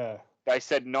Vince. Yeah. They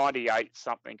said 98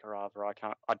 something or other. I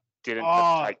didn't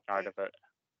take note of it.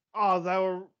 Oh, they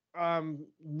were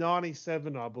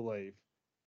 97, I believe.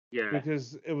 Yeah.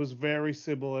 Because it was very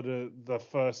similar to the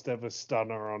first ever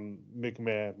stunner on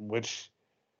McMahon, which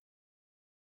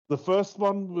the first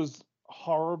one was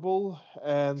horrible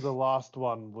and the last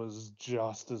one was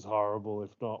just as horrible,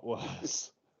 if not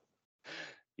worse.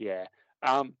 Yeah.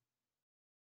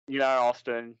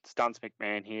 Austin stuns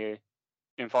McMahon here,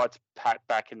 invites Pat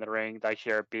back in the ring. They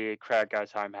share a beer. Crowd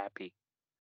goes home happy.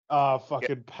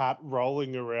 Fucking Pat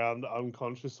rolling around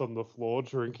unconscious on the floor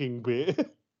drinking beer.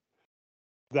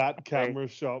 That camera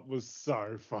shot was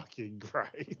so fucking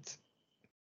great.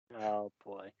 Oh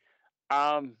boy.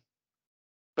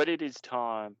 But it is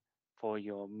time for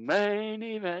your main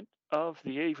event of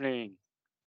the evening.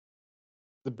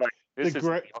 The Like, this isn't the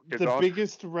the Octagon.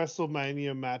 biggest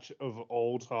WrestleMania match of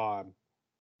all time.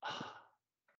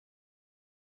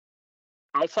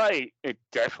 I'll say it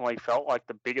definitely felt like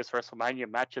the biggest WrestleMania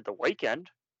match of the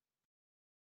weekend.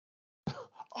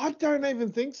 I don't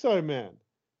even think so, man.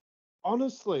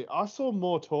 Honestly, I saw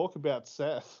more talk about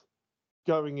Seth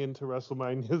going into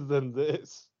WrestleMania than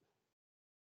this.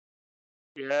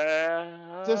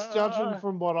 Yeah. Just judging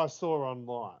from what I saw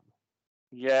online.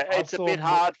 Yeah, I it's a saw bit mo-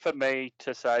 hard for me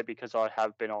to say because I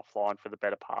have been offline for the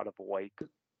better part of a week.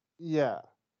 Yeah.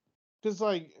 Because,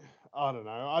 like, I don't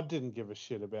know. I didn't give a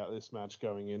shit about this match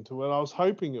going into it. I was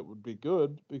hoping it would be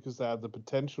good because they had the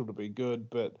potential to be good.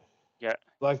 But, Yeah.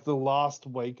 like, the last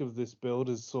week of this build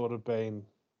has sort of been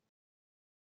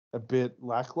a bit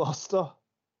lackluster.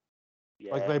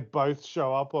 Yeah. Like, they both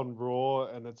show up on Raw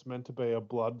and it's meant to be a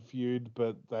blood feud,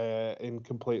 but they're in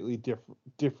completely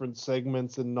different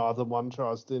segments and neither one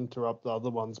tries to interrupt the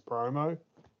other one's promo.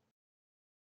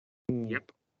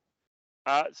 Yep.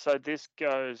 So this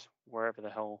goes wherever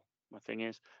the hell my thing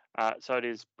is. So it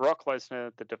is Brock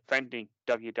Lesnar, the defending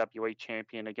WWE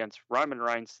champion, against Roman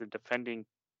Reigns, the defending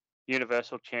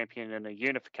Universal champion, in a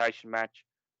unification match.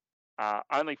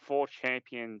 Only 4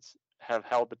 champions have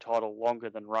held the title longer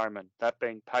than Roman, that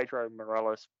being Pedro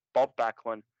Morales, Bob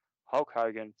Backlund, Hulk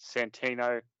Hogan,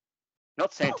 Santino,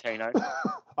 not Santino,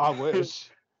 I wish.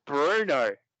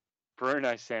 Bruno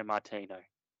Sammartino.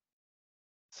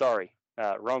 Sorry,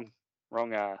 wrong Wrong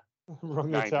name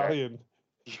there. Italian.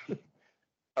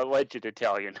 Alleged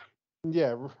Italian.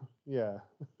 Yeah.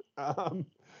 A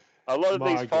lot of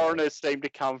these My God. foreigners seem to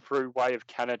come through way of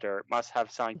Canada. It must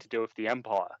have something to do with the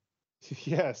Empire.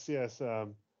 Yes.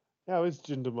 How is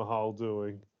Jinder Mahal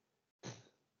doing?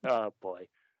 Oh boy.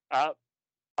 I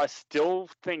still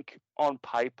think on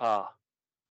paper,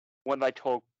 when they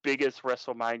talk biggest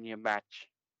WrestleMania match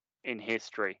in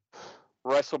history,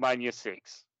 WrestleMania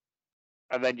 6.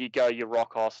 And then you go your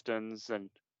Rock Austins and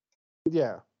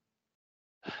Yeah.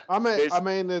 I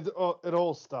mean, it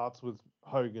all starts with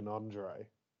Hogan Andre.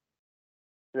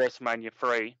 WrestleMania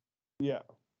 3. Yeah.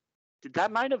 Did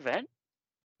that main event?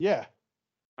 Yeah.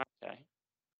 Okay.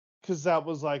 Because that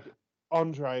was like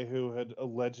Andre, who had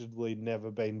allegedly never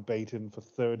been beaten for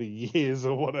 30 years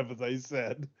or whatever they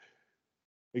said,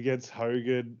 against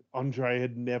Hogan. Andre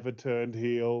had never turned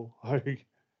heel.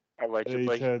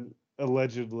 Allegedly.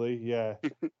 Allegedly, yeah.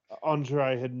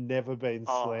 Andre had never been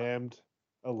slammed.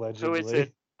 Allegedly. Who is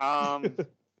it?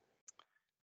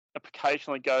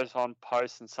 Occasionally goes on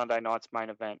post and Sunday night's main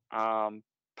event.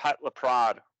 Pat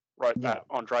LaPrade wrote that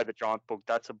Andre the Giant book.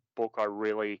 That's a book I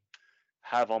really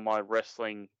have on my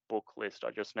wrestling book list.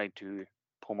 I just need to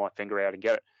pull my finger out and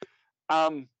get it.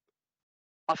 I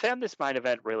found this main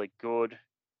event really good.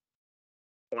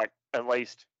 Like, at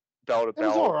least bell to bell. It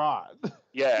was all right.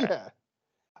 Yeah.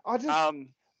 I just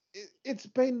it's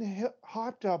been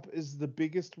hyped up as the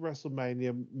biggest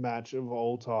WrestleMania match of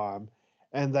all time,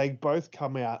 and they both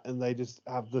come out and they just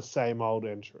have the same old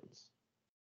entrance.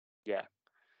 Yeah.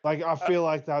 Like, I feel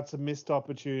like that's a missed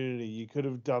opportunity. You could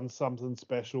have done something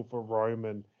special for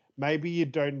Roman. Maybe you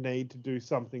don't need to do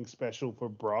something special for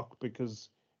Brock because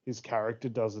his character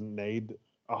doesn't need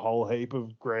a whole heap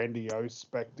of grandiose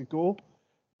spectacle.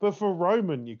 But for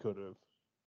Roman, you could have.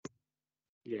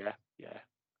 Yeah.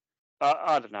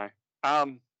 I don't know.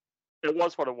 It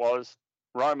was what it was.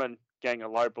 Roman getting a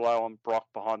low blow on Brock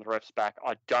behind the ref's back.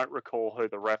 I don't recall who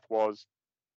the ref was.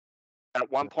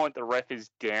 At one point, the ref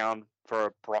is down for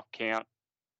a Brock count.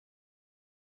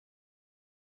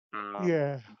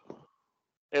 Yeah.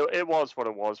 It was what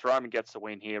it was. Roman gets the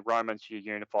win here. Roman's your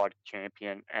unified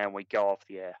champion, and we go off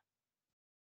the air.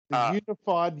 The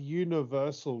unified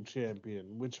Universal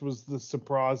Champion, which was the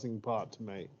surprising part to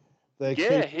me. They're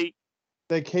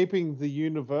keeping the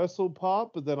Universal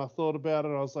part, but then I thought about it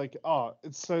and I was like, oh,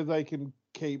 it's so they can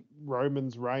keep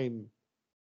Roman's reign.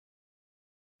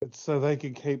 It's so they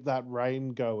can keep that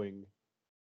reign going.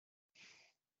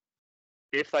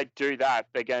 If they do that,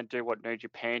 they're going to do what New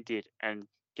Japan did and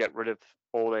get rid of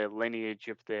all their lineage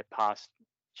of their past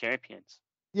champions.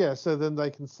 Yeah, so then they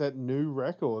can set new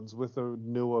records with a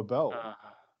newer belt.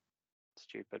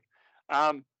 Stupid.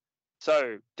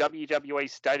 So WWE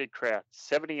stated crowd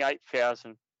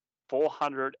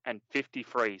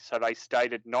 78,453. So they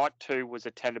stated night 2 was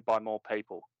attended by more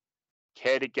people.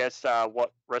 Care to guess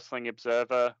what Wrestling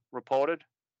Observer reported?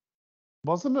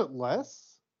 Wasn't it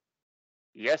less?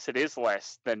 Yes, it is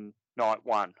less than night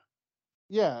 1.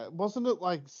 Yeah, wasn't it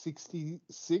like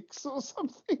 66 or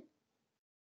something?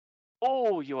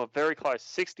 Oh, you are very close.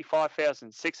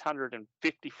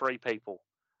 65,653 people.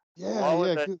 Yeah, lower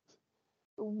yeah. than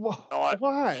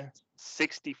Why?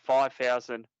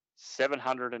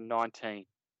 65,719.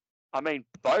 I mean,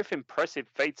 both impressive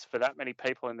feats for that many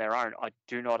people in their own. I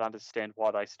do not understand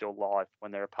why they still live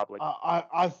when they're a public.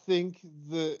 I think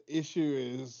the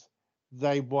issue is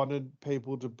they wanted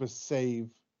people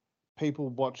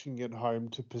watching at home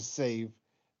to perceive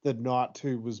that Night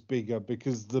 2 was bigger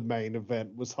because the main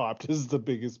event was hyped as the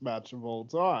biggest match of all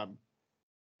time.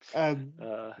 And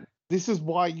Uh, this is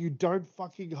why you don't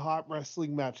fucking hype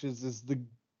wrestling matches as the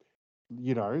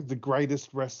greatest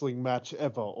wrestling match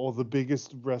ever or the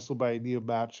biggest WrestleMania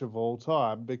match of all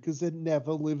time because it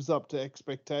never lives up to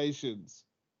expectations.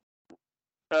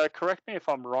 correct me if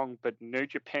I'm wrong, but New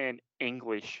Japan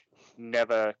English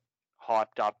never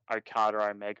hyped up Okada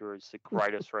Omega as the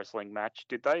greatest wrestling match,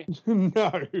 did they?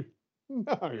 No,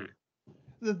 no. Hmm.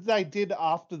 They did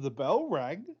after the bell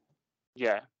rang,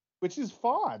 Yeah. which is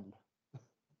fine.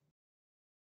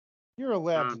 You're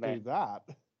allowed Oh to man. do that.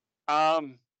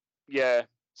 Yeah.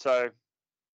 So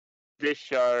this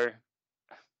show,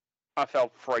 I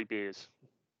felt 3 beers.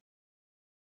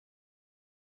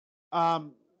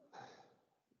 Um,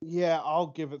 yeah, I'll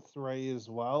give it 3 as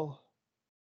well.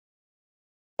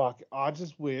 Fuck, I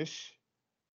just wish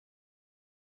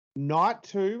Night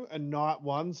 2 and Night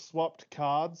 1 swapped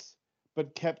cards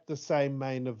but kept the same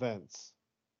main events.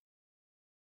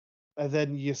 And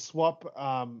then you swap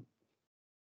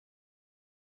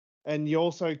and you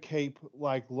also keep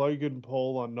like Logan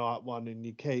Paul on Night 1 and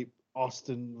you keep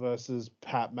Austin versus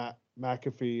Pat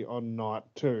McAfee on Night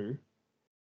 2.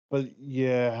 But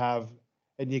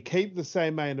you keep the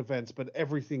same main events but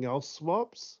everything else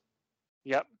swaps.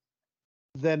 Yep.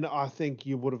 Then I think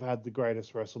you would have had the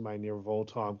greatest WrestleMania of all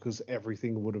time because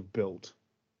everything would have built.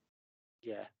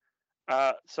 Yeah.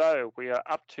 So we are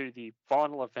up to the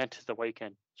final event of the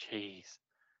weekend. Jeez.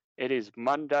 It is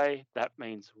Monday. That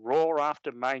means Raw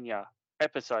After Mania,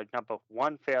 episode number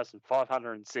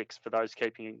 1506 for those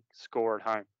keeping score at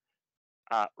home.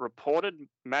 Reported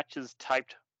matches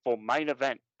taped for main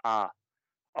event are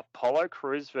Apollo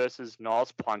Crews versus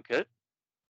Niles Plunkett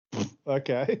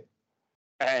Okay.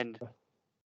 and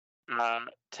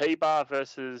T-Bar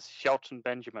versus Shelton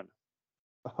Benjamin.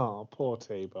 Oh, poor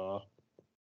T-Bar.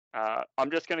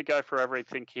 I'm just going to go through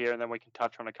everything here and then we can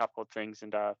touch on a couple of things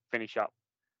and finish up.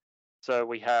 So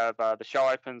we have the show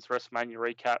opens, WrestleMania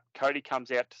recap. Cody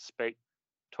comes out to speak,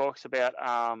 talks about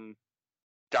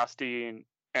Dusty and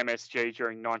MSG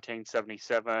during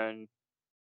 1977,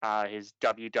 his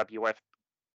WWF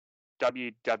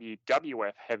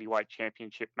Heavyweight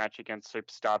Championship match against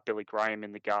superstar Billy Graham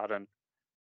in the Garden,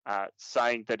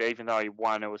 saying that even though he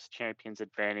won, it was champion's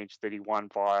advantage that he won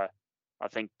via, I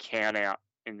think, count out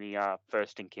in the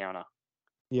first encounter.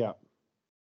 Yeah.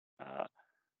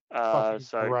 So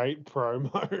Great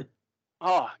promo.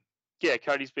 Oh, yeah,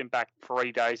 Cody's been back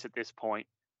 3 days at this point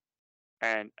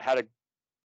and had a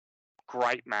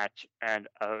great match and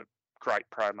a great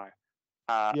promo.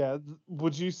 Yeah.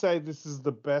 Would you say this is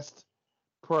the best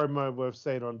promo we've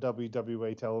seen on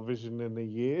WWE television in a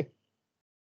year?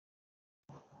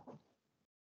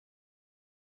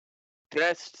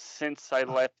 Best since they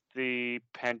left the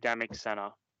pandemic center.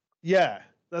 Yeah,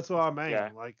 that's what I mean. Yeah.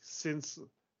 Like, since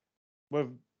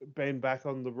we've been back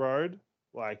on the road,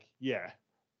 like, yeah,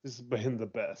 this has been the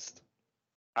best.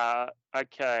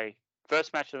 Okay.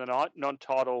 First match of the night,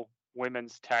 non-title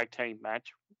women's tag team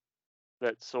match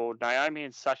that saw Naomi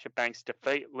and Sasha Banks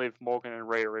defeat Liv Morgan and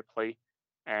Rhea Ripley.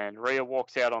 And Rhea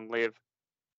walks out on Liv.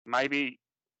 Maybe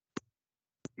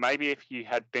if you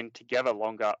had been together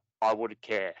longer, I would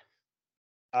care.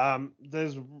 And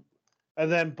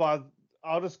then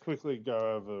I'll just quickly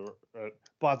go over it.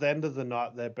 By the end of the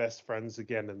night, they're best friends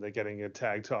again, and they're getting a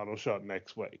tag title shot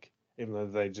next week, even though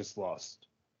they just lost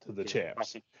to the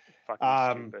champs.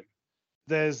 Fucking stupid.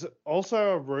 There's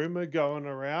also a rumor going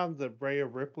around that Rhea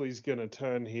Ripley's going to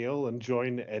turn heel and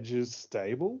join Edge's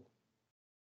stable.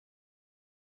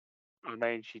 I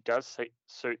mean, she does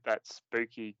suit that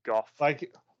spooky goth.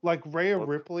 Like Rhea look.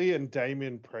 Ripley and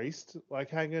Damian Priest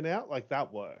like hanging out, like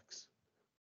that works.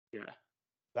 Yeah.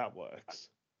 That works.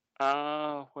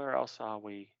 Where else are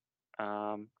we?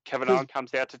 Kevin Owens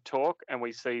comes out to talk, and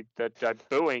we see that they're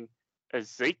booing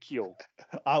Ezekiel.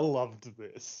 I loved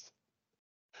this.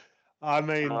 I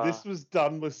mean, this was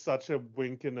done with such a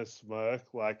wink and a smirk.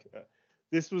 Like,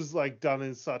 this was like done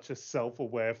in such a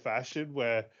self-aware fashion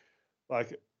where,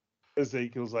 like,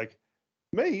 Ezekiel's like,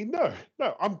 me? No,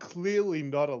 I'm clearly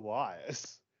not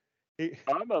Elias.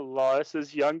 I'm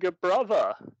Elias's younger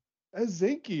brother.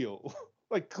 Ezekiel.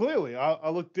 Like, clearly, I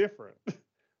look different.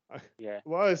 Yeah.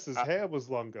 Elias's hair was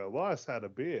longer. Elias had a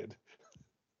beard.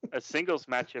 a singles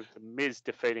match of The Miz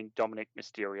defeating Dominic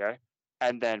Mysterio.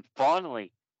 And then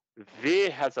finally, Veer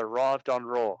has arrived on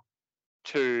Raw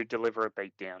to deliver a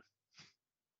beatdown.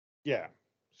 Yeah,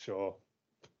 sure.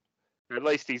 At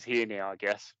least he's here now, I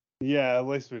guess. Yeah, at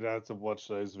least we don't have to watch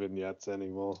those vignettes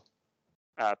anymore.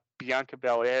 Bianca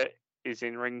Belair is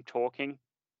in ring talking.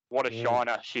 What a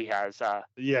shiner she has.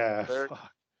 Yeah,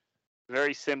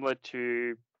 very similar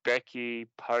to Becky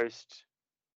post.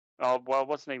 Oh, well, it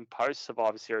wasn't even post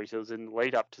Survivor Series. It was in the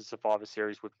lead up to Survivor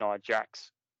Series with Nia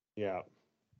Jax. yeah.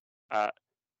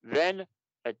 Then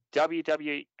a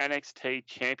WWE NXT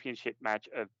Championship match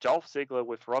of Dolph Ziggler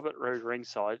with Robert Roode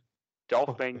ringside.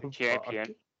 Dolph being the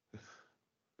champion.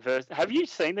 Have you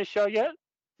seen the show yet?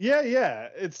 Yeah.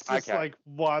 It's just Okay. like,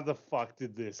 why the fuck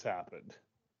did this happen?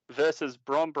 Versus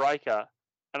Braun Breaker.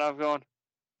 And I've gone,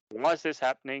 why is this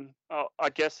happening? Oh, I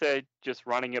guess they're just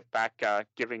running it back,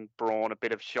 giving Braun a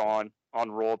bit of shine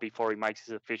on Raw before he makes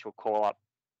his official call up.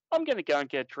 I'm going to go and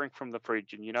get a drink from the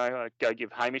fridge and, go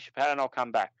give Hamish a pat and I'll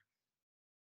come back.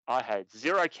 I had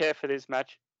zero care for this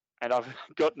match, and I've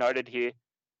got noted here,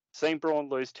 seen Braun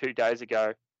lose 2 days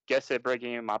ago. Guess they're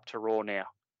bringing him up to Raw now.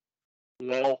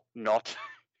 Well, not.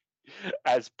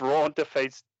 As Braun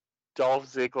defeats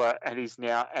Dolph Ziggler and he's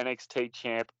now NXT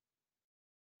champ,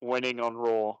 winning on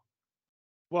Raw.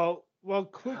 Well,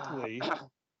 quickly,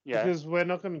 yeah. because we're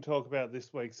not going to talk about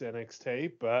this week's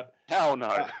NXT, but hell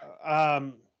no.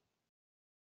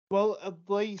 Well, at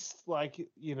least NXT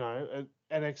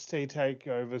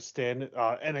Takeover standard,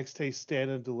 NXT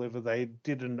Stand and Deliver, they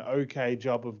did an okay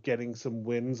job of getting some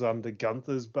wins under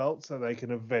Gunther's belt, so they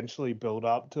can eventually build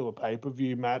up to a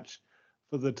pay-per-view match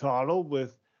for the title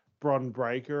with Bron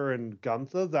Breakker and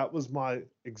Gunther. That was my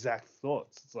exact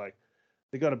thoughts. It's like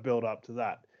they got to build up to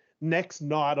that. Next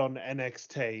night on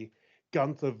NXT,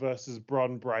 Gunther versus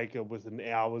Bron Breakker with an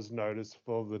hour's notice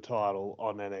for the title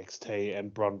on NXT,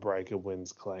 and Bron Breakker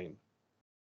wins clean.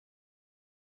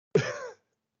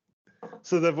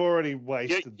 So they've already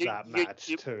wasted that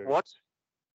match too. What?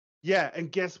 Yeah,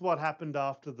 and guess what happened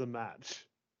after the match?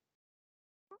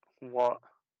 What?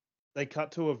 They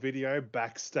cut to a video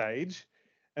backstage,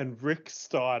 and Rick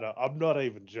Steiner, I'm not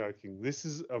even joking, this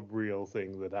is a real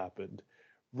thing that happened.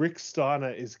 Rick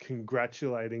Steiner is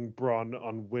congratulating Bron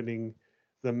on winning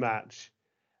the match,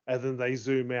 and then they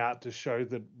zoom out to show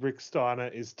that Rick Steiner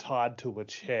is tied to a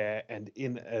chair and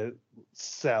in a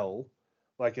cell,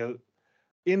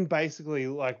 in basically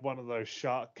like one of those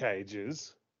shark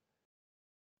cages,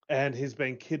 and he's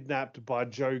been kidnapped by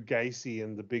Joe Gacy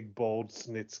and the big bald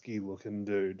Snitsky looking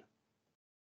dude.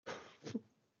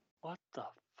 What the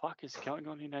fuck is going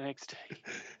on in NXT?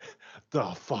 The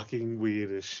fucking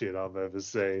weirdest shit I've ever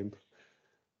seen.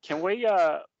 Can we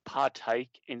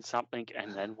partake in something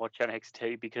and then watch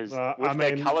NXT? Because with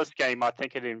their color scheme, I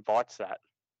think it invites that.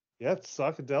 Yeah, it's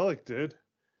psychedelic, dude.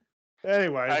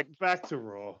 Anyway, back to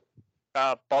Raw.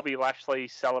 Bobby Lashley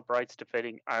celebrates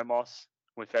defeating Omos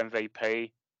with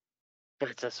MVP. But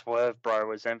it's a swerve,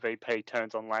 bro, as MVP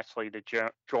turns on Lashley to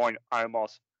join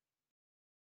Omos.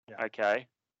 Yeah. Okay.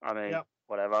 I mean,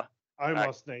 whatever.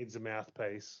 Omos needs a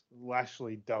mouthpiece.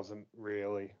 Lashley doesn't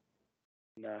really.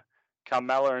 No.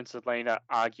 Carmella and Zelina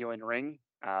argue in ring.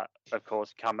 Of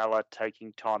course, Carmella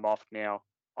taking time off now,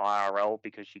 IRL,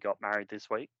 because she got married this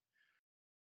week.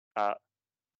 The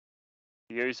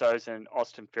Usos and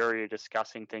Austin Theory are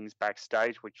discussing things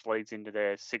backstage, which leads into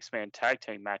their 6-man tag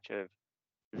team match of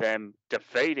them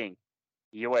defeating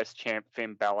US champ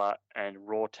Finn Balor and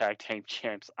Raw tag team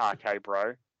champs RK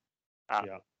Bro.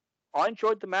 I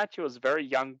enjoyed the match. It was very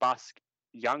Young Buck-esque.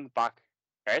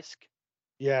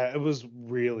 Yeah, it was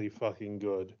really fucking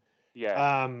good.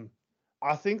 Yeah.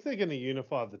 I think they're going to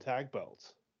unify the tag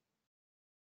belts.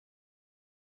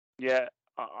 Yeah,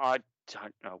 I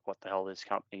don't know what the hell this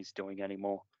company's doing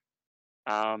anymore.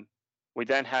 We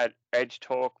then had Edge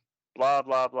talk, blah,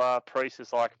 blah, blah, Priest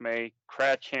is like me,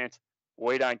 crowd chants,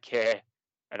 we don't care.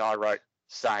 And I wrote,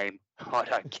 same, I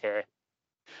don't care.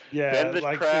 Yeah, then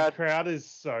the crowd is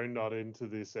so not into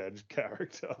this Edge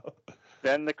character.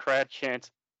 Then the crowd chants,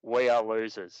 we are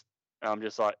losers. And I'm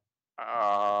just like,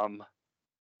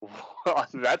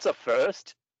 that's a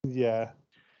first. Yeah.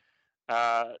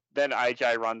 Then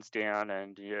AJ runs down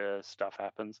and stuff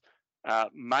happens.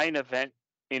 Main event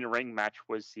in-ring match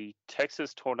was the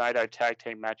Texas Tornado tag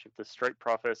team match of the Street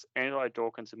Profits, Angelo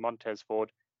Dawkins and Montez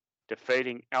Ford,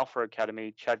 defeating Alpha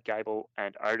Academy, Chad Gable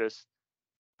and Otis.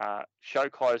 Show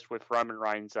closed with Roman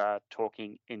Reigns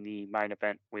talking in the main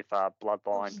event with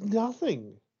Bloodline.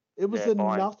 Nothing. It was a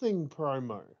nothing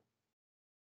promo.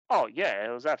 Oh, yeah,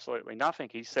 it was absolutely nothing.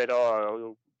 He said,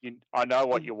 I know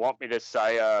what you want me to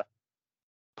say.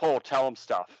 Paul, tell him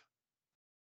stuff.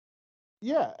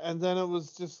 Yeah, and then it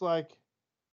was just like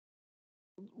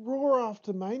Raw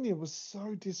after Mania was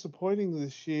so disappointing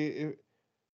this year.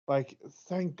 Like,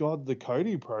 thank God the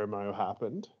Cody promo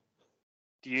happened.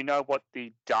 Do you know what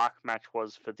the dark match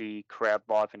was for the crowd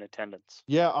live in attendance?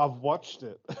 Yeah, I've watched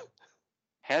it.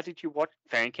 How did you watch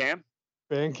fan cam?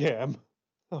 Fan cam.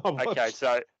 Okay,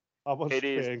 so I watched it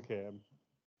is fan cam.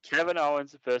 Kevin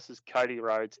Owens versus Cody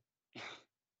Rhodes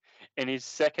in his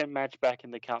second match back in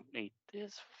the company.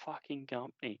 This fucking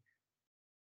company.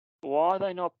 Why are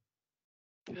they not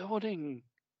building?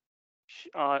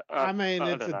 I mean,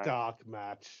 I it's don't a know. dark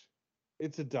match.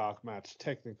 It's a dark match.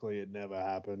 Technically, it never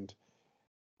happened.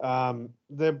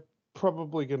 They're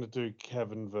probably going to do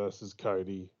Kevin versus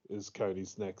Cody as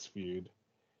Cody's next feud.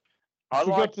 I I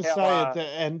forgot like to say at how the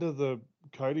end of the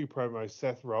Cody promo,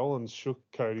 Seth Rollins shook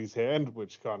Cody's hand,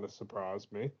 which kind of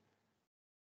surprised me.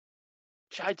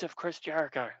 Shades of Chris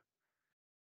Jericho.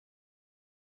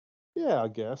 Yeah, I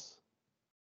guess.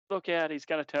 Look out, he's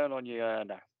going to turn on you.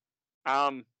 No.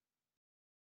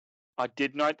 I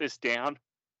did note this down.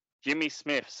 Jimmy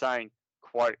Smith saying,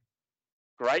 quote,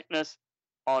 greatness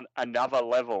on another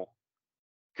level.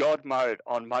 God mode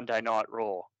on Monday Night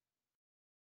Raw.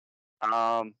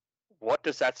 What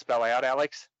does that spell out,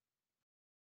 Alex?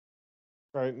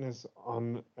 Greatness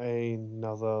on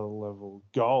another level.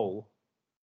 Goal.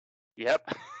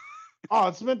 Yep. Oh,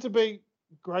 it's meant to be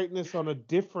greatness on a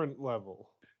different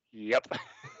level. Yep.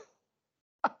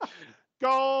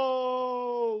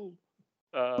 Goal!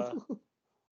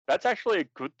 That's actually a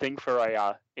good thing for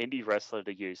a indie wrestler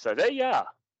to use. So there you are,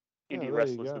 indie there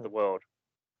wrestlers you of go. the world.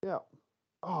 Yeah.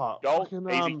 Oh, Goal, fucking,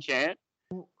 easy chant.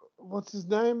 what's his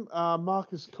name?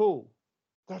 Marcus Cool.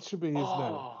 That should be his name.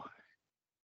 Oh.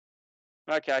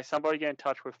 Okay, somebody get in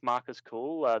touch with Marcus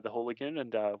Cool, the hooligan,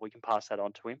 and we can pass that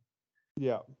on to him.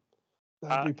 Yeah.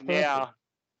 That'd be perfect.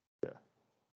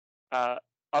 Now,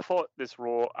 I thought this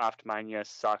Raw after Mania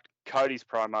sucked. Cody's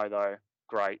promo, though,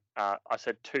 great. I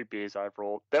said 2 beers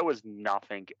overall. There was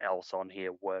nothing else on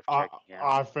here worth checking out.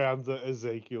 I found the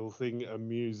Ezekiel thing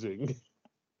amusing.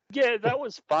 Yeah, that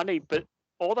was funny, but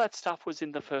all that stuff was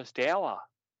in the first hour.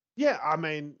 Yeah, I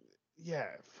mean, yeah,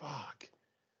 fuck.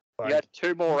 Like, you had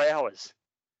 2 more hours.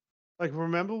 Like,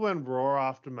 remember when Raw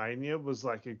after Mania was,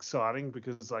 like, exciting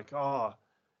because, like, oh,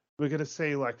 we're going to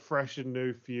see, like, fresh and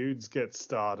new feuds get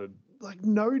started. Like,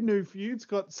 no new feuds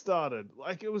got started.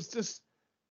 Like, it was just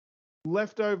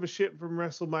leftover shit from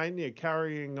WrestleMania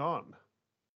carrying on.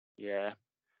 Yeah.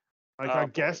 Like, I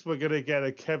guess we're going to get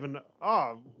a Kevin.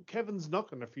 Oh, Kevin's not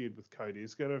going to feud with Cody.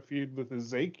 He's going to feud with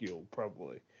Ezekiel,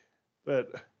 probably.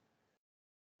 But.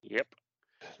 Yep.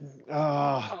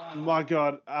 Oh, my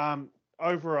God.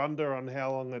 Over under on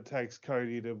how long it takes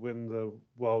Cody to win the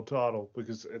world title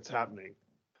because it's happening.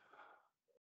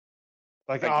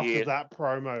 Like, after that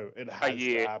promo, it has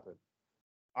to happen.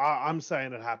 I'm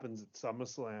saying it happens at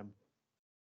SummerSlam.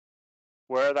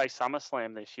 Where are they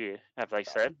SummerSlam this year? Have they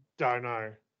said? Don't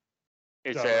know.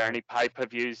 Is there any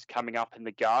pay-per-views coming up in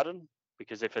the Garden?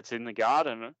 Because if it's in the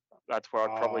Garden, that's where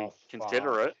I'd probably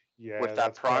consider it. Yeah, with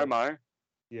that promo.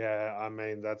 Yeah, I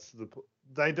mean,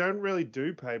 they don't really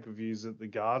do pay-per-views at the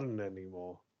Garden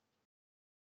anymore.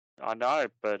 I know,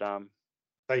 but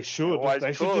they should.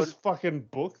 They should just fucking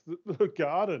book the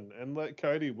Garden and let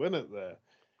Cody win it there.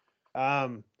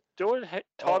 Do a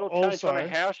title change on a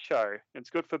house show.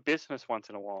 It's good for business once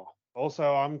in a while.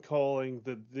 Also, I'm calling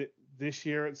that this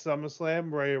year at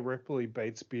SummerSlam, Rhea Ripley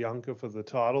beats Bianca for the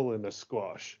title in a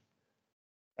squash.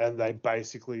 And they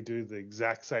basically do the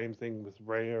exact same thing with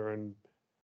Rhea and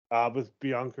with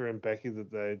Bianca and Becky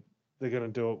that they're going to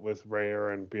do it with Rhea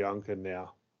and Bianca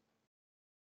now.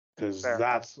 Because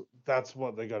that's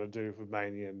what they got to do for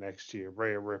Mania next year.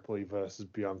 Rhea Ripley versus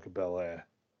Bianca Belair.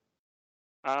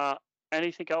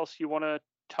 Anything else you want to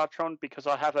touch on? Because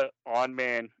I have an Iron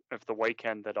Man of the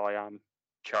weekend that I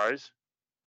chose.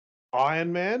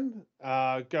 Iron Man?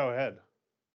 Go ahead.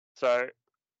 So,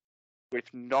 with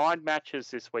 9 matches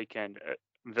this weekend,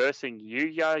 versing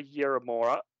Yuya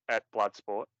Uemura at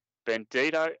Bloodsport,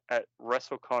 Bandito at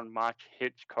WrestleCon March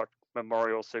Hitchcock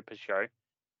Memorial Super Show,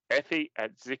 Effie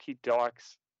at Zicky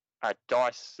Dykes at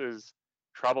Dice's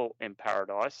Trouble in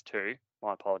Paradise 2,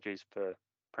 my apologies for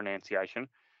pronunciation,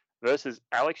 versus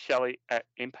Alex Shelley at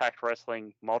Impact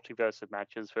Wrestling Multiverse of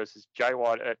Matches versus Jay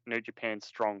White at New Japan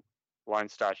Strong Lone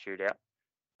Star Shootout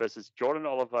versus Jordan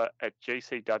Oliver at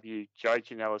GCW Joe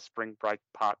Janela Spring Break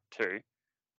Part 2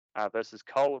 versus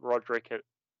Cole Roderick at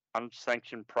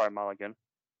Unsanctioned Pro Mulligan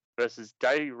versus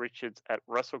Davey Richards at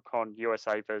WrestleCon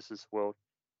USA versus World,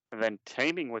 and then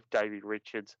teaming with Davey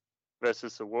Richards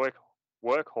versus the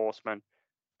Workhorseman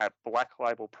at Black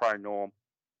Label Pro Norm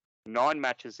 9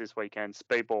 matches this weekend.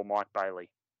 Speedball Mike Bailey.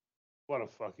 What a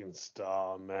fucking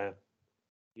star, man.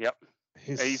 Yep.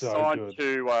 He's He's so signed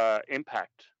good. to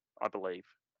Impact, I believe.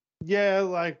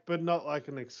 Yeah, but not like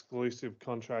an exclusive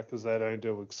contract because they don't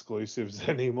do exclusives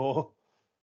anymore.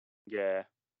 Yeah.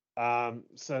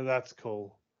 So that's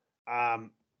cool.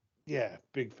 Yeah,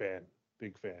 big fan.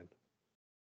 Big fan.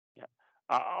 Yeah.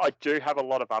 I do have a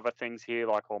lot of other things here,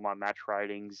 like all my match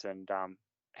ratings and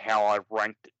how I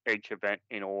ranked each event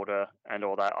in order and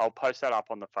all that. I'll post that up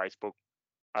on the Facebook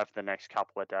over the next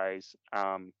couple of days.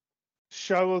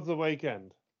 Show of the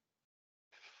weekend.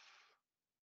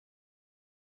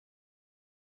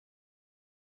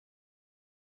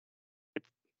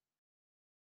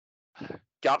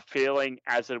 Gut feeling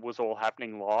as it was all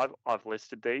happening live, I've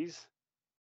listed these.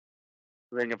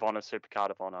 Ring of Honor,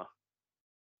 Supercard of Honor.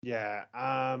 Yeah.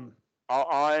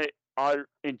 I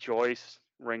enjoy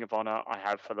Ring of Honor. I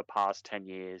have for the past 10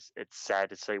 years. It's sad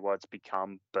to see what it's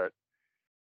become,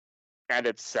 and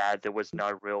it's sad there was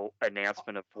no real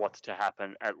announcement of what's to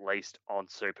happen, at least on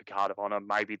Supercard of Honor.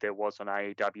 Maybe there was on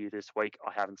AEW this week.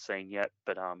 I haven't seen yet,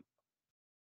 but no,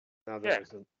 there yeah.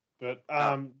 isn't. But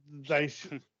they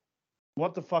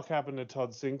what the fuck happened to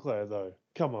Todd Sinclair though?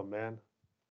 Come on, man.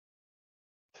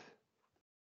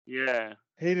 Yeah.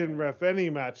 He didn't ref any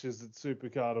matches at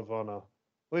Supercard of Honor.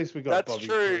 At least we got That's Bobby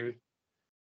true. Cruise.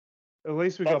 At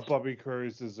least we got Bobby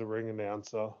Cruise as a ring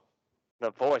announcer.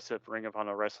 The voice of Ring of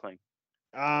Honor Wrestling.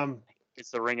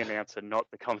 It's the ring announcer, not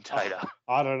the commentator.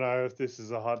 I don't know if this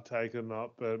is a hot take or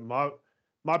not, but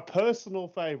my personal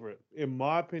favorite, in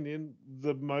my opinion,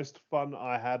 the most fun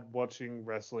I had watching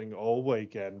wrestling all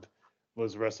weekend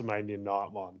was WrestleMania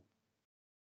Night 1.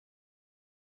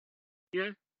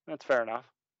 Yeah, that's fair enough.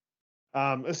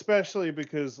 Especially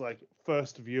because, like,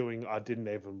 first viewing, I didn't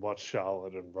even watch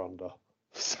Charlotte and Ronda.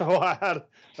 So I had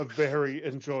a very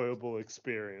enjoyable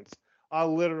experience. I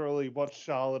literally watched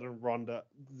Charlotte and Ronda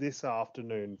this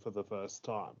afternoon for the first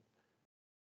time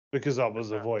because I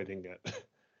was avoiding it.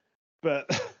 But,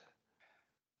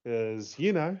 because,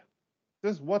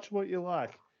 just watch what you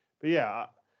like. But yeah,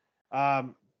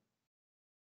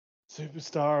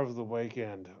 Superstar of the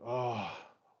weekend. Oh,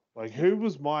 like, who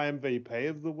was my MVP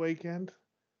of the weekend?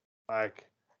 Like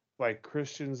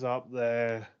Christian's up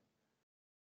there.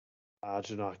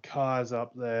 Janai Kai's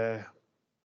up there.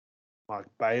 Mike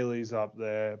Bailey's up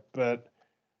there. But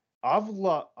I've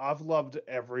loved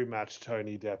every match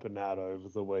Tony Deppen had over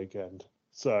the weekend.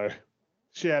 So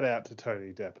shout out to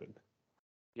Tony Deppen.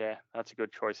 Yeah, that's a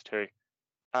good choice too.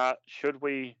 Should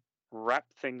we wrap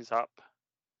things up?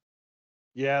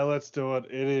 Yeah, let's do it.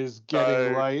 It is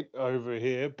getting late over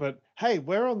here, but hey,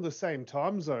 we're on the same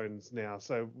time zones now,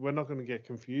 so we're not going to get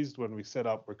confused when we set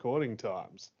up recording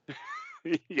times.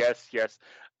 Yes.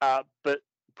 But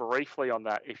briefly on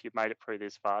that, if you've made it through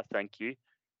this far, thank you.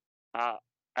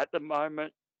 At the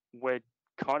moment, we're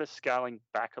kind of scaling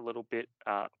back a little bit.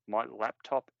 My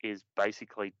laptop is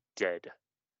basically dead.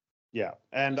 Yeah,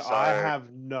 and So, I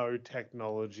have no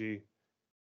technology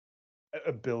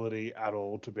ability at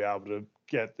all to be able to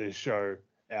get this show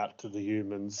out to the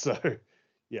humans. So,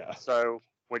 yeah. So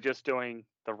we're just doing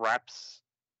the wraps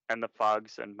and the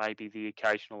fugs and maybe the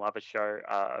occasional other show.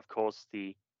 Of course,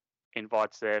 the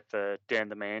invites there for Dan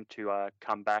the Man to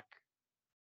come back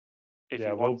if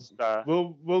he wants.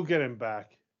 We'll get him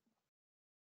back.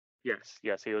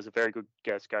 Yes, he was a very good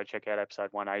guest. Go check out episode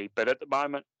 180. But at the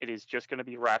moment, it is just going to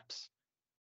be wraps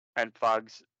and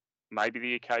fugs, maybe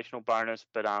the occasional bonus.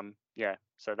 But yeah.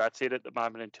 So that's it at the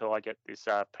moment until I get this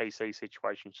PC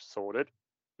situation sorted,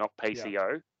 not PCO.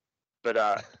 Yeah.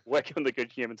 But where can the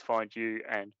good humans find you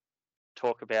and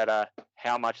talk about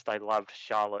how much they loved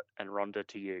Charlotte and Ronda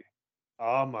to you?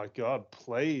 Oh my God,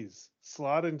 please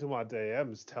slide into my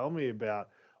DMs. Tell me about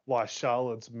why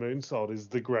Charlotte's moonsault is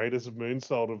the greatest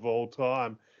moonsault of all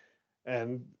time.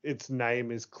 And its name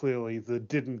is clearly the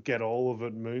didn't get all of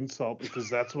it moonsault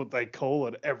because that's what they call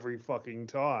it every fucking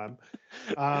time.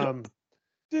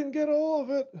 Didn't get all of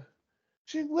it.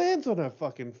 She lands on her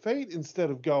fucking feet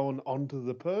instead of going onto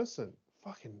the person.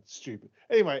 Fucking stupid.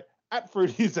 Anyway, at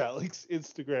Fruity's Alex,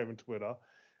 Instagram and Twitter,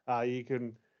 you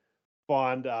can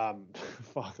find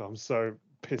fuck, I'm so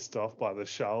pissed off by the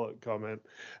Charlotte comment.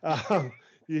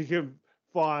 You can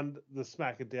find the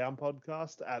Smack It Down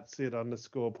podcast at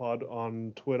 @Sid_pod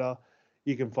on Twitter.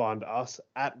 You can find us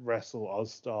at Wrestle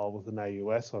Ozstyle with an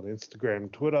AUS on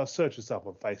Instagram, Twitter. Search us up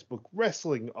on Facebook,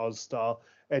 Wrestling Ozstyle,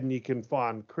 and you can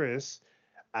find Chris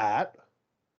at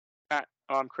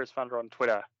I'm Chris Funder on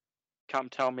Twitter. Come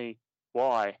tell me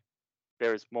why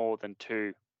there is more than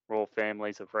two Raw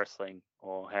families of wrestling,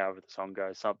 or however the song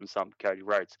goes, something Cody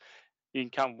Rhodes. You can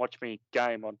come watch me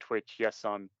game on Twitch. Yes,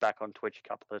 I'm back on Twitch a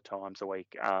couple of times a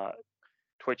week.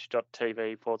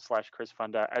 Twitch.tv/Chris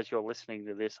Funder. As you're listening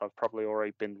to this, I've probably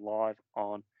already been live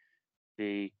on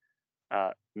the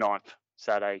 9th,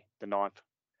 Saturday the 9th.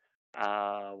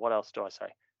 What else do I say?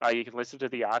 You can listen to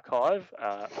the archive,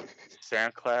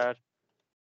 SoundCloud,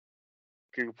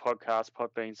 Google Podcasts,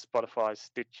 Podbean, Spotify,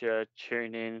 Stitcher,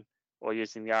 TuneIn, or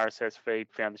using the RSS feed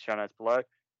found in the show notes below.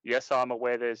 Yes, I'm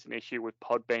aware there's an issue with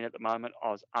Podbean at the moment.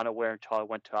 I was unaware until I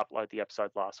went to upload the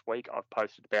episode last week. I've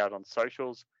posted about it on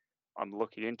socials. I'm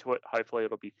looking into it. Hopefully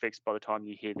it'll be fixed by the time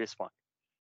you hear this one.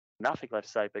 Nothing left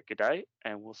to say but good day,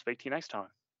 and we'll speak to you next time.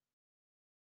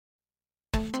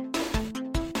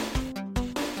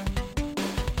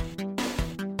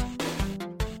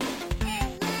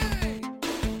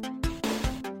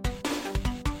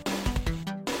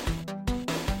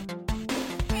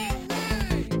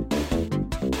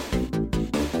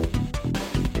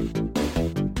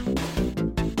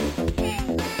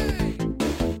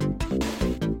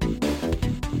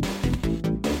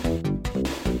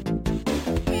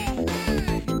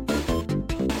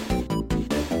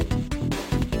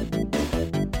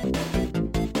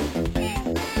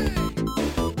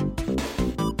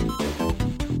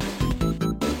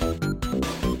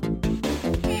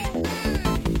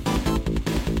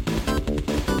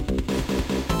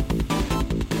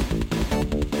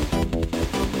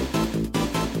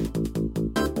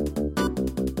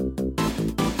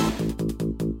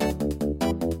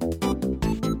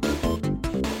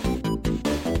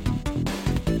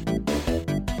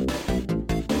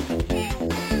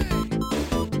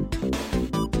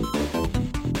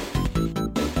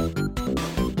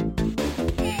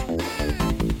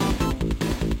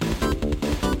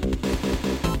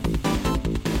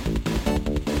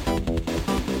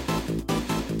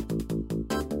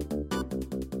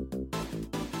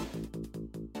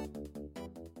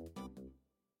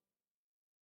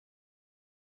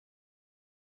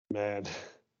 Man,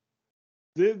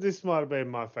 this might have been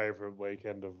my favorite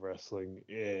weekend of wrestling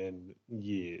in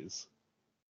years.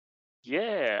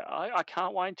 Yeah, I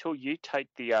can't wait until you take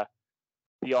the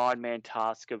Iron Man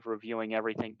task of reviewing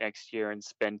everything next year and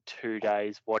spend 2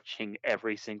 days watching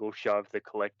every single show of the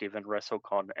Collective and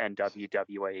WrestleCon and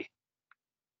WWE.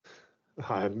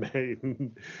 I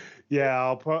mean, yeah,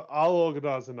 I'll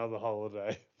organize another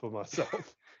holiday for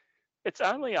myself. It's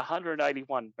only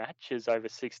 181 matches over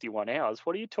 61 hours.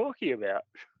 What are you talking about?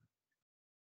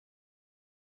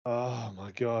 Oh my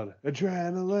god,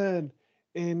 adrenaline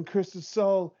in Chris's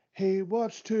soul. He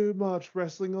watched too much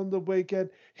wrestling on the weekend.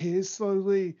 He's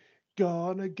slowly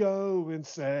gonna go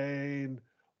insane.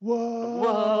 Whoa.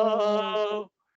 Whoa!